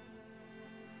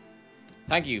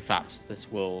 Thank you, Faps. This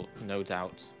will no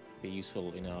doubt be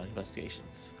useful in our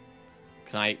investigations.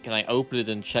 Can I open it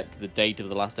and check the date of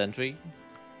the last entry?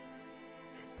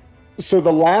 So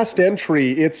the last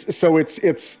entry, it's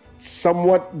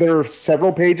somewhat, there are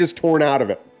several pages torn out of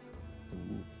it.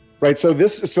 Right. So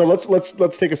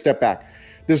let's take a step back.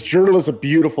 This journal is a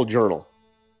beautiful journal.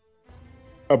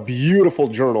 A beautiful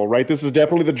journal, right? This is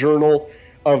definitely the journal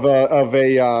of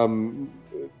a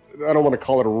I don't want to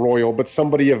call it a royal, but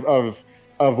somebody of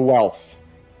wealth.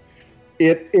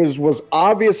 It was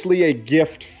obviously a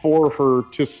gift for her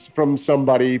from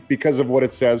somebody because of what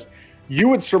it says. You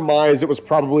would surmise it was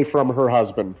probably from her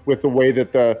husband with the way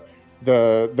that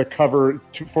the cover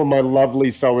for my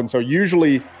lovely so and so.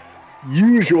 Usually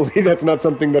that's not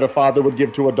something that a father would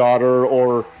give to a daughter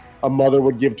or a mother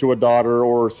would give to a daughter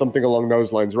or something along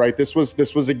those lines, right? This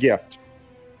was a gift.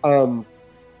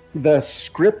 The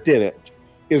script in it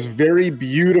is very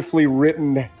beautifully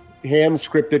written,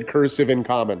 hand-scripted cursive in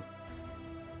common.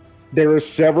 There are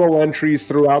several entries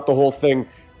throughout the whole thing.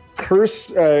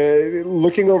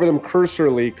 Looking over them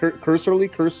cursorily,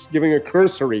 giving a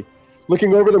cursory,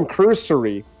 looking over them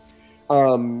cursory.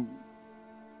 There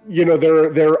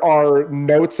are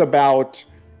notes about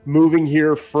moving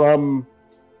here from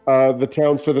the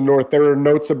towns to the north. There are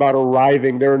notes about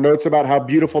arriving. There are notes about how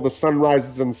beautiful the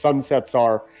sunrises and sunsets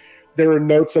are. There are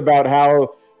notes about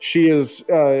how she is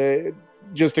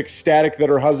just ecstatic that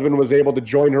her husband was able to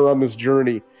join her on this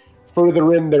journey.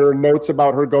 Further in, there are notes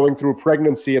about her going through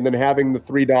pregnancy and then having the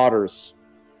 3 daughters.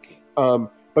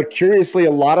 But curiously,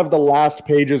 a lot of the last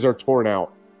pages are torn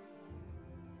out.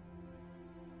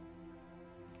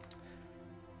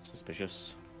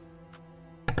 Suspicious.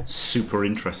 Super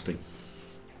interesting.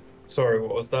 Sorry,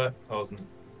 what was that? I wasn't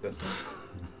listening.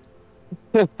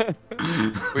 Well,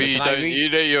 you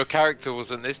know your character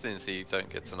wasn't listening, so you don't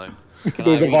get to know.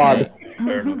 There's a VOD.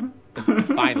 Fair enough. The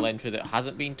final entry that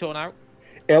hasn't been torn out?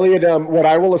 Elliot, what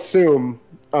I will assume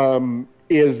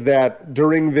is that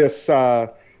during this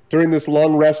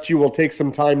long rest, you will take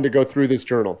some time to go through this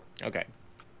journal. Okay.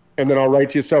 And then I'll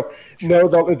write to you. So, no,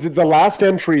 the last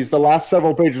entries, the last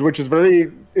several pages, which is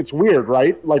it's weird,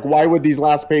 right? Like, why would these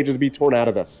last pages be torn out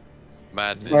of this?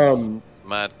 Madness.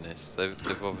 Madness.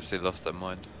 They've obviously lost their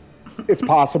mind. It's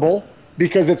possible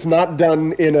because it's not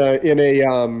done in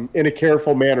a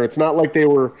careful manner. It's not like they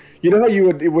were. You know how you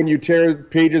would when you tear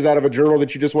pages out of a journal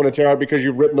that you just want to tear out because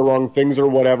you've written the wrong things or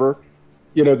whatever.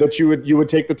 You know that you would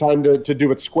take the time to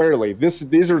do it squarely.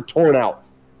 These are torn out.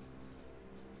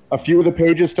 A few of the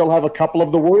pages still have a couple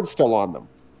of the words still on them.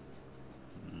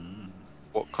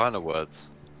 What kind of words?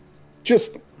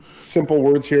 Just simple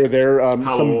words here or there.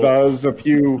 Some thes, a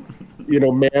few,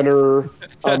 manner,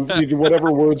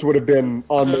 whatever words would have been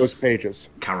on those pages.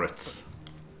 Carrots.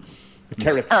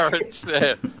 Carrots.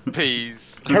 Yeah.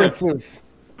 Peas. Carrots.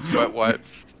 Wet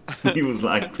wipes. He was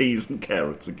like peas and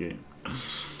carrots again.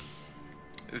 Is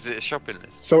it a shopping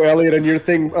list? So, Elliot, on your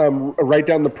thing, write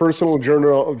down the personal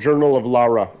journal of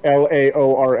Laura.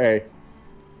 Laora.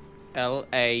 Lao.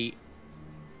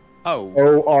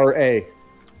 ORA.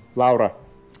 Laura.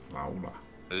 Laura. Laura.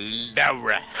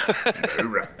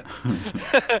 Laura.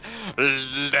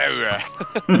 Laura.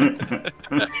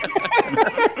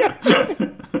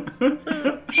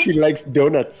 She likes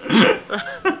donuts.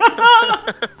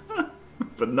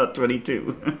 But not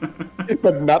 22.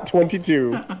 But not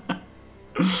 22.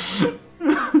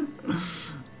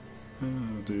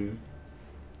 Oh dear.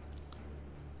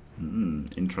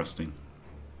 Interesting.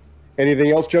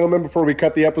 Anything else, gentlemen, before we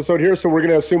cut the episode here? So we're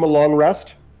going to assume a long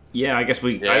rest. Yeah, I guess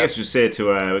we say to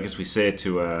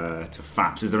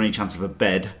Faps, is there any chance of a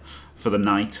bed for the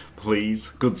night,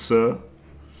 please, good sir?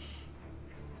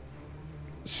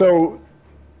 So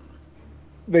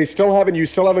you still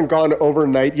haven't gone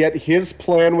overnight yet. His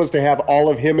plan was to have all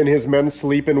of him and his men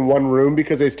sleep in one room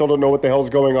because they still don't know what the hell's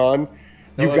going on.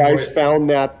 You guys found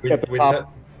that at the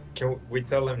top. Can we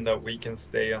tell him that we can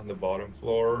stay on the bottom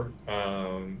floor,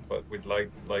 but we'd like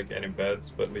any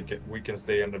beds, but we can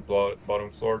stay on the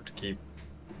bottom floor to keep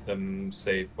them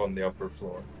safe on the upper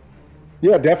floor.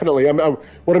 Yeah, definitely.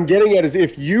 What I'm getting at is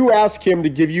if you ask him to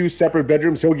give you separate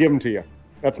bedrooms, he'll give them to you.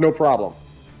 That's no problem.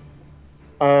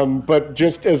 But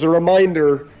just as a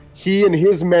reminder, he and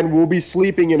his men will be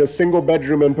sleeping in a single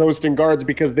bedroom and posting guards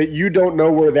because you don't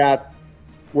know where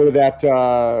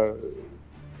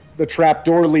the trap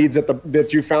door leads that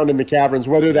you found in the caverns,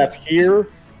 whether that's here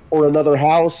or another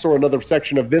house or another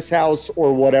section of this house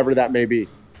or whatever that may be.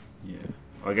 Yeah,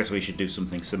 I guess we should do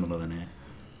something similar than here.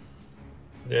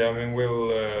 Yeah, I mean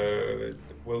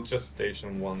we'll just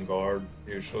station one guard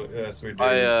usually as we do.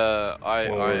 I'm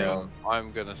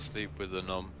gonna sleep with the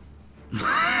nom.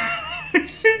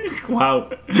 Wow.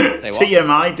 Say what?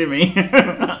 TMI, Dimmy.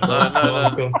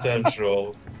 No.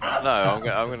 Consensual. No,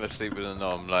 I'm gonna sleep with a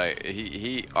nom. Like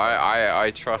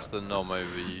I trust the nom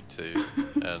over you two,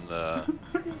 and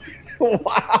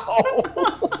Wow.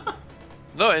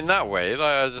 not in that way.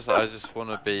 Like I just want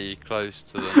to be close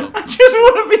to the nom. Just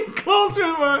want to be close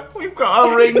with her. We've got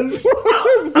our rings.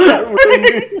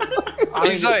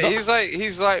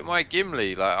 He's like my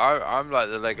Gimli. Like I'm like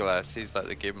the Legolas. He's like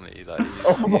the Gimli. Like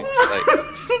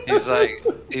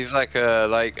he's like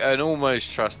an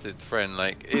almost trusted friend.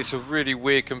 Like it's a really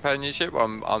weird companionship.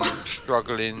 I'm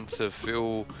struggling to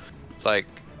feel like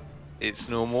it's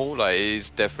normal. Like it is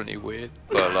definitely weird,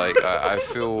 but like I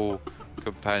feel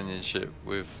companionship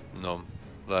with Nom.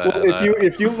 Like, Well,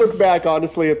 if you look back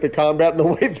honestly at the combat and the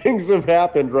way things have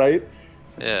happened, right?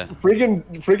 Yeah. Friggin'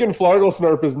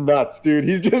 Flarglesnarp is nuts, dude.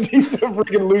 He's a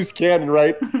friggin' loose cannon,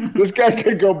 right? This guy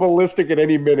could go ballistic at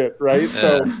any minute, right? Yeah.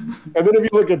 So, and then if you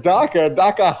look at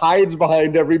Daka hides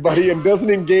behind everybody and doesn't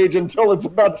engage until it's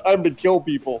about time to kill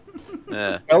people.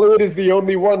 Yeah. Elliot is the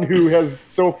only one who has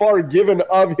so far given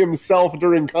of himself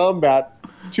during combat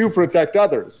to protect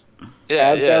others. Yeah,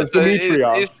 as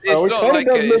Dimitriov. It's So it not kind like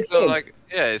of does make it's not sense. like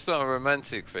it's not a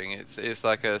romantic thing. It's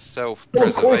like a Well, self-preservation.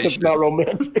 of course, it's not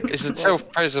romantic. It's a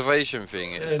self-preservation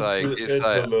thing. It's like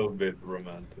a little bit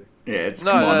romantic. Yeah, it's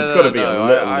No, come on. no, It's no, got to be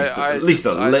no, at least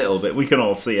a little bit. We can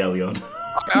all see Elliot.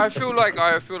 I feel like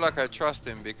I trust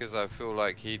him because I feel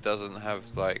like he doesn't have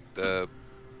like the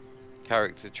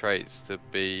character traits to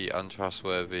be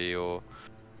untrustworthy or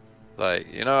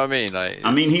like, you know what I mean? Like,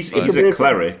 I mean, he's like, a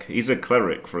cleric. He's a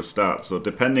cleric for a start. So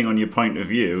depending on your point of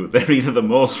view, they're either the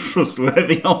most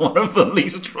trustworthy or one of the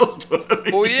least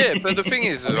trustworthy. Well, yeah, but the thing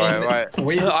is, right.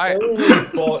 We've only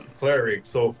fought clerics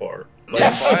so far. Like,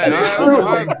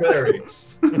 Yeah,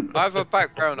 clerics. I have a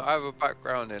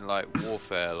background in like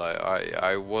warfare. Like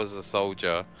I was a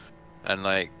soldier, and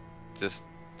like just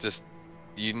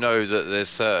you know that there's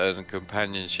certain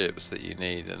companionships that you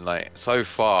need, and like so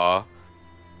far,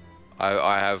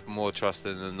 I have more trust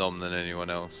in the Nom than anyone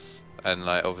else, and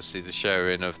like obviously the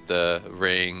sharing of the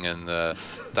ring and the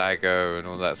dagger and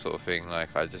all that sort of thing. Like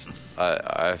I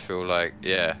feel like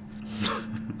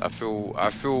I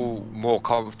feel more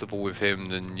comfortable with him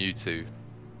than you two,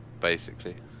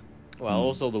 basically. Well,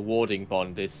 also the warding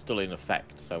bond is still in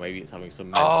effect, so maybe it's having some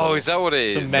mental... Oh, is that what it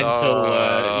is? Some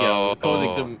mental,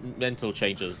 causing some mental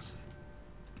changes.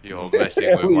 You're messing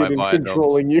with my Elliot is mind.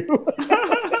 controlling you.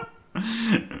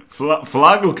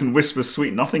 Flargle can whisper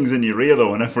sweet nothings in your ear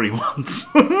though whenever he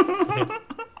wants.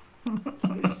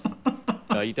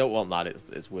 No, you don't want that.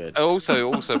 It's weird.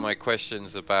 Also, my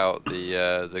questions about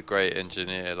the great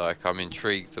engineer. Like, I'm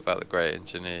intrigued about the great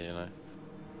engineer. You know,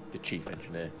 The chief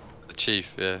engineer. the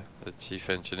chief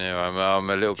engineer. I'm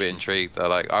a little bit intrigued.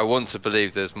 I want to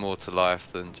believe there's more to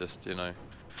life than just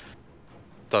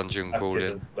dungeon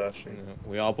crawling.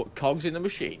 We are but cogs in the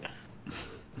machine.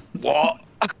 What?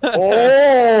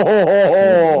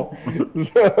 Oh!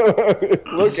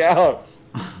 Look out.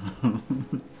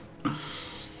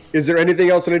 Is there anything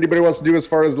else that anybody wants to do as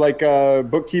far as like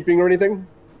bookkeeping or anything?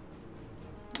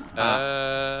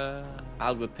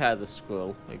 I'll repair the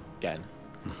scroll again.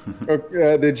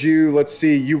 Did you? Let's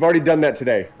see. You've already done that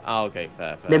today. Oh, okay,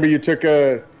 fair. Remember, you took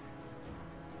a.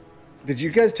 Did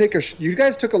you guys take a? You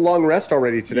guys took a long rest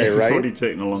already today, We've right? already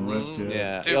taken a long rest.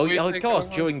 Yeah. Yeah. Of course,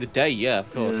 during the day. Yeah,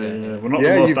 of course. Yeah. We're not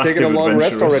Yeah, the most you've taken a active long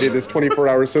rest adventurers. already. This 24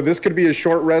 hours, so this could be a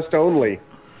short rest only.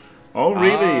 Oh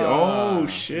really? Oh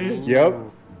shit. Yep.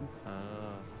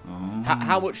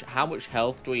 How much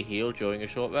health do we heal during a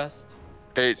short rest?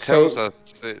 It tells us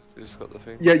it's got the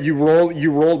thing. Yeah, you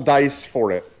roll dice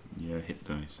for it. Yeah, hit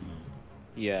dice.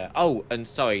 Yeah. Oh, and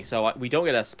sorry. So we don't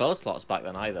get our spell slots back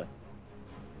then either.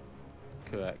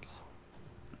 Correct.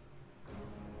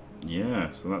 Yeah,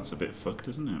 so that's a bit fucked,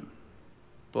 isn't it?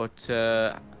 But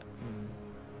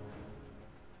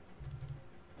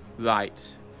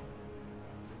right.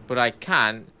 But I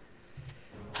can.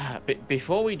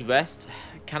 Before we rest,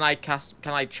 can I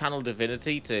channel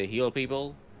divinity to heal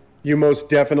people? You most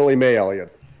definitely may,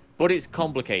 Elliot. But it's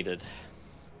complicated.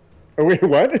 Oh, wait,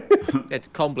 what? It's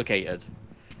complicated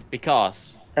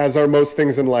because As are most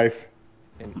things in life.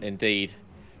 indeed.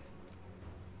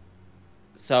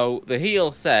 So the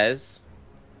heal says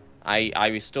I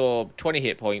restore 20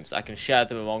 hit points. I can share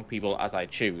them among people as I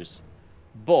choose.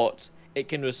 But it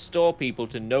can restore people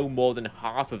to no more than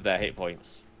half of their hit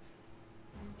points.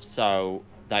 So,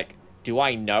 like, do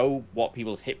I know what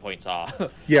people's hit points are?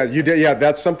 Yeah, you did. Yeah,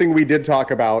 that's something we did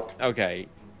talk about. Okay.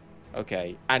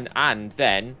 And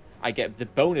then I get the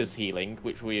bonus healing,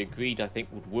 which we agreed I think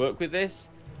would work with this.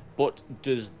 But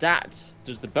does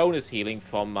the bonus healing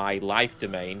from my life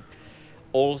domain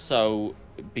also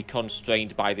be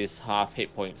constrained by this half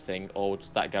hit point thing, or does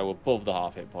that go above the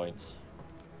half hit points?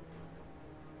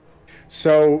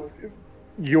 So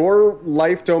your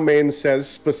life domain says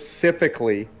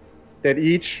specifically that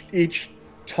each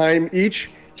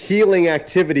healing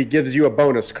activity gives you a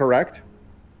bonus, correct?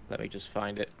 Let me just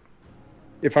find it.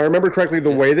 If I remember correctly,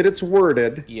 the way that it's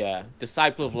worded. Yeah,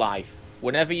 Disciple of Life.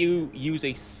 Whenever you use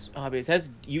it says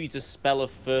use a spell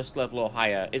of first level or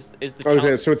higher. Is the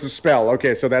Okay, so it's a spell.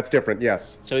 Okay, so that's different.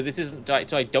 Yes. So this isn't.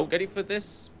 So I don't get it for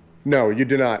this. No, you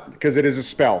do not, because it is a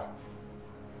spell.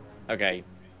 Okay.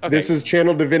 This is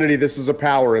channel divinity. This is a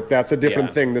power. That's a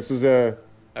different thing. This is a.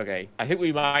 Okay, I think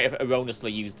we might have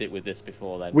erroneously used it with this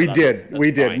before then. We did,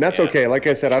 and that's okay. Like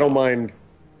I said, I don't mind.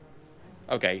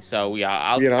 Okay, so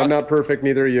yeah, I'm not perfect,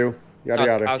 neither are you. Yada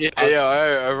yada. Yeah,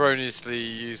 I erroneously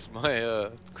used my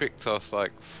quick toss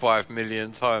like 5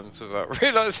 million times without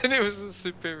realizing it was a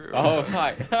superior. Oh,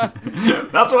 right.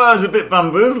 That's why I was a bit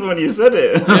bamboozled when you said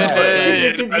it.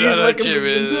 Didn't you use like a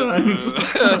million times?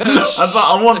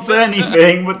 I won't say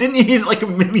anything, but didn't you use like a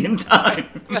million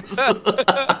times? No,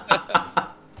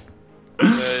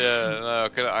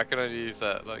 I can only use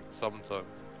that like sometimes.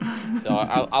 So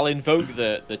I'll invoke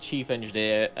the chief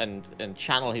engineer and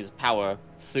channel his power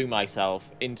through myself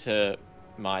into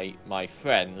my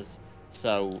friends.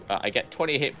 So I get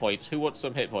 20 hit points. Who wants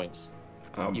some hit points?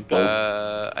 You've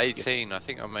got 18. I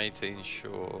think I'm 18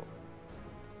 sure.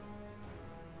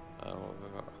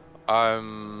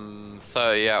 I'm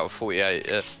 30 out of 48.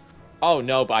 Yeah. Oh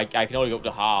no, but I can only go up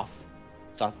to half.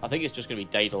 So I think it's just gonna be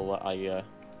Dadel that I.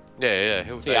 Yeah,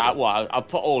 he'll. So yeah, I'll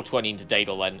put all 20 into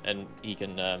Dadel then, and he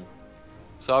can.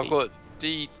 So I've got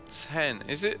D10.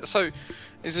 Is it so?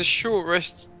 Is a short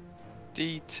rest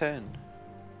D10?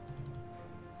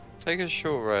 Take a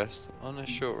short rest. On a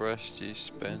short rest, you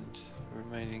spend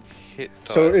remaining hit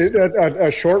dice. So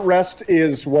a short rest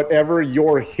is whatever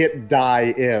your hit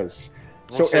die is.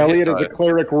 What's so Elliot, as a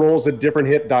cleric, rolls a different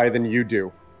hit die than you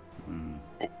do.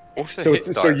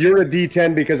 So you're a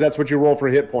D10 because that's what you roll for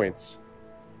hit points.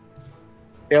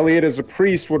 Elliot, as a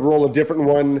priest, would roll a different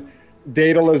one.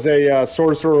 Dadel, as a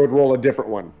sorcerer, would roll a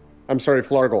different one. I'm sorry,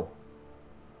 Flargle.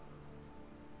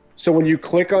 So when you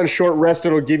click on short rest,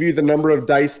 it'll give you the number of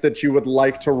dice that you would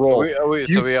like to roll.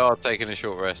 So we are taking a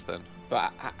short rest then.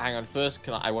 But hang on, first,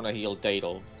 I want to heal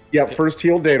Dadel. Yeah, first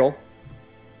heal Dadel.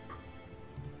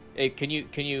 Can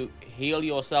you heal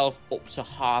yourself up to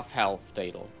half health,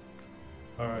 Dadel?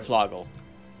 All right. Flargle.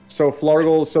 So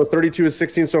Flargle, so 32 is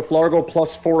 16. So Flargle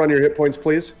plus 4 on your hit points,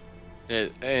 please. Yeah,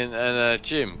 and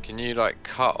Jim, can you like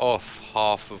cut off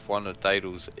half of one of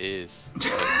Dadel's ears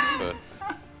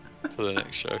for the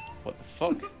next show? What the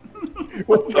fuck?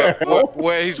 What the hell?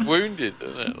 Where he's wounded,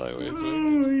 isn't it? Like where he's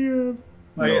wounded.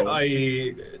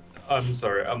 I'm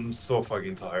sorry. I'm so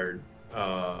fucking tired.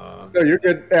 No, you're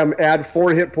good. Add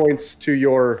 4 hit points to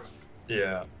your.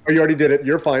 Yeah. Oh, you already did it.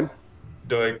 You're fine.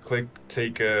 Do I click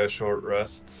take a short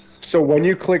rest? So when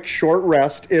you click short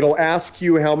rest, it'll ask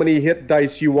you how many hit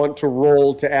dice you want to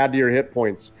roll to add to your hit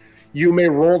points. You may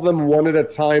roll them one at a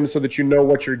time so that you know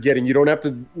what you're getting. You don't have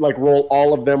to like roll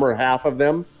all of them or half of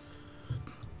them.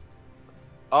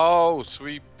 Oh, so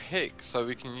we pick, so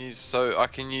we can use, so I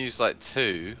can use like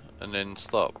 2 and then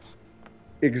stop.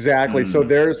 Exactly. So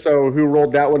who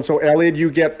rolled that one? So Elliot, you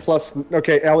get plus.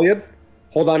 Okay, Elliot,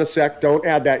 hold on a sec. Don't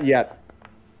add that yet.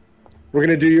 We're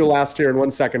gonna do you last here in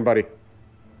 1 second, buddy.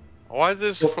 Why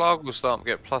does Flargle Stomp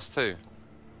get +2?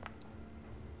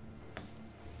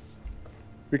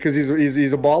 Because he's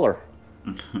a baller.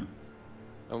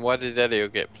 And why did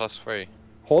Elliot get +3?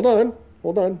 Hold on.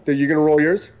 Are you gonna roll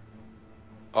yours?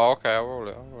 Oh, okay, I'll roll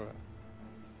it.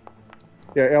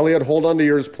 Yeah, Elliot, hold on to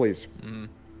yours, please.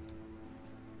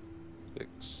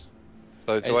 6.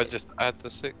 So do I just add the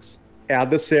 6? Add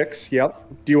the 6. Yep.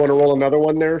 Do you want to roll another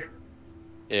one there?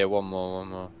 Yeah, one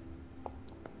more.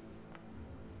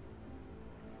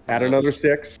 Add another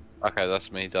 6. Okay, that's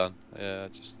me done. Yeah,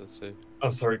 just the 2.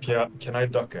 I'm sorry. Can I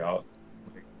duck out?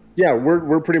 Yeah,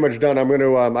 we're pretty much done. I'm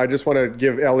gonna. I just want to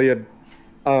give Elliot.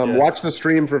 Watch the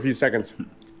stream for a few seconds.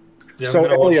 Yeah, so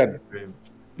Elliot.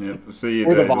 Yeah, see you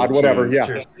or the there. VOD, whatever. Yeah.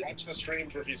 Cheers. Watch the stream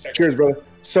for a few seconds. Cheers, brother.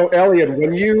 So Elliot,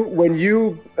 when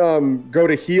you go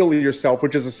to heal yourself,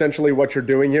 which is essentially what you're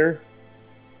doing here,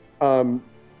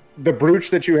 the brooch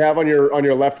that you have on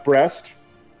your left breast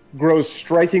grows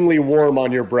strikingly warm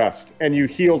on your breast, and you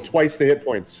heal twice the hit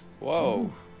points.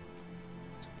 Whoa.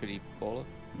 It's pretty baller.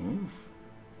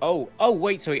 Oh,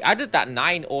 wait, so he added that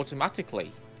 9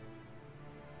 automatically.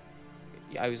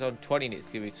 Yeah, I was on 20 and it's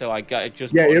giving, so I got it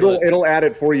just. Yeah, it'll add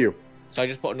it for you. So I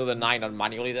just put another 9 on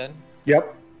manually then?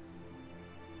 Yep.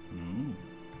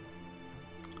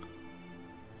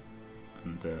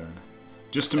 And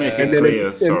just to make it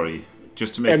clear,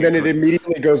 just to make and it then clear, it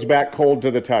immediately goes back cold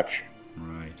to the touch.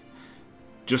 right.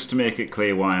 Just to make it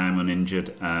clear why I'm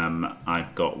uninjured,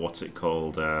 I've got what's it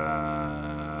called,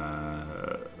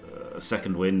 a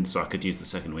second wind, so I could use the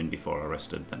second wind before I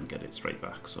rested, then get it straight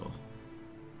back. So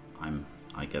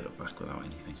I get it back without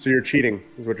anything. So you're cheating,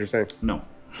 is what you're saying? No.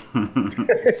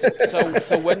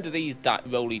 So when do these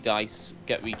roly dice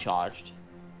get recharged?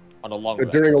 On a long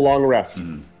rest? During a long rest.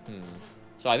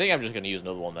 So I think I'm just going to use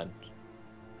another one then.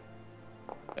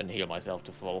 And heal myself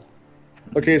to full.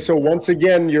 Okay, so once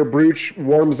again, your brooch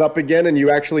warms up again, and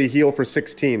you actually heal for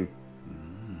 16.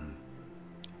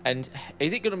 And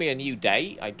is it going to be a new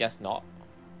day? I guess not.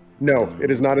 No, it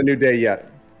is not a new day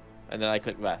yet. And then I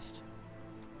click rest.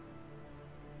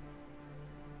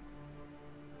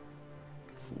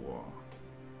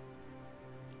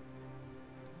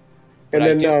 And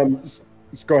But then,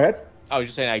 go ahead. I was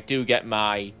just saying I don't get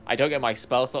my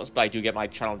spell slots, but I do get my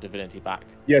channel divinity back.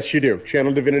 Yes, you do.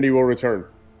 Channel Divinity will return.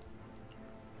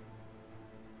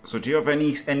 So do you have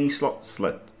any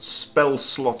spell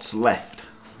slots left?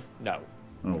 No.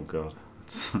 Oh god,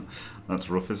 that's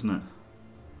rough, isn't it?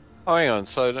 Oh, hang on.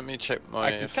 So let me check my.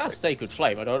 I can cast Sacred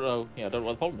Flame. I don't know. I don't know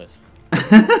what the problem is.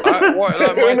 I don't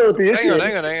know what the issue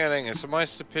is. Hang on. So my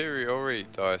superiority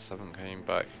dice haven't came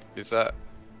back. Is that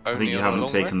only I think you on haven't long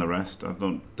taken rest? the rest. I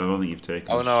don't think you've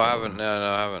taken. Oh the no, I shot. haven't. No,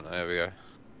 I haven't. There we go.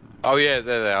 Oh yeah,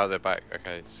 there they are. They're back.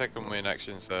 Okay. Second win,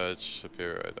 action surge,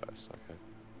 superiority dice. Okay.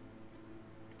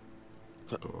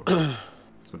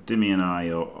 So Dimmy and I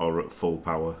are at full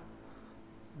power.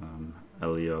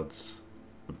 Eliod's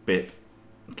a bit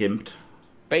gimped.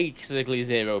 Basically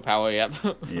 0 power. Yep.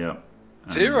 Yeah.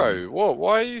 Zero? What?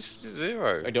 Why are you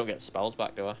 0? I don't get spells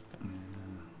back, do I?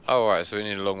 Oh right, so we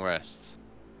need a long rest.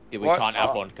 Yeah, we What? can't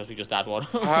have one because we just had one.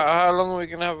 How long are we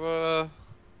gonna have a?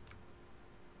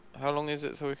 How long is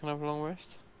it so we can have a long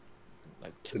rest?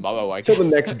 Like tomorrow, I Till guess.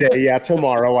 the next day, yeah,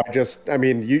 tomorrow. I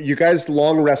mean, you guys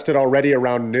long rested already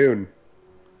around noon.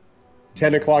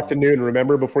 10 o'clock to noon,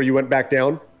 remember, before you went back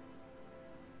down?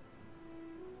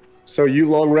 So you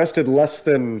long rested less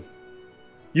than...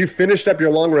 You finished up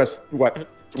your long rest, what,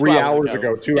 3 hours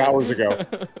ago, 2 hours ago.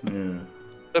 Yeah.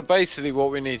 So basically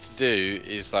what we need to do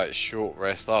is like short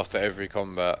rest after every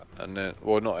combat, and then,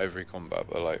 well, not every combat,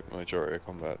 but like majority of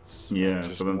combats. Yeah,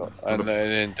 And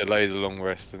then delay the long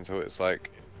rest until it's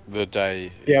like the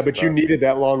day. Yeah, but you needed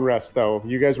that long rest, though.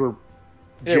 You guys were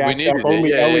Yeah, we needed up.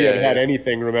 Only it. Elliot had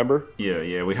anything, remember?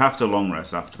 Yeah, we have to long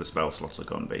rest after the spell slots are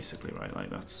gone, basically, right? Like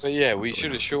that's. But yeah, that's we what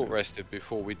should have to short do. rested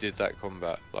before we did that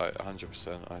combat, like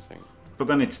 100%, I think. But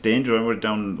then it's dangerous. We're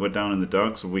down in the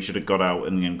dark, so we should have got out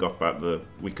and then got back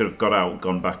we could have got out,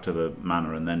 gone back to the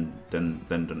manor, and then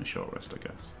done a short rest, I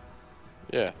guess.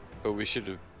 Yeah, but we should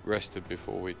have rested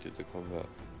before we did the combat.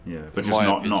 Yeah, but In just my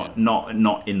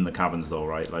not in the caverns though,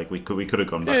 right? Like we could have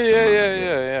gone back. Yeah, to the manor,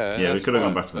 yeah. Yeah, we that's could have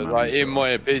gone fine. back to the But, manor. like, in my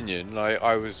opinion, like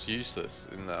I was useless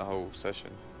in that whole session.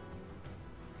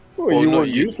 Well, you weren't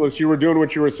useless. You were doing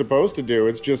what you were supposed to do.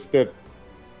 It's just that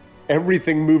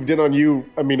everything moved in on you,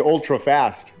 I mean, ultra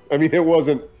fast. I mean, it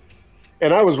wasn't...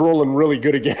 And I was rolling really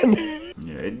good again.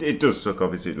 Yeah, it does suck,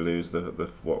 obviously, to lose the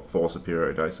 4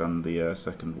 superiority dice and the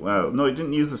second... Well, no, you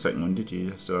didn't use the second wind, did you?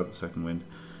 You still had the second wind.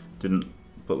 Didn't,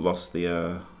 but lost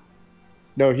the...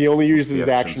 No, he only used the his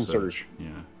action surge. Yeah.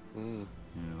 Yeah,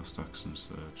 lost action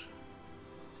surge.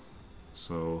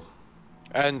 So...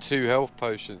 And 2 health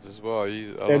potions as well.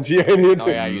 His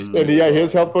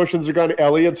health potions are gone.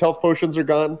 Elliot's health potions are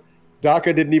gone.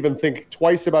 Daka didn't even think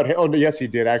twice about him. Oh, no, yes, he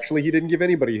did, actually. He didn't give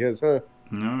anybody his, huh?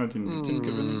 No, I didn't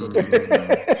give anybody.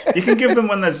 You can give them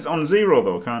when there's on 0,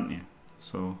 though, can't you?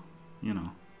 So, you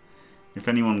know. If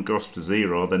anyone goes to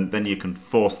 0, then you can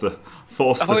force the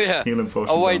healing potion.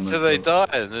 I'll wait till they die,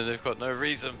 and then they've got no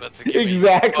reason but to give me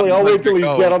Exactly, I'll wait till he's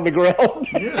dead on the ground.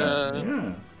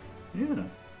 Yeah.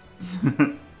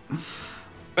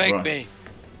 Beg me.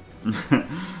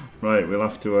 Right, we'll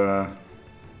have to...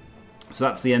 So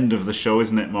that's the end of the show,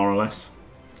 isn't it, more or less?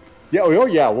 Yeah, oh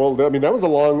yeah. Well, I mean, that was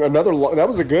that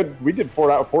was a good... We did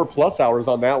 4+ hours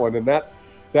on that one, and that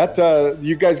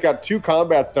you guys got 2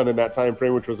 combats done in that time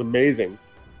frame, which was amazing.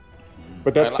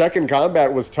 But that second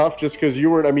combat was tough just because you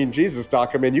were... I mean, Jesus,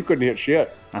 Doc, I mean, you couldn't hit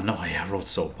shit. I know, I rolled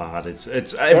so bad. It's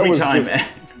every time...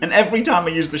 And every time I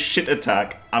use the shit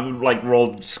attack, I would like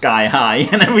roll sky high.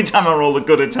 And every time I roll the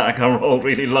good attack, I roll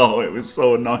really low. It was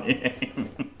so annoying.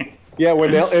 Yeah,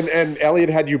 when and Elliot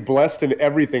had you blessed and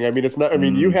everything. I mean, it's not... I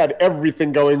mean, you had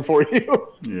everything going for you.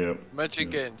 Yeah.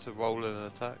 Imagine getting to roll an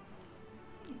attack.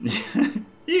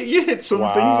 You hit some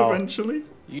things eventually.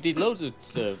 You did loads of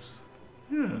serves.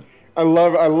 Yeah. I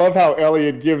love how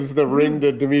Elliot gives the ring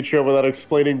to Demetrio without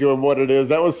explaining to him what it is.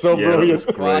 That was so brilliant. That was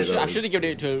great. Well, I should have given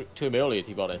it to him earlier,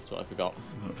 to be honest, but I forgot.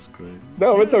 That was great.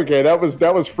 No, it's okay. That was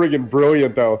friggin'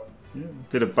 brilliant, though. Yeah.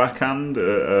 Did a backhand,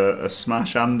 a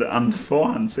smash, and a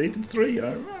forehand. So he did 3.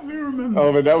 I remember.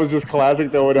 Oh, man, that was just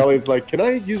classic, though, when Elliot's like, can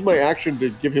I use my action to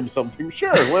give him something?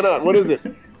 Sure, why not? What is it?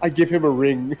 I give him a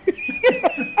ring.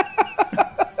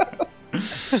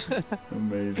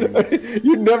 Amazing.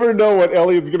 You never know what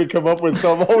Elliot's going to come up with,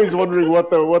 so I'm always wondering what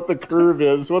the curve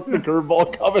is. What's the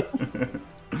curveball coming?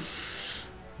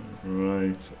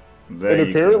 Right. And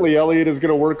apparently Elliot is going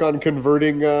to work on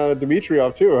converting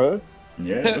Dimitrov too, huh?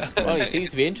 Yeah. Well, he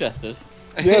seems to be interested.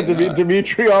 Yeah,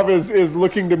 Dimitrov is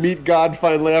looking to meet God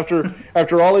finally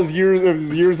after all his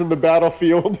years in the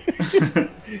battlefield.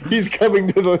 he's coming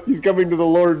to the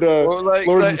Lord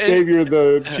Lord and Savior,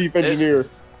 the chief engineer.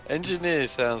 Engineer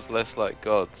sounds less like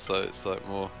God, so it's like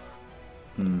more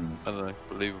I don't know,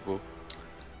 believable.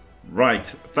 Right.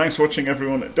 Thanks for watching,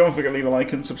 everyone. Don't forget to leave a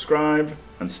like and subscribe,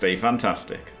 and stay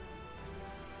fantastic.